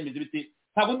gato byari bimeze bite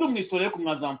ntabwo ndi umwisore yo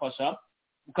kumwazamfasha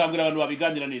ukambwira abantu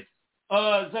babiganira neza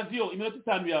Zavio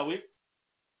iminota 5 yawe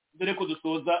mbere ko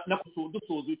dusoza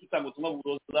dusoza utanga ubutumwa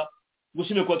buroza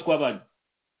gushime kuba twabanye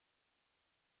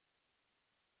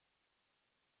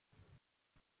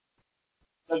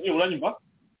Zavio uranyumva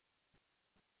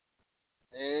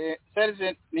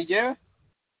Serge nije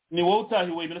ni wowe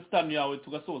utahiwe iminota 5 yawe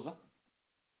tugasoza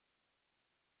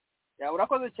ya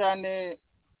urakoze cyane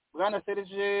bwana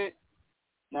Serge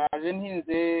naje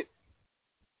ntinze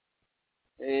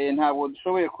ntabwo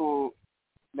dushoboye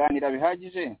kuganira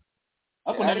bihagije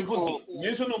ariko nabivuze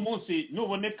n'ejo no munsi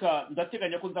nuboneka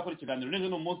ndateganya ko nzakora ikiganiro n'ejo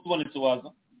no munsi ubonetse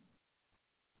waza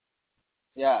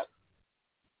ya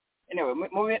anyway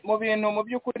mu bintu mu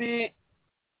by'ukuri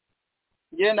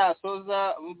ngiye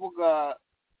nasoza mvuga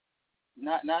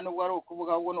nta nubwo ari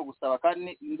ukuvuga ahubwo no gusaba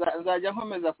kandi nzajya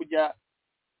nkomeza kujya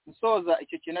nsoza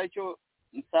icyo kintu aricyo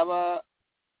nsaba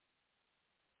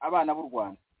abana b'u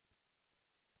Rwanda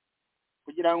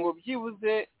kugira ngo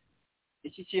byibuze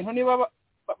iki kintu niba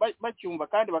bacyumva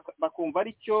kandi bakumva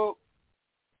ari cyo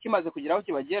kimaze kugeraho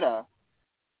kibagera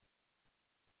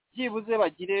byibuze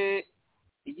bagire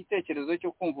igitekerezo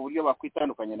cyo kumva uburyo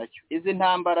bakwitandukanya nacyo izi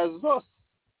ntambara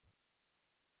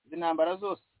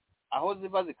zose aho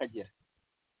ziva zikagera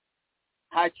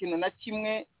nta kintu na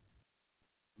kimwe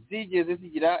zigeze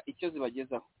zigira icyo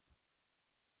zibagezaho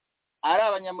ari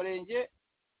abanyamurenge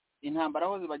intambara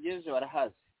aho zibagejeje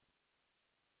barahazi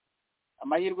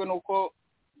amahirwe nuko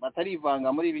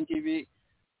batarivanga muri ibi ngibi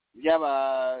byaba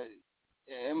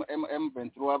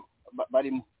M23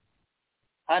 barimo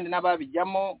kandi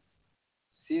n'ababijyamo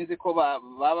sinzi ko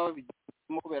baba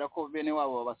babijyamo kubera ko bene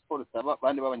wabo basporta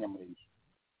abandi b'abanyamurenge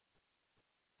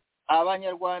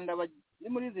abanyarwanda bari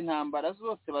muri izi ntambara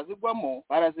zose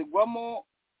barazigwamo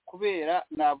kubera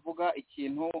navuga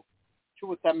ikintu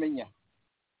cy'ubutamenya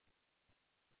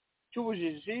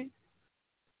cy'ubujiji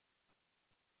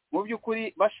mu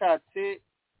by'ukuri bashatse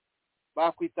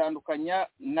bakwitandukanya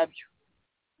nabyo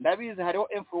ndabizi hariho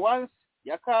influence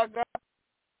ya kaga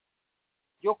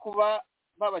yo kuba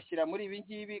babashyira muri ibi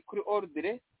ngibi kuri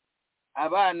ordre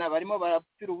abana barimo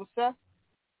barapfira ubusa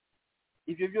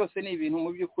ibyo byose ni ibintu mu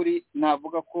by'ukuri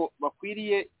navuga ko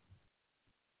bakwiriye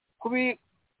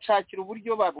kubishakira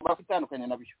uburyo bakwitandukanya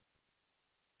nabyo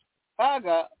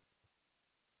kaga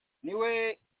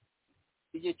niwe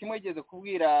igihe kimwe yigeze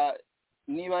kubwira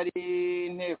niba ari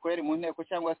inteko yari mu nteko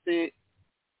cyangwa se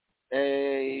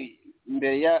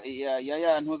imbere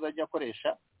ya ntuza ajya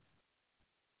akoresha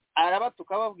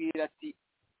arabatuka babwira ati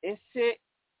ese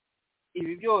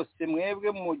ibi byose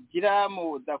mwebwe mugira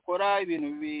mudakora ibintu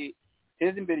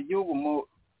biteza imbere igihugu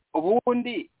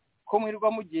ubundi ko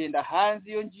mwirirwa mugenda hanze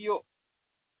iyo ngiyo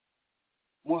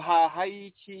muhaha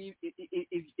iki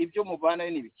ibyo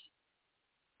muvanayo n'ibiki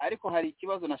ariko hari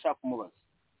ikibazo nashaka kumubaza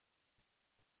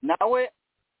nawe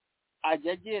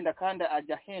ajya agenda kandi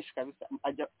ajya henshi kabisa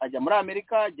ajya muri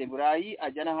Amerika ajya Burayi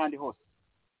ajya n'ahandi hose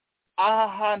aha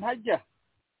hantu ajya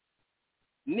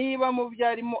niba mu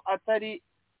byarimo atari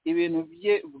ibintu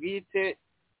bye bwite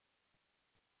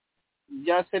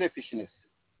bya selfishness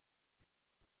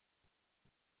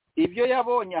ibyo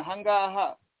yabonye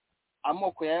ahangaha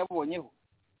amoko yayabonyeho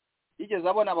yigeze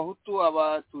abona abahutu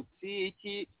abatutsi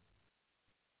iki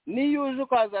niyo uje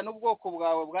ukazana ubwoko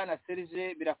bwawe bwana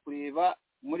Serge birakureba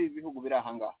muri ibi bihugu biri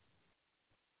ahangaha.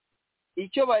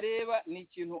 Icyo bareba ni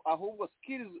ikintu ahubwo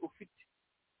skills ufite,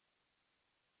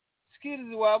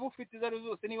 skills waba ufite izo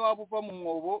zose niyo waba uva mu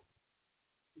mwobo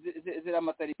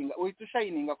ziramataringa uhita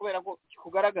ushayininga kubera ko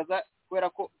kikugaragaza kubera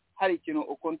ko hari ikintu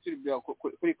ukontribute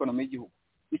kuri economy y'igihugu.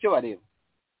 Icyo bareba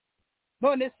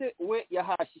none se we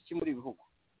yahashye iki muri bihugu.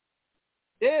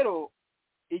 Rero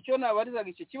icyo nabarizaga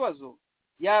icyo kibazo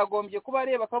yagombye kuba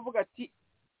areba akavuga ati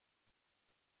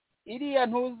iriya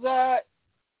ntuza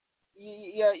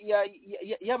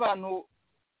y'abantu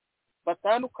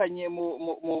batandukanye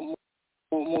mu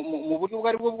buryo ubwo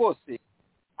ari bwo bwose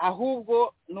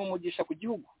ahubwo ni umugisha ku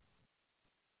gihugu,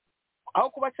 aho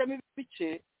kubacamo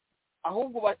ibice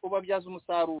ahubwo ubabyaza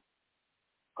umusaruro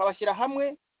ukabashyira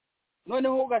hamwe,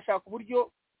 noneho ugashaka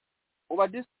uburyo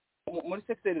muri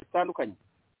secteurs zitandukanye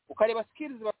ukareba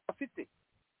skills bafite.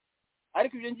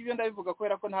 Ariko ibyo ngibyo ndabivuga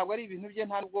kubera ko ntabwo ari ibintu bye,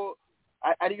 ntabwo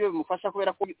ari byo bimufasha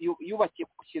kubera ko yubakiye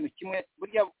ku kintu kimwe.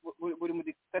 Burya buri mu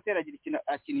dictateur agira ikintu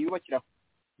yubakiraho,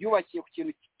 yubakiye ku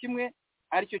kintu kimwe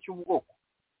aricyo cy'ubwoko.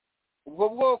 Ubwo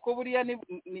bwoko buriya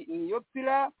niyo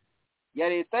pila ya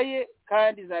leta ye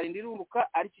kandi zarinda irunguka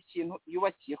aricyo kintu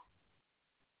yubakiyeho.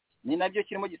 Ni nabyo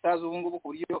kirimo gisaza ubu ngubu ku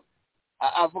buryo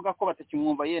avuga ko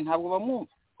batakimwumva ye ntabwo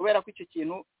bamwumva kubera ko icyo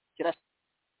kintu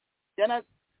kirajyana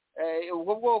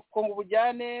ubwo bwoko ngo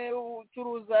bujyane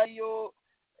ucuruza iyo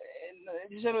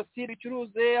jenoside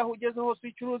ucuruze aho ugeze hose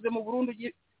ucuruze mu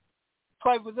Burundi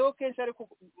twabivuzeho kenshi ariko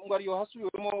ngo ariyo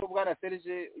hasubiwemo bwana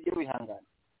Serge ujye wihangana.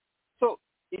 So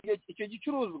icyo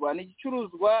gicuruzwa ni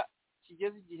igicuruzwa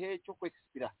kigeze igihe cyo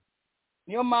kwexpira.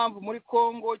 Niyo mpamvu muri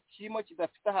Kongo kirimo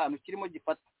kidafite ahantu kirimo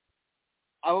gifata.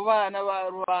 Abo bana ba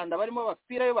Rwanda barimo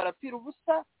bapira yo barapira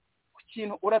ubusa ku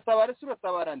kintu uratabara se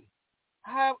uratabarane.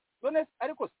 None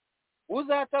ariko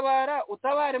uzatabara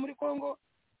utabare muri Kongo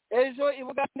ejo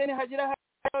ibugande ni hagira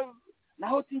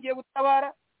naho tingiye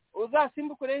gutabara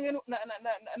uzasimbuka urenge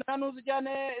na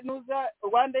nuzujyane nuza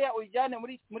Rwanda ya ujyane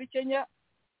muri Kenya.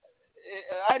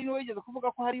 Ari no yigeze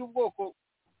kuvuga ko hari ubwoko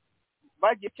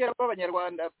bagiye kera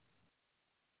b'abanyarwanda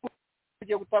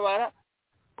bagiye gutabara.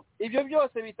 Ibyo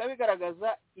byose bita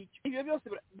bigaragaza ibyo byose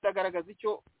biragaragaza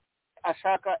icyo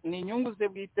ashaka ni inyungu ze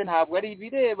bwite, ntabwo ari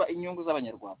ibireba inyungu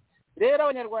z'abanyarwanda. Rero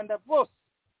abanyarwanda bose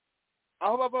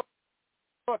aho baba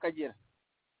bakagera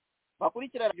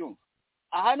bakurikira byumva.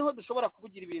 Aha niho dushobora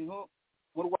kuvugira ibintu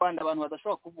mu Rwanda abantu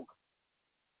badashobora kuvuga.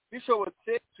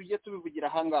 Bishobotse tujye tubivugira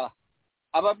ahangaha,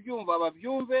 ababyumva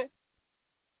babyumve,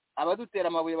 abadutera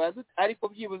amabuye ariko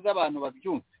byibuze abantu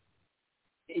babyumve.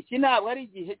 Iki ntabwo ari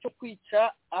igihe cyo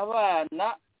kwica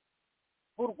abana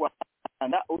b'u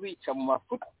Rwanda ubica mu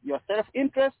mafuta your self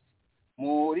interest,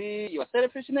 muri your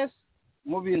selfishness,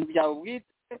 mu bintu byawe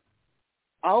bwite,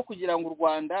 aho kugira ngo u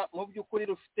Rwanda mu by'ukuri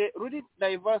ruri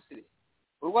diversity.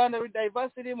 U Rwanda ruri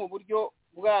diversity mu buryo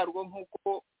bwarwo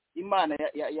nk'uko Imana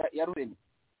yaruremye.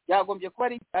 Yagombye kuba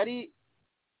ari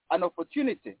an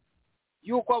opportunity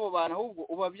yuko abo bantu ahubwo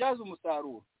ubabyaza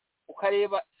umusaruro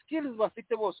ukareba skills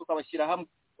bafite bose ukabashyira hamwe.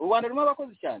 U Rwanda rurimo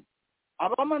abakozi cyane,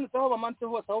 abamanutse aho bamanutse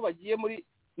hose aho bagiye muri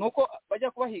nuko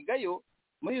bajya kubahigayo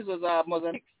muri izo za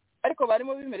Mozambique, ariko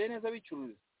barimo bimereye neza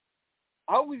bicuruza.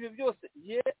 Ahubwo ibyo byose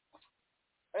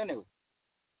anyway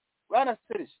bwana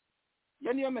Serge,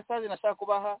 iyo niyo message nashaka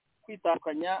kubaha,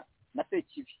 kwitandukanya na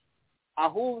sekibi,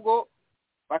 ahubwo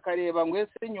bakareba ngo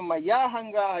ese nyuma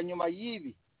y'ahangaha nyuma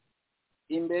y'ibi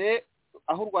imbere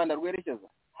aho u Rwanda rwerekeza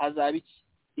hazaba iki.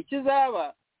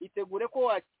 Ikizaba itegure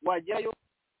ko wagerayo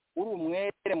uri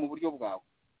umwere mu buryo bwawe,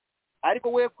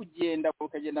 ariko we kugenda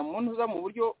ukagenda mu ntuza mu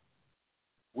buryo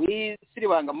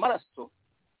wisiribanga amaraso,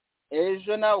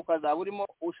 ejo nawe ukazaba urimo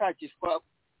ushakishwa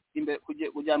imbere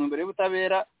kujyana imbere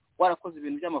y'ubutabera warakoze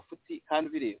ibintu by'amafuti kandi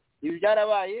bireba. Ibi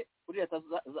byarabaye kuri leta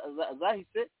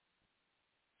zahise,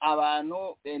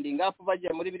 abantu ending up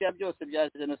bajya muri biriya byose bya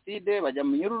jenoside bajya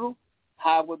mu minyururu.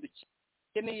 Ntabwo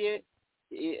dukeneye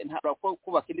ntabwo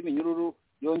kubaka indi minyururu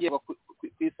yongeye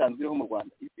kwisanzweho mu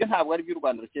Rwanda. Ibyo ntabwo ari by'u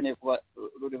Rwanda rukeneye kuba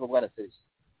ruriho bwaraseje.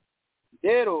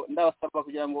 Rero ndabasaba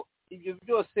kugira ngo ibyo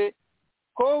byose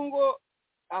Kongo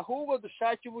ahubwo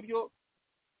dushake uburyo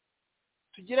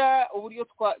tugira uburyo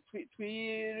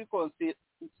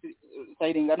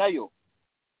twirikonsiringa nayo,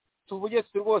 tuvuge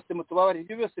rwose mutubabarire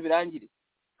ibyo byose birangire.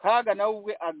 Kaga nawe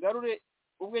ubwe agarure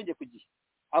ubwenge ku gihe,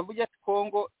 avuge ati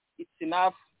Kongo it's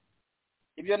enough.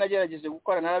 Ibyo nagerageje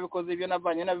gukora narabikoze, ibyo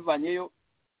nabivanyeyo.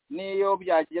 Niyo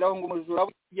byageraho ngo umujura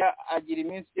agira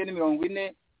iminsi ye ni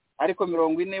 40, ariko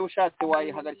 40 ushatse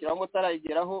wayihagarikira ngo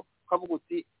tarayigeraho ukavuga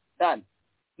uti dani.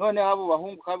 None abo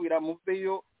bahungu kabwira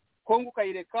muveyo kongo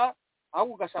ukayireka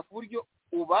ahubwo ugashaka uburyo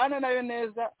ubana nayo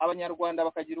neza, abanyarwanda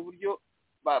bakagira uburyo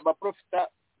baprofita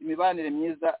imibanire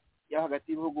myiza ya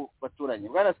hagati y'ibihugu baturanye.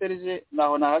 Bwana Serge,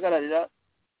 naho nahagararira.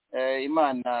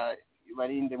 Imana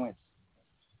ibarinde mwese.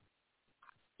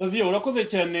 Savio, urakoze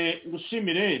cyane,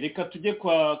 ngushimire. Reka tujye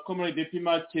kwa Comrade Depi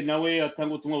Make nawe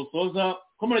atanga ubutumwa busoza.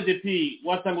 Comrade Depi,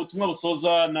 watanga ubutumwa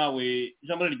busoza nawe,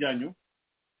 ijambo ryanyu.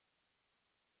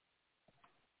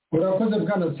 Urakoze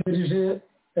Bwana Serge.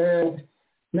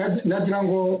 Nagira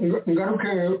ngo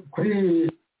ngaruke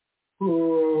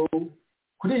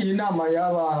kuri iyi nama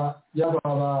y'aba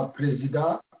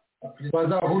perezida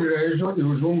bazahurira ejo i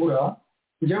Bujumbura.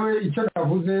 Njyewe icyo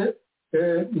navuze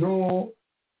ni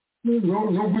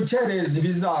ugukereza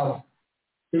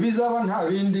ibizaba nta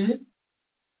bindi.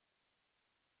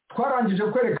 Twarangije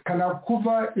kwerekana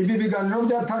kuva ibi biganiro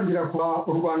byatangira kuba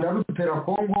u Rwanda rutera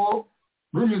Kongo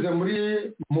runyuze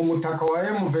mu mutaka wa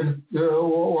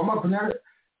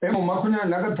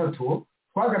M23,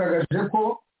 twagaragaje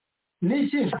ko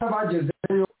n'Kinshasa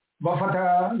bagezeyo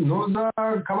bafata ntuza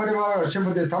kabare ba chef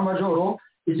d'état major,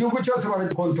 igihugu cyose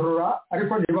baragikontorora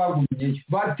ariko ntibagumyeyo.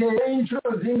 Bateye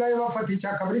inshuro zingahe bafata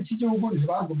icya kabiri cy'igihugu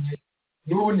ntibagumye,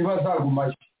 n'ubu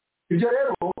ntibazagumayo. Ibyo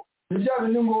rero ni bya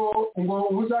bindi ngo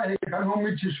uzaheka nko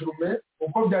mwicisha urume,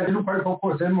 uko byagira uko ariko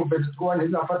kose M23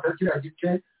 ntizafata kiriya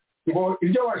gice, ngo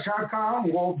ibyo bashaka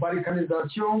ngo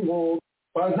balkanization, ngo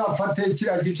bazafate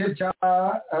kiriya gice cya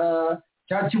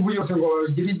Kivu yose ngo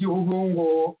bagire igihugu,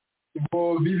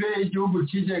 ngo bibe igihugu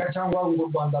cyigenga cyangwa ngo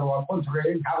u Rwanda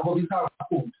rwakontorore. Ntabwo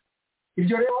bizakunda.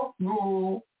 Ibyo rero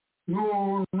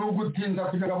ni ugutinza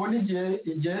kugira ngo abone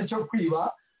igihe cyo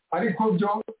kwiba. Ariko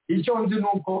byo icyo nzi ni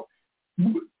uko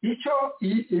icyo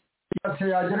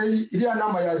iriya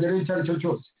nama yagereye icyo ari cyo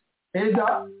cyose,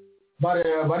 eda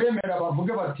baremera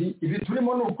bavuge bati ibi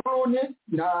turimo ni ukuruni,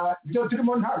 ibyo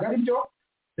turimo ntabwo ari byo,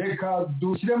 reka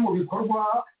dushyire mu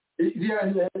bikorwa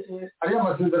ariya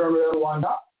masezerano ya Rwanda,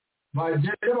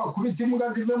 bagere bakubita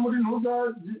imbwa zive muri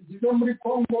ntuza, zive muri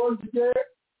Kongo, zijye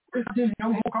kuri Kinyinya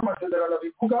nk'uko amasezerano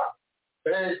bivuga,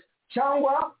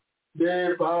 cyangwa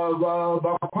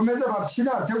bakomeze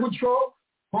bashyirate gutyo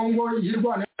Kongo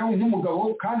yirwaneho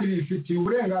nk'umugabo, kandi bifitiye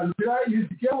uburenganzira,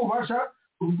 ibifitiye ububasha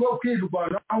bwo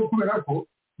kwirwanaho, kubera ko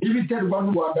n'ibiterwa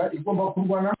n'u Rwanda igomba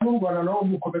kurwana n'u Rwanda nawo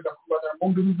gukomeza kurwana mu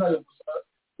mbibi zayo gusa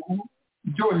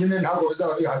byonyine, ntabwo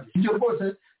bizaba bihagije. Ibyo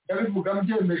rwose ndabivuga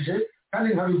mbyemeje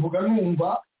kandi nkabivuga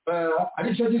numva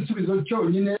aricyo gisubizo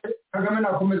cyonyine Kagame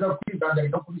nakomeza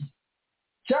kwigandarika kuri iki.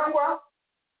 Cyangwa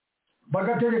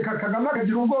bagatereka Kagame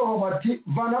akagira ubwoba bati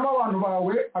vanamo abantu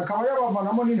bawe, akaba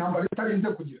yabavanamo n'intambara itarinze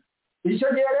kugira.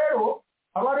 Icyo gihe rero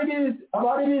abari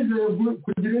bizeye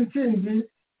kugira intsinzi,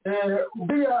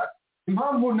 buriya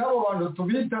impamvu n'abo bantu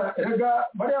tubita erega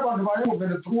bariya abantu ba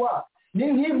M23 ni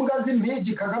nk'imbwa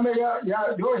z'impigi Kagame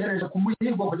yohereje ku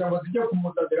muhigo kugira ngo zijye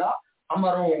kumuzanira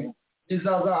amarongo.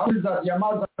 Izaza aho izajya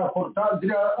amazi akakorta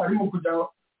arimo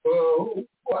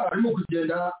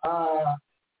kugenda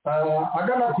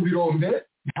agana ku birombe.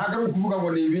 Ntabwo ari ukuvuga ngo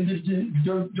ni ibindi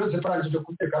byose turangije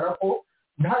kutekana ko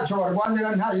ntacyo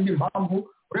barwanira, nta yindi mpamvu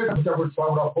uretse kujya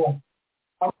gusahura Kongo.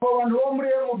 Abo bantu bo muri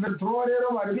M23 rero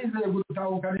bari bizeye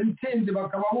gutahukana intsinzi,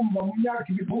 bakaba bumva mu myaka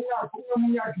ibiri, mu mwaka umwe, mu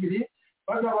myaka ibiri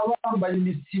bazaba bambaye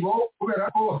imisibo, kubera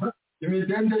ko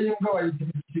imidende y'imbwa bayita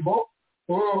imisibo.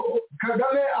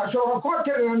 Kagame ashobora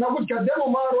kubatererana gutya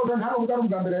demomaroza, nta nubwo ari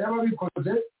ubwa mbere yaba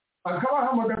bikoze,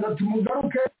 akabahamagaza ati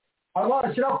mugaruke,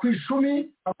 abashyira ku ishumi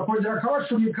akongera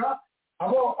akabashumika,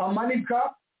 abo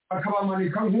amanika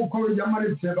akabamanika nk'uko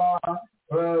yamanitse ba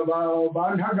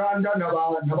Ntaganda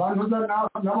n'abantuza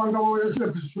n'abangabo yashyize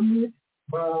ku ishumi,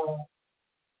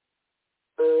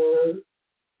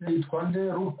 yitwa nde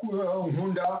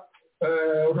Nkunda,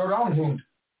 Rora Nkunda.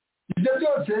 Ibyo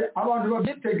byose abantu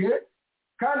babyitege,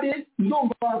 kandi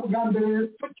ndumva bwa mbere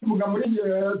tukivuga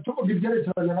tuvuga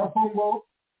ibyerekeranye na Kongo,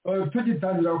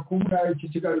 tugitangira kuvuga iki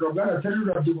kiganiro Bwana Serge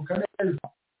urabyibuka neza,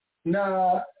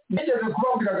 nigeze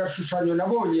kubabwira agashushanyo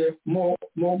nabonye mu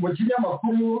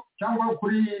kinyamakuru cyangwa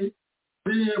kuri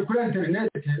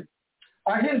interineti,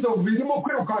 aho inzovu irimo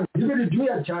kwirukanka ibiri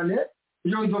byuya cyane.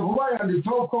 Iyo nzovu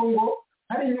bayanditseho Kongo,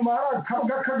 hari inyuma hari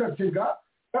akabwa k'agatega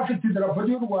gafite idarapo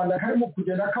ry'u Rwanda karimo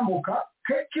kugenda kamuka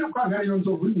kirukankana iyo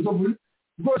nzovu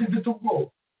rwose ifite ubwoba.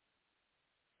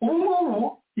 Ubu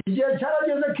ngubu igihe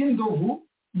cyarageze ko inzovu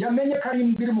yamenye ko ari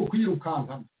imbwa irimo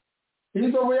kuyirukankana.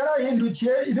 Inzovu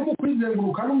yarahindukiye irimo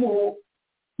kwizenguruka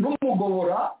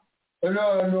n'umugobora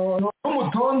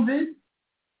n'umutonzi,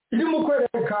 irimo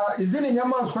kwereka izindi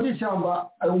nyamaswa y'ishyamba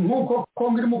nk'uko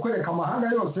Kongo irimo kwereka amahanga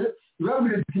yose,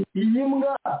 ibabwira iti iyi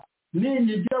mbwa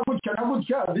ninyigira gutya na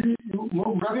gutya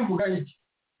murabivuga iki.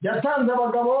 yatanze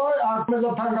abagabo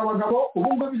akomeza atanga abagabo ubu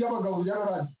ngubu iby'abagabo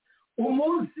byararangiye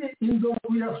umunsi inzovu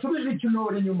yasubije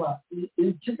ikinori inyuma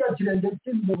ikijya kirenge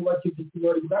cy'inzovu bakita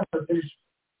ikinori bwasateje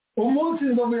umunsi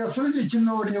inzovu yasubije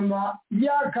ikinori inyuma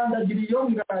yakandagira iyo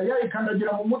mbwa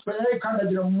yayikandagira mu mutwe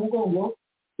yayikandagira mu mugongo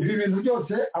ibi bintu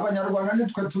byose abanyarwanda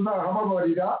nitwe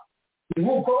tuzahababarira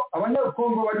nk'uko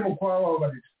abanyakongo bari mu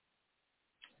kuhababarira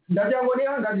ndagira ngo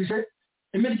nihanganishe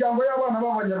imiryango y'abana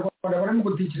b'abanyarwanda bari mu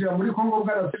gutikirira muri kongo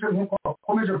bwarasije nk'uko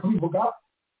bakomeje kubivuga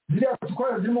ziriya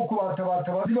twari zirimo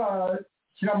kubatabata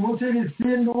bazibashyira munsi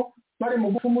y'ibisindu bari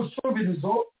mu gufa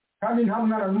umusubirizo kandi nta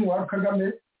mwana n'umwe wa kagame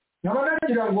nkaba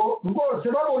nagira ngo rwose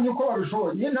babonye uko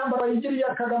babishoboye iyi ntambara yigira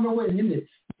iya kagame wenyine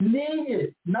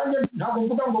niye nanjye ntabwo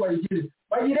mvuga ngo bayigire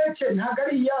bayireke ntabwo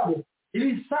ari iyabo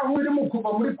ibisahu birimo kuva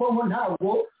muri kongo ntabwo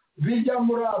bijya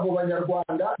muri abo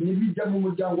banyarwanda ntibijya mu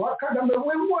muryango wa kagame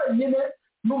we wenyine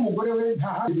n'umugore we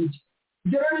ntahari bijya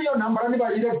ibyo rero iyo ntambara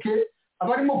nibayireke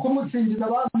abarimo kumusingiza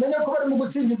bamenye ko barimo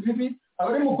gusingiza ibi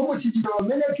abarimo kumushyigikira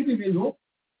bamenye ko ibi bintu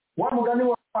wa mugani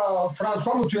wa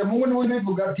François Mutuyemungu niwe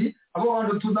ubivuga ati abo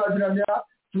bantu tuzagirana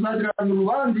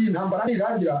urubanza iyi ntambara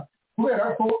nirangira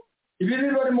kubera ko ibi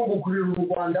rero barimo gukurira u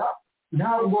Rwanda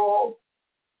ntabwo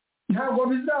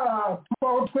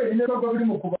bizatubaho twenyine nubwo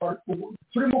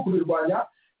turimo kubirwanya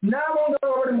n'abo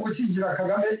ngabo bari mu gushyigikira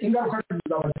Kagame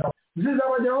ingaruka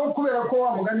zizabageraho kubera ko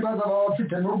wa mugani bazaba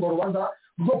bafite n'urwo rubanza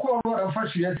rwo kuba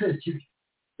barafashije Sekibi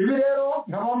ibi rero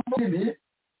nk'abamugini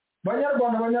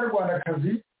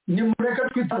banyarwandakazi nimureke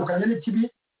twitandukanye n'ikibi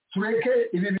tureke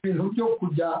ibi bintu byo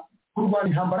kujya kurwanya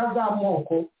intambara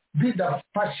z'amoko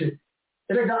bidafashe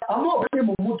erega amoko ni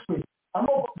mu mutwe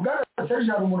amoko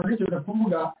bwaraseje hari umuntu nigeze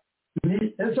kuvuga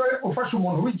ni ese ufashe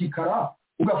umuntu w'igikara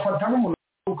ugafata n'umuntu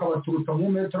ukabaturutsa mu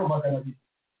metero 200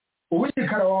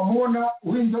 uw'igikara wamubona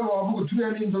uw'inzobe wavuga uturiye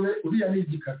n'inzobe uriya ni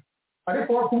igikara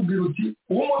ariko wakubwira uti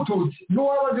uw'umututsi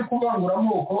n'uwaba azi kuvangura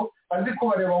amoko azi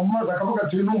kubareba mu mazi akavuga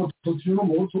ati uyu ni umututsi uyu ni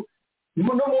umuhutu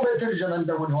no mu metero 100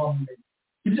 ndago ntiwamumenya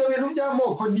ibyo bintu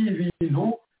by'amoko ni ibintu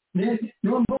ni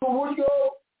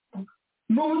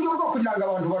uburyo bwo kugira ngo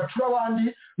abantu bacura abandi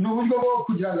ni uburyo bwo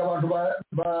kugira ngo abantu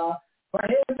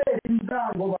bahembere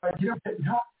inzango bagira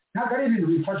ntabwo ari ibintu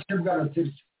bifashe bwana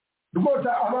Serge rwose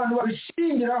abantu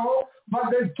babishingiraho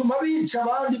bagatuma bica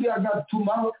abandi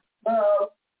bigatuma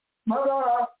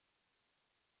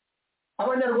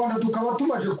abanyarwanda tukaba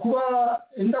tumaze kuba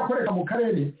indakoreka mu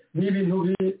karere ni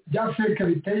ibintu bya feke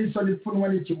biteye isoni ipfunwe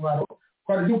n'ikimwaro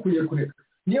twari dukwiye kureka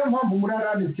niyo mpamvu muri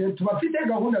aranitse tubafite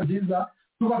gahunda nziza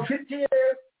tubafitiye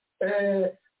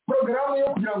porogaramu yo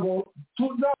kugira ngo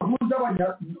tuzahuze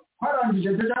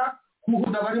twarangije deja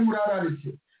kuhuza abari muri aranitse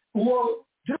uwo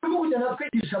turimo kugenda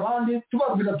twigisha abandi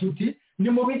tubabwira tuti ni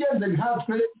mu bigenze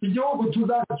nkatwe igihugu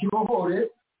tuzakibohore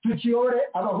tukiyore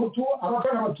abahutu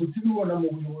abatwa n'abatutsi bibona mu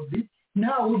buyobozi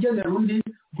ntawe ugenera undi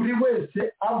buri wese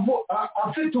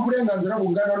afite uburenganzira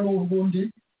bungana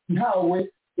n'ubwundi ntawe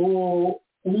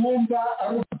uwumva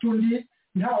ari utundi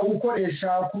ntawe ukoresha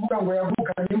kuvuga ngo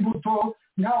yavukanye imbuto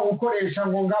ntawe ukoresha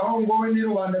ngo ngaho ngo we ni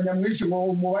rubanda nyamwinshi ngo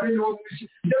umubare ni wo mwinshi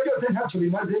ibyo byose ntacyo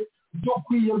bimaze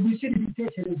dukwiye gushyira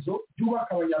ibitekerezo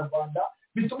byubaka abanyarwanda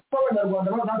bituma abanyarwanda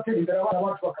bazatera imbere abana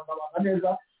bacu bakazabana neza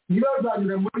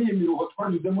ntibazanyure muri iyi miruho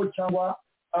twanyuzemo cyangwa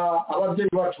ababyeyi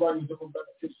bacu banyuzemo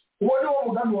bw'agaciro uwo ni wo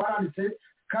mugambi waranditse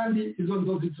kandi izo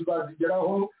nzozi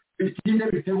tuzazigeraho bitinde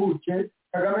bitebuke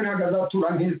Kagame ntabwo azatura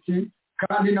nk'isi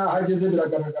kandi n'aho ageze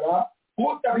biragaragara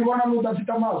utabibona n'udafite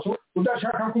amaso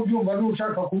udashaka kubyumva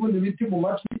n'ushaka kubona ibiti mu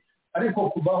matwi ariko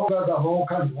kuvaho gazavaho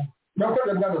kandi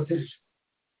urakoze bw'agateje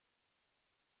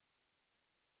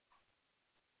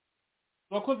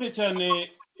urakoze cyane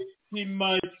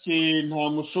make nta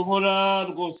mushobora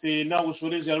rwose nawe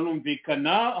ushoreje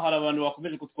aranumvikana hari abantu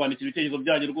bakomeje kutwandikira ibitekerezo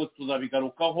byanyu rwose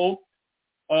tuzabigarukaho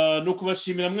ni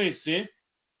ukubashimira mwese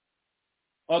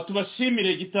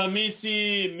tubashimire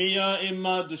Gitamisi Mia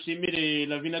Emma dushimire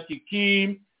Lavina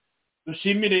Kiki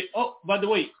dushimire by the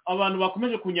way abantu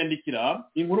bakomeje kunyandikira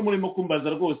inkuru murimo kumbaza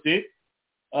rwose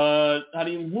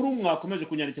hari inkuru mwakomeje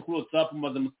kunyandikira kuri WhatsApp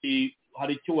mumaze muti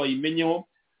hari icyo wayimenyeho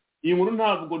iyi nkuru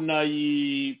ntabwo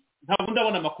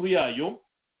ndabona amakuru yayo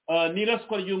ni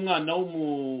iraswa ry'umwana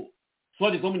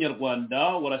w'umuswadizi w'umunyarwanda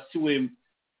warasiwe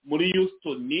muri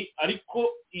Houston ariko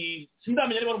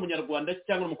sindamenya niba ari umunyarwanda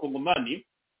cyangwa umukongomani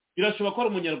birashoboka ko ari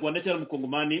umunyarwanda cyangwa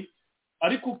umukongomani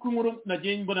ariko uko inkuru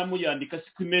nagiye mbona muyandika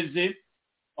siko imeze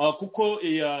kuko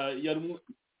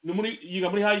yiga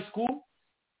muri high school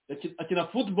akina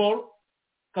football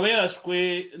akaba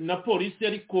yarashwe na polisi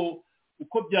ariko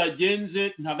uko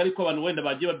byagenze ntabwo ariko abantu wenda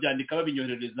bagiye babyandika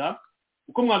babinyoherereza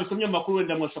uko mwabisomye amakuru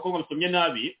wenda mwashaka ko mwabisomye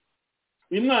nabi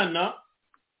uyu mwana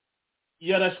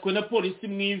yarashwe na polisi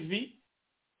mu ivi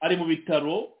ari mu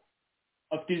bitaro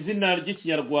afite izina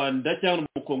ry'ikinyarwanda cyangwa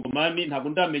umukongomani ntabwo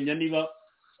ndamenya niba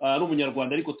ari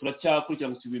umunyarwanda ariko turacyakurikira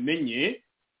ngo tubimenye.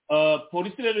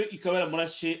 Polisi rero ikaba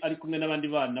yaramurashe ari kumwe n'abandi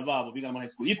bana babo biga muri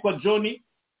high school yitwa John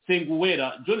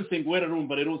Senguwera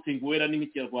urumva rero Senguwera ni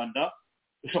nk'ikinyarwanda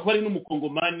ushobora kuba ari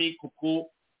n'umukongomani kuko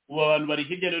ubu abantu bari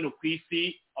hirya no hino ku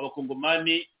isi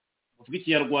abakongomani bavuga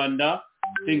ikinyarwanda.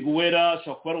 Senguwera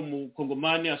ashobora kuba ari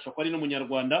umukongomani ashobora kuba ari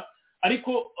n'umunyarwanda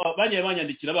ariko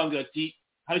banyandikira bambwira ati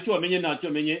hari icyo wamenye ntacyo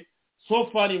wamenye.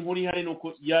 So far inkuru ihari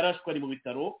nuko yarashwe ari mu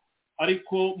bitaro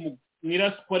ariko mu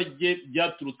irashwa rye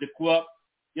byaturutse kuba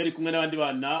yari kumwe n'abandi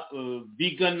bana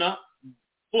bigana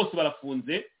bose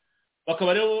barafunze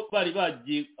bakaba rero bari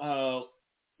bagiye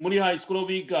muri high school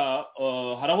biga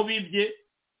hari aho bibye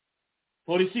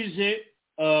polisi ije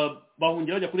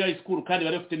bahungira bajya kuri high school kandi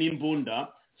bari bafite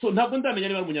n'imbunda. So ntabwo ndamenya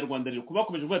niba ari umunyarwanda rero kuba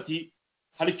bakomeje kuvuga ati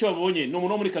hari icyo babonye ni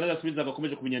umuntu wo muri Canada asubiza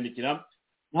agakomeje kubinyandikira.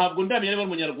 Ntabwo ndamenya niba ari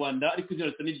umunyarwanda ariko izina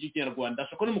risa n'iry'ikinyarwanda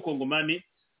ashobora kuba n'umukongomani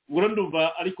ubwo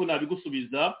ndumva ariko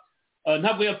nabigusubiza.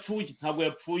 Ntabwo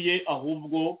yapfuye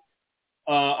ahubwo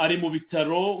ari mu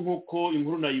bitaro nk'uko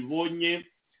inkuru nayibonye.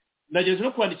 Nageze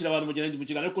no kwandikira abantu mu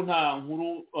kiganiro ariko nta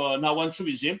nkuru nta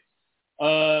wanshubije.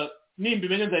 Nimba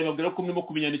imenye nzabibabwira ko murimo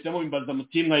kubinyandikiramo bimbaza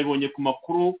muti mwayibonye ku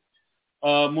makuru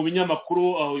mu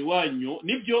binyamakuru aho iwanyu.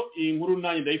 Nibyo iyi nkuru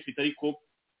nanjye ndayifite ariko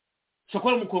ushobora kuba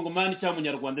ari umukongomani cyangwa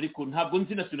umunyarwanda ariko ntabwo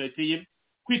nzi nationality ye.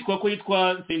 Kwitwa ko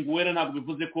yitwa Senguwera ntabwo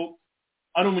bivuze ko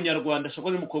ari umunyarwanda ashobora kuba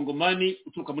ari umukongomani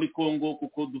uturuka muri Congo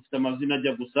kuko dufite amazina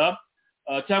ajya gusa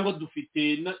cyangwa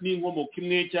dufite n'inkomoko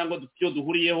imwe cyangwa dufite icyo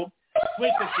duhuriyeho.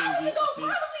 Wese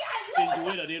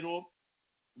Senguwera rero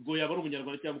ubwo yaba ari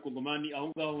umunyarwanda cyangwa umukongomani aho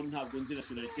ngaho ntabwo nzi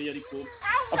nationality ye ariko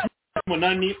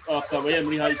umunani akaba yari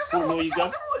muri high school no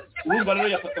yiga. Urumva rero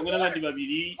yafatanywe n'abandi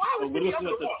babiri abagore bose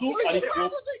batatu ariko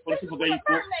polisi ivuga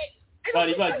yuko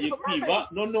bari bagiye kwiba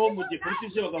noneho mu gihe polisi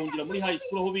ije bagahungira muri high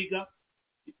school aho biga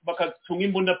bakatunga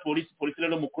imbunda polisi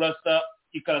rero mu kurasa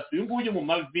ikarasa uyu nguyu mu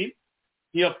mavi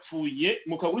ntiyapfuye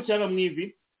mu kaguru cyangwa mu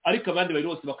ivi ariko abandi bari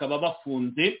bose bakaba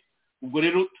bafunze. Ubwo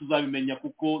rero tuzabimenya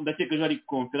kuko ndakeka ejo hari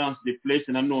conference de presse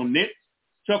nanone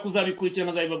ushobora kuzabikurikira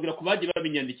nkazabibabwira ku bagiye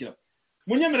babinyandikira.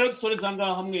 Munyemerero dusoreza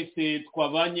ngaha mwese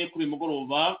twabanye kuri uyu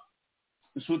mugoroba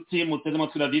inshuti muteze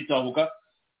amatwi radiyo Itahuka.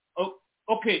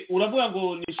 Okay, uravuga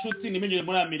ngo ni inshuti nimenyere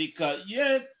muri Amerika.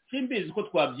 Simbizi ko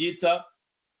twabyita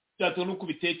cyatuma no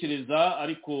kubitekereza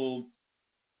ariko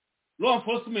law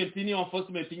enforcement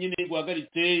nyine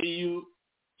guhagaritse iyo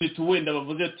wenda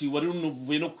bavuze ati wari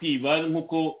unuvuye no kwiba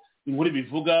nk'uko inkuru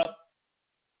bivuga.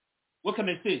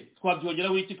 Wakanese twabyongera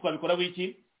wiki twabikora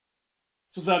wiki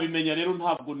tuzabimenya rero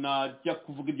ntabwo najya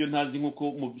kuvuga ibyo ntazi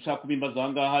nk'uko mushaka kubimbaza aha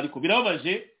ngaha ariko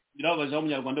birababaje aho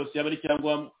umunyarwanda wese yaba ari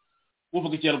cyangwa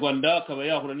uvuga ikinyarwanda akaba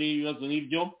yahura n'ibibazo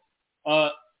nk'ibyo.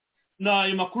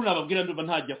 N'ayo makuru nababwira ndumva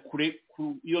ntajya kure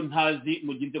iyo ntazi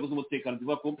mu gihe inzego z'umutekano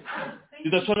zivuga ko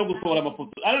zidashobora gusohora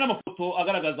amafoto ari n'amafoto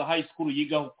agaragaza high school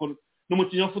yigaho kuko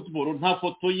n'umukinnyi wa football nta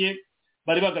foto ye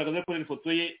bari bagaragaza ko ari ifoto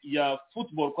ye ya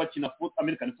football ko akina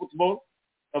American football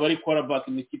aba ari quarterback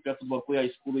mu ikipe ya football kuri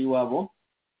high school y'iwabo.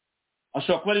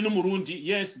 Ashobora kuba ari n'umurundi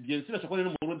bien sûr ashobora kuba ari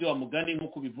n'umurundi wa mugani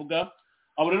nk'uko bivuga.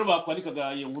 Abo rero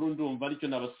bakwandikaga iyo nkuru ndumva aricyo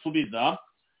nabasubiza.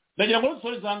 Ndagira ngo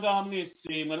dusoreze ngaha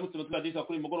mwese mwari mutse batwadika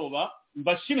kuri mugoroba.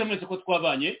 Mbashimire mwese ko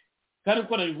twabanye kandi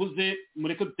uko nabivuze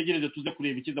mureke dutegereze tuze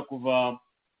kureba ikiza kuva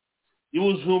i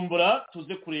Bujumbura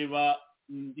tuze kureba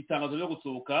itangazo ryo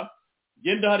gusohoka.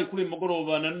 Genda hari kuri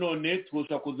mugoroba nanone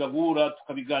turusha kuza guhura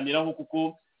tukabiganiraho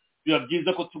kuko biba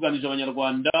byiza ko tuganije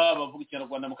abanyarwanda bavuga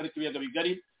ikinyarwanda mu karere k'ibiyaga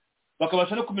bigari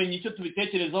bakabasha no kumenya icyo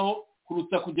tubitekerezaho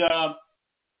kuruta kujya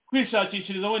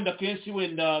kwishakishiriza wenda kenshi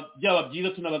wenda byaba byiza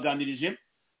tunabaganirije.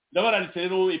 Ndabararitse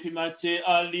rero Epimake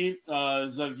Ali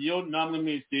Zavio namwe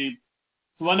mwese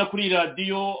tubana kuri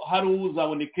radiyo hari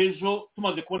uzaboneka ejo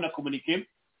tumaze kubona komunike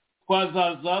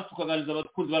twazaza tukaganiriza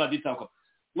abakunzi ba radiyo Itahuka.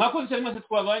 Mwakoze cyane mwese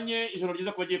twabanye ijoro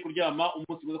ryiza kubagiye kuryama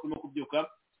umunsi mwiza kurimo kubyuka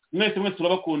mwese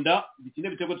turabakunda bitinde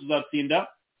bitego tuzatsinda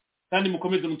kandi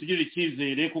mukomeze mutugirire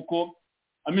icyizere kuko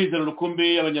amizero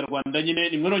rukumbi y'abanyarwanda nyine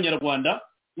ni mwe abanyarwanda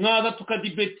mwaza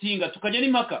tukadibetinga tukajya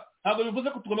n'impaka. Ntabwo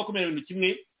bivuze ko tugomba kumera ibintu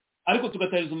kimwe ariko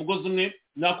tugatariza umugozi umwe.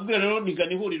 Nakubwira rero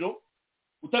nigana ihuriro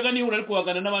utagana ihuriro ariko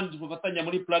wagana n'abandi dufatanya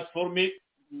muri platforme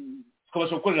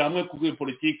tukabasha gukorera hamwe ku rwego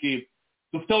politiki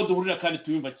dufite aho duhurira kandi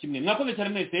tuyumva kimwe. Mwakoze cyane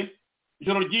mwese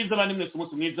ijoro ryiza abandi mwese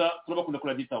umunsi mwiza turabakunda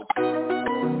kuri radiyo Itahuka.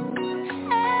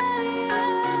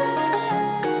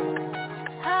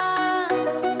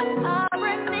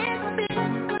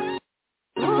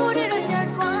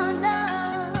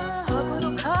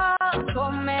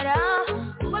 Komera,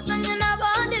 what's on your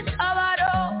nabandi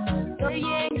kabaro, so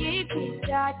yengi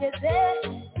kirageze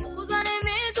kuzana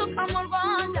impinduka mu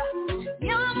Rwanda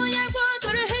yewe munyarwanda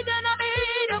uri hirya no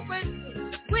hino ku isi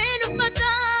ngwino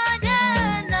ufatanye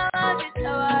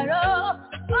n'abazitabaro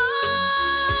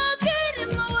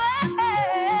kirimo we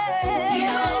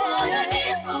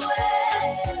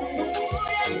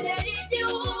urengera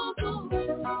igihugu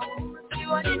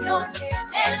kibona intonde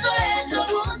ejo ejo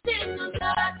bundi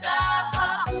tuzataha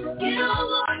gira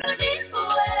ubuntu ni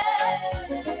wowe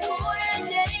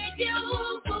urengera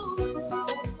igihugu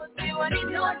kibona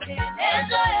intonde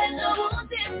ejo ejo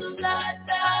bundi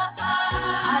tuzataha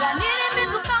haranira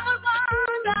impinduka mu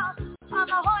Rwanda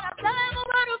amahoro asabe mu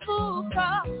baruvuka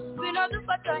bino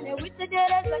dufatanye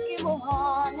witegereza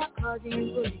kimuhana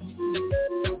kazimburi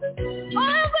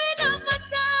ngwino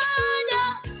ufatanya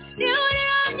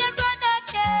ihuriro nyarwanda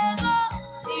keza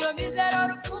iyo mizero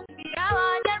rukumbi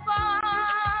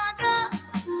y'abanyarwanda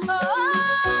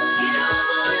gira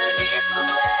ubuntu ni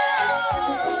wowe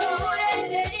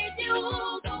urengera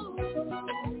igihugu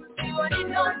kibona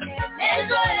intonde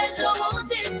ejo ejo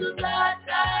bundi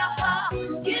tuzataha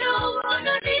gira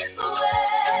ubuntu ni wowe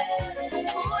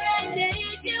urengera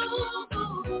igihugu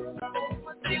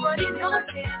kibona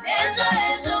intonde ejo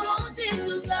ejo bundi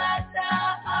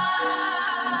tuzataha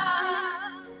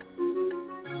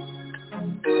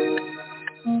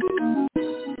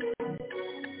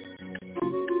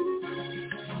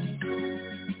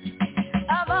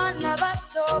abana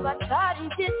bato batari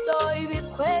gito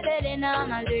ibikwerere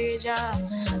n'amajeja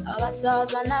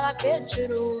abasaza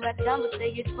n'abakecuru batambutse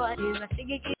gitwari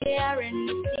basigikiye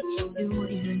RNC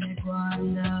ihuriro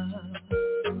nyarwanda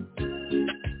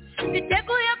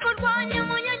biteguye kurwanya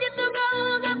umunyagitugu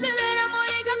kwibera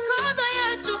muri gakondo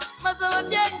yacu maze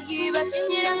ababyeyi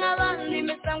bashyingira nk'abandi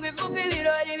imisango ivuga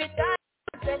ibirori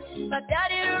bitandukanye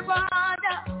babyarira u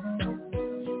Rwanda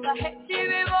bahetse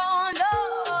ibibondo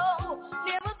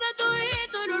nibuze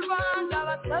duhindura u Rwanda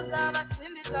abasaza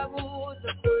basimbiza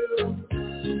buzukuru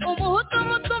umuhutu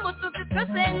muto mututsi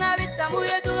twese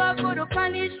nk'abitamuye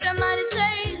duhagurukanishe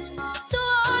marisei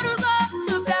duhora u Rwanda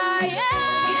tubyaye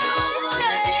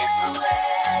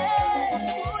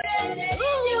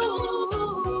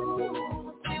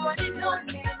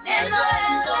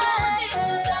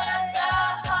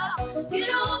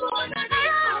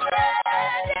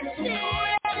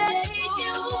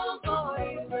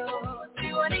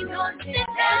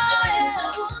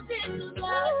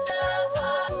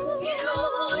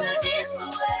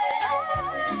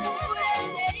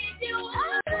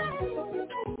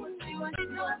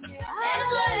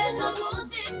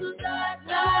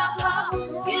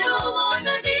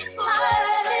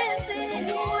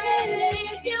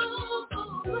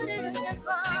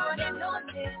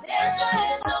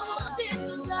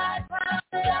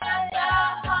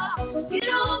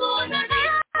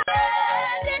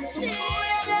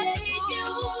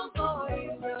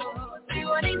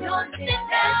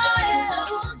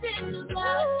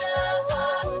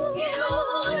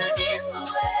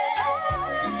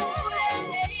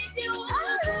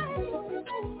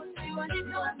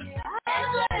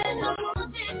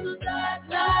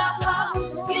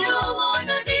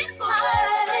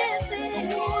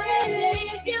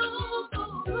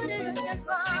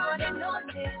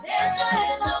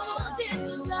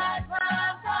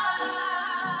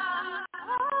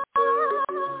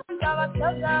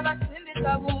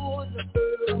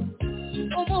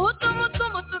umuhutu muto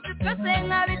mututsi twese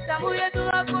nk'abitamuye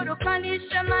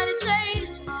duhagurukanishe marisei